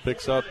Boyce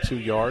picks up 2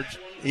 yards.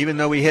 Even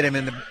though we hit him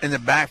in the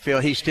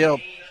backfield, he still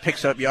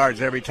picks up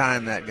yards every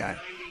time, that guy.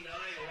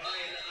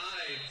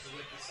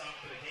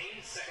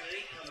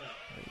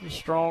 He's a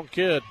strong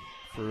kid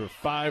for a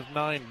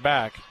 5'9"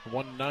 back,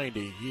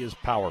 190. He is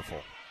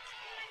powerful.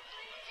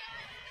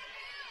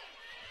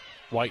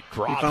 White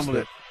drops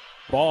the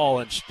ball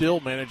and still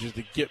manages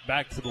to get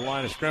back to the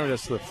line of scrimmage.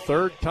 That's the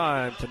third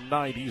time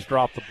tonight he's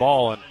dropped the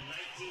ball, and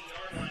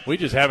we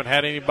just haven't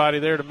had anybody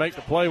there to make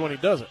the play when he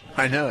does it.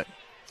 I know it.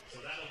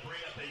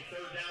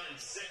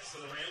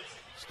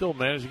 Still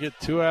managed to get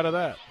 2 out of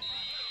that.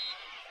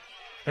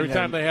 Every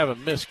time they have a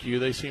miscue,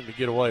 they seem to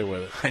get away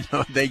with it. I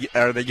know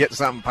they get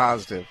something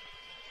positive.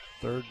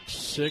 3rd and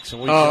 6,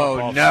 and we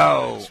oh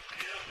no!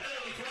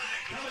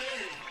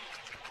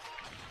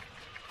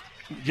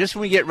 Just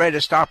when we get ready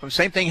to stop them,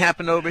 same thing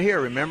happened over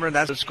here. Remember,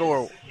 that's the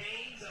score.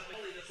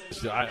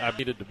 I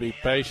needed to be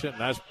patient,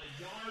 and that's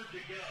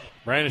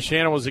Brandon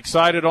Shannon was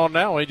excited on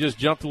that one. He just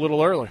jumped a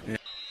little early. Yeah.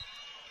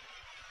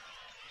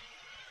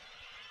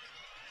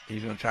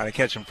 He's going to try to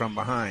catch him from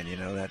behind. You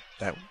know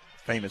that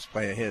famous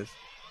play of his.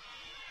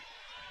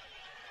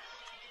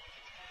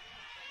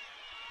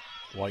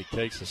 White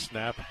takes a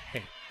snap,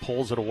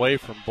 pulls it away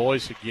from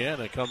Boyce again.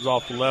 It comes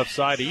off the left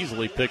side,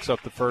 easily picks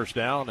up the first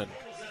down, and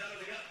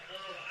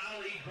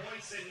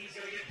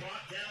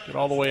get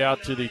all the way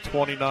out to the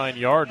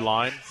 29-yard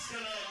line.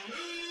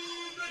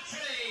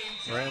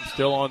 Rams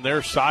still on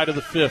their side of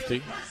the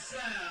 50.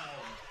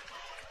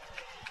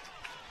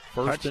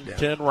 First and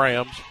 10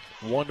 Rams,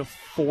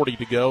 1:40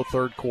 to go,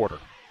 third quarter.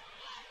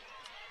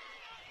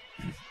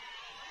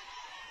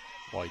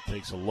 White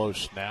takes a low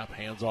snap,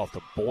 hands off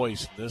to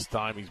Boyce, and this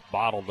time he's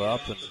bottled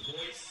up. And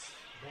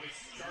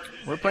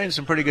we're playing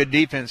some pretty good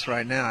defense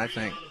right now, I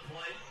think.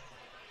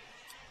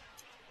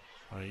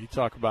 You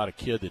talk about a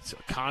kid that's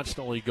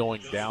constantly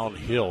going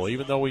downhill.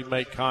 Even though we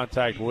make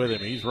contact with him,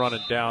 he's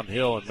running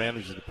downhill and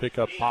manages to pick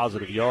up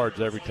positive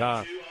yards every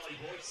time.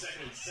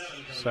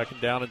 2nd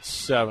down and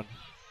 7.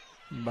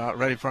 About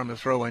ready for him to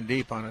throw in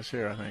deep on us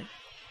here, I think.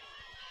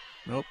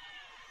 Nope.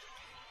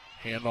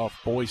 Handoff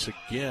Boyce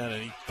again,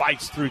 and he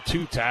fights through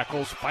 2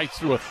 tackles, fights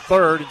through a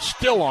third, and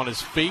still on his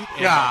feet.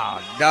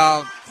 Yeah,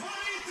 dog.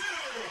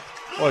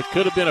 Well, it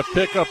could have been a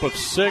pickup of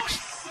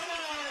 6.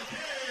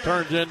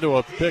 Turns into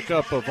a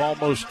pickup of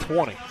almost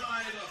 20.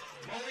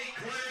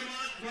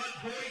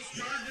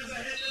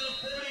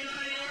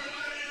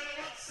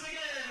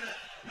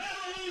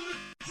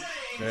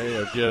 They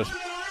are just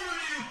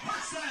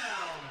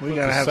we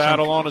got to have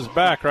saddle on his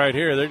back right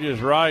here. They're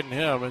just riding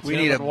him. We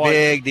need a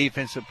big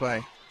defensive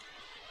play.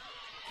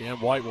 Again,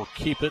 White will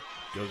keep it.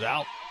 Goes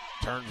out,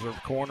 turns the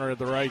corner at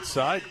the right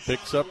side,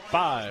 picks up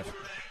 5.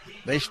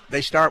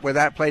 They start with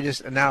that play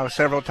just now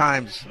several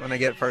times when they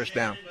get first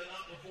down.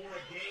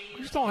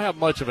 We just don't have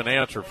much of an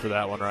answer for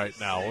that one right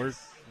now.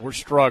 We're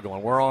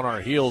struggling. We're on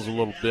our heels a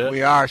little bit.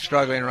 We are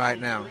struggling right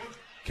now.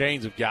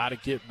 Canes have got to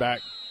get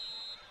back,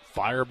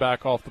 fire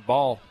back off the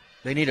ball.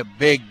 They need a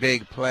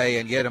big play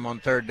and get them on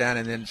 3rd down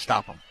and then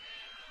stop them.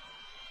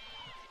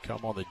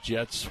 Come on the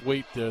jet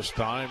sweep this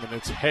time, and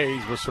it's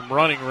Hayes with some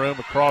running room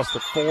across the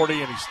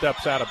 40, and he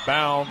steps out of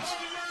bounds.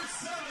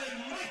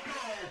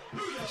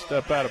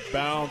 Step out of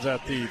bounds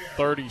at the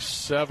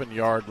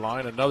 37-yard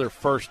line. Another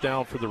first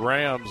down for the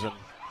Rams, and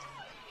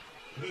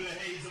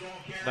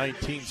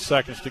 19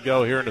 seconds to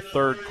go here in the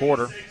third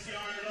quarter.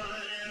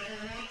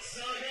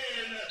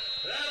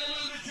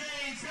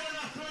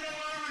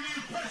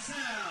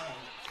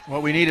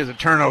 What we need is a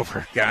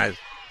turnover, guys.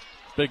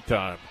 Big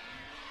time.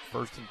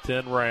 1st and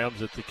 10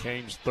 Rams at the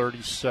Canes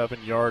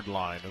 37-yard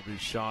line. It'll be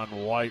Sean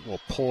White will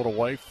pull it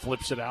away,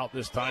 flips it out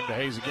this time to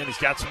Hayes again. He's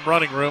got some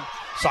running room.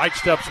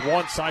 Sidesteps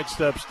 1,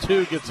 sidesteps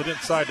 2, gets it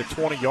inside the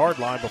 20-yard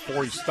line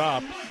before he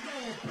stopped.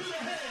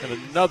 And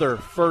another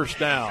first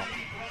down.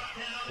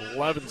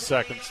 11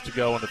 seconds to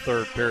go in the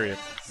third period.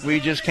 We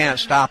just can't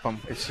stop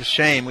them. It's a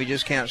shame. We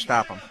just can't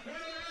stop them.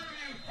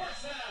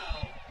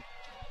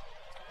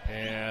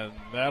 And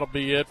that'll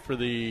be it for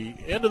the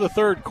end of the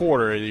third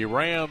quarter. The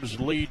Rams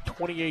lead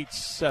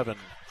 28-7.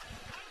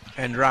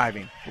 And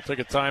driving. We'll take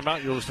a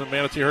timeout. You'll listen to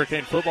Manatee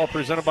Hurricane Football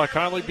presented by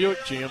Conley Buick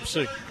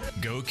GMC.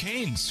 Go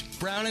Canes!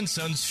 Brown &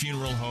 Sons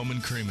Funeral Home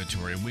and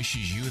Crematory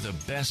wishes you the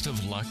best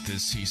of luck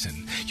this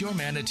season. Your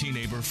Manatee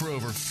neighbor for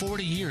over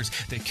 40 years,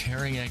 the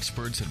caring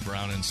experts at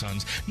Brown &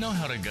 Sons know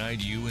how to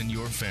guide you and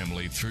your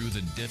family through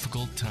the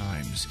difficult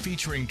times.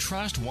 Featuring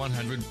Trust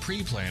 100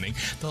 pre-planning,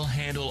 they'll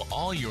handle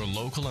all your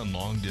local and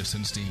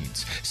long-distance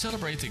needs.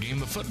 Celebrate the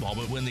game of football,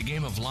 but when the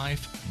game of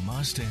life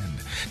must end.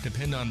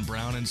 Depend on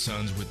Brown &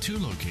 Sons with 2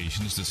 locations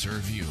to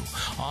serve you.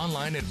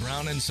 Online at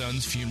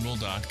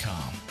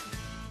brownandsonsfuneral.com.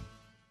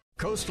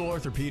 Coastal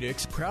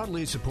Orthopedics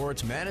proudly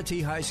supports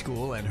Manatee High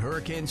School and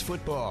Hurricanes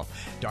football.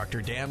 Dr.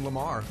 Dan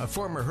Lamar, a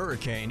former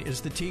Hurricane,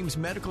 is the team's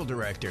medical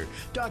director.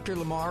 Dr.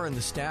 Lamar and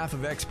the staff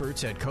of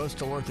experts at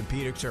Coastal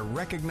Orthopedics are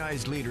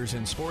recognized leaders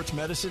in sports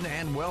medicine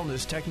and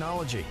wellness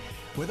technology.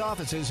 With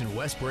offices in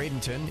West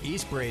Bradenton,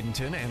 East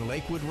Bradenton, and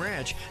Lakewood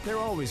Ranch, they're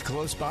always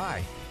close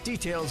by.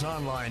 Details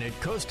online at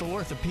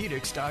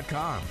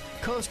coastalorthopedics.com.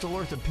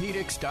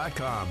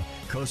 coastalorthopedics.com.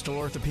 Coastal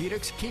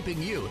Orthopedics,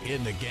 keeping you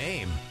in the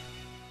game.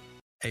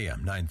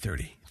 AM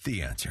 930,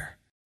 The Answer.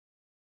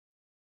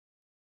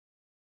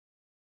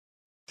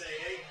 Go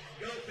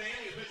Fan,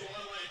 the official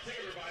online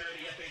ticket provider of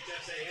the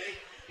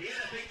FHSAA. The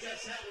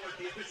NFHS Network,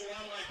 the official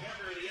online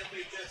partner of the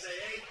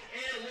FHSAA.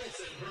 And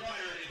Wilson,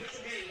 provider of the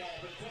official game ball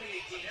for the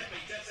 2018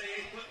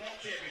 FHSAA Football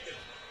Championship.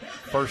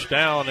 First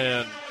down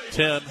and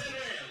 10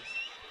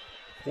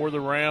 for the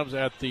Rams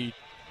at the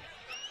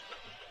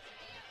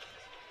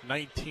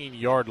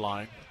 19-yard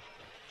line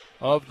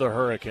of the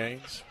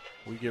Hurricanes.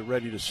 We get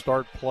ready to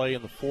start play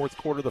in the fourth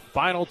quarter, the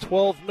final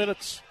 12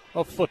 minutes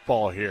of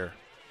football here.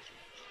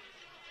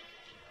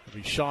 It'll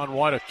be Sean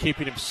White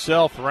keeping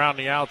himself around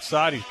the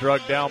outside. He's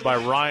drugged down by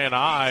Ryan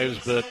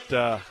Ives,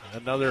 but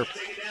another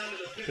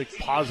big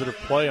positive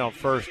play on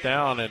first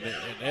down. And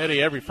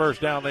Eddie, every first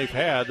down they've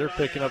had, they're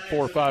picking up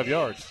 4 or 5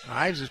 yards.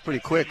 Ives is pretty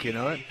quick, you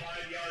know.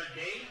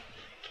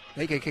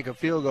 They could kick a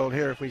field goal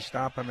here if we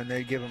stop them, and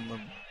they give them a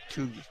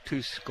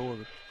two score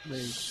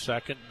lead.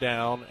 Second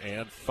down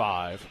and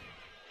 5.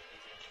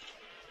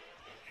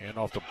 And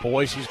off to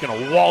Boyce. He's going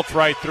to waltz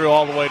right through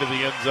all the way to the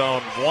end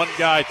zone. One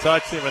guy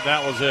touched him, and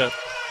that was it.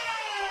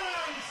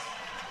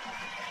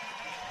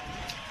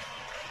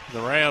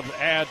 The Rams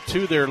add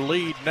to their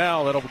lead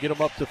now. That'll get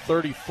them up to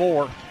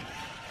 34.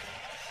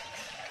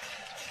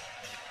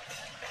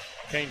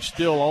 Canes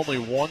still only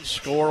 1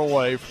 score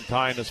away from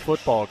tying this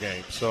football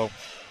game. So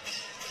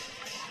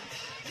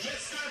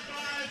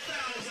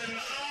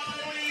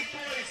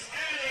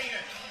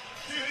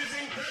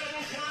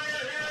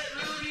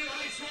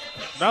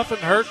nothing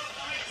hurt.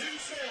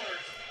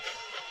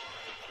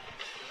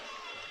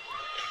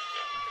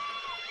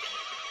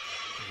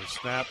 The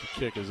snap, the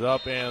kick is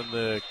up, and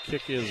the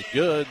kick is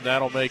good.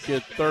 That'll make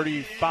it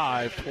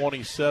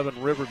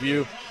 35-27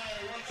 Riverview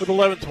with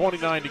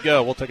 11:29 to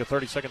go. We'll take a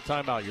 30-second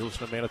timeout. You're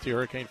listening to Manatee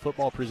Hurricane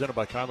Football presented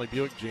by Conley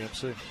Buick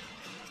GMC.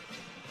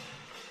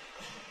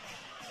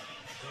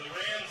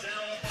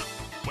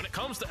 When it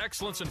comes to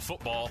excellence in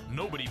football,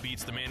 nobody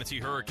beats the Manatee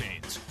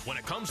Hurricanes. When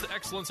it comes to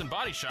excellence in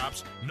body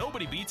shops,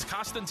 nobody beats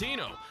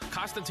Costantino.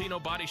 Costantino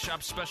Body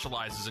Shop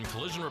specializes in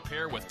collision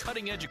repair with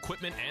cutting-edge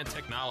equipment and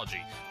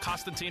technology.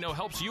 Costantino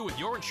helps you with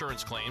your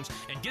insurance claims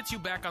and gets you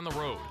back on the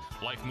road.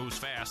 Life moves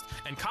fast,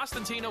 and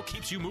Costantino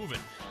keeps you moving.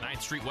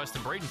 9th Street West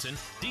in Bradenton.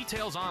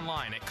 Details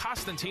online at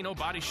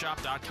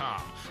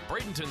CostantinoBodyShop.com.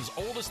 Bradenton's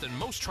oldest and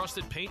most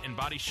trusted paint and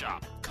body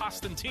shop.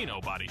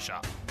 Costantino Body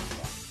Shop.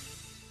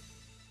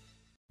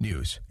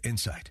 News,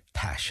 insight,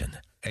 passion.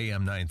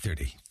 AM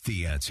 930,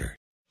 The Answer.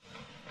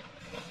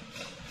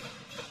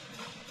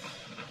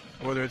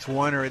 Whether it's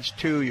 1 or it's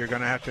 2, you're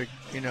going to have to,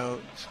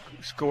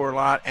 score a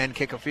lot and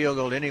kick a field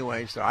goal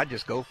anyway, so I'd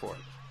just go for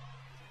it.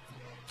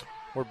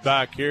 We're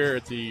back here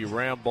at the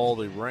Ram Bowl.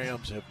 The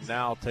Rams have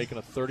now taken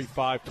a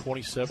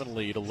 35-27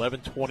 lead,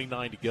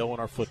 11:29 to go in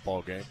our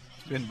football game.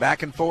 It's been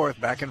back and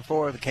forth, back and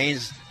forth. The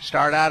Canes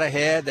start out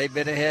ahead. They've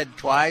been ahead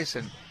twice,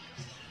 and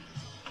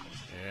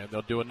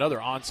they'll do another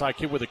onside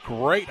kick with a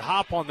great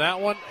hop on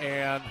that one,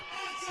 and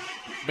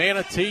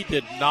Manatee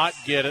did not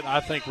get it. I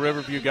think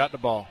Riverview got the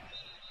ball.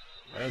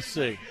 Let's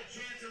see.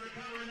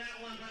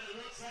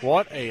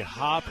 What a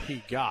hop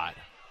he got.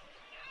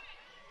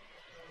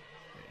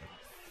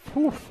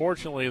 Whew,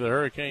 fortunately, the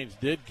Hurricanes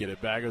did get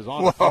it back. It was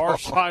on the far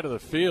side of the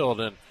field,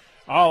 and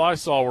all I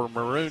saw were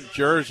maroon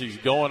jerseys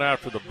going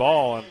after the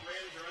ball, and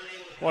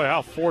boy,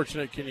 how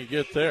fortunate can you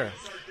get there?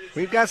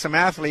 We've got some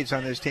athletes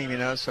on this team,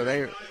 so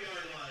they're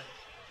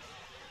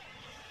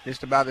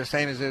just about the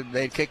same as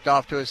they kicked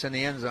off to us in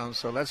the end zone.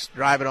 So let's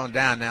drive it on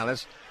down now.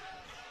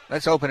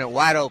 Let's open it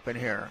wide open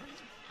here.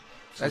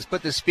 Let's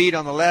put the speed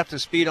on the left, the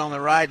speed on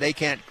the right. They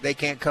can't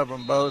cover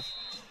them both,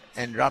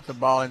 and drop the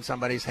ball in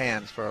somebody's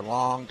hands for a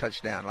long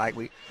touchdown, like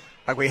we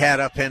had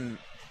up in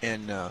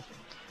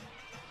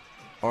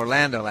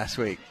Orlando last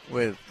week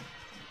with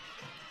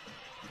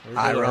the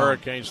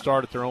Hurricanes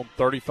start at their own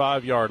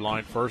 35-yard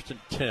line, 1st and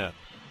 10.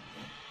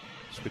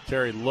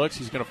 Spiteri looks.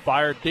 He's going to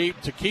fire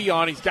deep to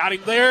Keon. He's got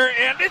him there,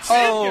 and it's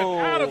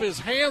out of his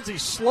hands. He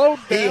slowed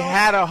down. He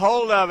had a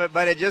hold of it,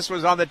 but it just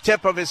was on the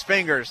tip of his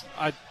fingers.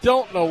 I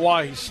don't know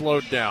why he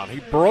slowed down. He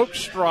broke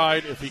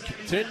stride. If he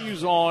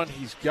continues on,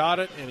 he's got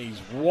it, and he's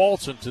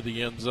waltzing to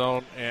the end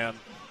zone. And,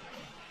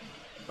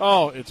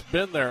 it's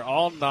been there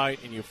all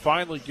night, and you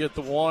finally get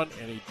the one,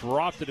 and he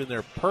dropped it in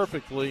there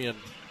perfectly. And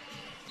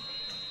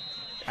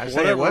I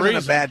say it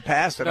wasn't a bad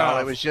pass at all.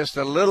 It was just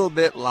a little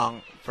bit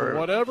long. For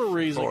whatever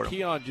reason,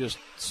 Keon just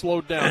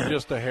slowed down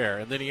just a hair,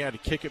 and then he had to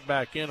kick it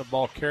back in, a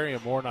ball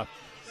carrying more than I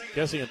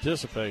guess he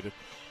anticipated.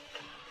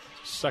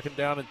 2nd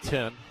down and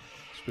 10.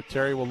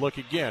 Spiteri will look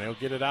again. He'll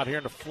get it out here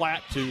in the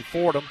flat to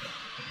Fordham.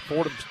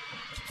 Fordham's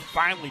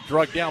finally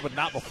drugged down, but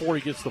not before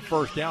he gets the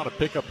first down to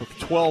pick up a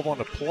 12 on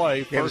the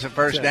play. It was a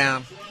first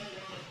down.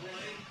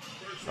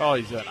 Oh,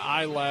 he's an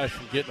eyelash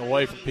from getting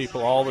away from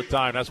people all the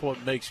time. That's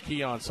what makes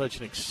Keon such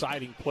an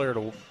exciting player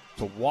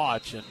to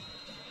watch, and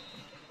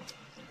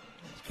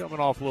coming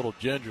off a little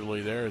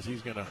gingerly there as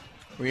he's going to.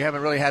 We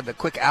haven't really had the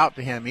quick out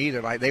to him either,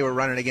 like they were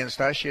running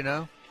against us, He's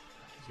going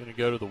to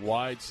go to the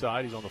wide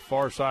side. He's on the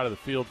far side of the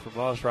field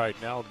from us right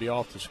now and be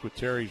off to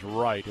Squiteri's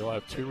right. He'll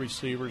have 2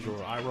 receivers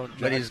or Iron Jackson.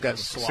 But he's got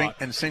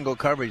single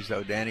coverage,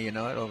 though, Danny. You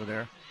know it over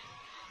there.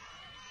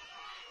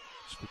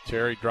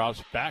 Spiteri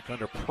drops back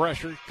under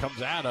pressure,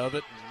 comes out of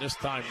it, and this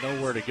time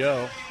nowhere to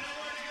go.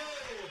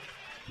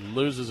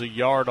 Loses a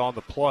yard on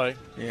the play.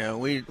 Yeah,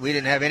 we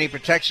didn't have any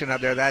protection up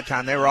there that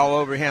time. They were all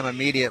over him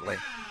immediately.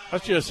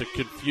 That's just a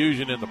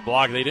confusion in the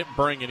block. They didn't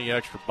bring any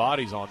extra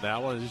bodies on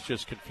that one. It's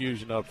just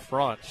confusion up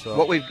front.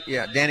 So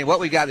Danny, what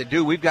we got to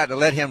do, we've got to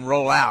let him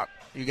roll out.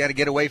 You got to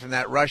get away from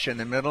that rush in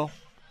the middle.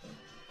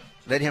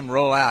 Let him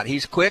roll out.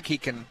 He's quick. He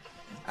can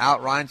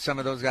outrun some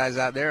of those guys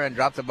out there and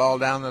drop the ball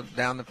down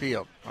the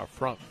field. Our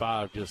front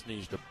 5 just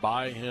needs to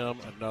buy him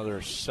another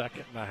 2.5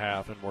 seconds,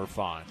 and we're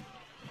fine.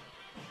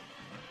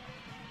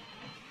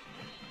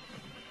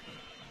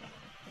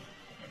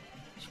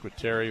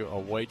 Spiteri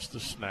awaits the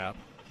snap.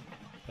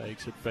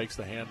 Takes it, fakes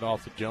the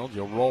handoff to Jones.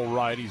 He'll roll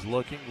right. He's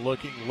looking.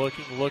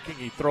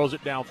 He throws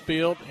it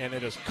downfield, and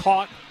it is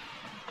caught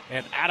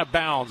and out of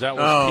bounds. That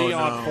was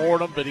Keon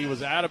Fordham, but he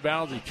was out of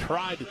bounds. He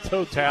tried to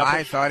toe tap it.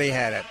 I thought he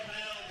had it.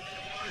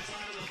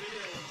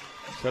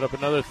 Set up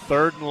another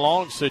 3rd and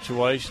long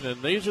situation,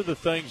 and these are the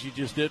things you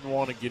just didn't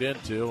want to get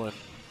into. And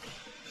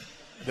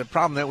the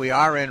problem that we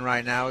are in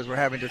right now is we're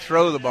having to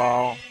throw the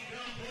ball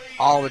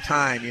all the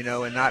time,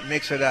 and not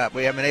mix it up.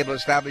 We haven't been able to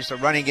establish a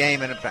running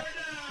game and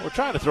we're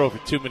trying to throw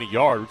for too many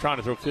yards. We're trying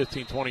to throw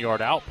 15,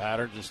 20-yard out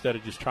patterns instead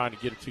of just trying to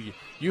get it to you.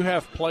 You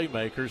have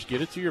playmakers.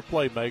 Get it to your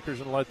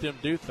playmakers and let them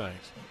do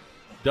things.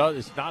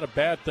 It's not a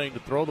bad thing to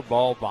throw the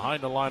ball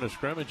behind the line of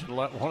scrimmage and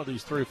let one of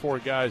these 3 or 4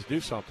 guys do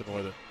something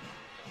with it.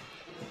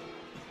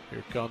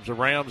 Here comes the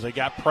Rams. They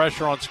got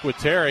pressure on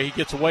Squitieri. He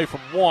gets away from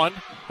 1,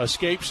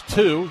 escapes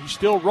 2. He's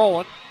still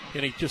rolling,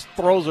 and he just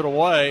throws it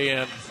away,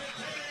 and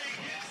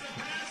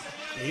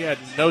he had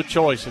no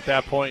choice at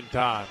that point in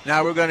time.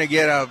 Now we're going to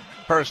get a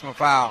personal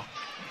foul.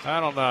 I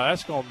don't know.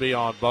 That's going to be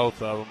on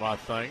both of them, I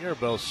think. They're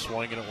both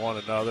swinging at one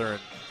another.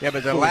 And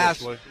but the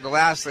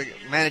last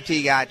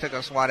Manatee guy took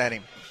a swat at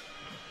him.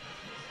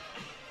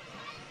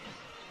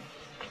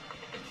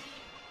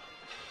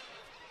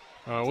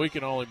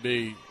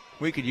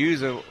 We could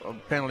use a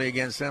penalty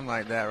against them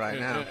like that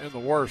now. In the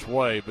worst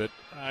way, but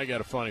I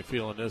got a funny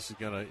feeling this is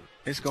going to.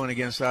 It's going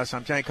against us,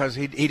 I'm telling you, because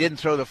he didn't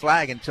throw the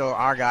flag until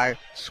our guy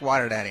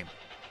swatted at him.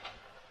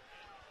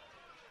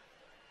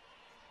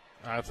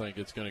 I think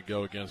it's going to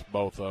go against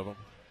both of them.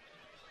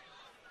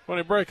 When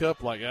they break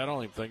up like that, I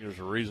don't even think there's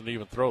a reason to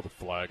even throw the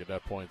flag at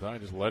that point in time.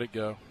 Just let it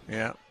go.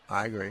 Yeah,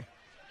 I agree.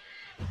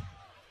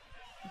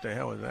 What the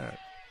hell was that?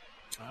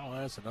 Oh,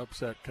 that's an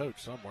upset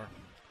coach somewhere.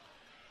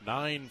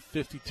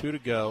 9:52 to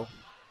go.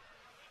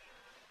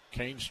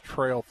 Canes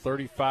trail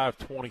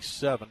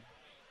 35-27.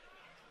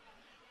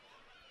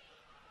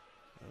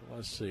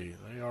 Let's see.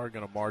 They are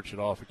going to march it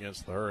off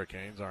against the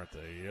Hurricanes, aren't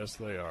they? Yes,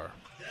 they are.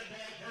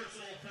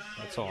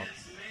 That's on.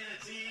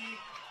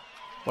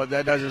 What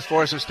that does is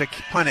force us to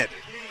punt it.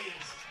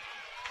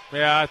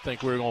 Yeah, I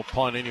think we're going to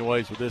punt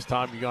anyways, but this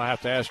time you're going to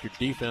have to ask your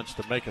defense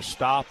to make a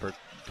stop or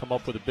come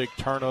up with a big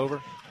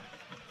turnover.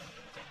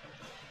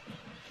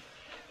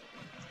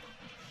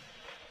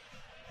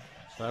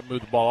 So that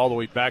moved the ball all the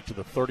way back to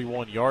the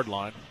 31-yard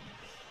line.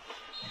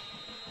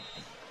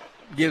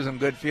 Gives them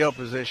good field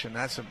position.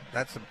 That's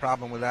the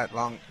problem with that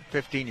long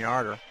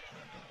 15-yarder.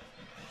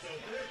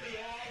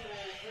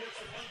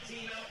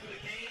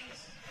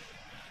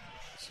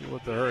 See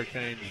what the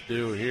Hurricanes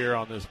do here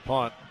on this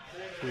punt.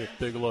 See if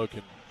Bigelow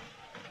can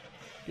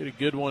get a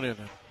good one in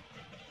and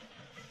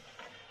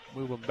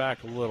move them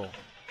back a little.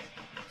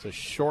 It's a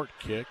short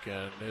kick,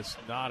 and it's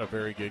not a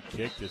very good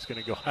kick. It's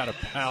going to go out of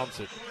bounds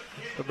at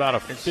about a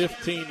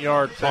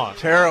 15-yard punt. It's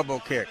a terrible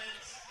kick.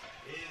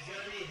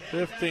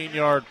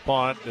 15-yard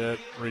punt that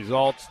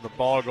results in the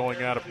ball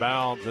going out of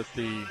bounds at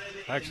the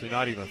Actually,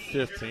 not even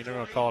 15. They're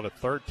going to call it a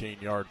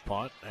 13-yard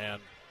punt. And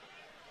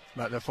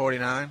about the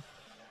 49.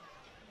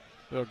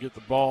 They'll get the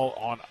ball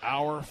on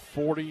our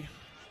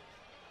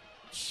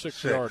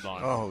 46-yard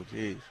line. Oh,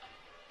 geez.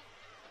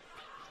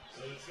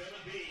 So it's going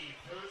to be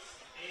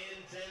 1st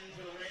and 10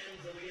 for the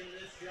Rams to begin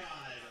this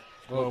drive.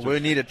 Well, we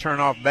need to turn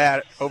off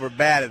bad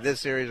at this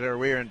series or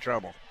we're in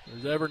trouble.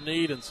 If there's ever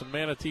need and some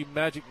Manatee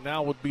magic,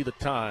 now would be the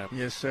time.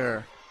 Yes,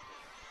 sir.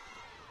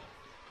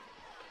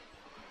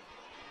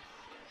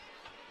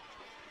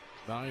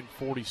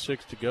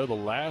 9:46 to go. The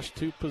last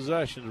two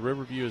possessions,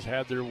 Riverview has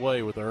had their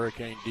way with the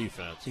Hurricane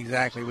defense.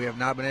 Exactly. We have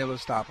not been able to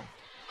stop them.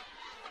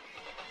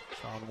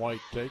 Sean White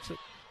takes it,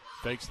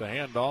 fakes the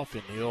handoff,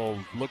 and he'll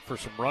look for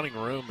some running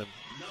room. And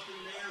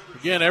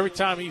again, every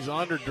time he's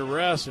under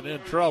duress and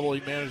in trouble, he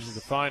manages to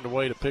find a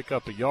way to pick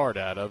up a yard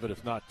out of it,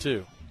 if not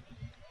two.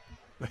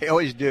 They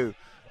always do.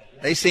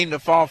 They seem to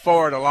fall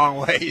forward a long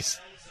ways.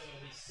 So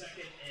it'll be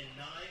 2nd and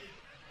 9.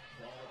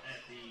 Ball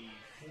at the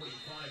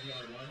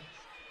 45-yard line.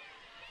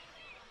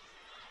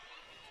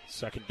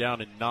 2nd down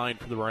and 9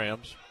 for the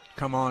Rams.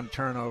 Come on,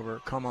 turnover.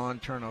 Come on,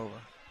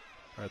 turnover.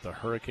 At the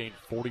Hurricane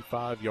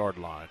 45-yard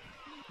line.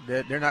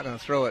 They're not going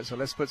to throw it, so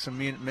let's put some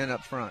men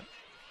up front.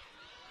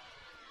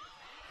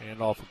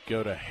 Handoff will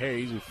go to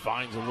Hayes, who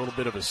finds a little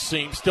bit of a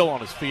seam. Still on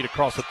his feet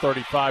across the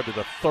 35 to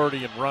the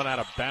 30 and run out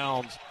of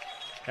bounds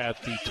at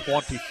the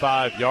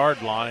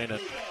 25-yard line.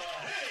 And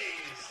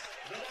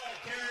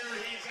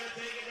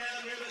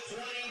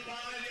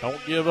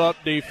don't give up,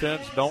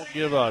 defense. Don't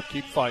give up.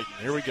 Keep fighting.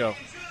 Here we go.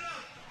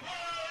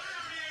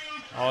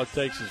 All it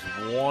takes is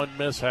one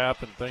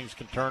mishap, and things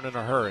can turn in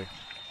a hurry.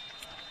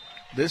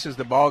 This is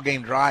the ball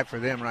game drive for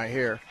them right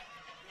here.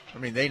 I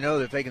mean, they know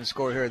that if they can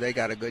score here, they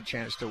got a good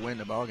chance to win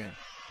the ball game.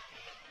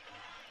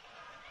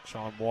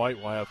 Sean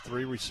White will have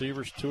 3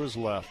 receivers to his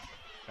left.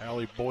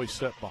 Allie Boyce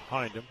set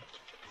behind him.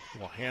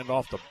 Will hand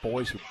off to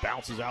Boyce, who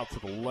bounces out to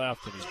the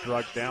left and is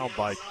dragged down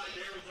by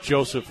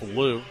Joseph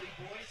Liu.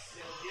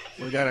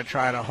 We got to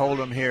try to hold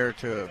them here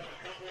to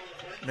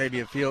maybe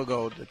a field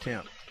goal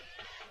attempt.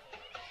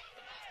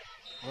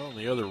 Well, in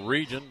the other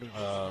region,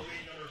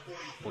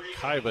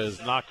 Wekiva has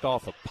knocked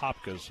off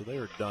Apopka, so they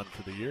are done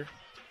for the year.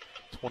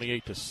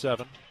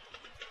 28-7.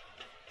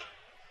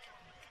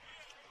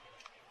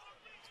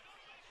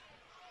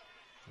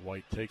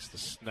 White takes the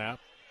snap.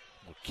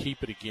 Will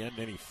keep it again.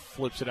 Then he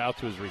flips it out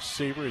to his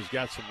receiver. He's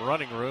got some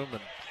running room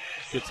and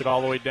gets it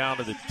all the way down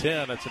to the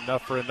 10. That's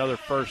enough for another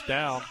first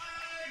down.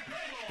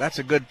 That's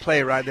a good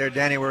play right there,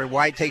 Danny, where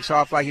White takes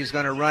off like he's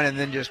going to run and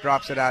then just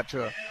drops it out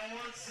to him.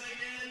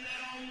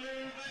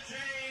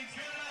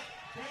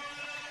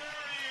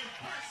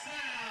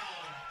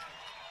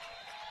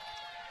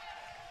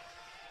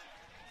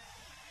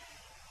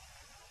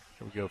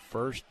 Here we go,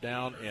 1st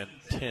down and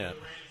 10.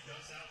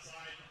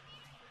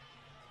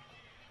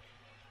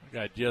 We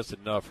got just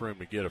enough room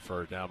to get a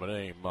first down, but it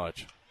ain't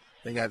much.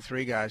 They got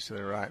 3 guys to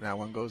the right now.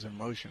 One goes in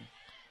motion.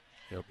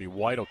 It'll be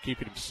White. He'll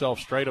keep it himself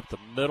straight up the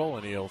middle,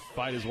 and he'll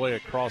fight his way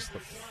across the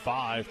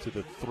 5 to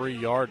the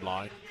 3-yard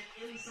line.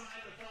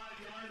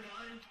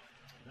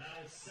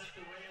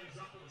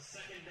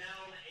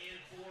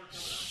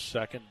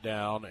 Second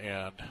down,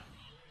 and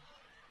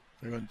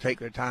they're going to take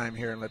their time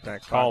here and let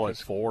that call it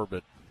 4,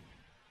 but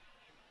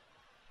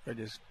they're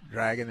just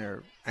dragging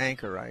their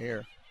anchor right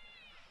here.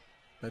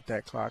 Let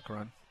that clock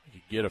run. You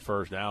can get a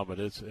first down, but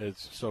it's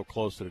so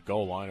close to the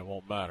goal line, it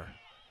won't matter.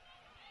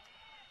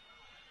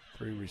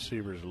 3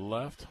 receivers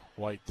left.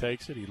 White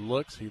takes it. He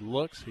looks.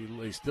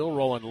 He's still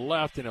rolling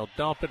left, and he'll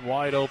dump it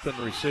wide open.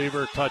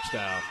 Receiver,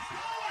 touchdown.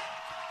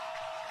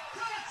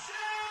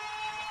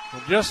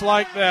 And just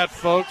like that,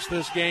 folks,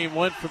 this game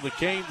went from the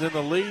Canes in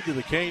the lead to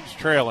the Canes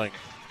trailing.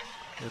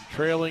 And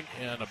trailing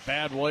in a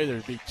bad way.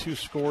 There'd be 2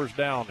 scores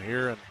down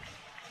here, and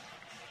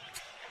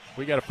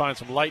we got to find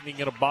some lightning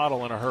in a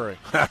bottle in a hurry.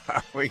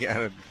 We're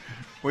gonna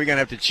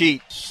have to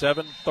cheat.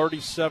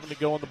 7:37 to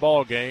go in the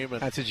ball game,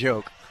 and that's a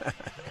joke.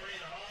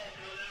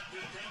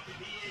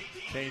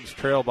 Canes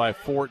trail by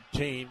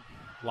 14,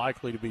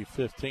 likely to be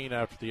 15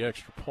 after the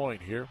extra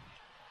point here.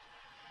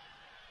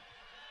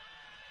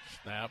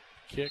 Snap,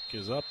 kick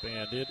is up,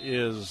 and it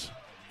is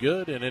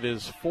good, and it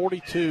is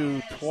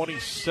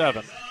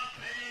 42-27.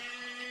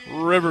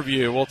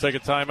 Riverview. We'll take a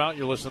timeout.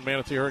 You're listening to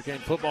Manatee Hurricane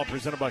Football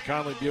presented by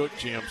Conley Buick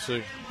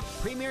GMC.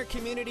 Premier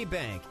Community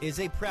Bank is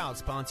a proud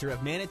sponsor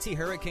of Manatee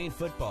Hurricane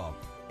Football.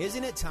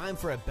 Isn't it time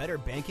for a better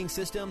banking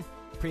system?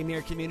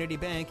 Premier Community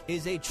Bank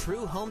is a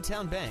true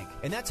hometown bank,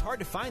 and that's hard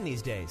to find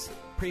these days.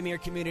 Premier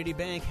Community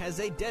Bank has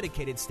a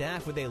dedicated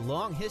staff with a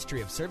long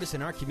history of service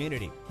in our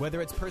community. Whether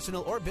it's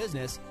personal or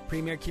business,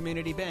 Premier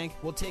Community Bank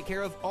will take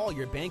care of all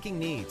your banking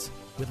needs.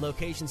 With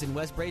locations in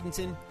West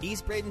Bradenton,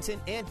 East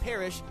Bradenton, and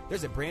Parrish,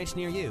 there's a branch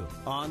near you.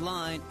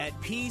 Online at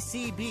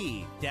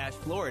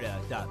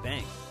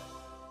pcb-florida.bank.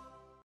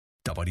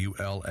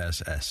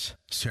 WLSS,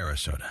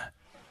 Sarasota.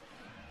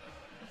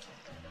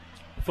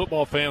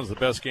 Football fans, the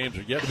best games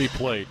are yet to be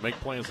played. Make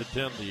plans to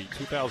attend the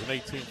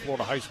 2018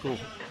 Florida High School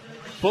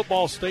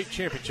Football State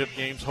Championship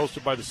games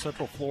hosted by the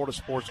Central Florida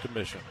Sports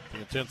Commission. The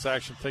intense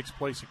action takes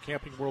place at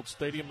Camping World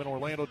Stadium in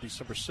Orlando,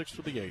 December 6th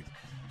through the 8th.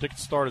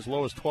 Tickets start as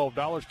low as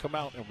 $12. Come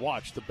out and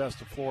watch the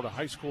best of Florida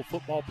high school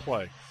football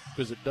play.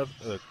 Visit the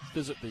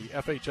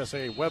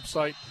FHSAA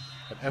website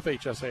at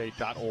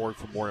FHSAA.org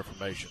for more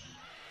information.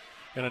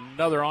 And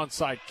another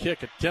onside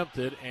kick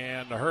attempted,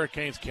 and the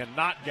Hurricanes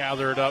cannot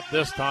gather it up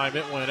this time.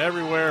 It went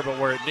everywhere but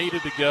where it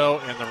needed to go,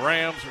 and the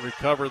Rams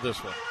recover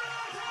this one.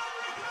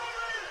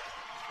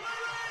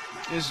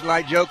 This is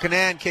like Joe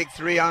Canaan kicked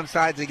 3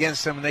 onsides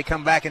against them, and they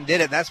come back and did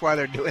it. That's why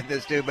they're doing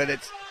this, too, but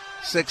it's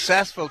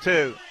successful,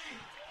 too.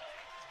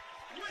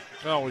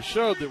 Well, we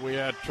showed that we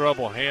had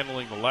trouble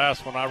handling the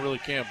last one. I really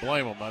can't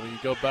blame them. I mean, you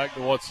go back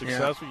to what's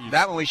successful. Yeah,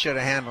 that one we should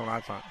have handled, I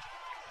thought.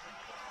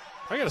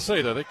 I got to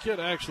say, though, the kid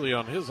actually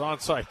on his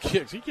onside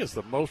kicks, he gets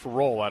the most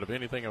roll out of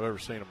anything I've ever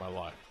seen in my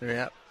life.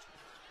 Yeah.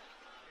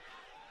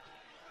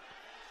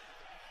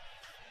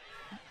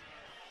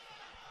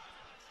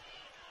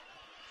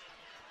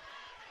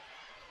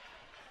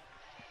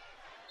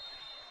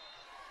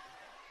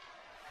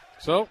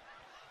 So,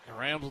 the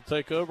Rams will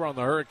take over on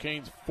the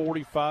Hurricanes'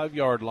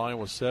 45-yard line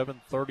with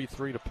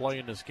 7:33 to play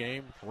in this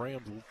game.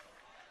 Rams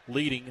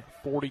leading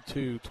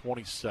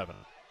 42-27.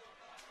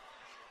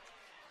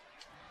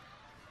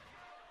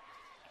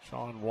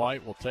 Sean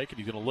White will take it.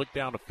 He's going to look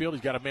down the field.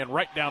 He's got a man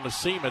right down the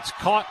seam. It's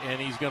caught, and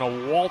he's going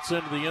to waltz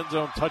into the end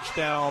zone.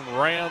 Touchdown,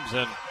 Rams.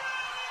 And,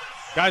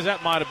 guys,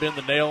 that might have been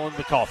the nail in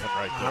the coffin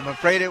right there. I'm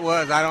afraid it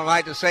was. I don't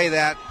like to say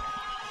that,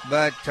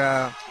 but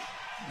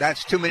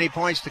that's too many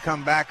points to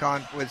come back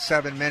on with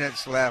 7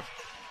 minutes left.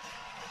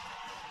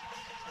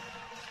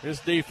 This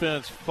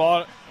defense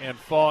fought and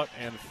fought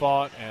and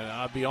fought, and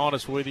I'll be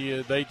honest with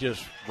you, they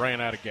just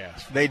ran out of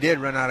gas. They did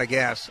run out of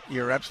gas.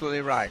 You're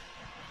absolutely right.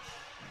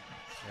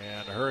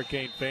 And the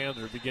Hurricane fans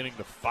are beginning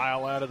to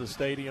file out of the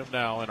stadium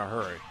now in a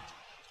hurry.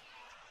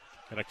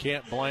 And I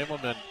can't blame them.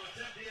 And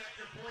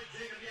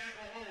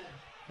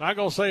I'm not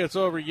going to say it's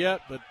over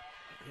yet, but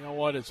you know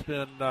what? It's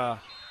been a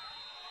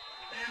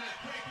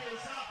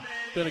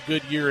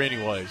good year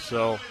anyway.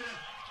 So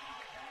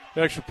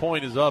the extra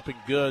point is up and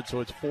good, so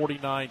it's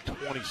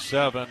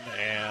 49-27.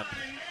 And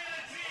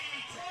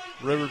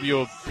Riverview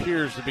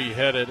appears to be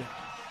headed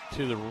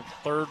to the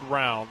third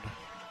round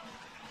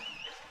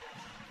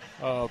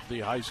of the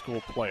high school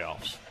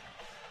playoffs.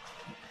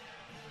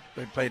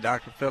 They played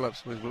Dr.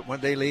 Phillips.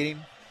 Weren't they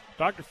leading?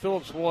 Dr.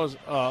 Phillips was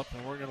up,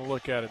 and we're going to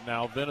look at it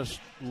now. Venice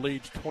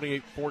leads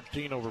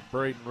 28-14 over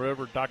Braden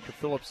River. Dr.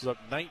 Phillips is up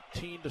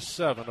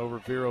 19-7 over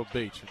Vero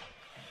Beach.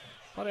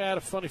 But I had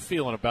a funny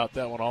feeling about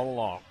that one all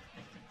along.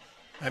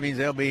 That means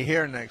they'll be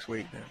here next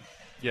week then.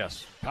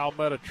 Yes.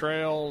 Palmetto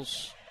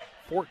trails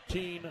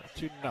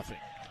 14-0.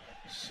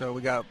 So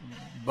we got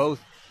all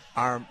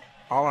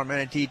our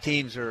Manatee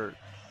teams are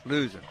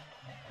losing,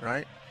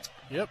 right?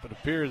 Yep, it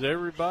appears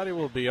everybody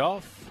will be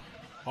off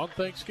on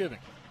Thanksgiving.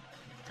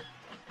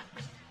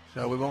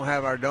 So we won't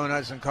have our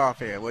donuts and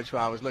coffee, which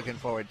I was looking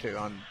forward to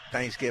on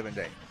Thanksgiving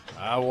Day.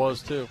 I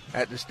was too.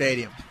 At the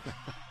stadium.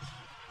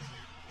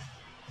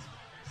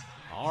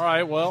 All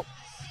right, well,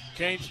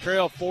 Canes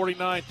trail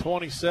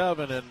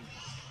 49-27, and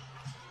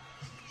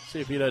see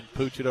if he doesn't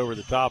pooch it over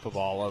the top of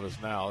all of us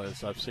now,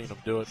 as I've seen him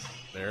do it.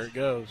 There it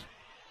goes.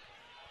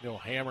 He'll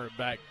hammer it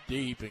back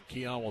deep, and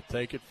Keon will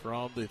take it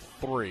from the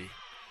 3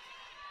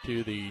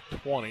 to the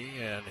 20,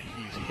 and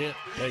he's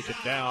taken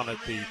down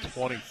at the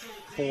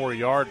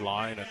 24-yard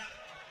line. And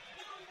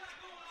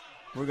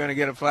we're going to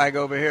get a flag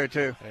over here,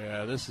 too.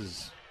 Yeah, this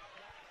is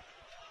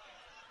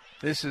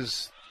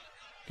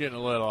getting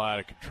a little out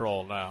of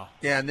control now.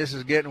 Yeah, and this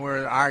is getting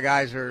where our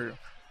guys are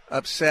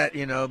upset,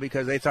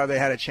 because they thought they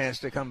had a chance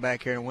to come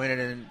back here and win it,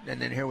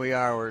 and then here we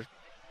are.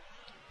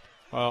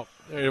 Well,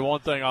 one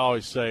thing I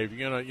always say, if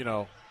you're going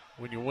to,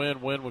 when you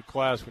win with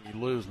class. When you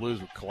lose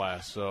with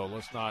class. So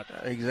let's not.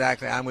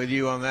 Exactly. I'm with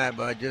you on that,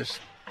 but I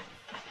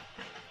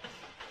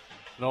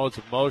know it's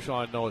emotional.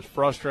 I know it's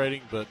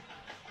frustrating, but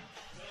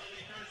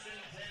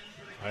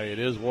hey, it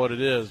is what it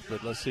is.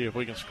 But let's see if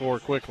we can score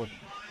quickly.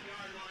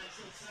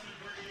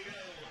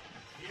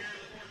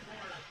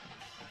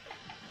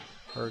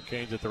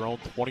 Hurricanes at their own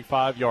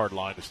 25-yard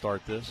line to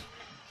start this.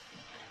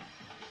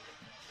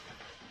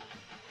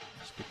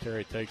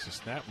 Scuteri takes a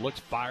snap,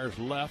 fires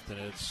left, and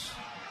it's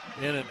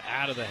in and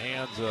out of the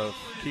hands of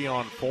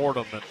Keon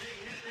Fordham. And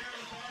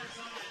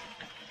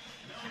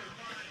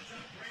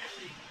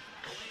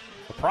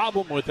the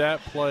problem with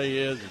that play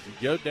is you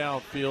go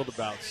downfield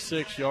about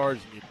 6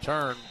 yards and you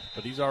turn,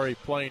 but he's already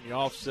playing you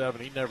off 7.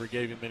 He never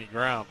gave him any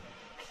ground.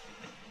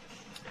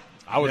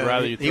 I would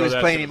rather you throw that. He was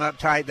playing him up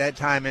tight that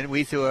time, and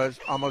we threw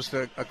almost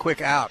a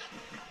quick out.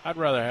 I'd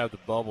rather have the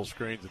bubble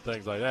screens and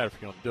things like that if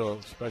you're going to do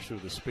it, especially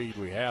with the speed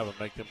we have, and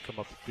make them come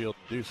up the field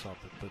and do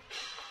something. But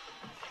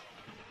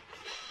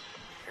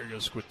here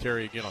goes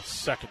Scuteri again on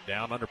second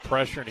down under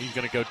pressure, and he's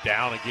going to go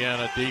down again,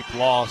 a deep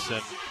loss.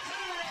 And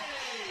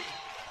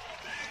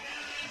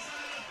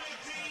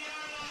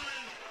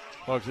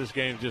Folks, this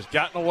game's just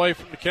gotten away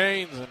from the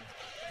Canes. And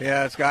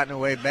yeah, it's gotten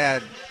away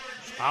bad.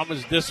 I'm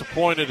as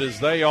disappointed as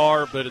they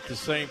are, but at the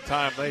same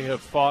time, they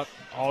have fought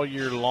all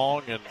year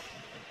long and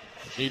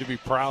need to be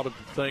proud of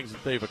the things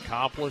that they've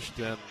accomplished.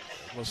 And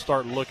we'll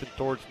start looking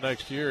towards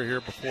next year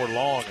here before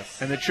long.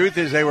 And the truth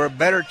is they were a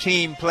better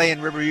team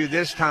playing Riverview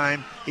this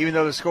time, even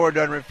though the score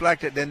doesn't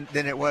reflect it, than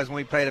it was when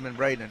we played them in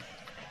Braden.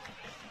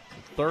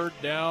 Third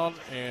down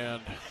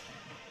and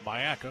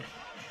Mayaca.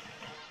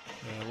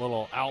 And a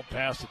little out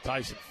pass to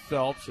Tyson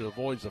Phelps, who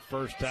avoids the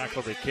first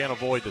tackle. They can't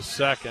avoid the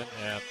second.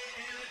 And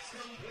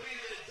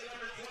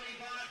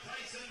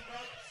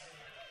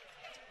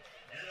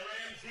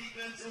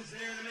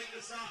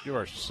give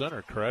our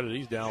center credit.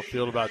 He's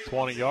downfield about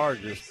 20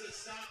 yards,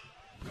 just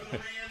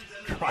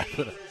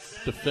driving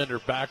a defender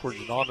backwards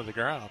and onto the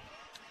ground.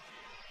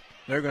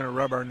 They're going to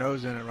rub our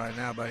nose in it right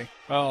now, buddy.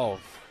 Oh.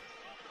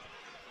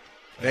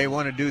 They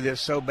want to do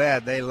this so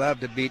bad. They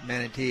love to beat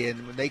Manatee,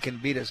 and when they can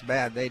beat us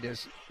bad, they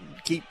just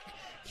keep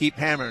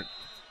hammering.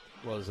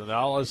 Well, and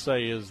all I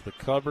say is the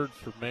cupboard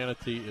for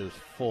Manatee is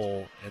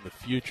full, and the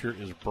future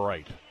is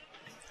bright.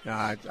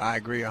 I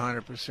agree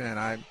 100%.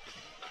 I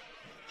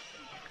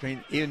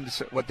mean, even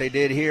what they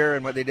did here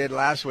and what they did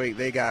last week,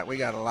 we got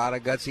a lot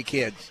of gutsy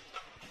kids.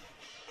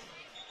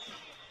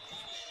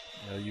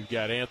 You've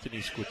got Anthony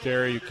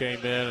Squitieri, who came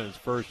in his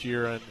first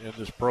year in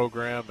this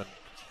program, and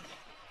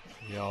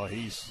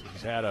he's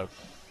had a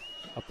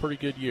pretty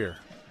good year,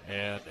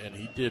 and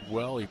he did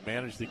well. He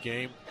managed the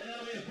game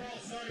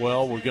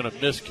well. We're going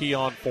to miss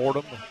Keon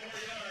Fordham,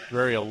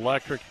 very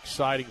electric,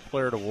 exciting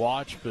player to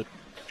watch, but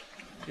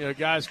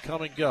guys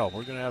come and go.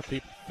 We're going to have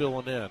people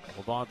filling in.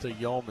 Levante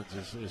Yeomans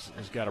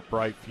has got a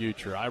bright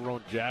future.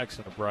 Iron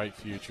Jackson, a bright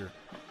future.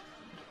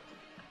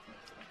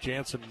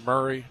 Jansen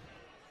Murray,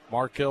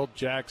 Markel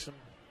Jackson,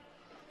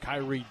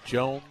 Kyrie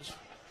Jones.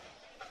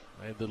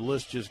 And the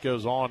list just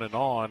goes on, and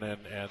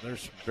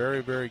there's some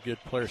very, very good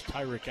players.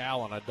 Tyreek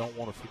Allen, I don't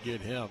want to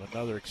forget him,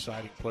 another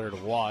exciting player to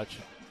watch.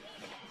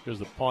 Here's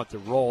the punt that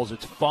rolls.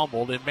 It's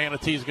fumbled, and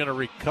Manatee's going to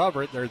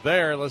recover it. They're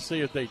there. Let's see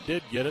if they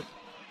did get it.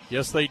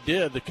 Yes, they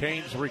did. The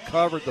Canes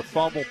recovered the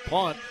fumbled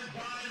punt.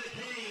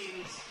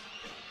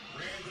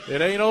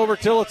 It ain't over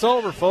till it's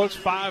over, folks.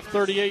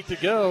 5:38 to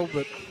go,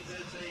 but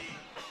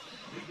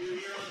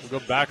we'll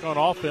go back on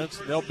offense,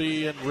 and they'll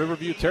be in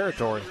Riverview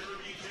territory.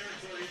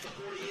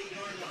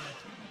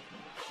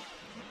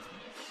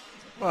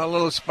 Well, a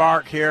little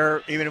spark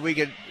here. Even if we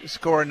could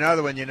score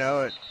another one,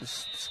 the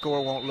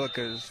score won't look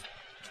as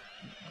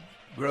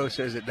gross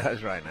as it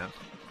does right now.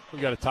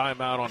 We've got a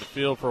timeout on the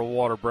field for a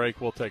water break.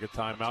 We'll take a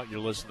timeout.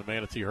 You're listening to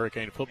Manatee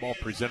Hurricane Football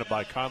presented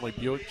by Conley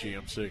Buick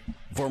GMC.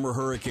 Former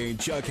Hurricane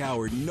Chuck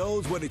Howard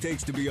knows what it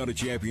takes to be on a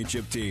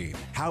championship team.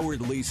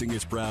 Howard Leasing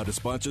is proud to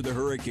sponsor the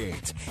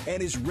Hurricanes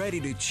and is ready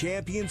to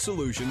champion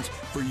solutions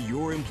for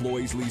your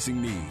employees'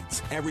 leasing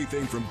needs.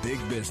 Everything from big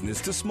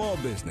business to small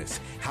business,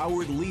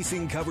 Howard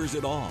Leasing covers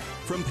it all.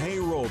 From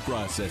payroll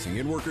processing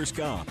and workers'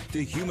 comp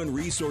to human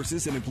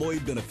resources and employee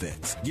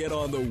benefits. Get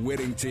on the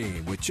winning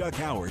team with Chuck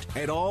Howard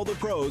and all the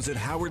pros at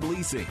Howard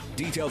Leasing.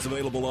 Details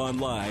available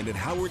online at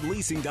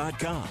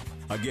howardleasing.com.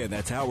 Again,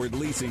 that's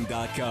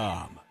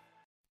howardleasing.com.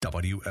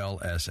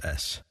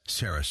 WLSS,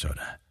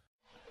 Sarasota.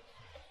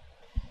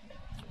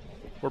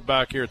 We're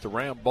back here at the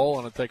Ram Bowl,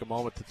 and I'll take a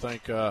moment to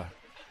thank a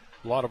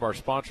lot of our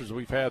sponsors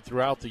we've had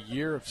throughout the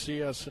year of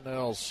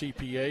CS&L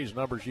CPAs,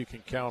 numbers you can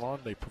count on.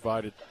 They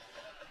provided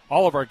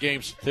all of our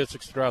game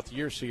statistics throughout the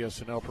year.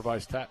 CS&L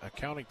provides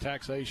accounting,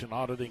 taxation,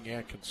 auditing,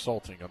 and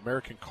consulting.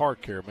 American Car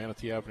Care,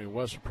 Manatee Avenue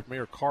West,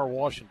 Premier Car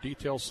Wash and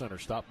Detail Center.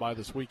 Stop by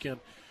this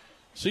weekend.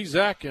 See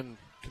Zach and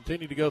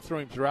continue to go through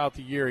him throughout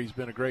the year. He's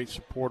been a great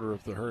supporter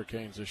of the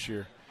Hurricanes this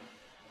year.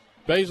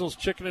 Basil's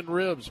Chicken and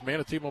Ribs,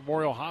 Manatee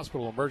Memorial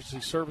Hospital,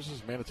 Emergency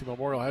Services. Manatee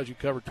Memorial has you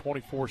covered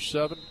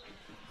 24/7.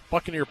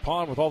 Buccaneer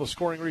Pond with all the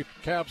scoring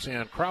recaps,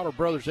 and Crowder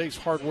Brothers Ace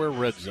Hardware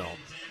Red Zone.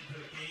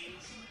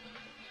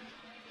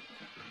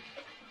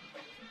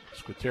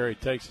 Squitieri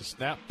takes a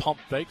snap, pump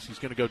fakes. He's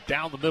going to go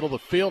down the middle of the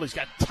field. He's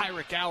got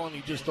Tyreek Allen.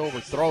 He just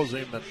overthrows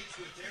him. And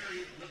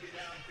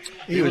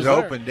he was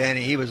open,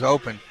 Danny. He was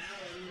open.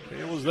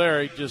 He was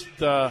there. He just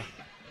didn't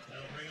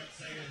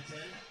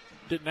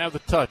have the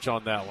touch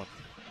on that one.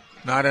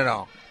 Not at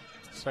all.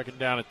 Second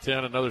down at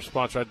 10. Another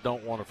sponsor I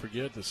don't want to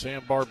forget, the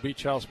Sandbar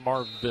Beach House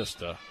Mar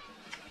Vista.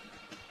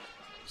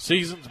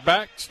 Season's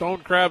back. Stone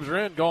crabs are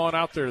in. Going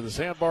out there to the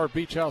Sandbar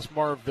Beach House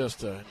Mar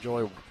Vista.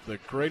 Enjoy the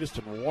greatest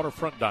in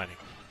waterfront dining.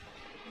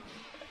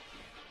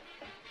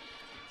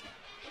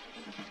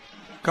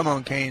 Come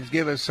on, Canes.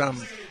 Give us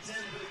some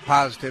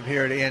positive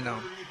here to end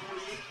on.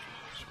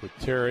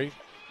 Squitieri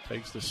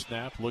takes the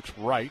snap, looks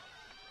right,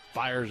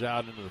 fires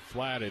out into the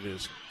flat. It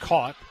is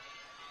caught.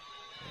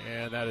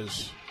 And that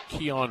is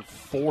Keon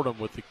Fordham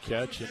with the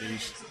catch. And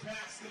he's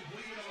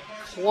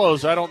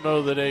close. I don't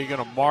know that they're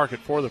going to mark it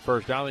for the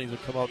first down. I think he's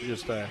going to come up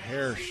just a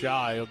hair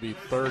shy. It'll be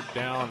third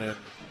down and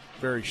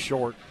very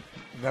short.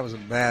 That was a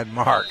bad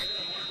mark.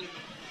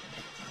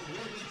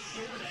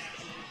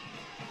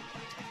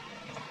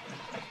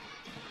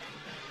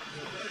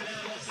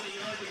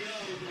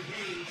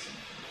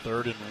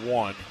 3rd and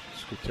 1.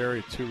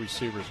 Squitieri, 2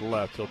 receivers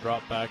left. He'll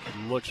drop back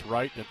and looks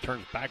right, then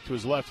turns back to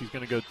his left. He's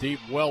going to go deep,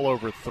 well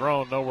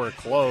overthrown, nowhere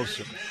close.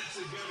 And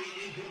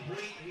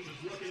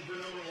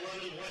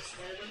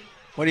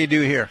what do you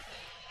do here?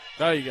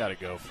 now you got to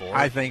go for it.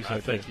 I think so,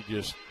 I think too. you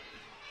just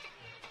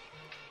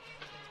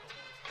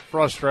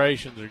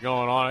frustrations are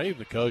going on. Even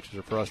the coaches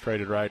are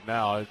frustrated right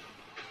now.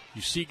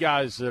 You see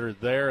guys that are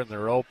there and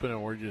they're open,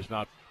 and we're just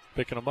not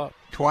picking them up.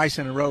 Twice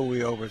in a row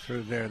we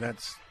overthrew there.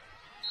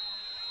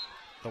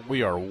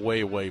 We are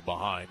way, way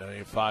behind.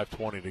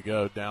 5:20 to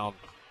go, down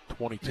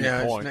 22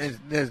 points.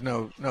 There's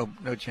no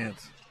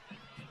chance.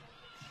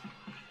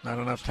 Not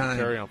enough time.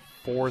 Carry on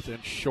 4th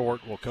and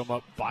short. Will come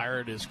up, fire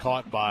it, is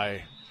caught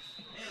by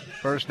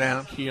first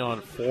down.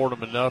 Keon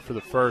Fordham enough for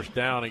the first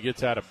down. He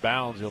gets out of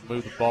bounds. He'll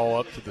move the ball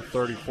up to the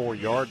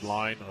 34-yard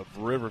line of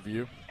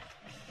Riverview.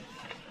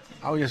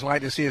 I would just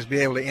like to see us be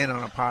able to end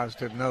on a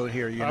positive note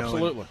here.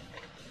 Absolutely.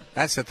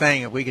 That's the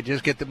thing. If we could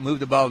just move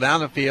the ball down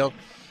the field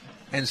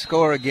and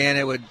score again,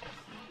 it would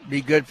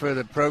be good for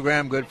the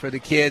program, good for the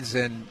kids,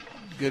 and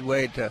good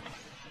way to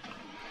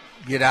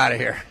get out of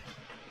here.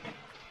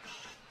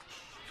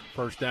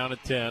 First down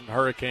at 10.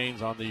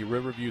 Hurricanes on the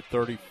Riverview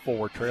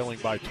 34, trailing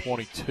by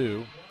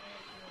 22.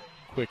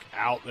 Quick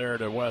out there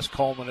to Wes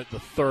Coleman at the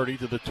 30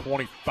 to the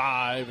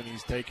 25, and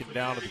he's taken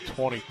down to the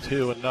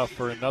 22, enough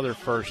for another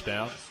first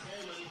down.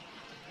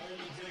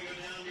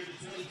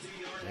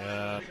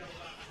 And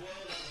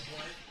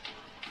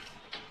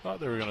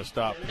thought they were going to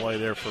stop play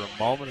there for a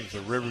moment as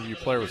the Riverview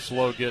player was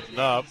slow getting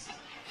up.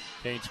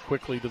 Canes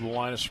quickly to the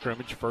line of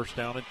scrimmage, first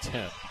down and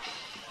 10.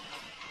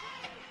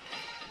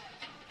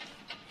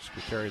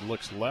 Squitieri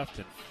looks left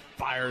and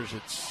fires.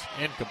 It's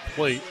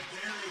incomplete.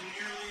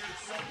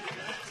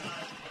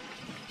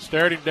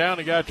 Stared him down.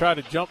 The guy tried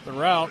to jump the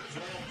route.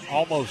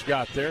 Almost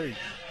got there. He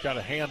got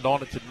a hand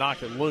on it to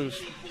knock it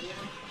loose.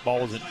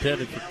 Ball was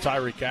intended for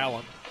Tyreek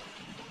Allen.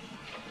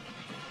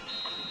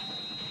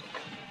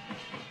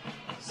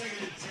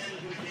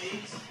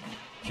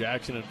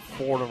 Jackson and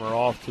Fordham are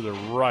off to the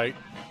right.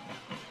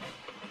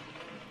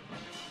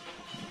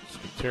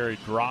 Squitieri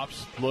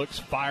drops, looks,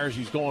 fires.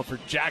 He's going for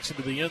Jackson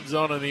to the end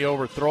zone, and he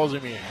overthrows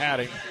him. He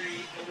had him.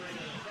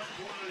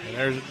 And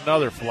there's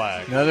another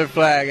flag. Another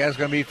flag. That's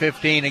going to be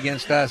 15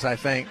 against us, I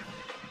think.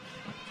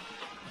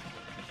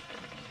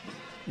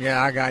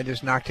 Yeah, our guy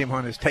just knocked him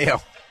on his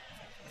tail.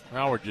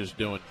 Now we're just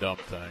doing dumb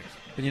things.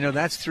 But,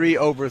 that's 3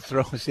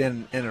 overthrows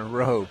in a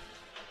row.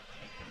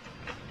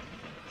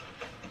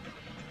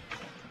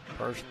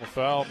 Personal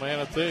foul,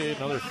 Manatee,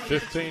 another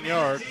 15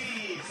 yards.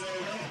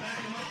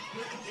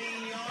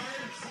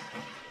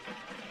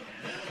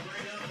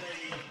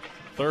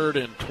 Third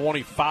and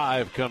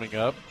 25 coming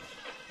up.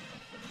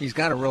 He's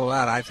got to roll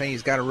out. I think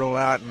he's got to roll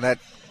out and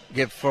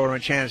give Fordham a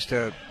chance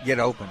to get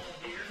open,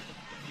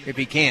 if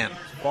he can.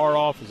 As far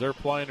off as they're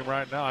playing him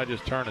right now, I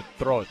just turn and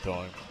throw it to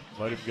him.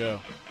 Let him go.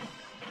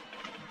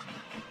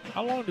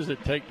 How long does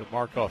it take to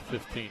mark off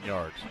 15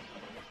 yards?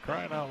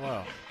 Crying out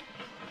loud.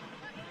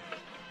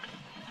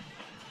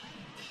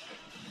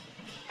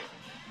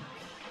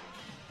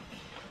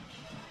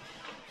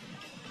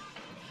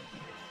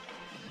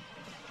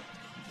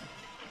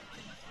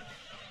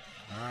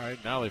 All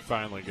right, now they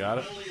finally got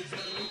it.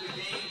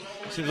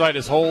 Seems like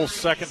this whole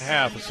second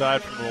half,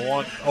 aside from the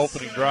one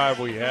opening drive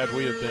we had,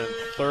 we have been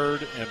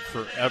third and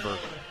forever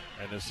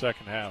in this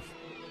second half.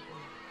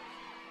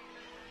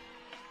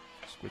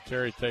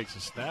 Squitieri takes a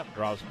snap,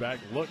 drops back,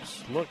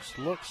 looks,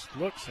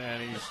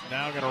 and he's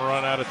now going to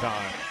run out of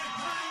time.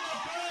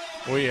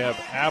 We have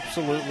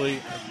absolutely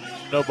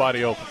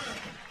nobody open.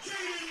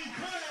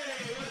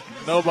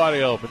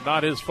 Nobody open.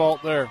 Not his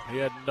fault there. He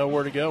had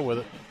nowhere to go with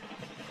it.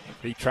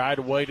 He tried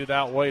to wait it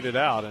out,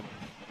 and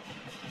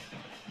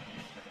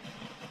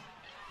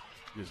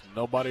just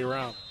nobody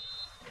around.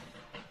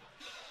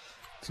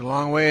 It's a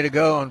long way to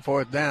go on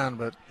 4th down,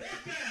 but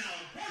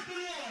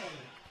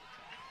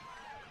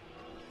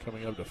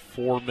coming up to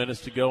 4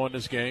 minutes to go in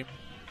this game.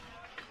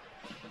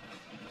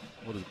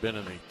 What has been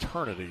an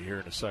eternity here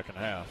in the second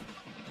half.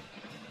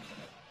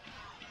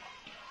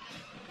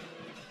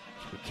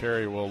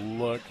 Terry will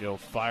look. He'll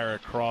fire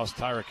across.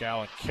 Tyreek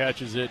Allen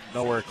catches it.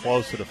 Nowhere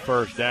close to the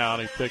first down.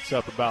 He picks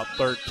up about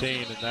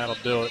 13, and that'll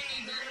do it.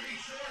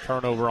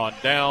 Turnover on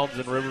downs,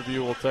 and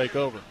Riverview will take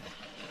over.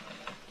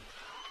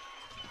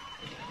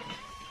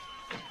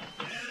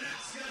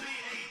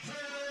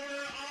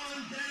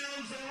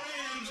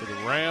 So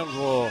the Rams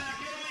will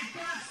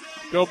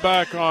go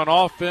back on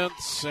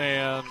offense,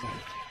 and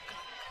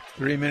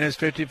 3 minutes,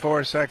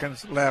 54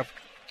 seconds left.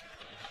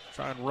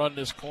 Try and run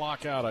this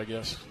clock out, I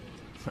guess.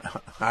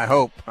 I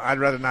hope. I'd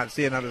rather not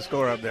see another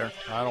score up there.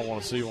 I don't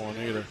want to see one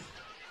either.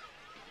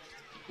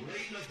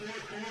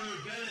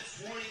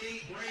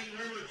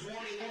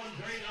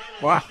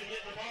 Wow.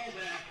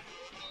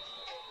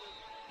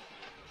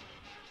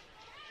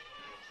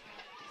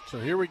 So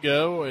here we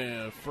go,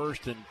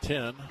 1st and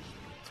 10.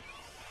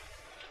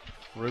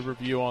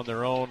 Riverview on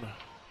their own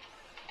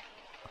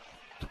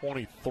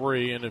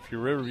 23, and if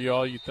you're Riverview,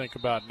 all you think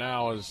about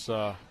now is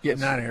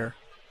getting out of here.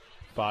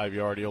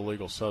 5-yard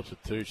illegal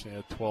substitution. They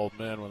had 12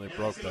 men when they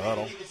broke the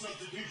huddle.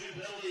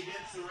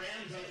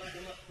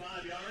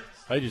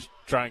 They just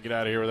try and get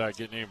out of here without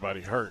getting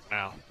anybody hurt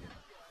now.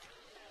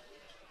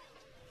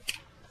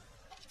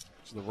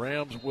 So the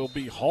Rams will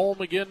be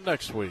home again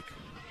next week.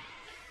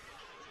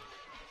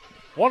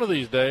 One of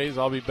these days,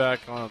 I'll be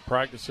back on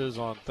practices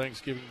on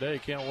Thanksgiving Day.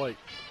 Can't wait.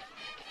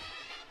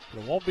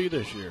 But it won't be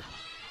this year.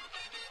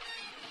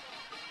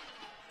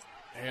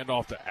 Hand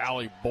off to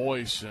Allie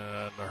Boyce,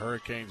 and the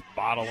Hurricanes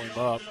bottle him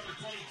up.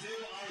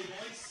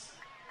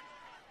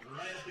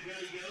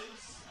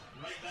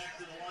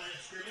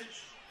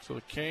 So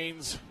the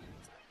Canes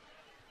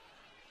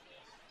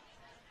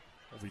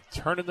will be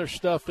turning their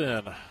stuff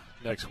in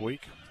next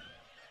week.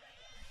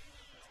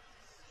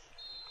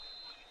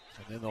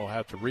 And then they'll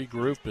have to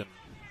regroup and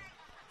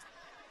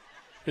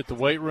hit the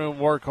weight room,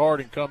 work hard,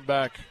 and come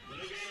back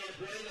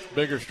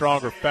bigger,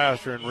 stronger,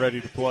 faster, and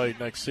ready to play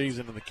next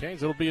season. In the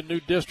Canes, it'll be a new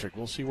district.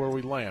 We'll see where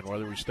we land,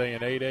 whether we stay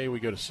in 8A, we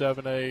go to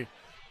 7A,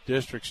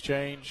 districts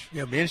change.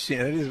 Yeah, it'll be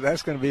interesting.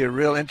 That's going to be a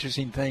real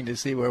interesting thing to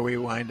see where we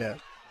wind up.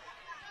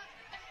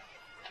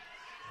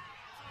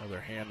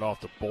 Another handoff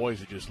to Boyce,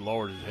 who just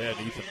lowered his head.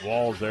 Ethan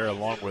Walls there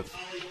along with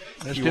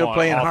They're still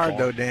playing hard,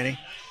 though, Danny.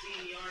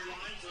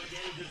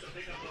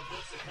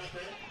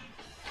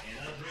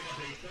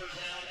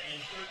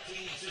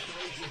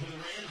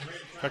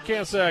 I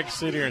can't say I can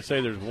sit here and say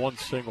there's one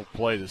single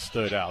play that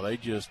stood out. They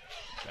just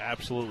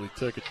absolutely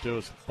took it to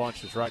us and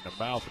punched us right in the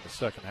mouth in the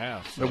second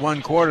half. So. The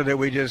one quarter that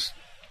we just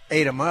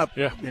ate them up,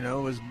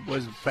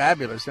 was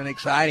fabulous and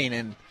exciting.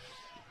 And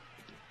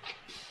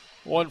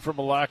one from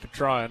a lack of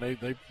trying.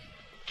 They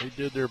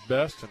did their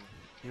best, and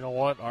you know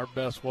what? Our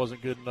best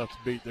wasn't good enough to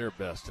beat their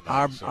best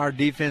tonight. Our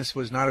defense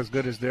was not as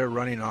good as their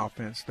running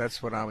offense.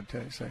 That's what I would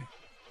say.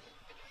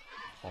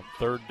 On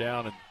 3rd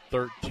down and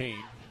 13.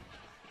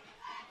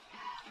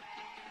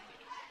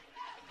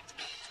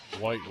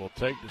 White will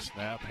take the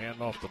snap,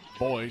 hand off to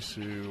Boyce,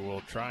 who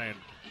will try and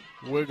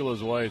wiggle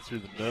his way through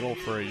the middle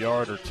for a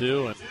yard or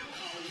two, and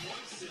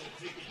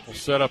we'll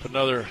set up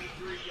another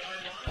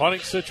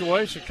punting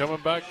situation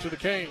coming back to the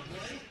Canes.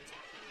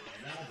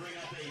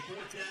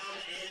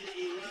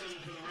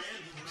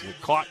 So the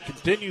clock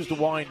continues to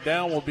wind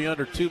down. We'll be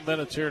under 2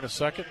 minutes here in a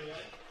second.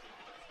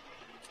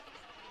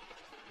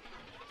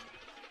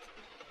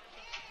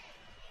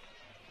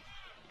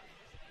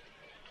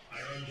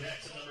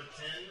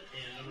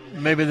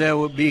 Maybe they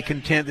will be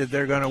content that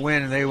they're going to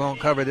win and they won't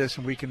cover this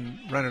and we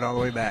can run it all the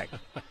way back.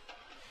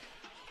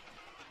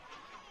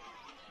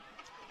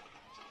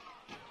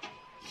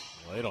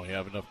 Well, they don't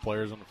have enough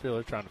players on the field.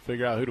 They're trying to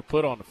figure out who to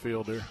put on the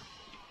field here.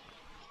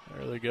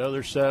 There they go.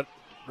 They're set,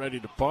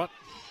 ready to punt.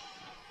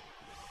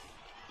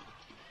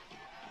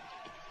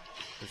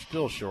 They're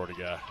still short a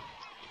guy.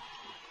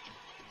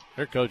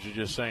 Their coach is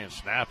just saying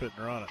snap it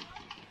and run it.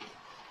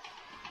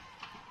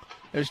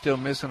 They're still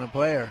missing a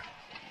player.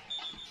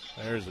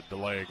 There's a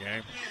delay of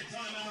game.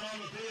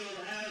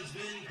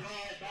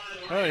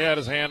 Oh, he had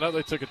his hand up.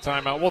 They took a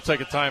timeout. We'll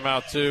take a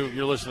timeout, too.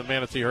 You're listening to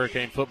Manatee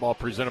Hurricane Football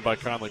presented by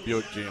Conley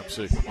Buick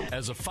GMC.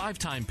 As a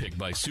 5-time pick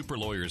by Super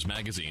Lawyers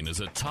Magazine as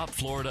a top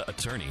Florida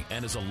attorney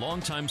and as a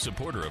longtime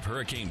supporter of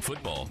Hurricane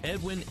football,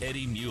 Edwin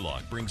Eddie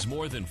Mulock brings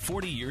more than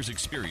 40 years'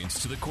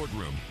 experience to the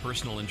courtroom.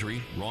 Personal injury,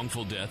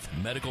 wrongful death,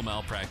 medical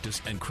malpractice,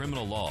 and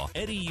criminal law.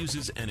 Eddie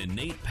uses an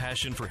innate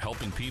passion for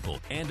helping people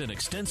and an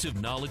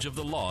extensive knowledge of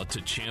the law to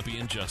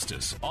champion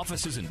justice.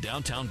 Offices in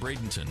downtown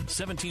Bradenton,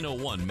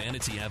 1701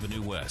 Manatee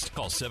Avenue West.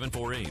 Call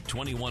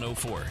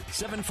 748-2104,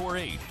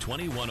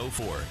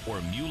 748-2104, or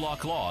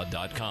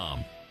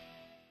MulockLaw.com.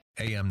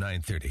 AM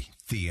 930,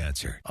 The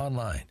Answer.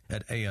 Online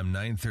at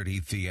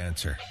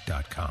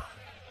am930theanswer.com.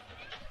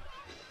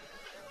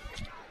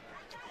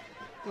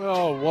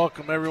 Well,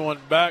 welcome everyone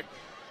back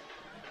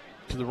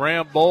to the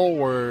Ram Bowl,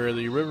 where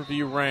the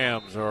Riverview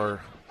Rams are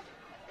a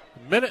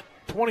minute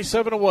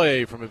 27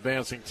 away from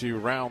advancing to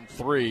round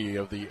 3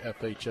 of the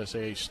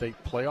FHSAA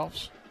state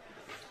playoffs.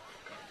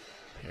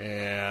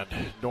 And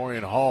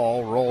Dorian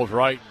Hall rolls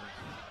right and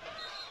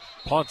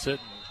punts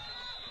it.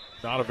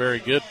 Not a very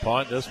good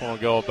punt. This one will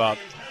go about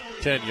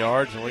 10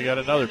 yards, and we got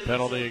another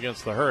penalty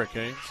against the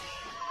Hurricanes.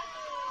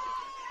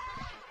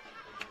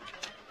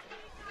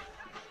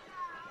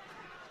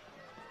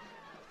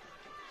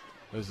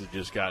 This has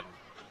just gotten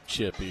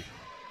chippy.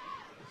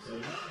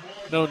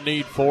 No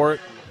need for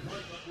it.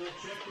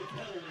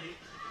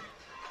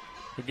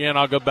 Again,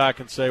 I'll go back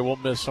and say we'll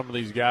miss some of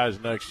these guys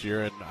next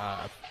year, and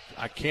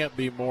I can't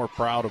be more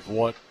proud of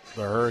what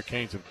the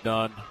Hurricanes have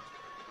done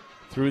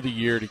through the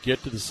year to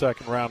get to the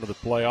second round of the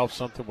playoffs,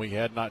 something we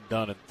had not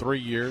done in 3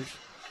 years.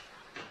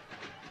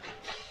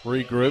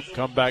 Regroup,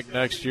 come back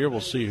next year.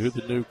 We'll see who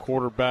the new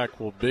quarterback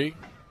will be.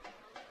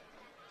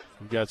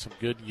 We've got some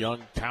good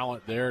young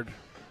talent there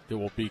that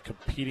will be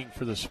competing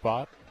for the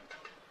spot.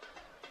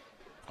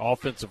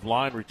 Offensive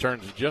line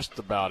returns just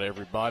about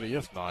everybody,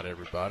 if not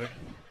everybody.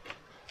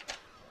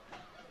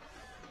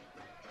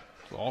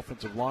 The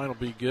offensive line will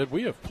be good.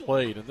 We have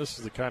played, and this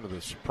is the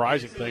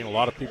surprising thing a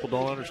lot of people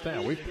don't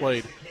understand. We've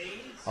played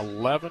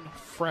 11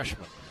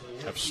 freshmen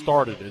have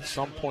started at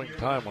some point in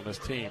time on this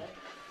team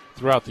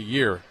throughout the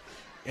year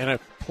and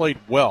have played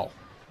well.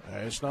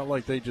 It's not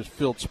like they just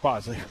filled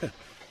spots. They've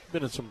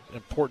been in some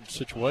important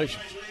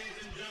situations.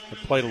 They've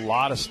played a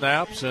lot of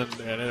snaps, and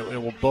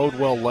it will bode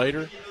well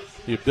later.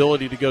 The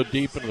ability to go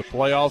deep into the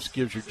playoffs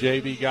gives your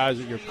JV guys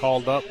that you're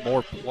called up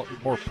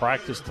more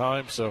practice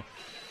time. So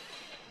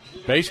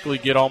basically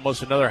get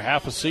almost another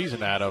half a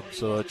season out of them.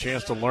 So a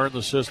chance to learn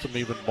the system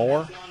even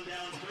more.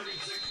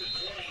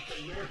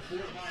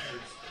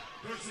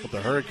 But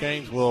the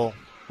Hurricanes will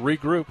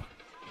regroup.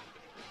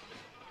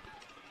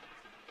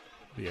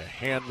 Be a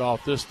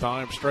handoff this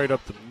time, straight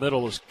up the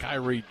middle is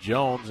Kyrie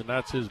Jones, and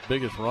that's his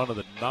biggest run of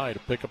the night, a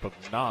pickup of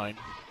 9.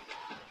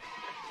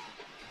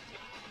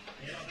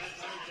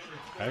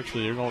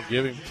 Actually, they're going to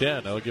give him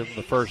 10. They'll give him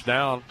the first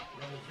down.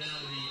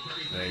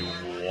 They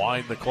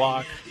wind the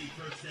clock.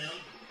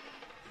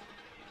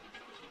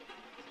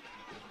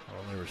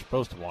 Well, they were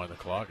supposed to wind the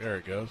clock. There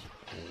it goes.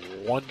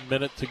 1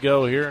 minute to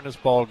go here in this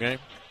ball game.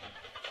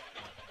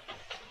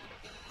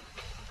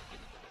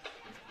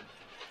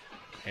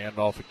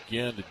 Handoff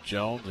again to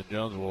Jones, and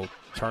Jones will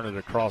turn it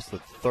across the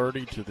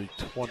 30 to the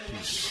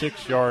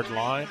 26-yard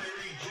line.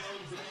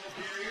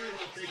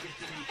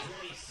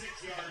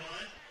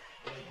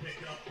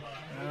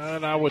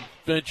 And I would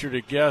venture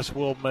to guess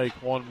we'll make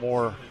one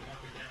more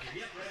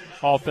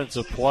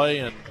offensive play,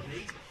 and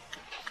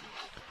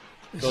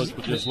those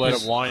would just let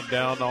it wind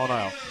down on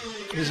out.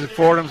 This is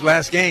Fordham's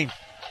last game.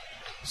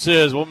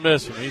 Sis, we'll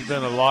miss him. He's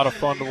been a lot of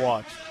fun to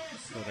watch.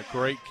 Been a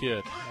great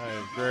kid.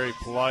 Very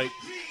polite,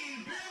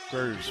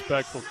 very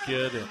respectful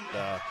kid, and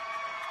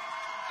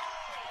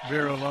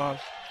Vera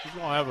lost. He's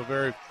going to have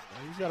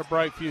he's got a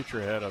bright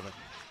future ahead of him.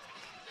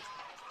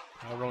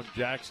 Tyrone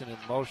Jackson in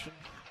motion.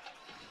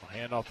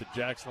 Hand off to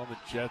Jackson on the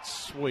Jets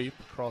sweep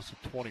across the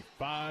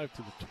 25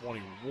 to the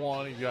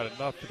 21. He's got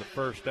enough for the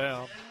first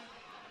down.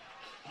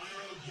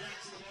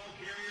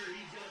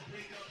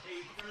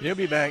 He'll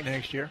be back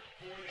next year.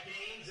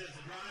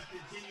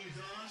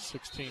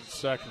 16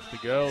 seconds to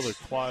go. They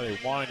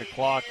wind the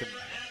clock, and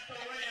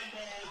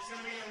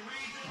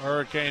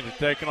Hurricanes are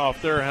taking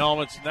off their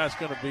helmets, and that's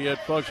going to be it,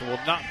 folks. It will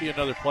not be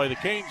another play. The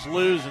Canes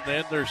lose and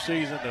end their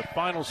season. The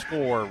final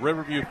score,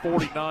 Riverview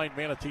 49,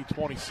 Manatee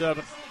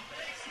 27.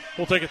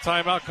 We'll take a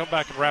timeout, come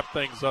back and wrap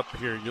things up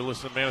here. You're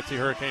listening to Manatee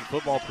Hurricane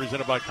Football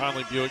presented by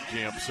Conley Buick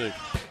GMC.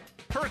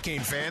 Hurricane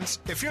fans,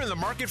 if you're in the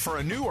market for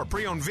a new or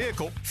pre-owned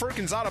vehicle,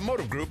 Firkins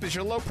Automotive Group is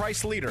your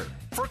low-price leader.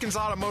 Firkins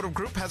Automotive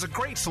Group has a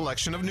great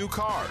selection of new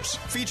cars,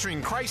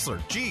 featuring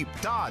Chrysler, Jeep,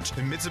 Dodge,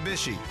 and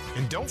Mitsubishi.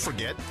 And don't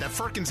forget that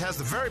Firkins has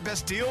the very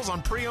best deals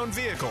on pre-owned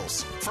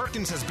vehicles.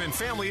 Firkins has been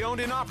family-owned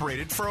and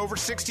operated for over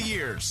 60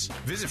 years.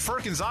 Visit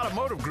Firkins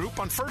Automotive Group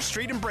on 1st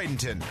Street in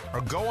Bradenton,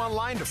 or go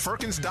online to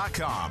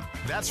Firkins.com.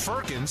 That's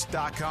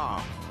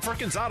Firkins.com.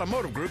 Firkins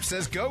Automotive Group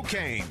says go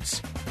Canes.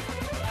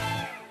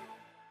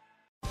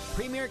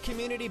 Premier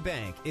Community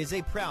Bank is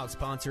a proud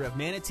sponsor of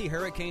Manatee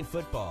Hurricane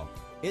Football.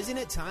 Isn't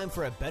it time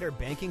for a better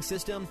banking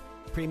system?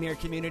 Premier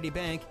Community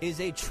Bank is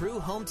a true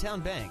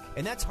hometown bank,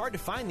 and that's hard to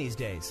find these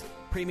days.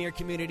 Premier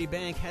Community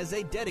Bank has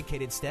a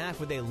dedicated staff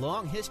with a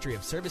long history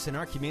of service in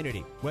our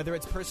community. Whether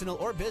it's personal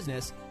or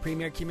business,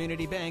 Premier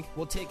Community Bank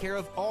will take care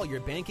of all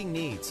your banking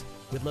needs.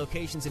 With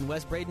locations in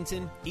West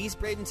Bradenton, East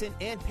Bradenton,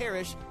 and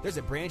Parrish, there's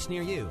a branch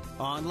near you.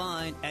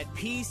 Online at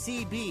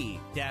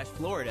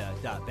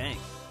pcb-florida.bank.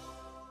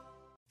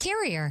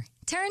 Carrier,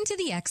 turn to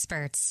the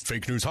experts.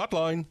 Fake News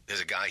Hotline.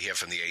 There's a guy here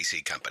from the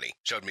AC company.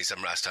 Showed me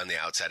some rust on the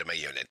outside of my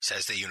unit.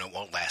 Says the unit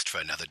won't last for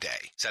another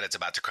day. Said it's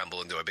about to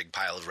crumble into a big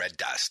pile of red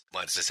dust.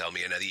 Wants to sell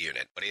me another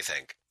unit. What do you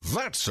think?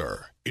 That,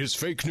 sir, is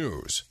fake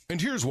news.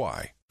 And here's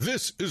why.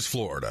 This is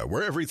Florida,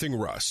 where everything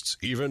rusts,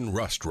 even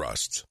rust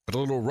rusts. But a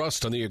little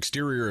rust on the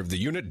exterior of the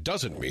unit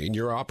doesn't mean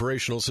your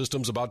operational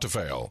system's about to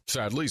fail.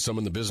 Sadly, some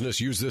in the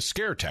business use this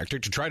scare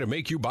tactic to try to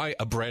make you buy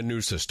a brand new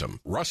system.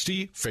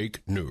 Rusty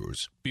fake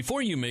news.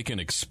 Before you make an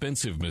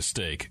expensive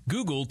mistake,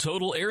 Google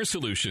Total Air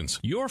Solutions,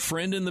 your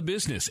friend in the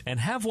business, and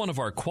have one of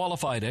our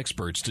qualified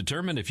experts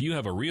determine if you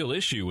have a real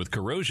issue with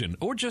corrosion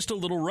or just a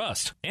little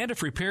rust. And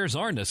if repairs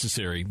are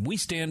necessary, we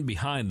stand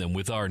behind them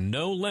with our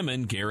no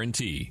lemon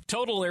guarantee.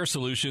 Total Air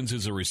Solutions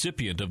is a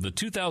recipient of the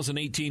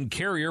 2018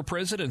 Carrier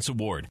President's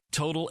Award.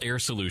 Total Air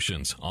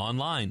Solutions,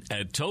 online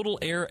at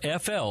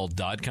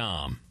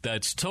TotalAirFL.com.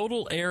 That's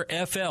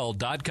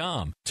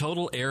TotalAirFL.com.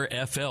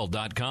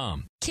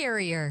 TotalAirFL.com.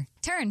 Carrier,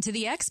 turn to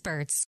the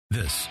experts.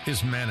 This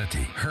is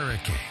Manatee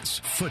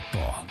Hurricanes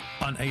Football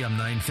on AM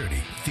 930,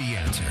 The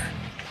Answer.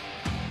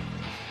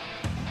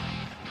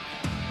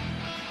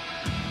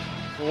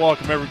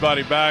 Welcome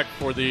everybody back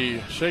for the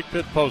Shake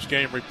Pit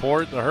post-game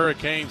report. The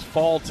Hurricanes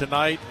fall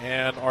tonight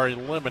and are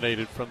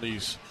eliminated from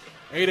these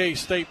 8A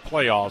state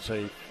playoffs.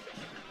 A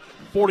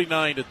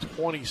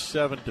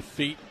 49-27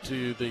 defeat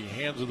to the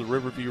hands of the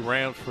Riverview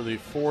Rams for the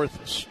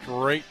fourth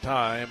straight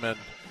time. And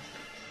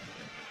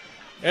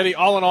Eddie,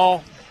 all in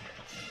all,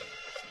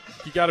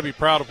 you got to be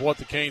proud of what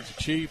the Canes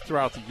achieved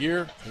throughout the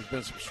year. There's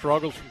been some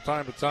struggles from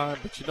time to time,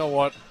 but you know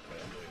what?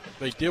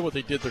 They did what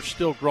they did. They're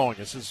still growing.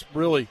 This is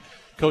really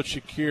Coach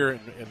Shakir,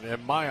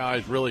 in my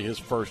eyes, really his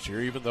first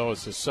year, even though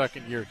it's his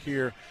second year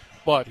here.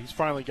 But he's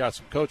finally got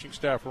some coaching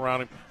staff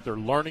around him. They're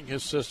learning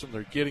his system.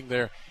 They're getting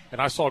there. And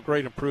I saw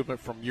great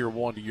improvement from year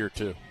 1 to year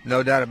 2.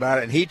 No doubt about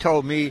it. And he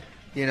told me,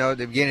 at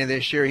the beginning of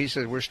this year, he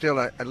said we're still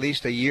at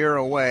least a year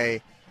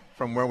away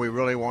from where we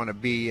really want to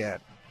be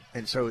at.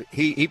 And so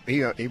he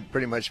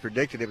pretty much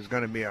predicted it was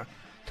going to be a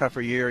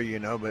tougher year,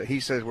 but he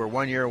says we're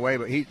 1 year away.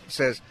 But he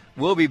says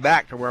we'll be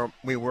back to where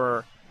we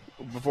were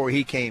before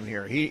he came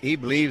here. He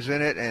believes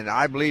in it, and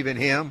I believe in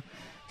him.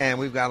 And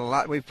we've got a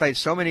lot. We've played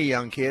so many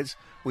young kids.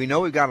 We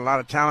know we've got a lot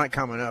of talent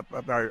coming up.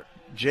 Our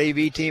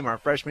JV team, our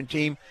freshman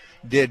team,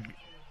 did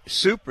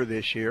super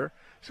this year.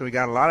 So we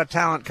got a lot of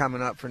talent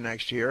coming up for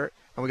next year,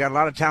 and we got a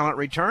lot of talent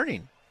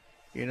returning.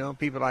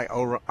 People like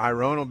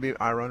Iron will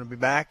be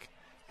back.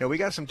 We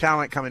got some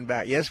talent coming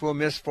back. Yes, we'll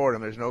miss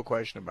Fordham. There's no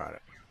question about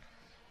it.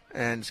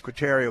 And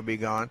Squitieri will be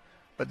gone.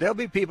 But there'll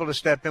be people to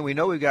step in. We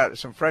know we've got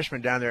some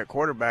freshmen down there at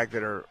quarterback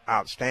that are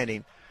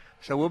outstanding.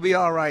 So we'll be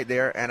all right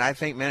there. And I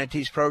think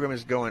Manatee's program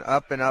is going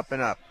up and up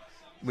and up.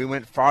 We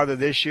went farther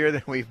this year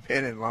than we've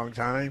been in a long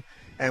time.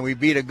 And we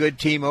beat a good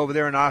team over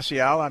there in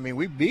Osceola. I mean,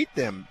 we beat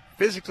them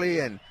physically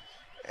and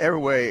every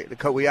way.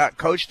 We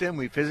out-coached them.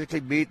 We physically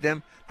beat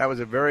them. That was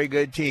a very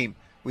good team.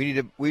 We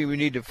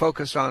need to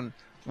focus on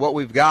what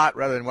we've got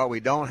rather than what we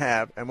don't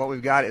have. And what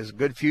we've got is a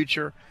good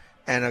future.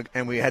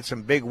 And we had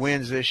some big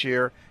wins this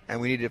year,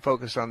 and we need to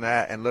focus on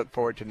that and look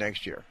forward to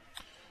next year.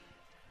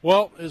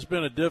 Well, it's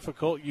been a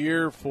difficult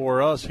year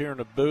for us here in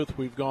the booth.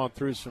 We've gone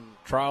through some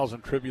trials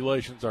and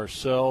tribulations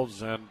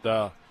ourselves, and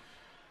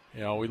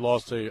we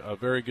lost a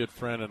very good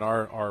friend and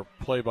our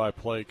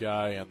play-by-play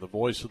guy and the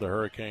voice of the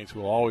Hurricanes,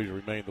 who will always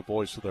remain the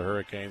voice of the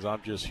Hurricanes.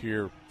 I'm just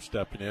here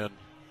stepping in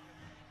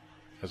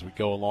as we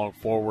go along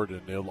forward,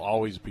 and he'll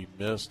always be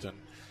missed. And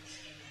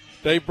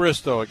Dave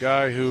Bristow, a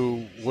guy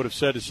who would have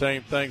said the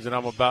same things that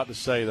I'm about to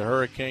say. The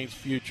Hurricanes'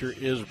 future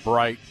is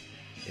bright,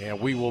 and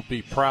we will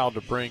be proud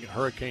to bring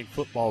Hurricane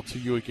football to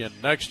you again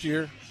next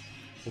year.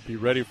 We'll be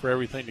ready for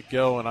everything to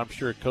go, and I'm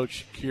sure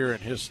Coach Shakir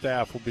and his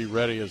staff will be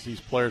ready as these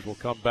players will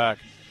come back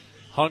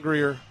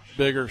hungrier,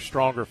 bigger,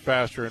 stronger,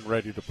 faster, and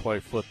ready to play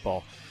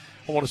football.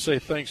 I want to say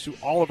thanks to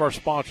all of our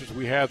sponsors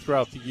we had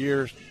throughout the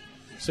years: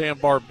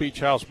 Sandbar Beach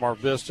House, Mar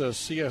Vista,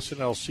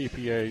 CSNL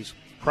CPAs,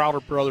 Crowder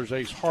Brothers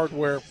Ace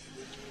Hardware,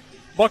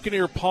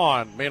 Buccaneer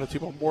Pond, Manatee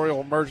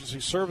Memorial Emergency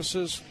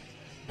Services,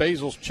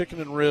 Basil's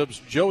Chicken and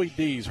Ribs, Joey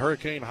D's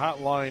Hurricane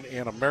Hotline,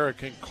 and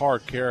American Car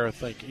Care. I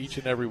thank each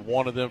and every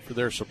one of them for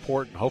their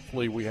support, and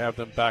hopefully we have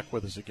them back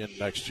with us again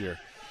next year.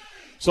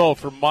 So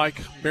for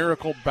Mike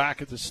Miracle back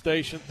at the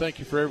station, thank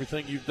you for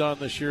everything you've done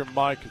this year,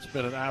 Mike. It's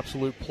been an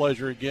absolute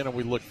pleasure again, and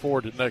we look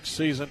forward to next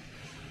season.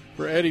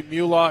 For Eddie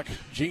Mulock,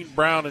 Gene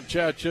Brown, and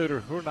Chad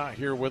Choder, who are not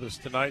here with us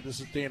tonight,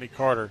 this is Danny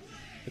Carter.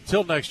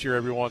 Until next year,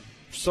 everyone,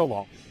 so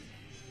long.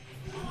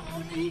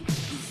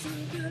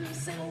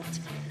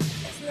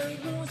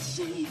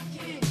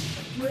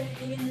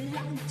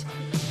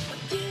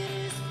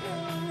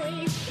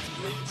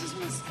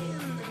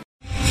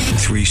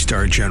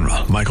 Three-star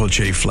General Michael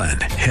J.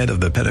 Flynn, head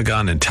of the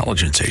Pentagon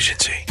Intelligence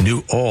Agency,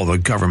 knew all the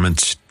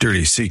government's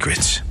dirty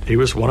secrets. He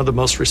was one of the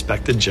most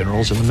respected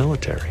generals in the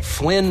military.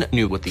 Flynn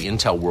knew what the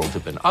intel world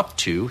had been up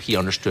to. He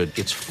understood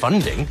its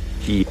funding.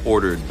 He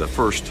ordered the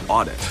first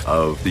audit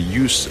of the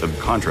use of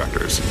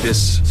contractors.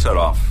 This set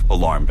off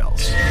alarm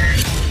bells.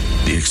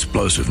 The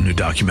explosive new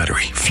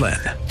documentary, Flynn,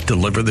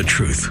 Deliver the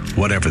Truth,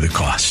 Whatever the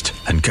Cost,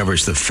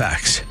 uncovers the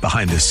facts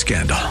behind this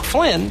scandal.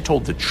 Flynn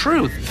told the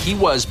truth. He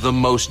was the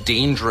most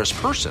dangerous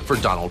person for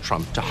Donald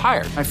Trump to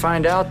hire. I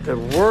find out the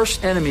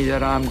worst enemy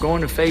that I'm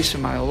going to face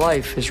in my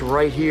life is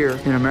right here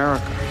in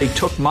America. They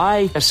took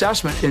my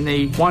assessment and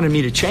they wanted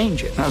me to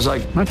change it. And I was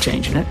like, I'm not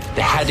changing it.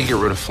 They had to get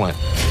rid of Flynn.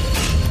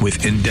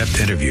 With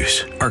in-depth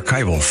interviews,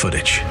 archival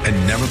footage, and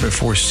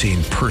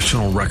never-before-seen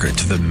personal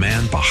records of the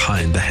man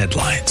behind the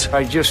headlines.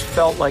 I just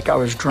felt like I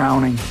was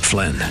drowning.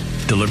 Flynn,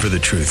 Deliver the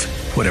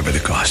Truth, Whatever the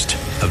Cost.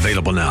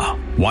 Available now.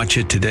 Watch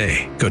it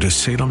today. Go to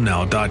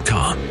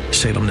salemnow.com.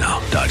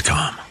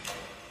 salemnow.com.